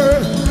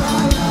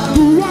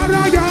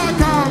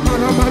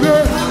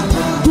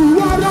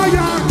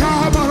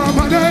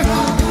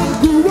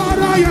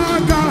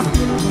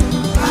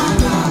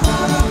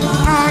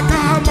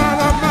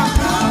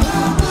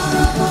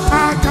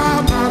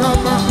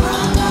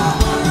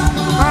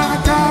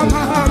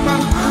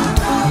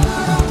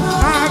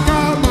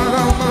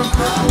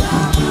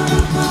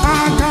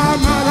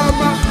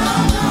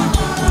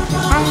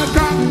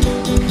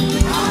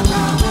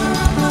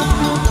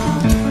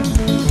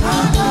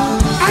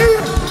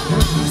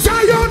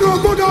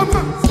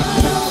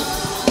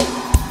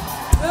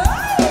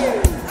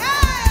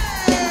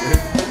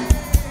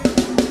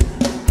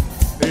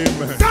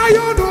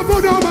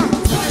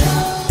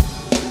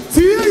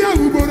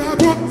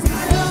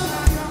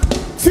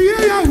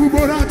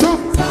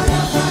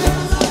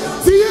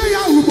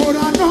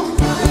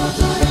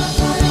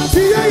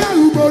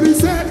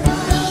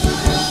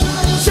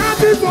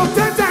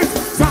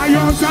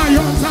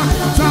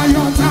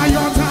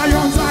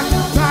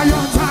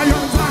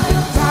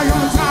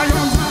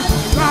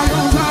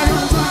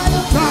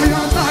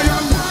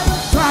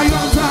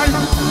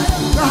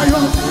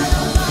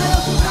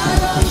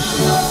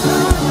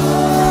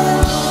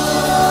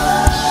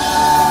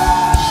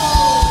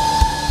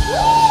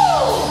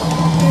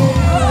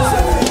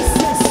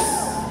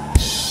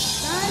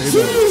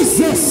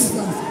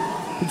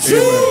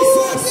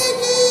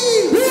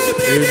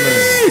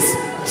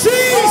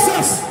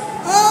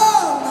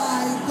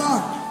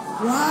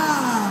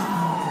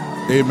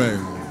Amen.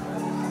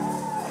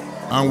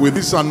 And with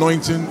this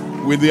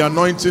anointing, with the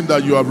anointing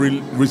that you have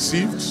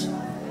received,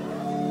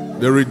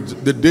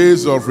 The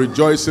days of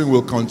rejoicing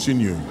will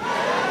continue.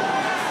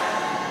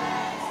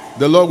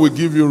 The Lord will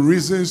give you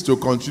reasons to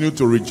continue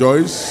to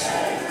rejoice,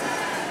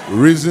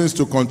 reasons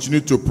to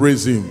continue to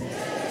praise Him.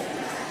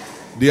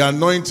 The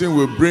anointing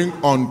will bring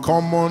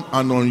uncommon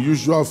and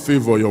unusual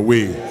favor your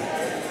way.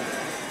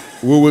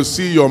 We will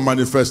see your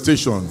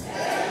manifestation.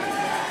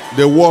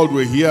 The world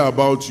will hear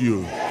about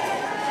you.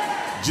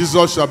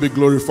 Jesus shall be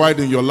glorified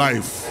in your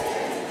life.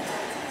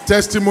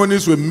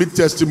 Testimonies will meet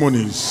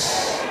testimonies.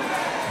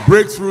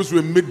 Breakthroughs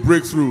will meet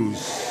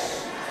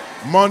breakthroughs.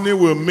 Money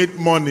will meet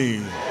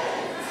money.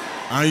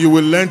 And you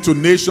will lend to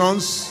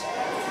nations.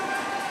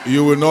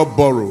 You will not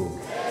borrow.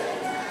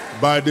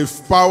 By the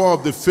power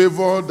of the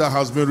favor that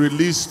has been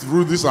released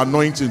through this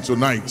anointing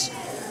tonight,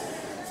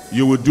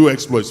 you will do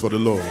exploits for the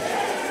Lord.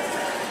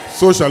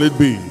 So shall it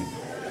be.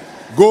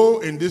 Go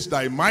in this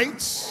thy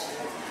might.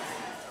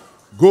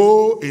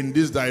 Go in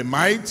this thy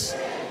might.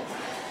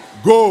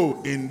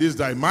 Go in this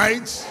thy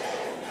might.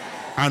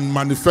 And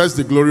manifest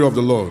the glory of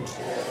the Lord.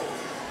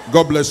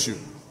 God bless you.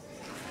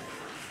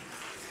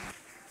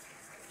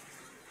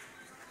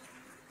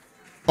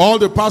 All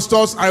the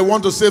pastors, I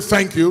want to say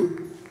thank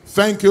you.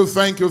 Thank you,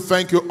 thank you,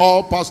 thank you,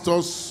 all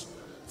pastors.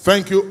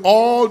 Thank you,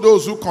 all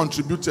those who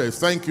contributed.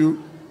 Thank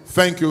you,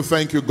 thank you,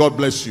 thank you. God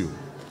bless you.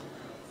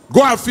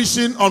 Go out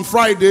fishing on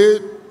Friday.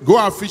 Go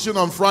out fishing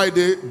on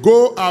Friday.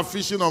 Go out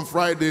fishing on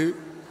Friday.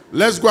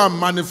 Let's go and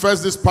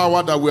manifest this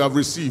power that we have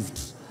received.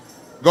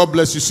 God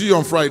bless you. See you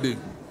on Friday.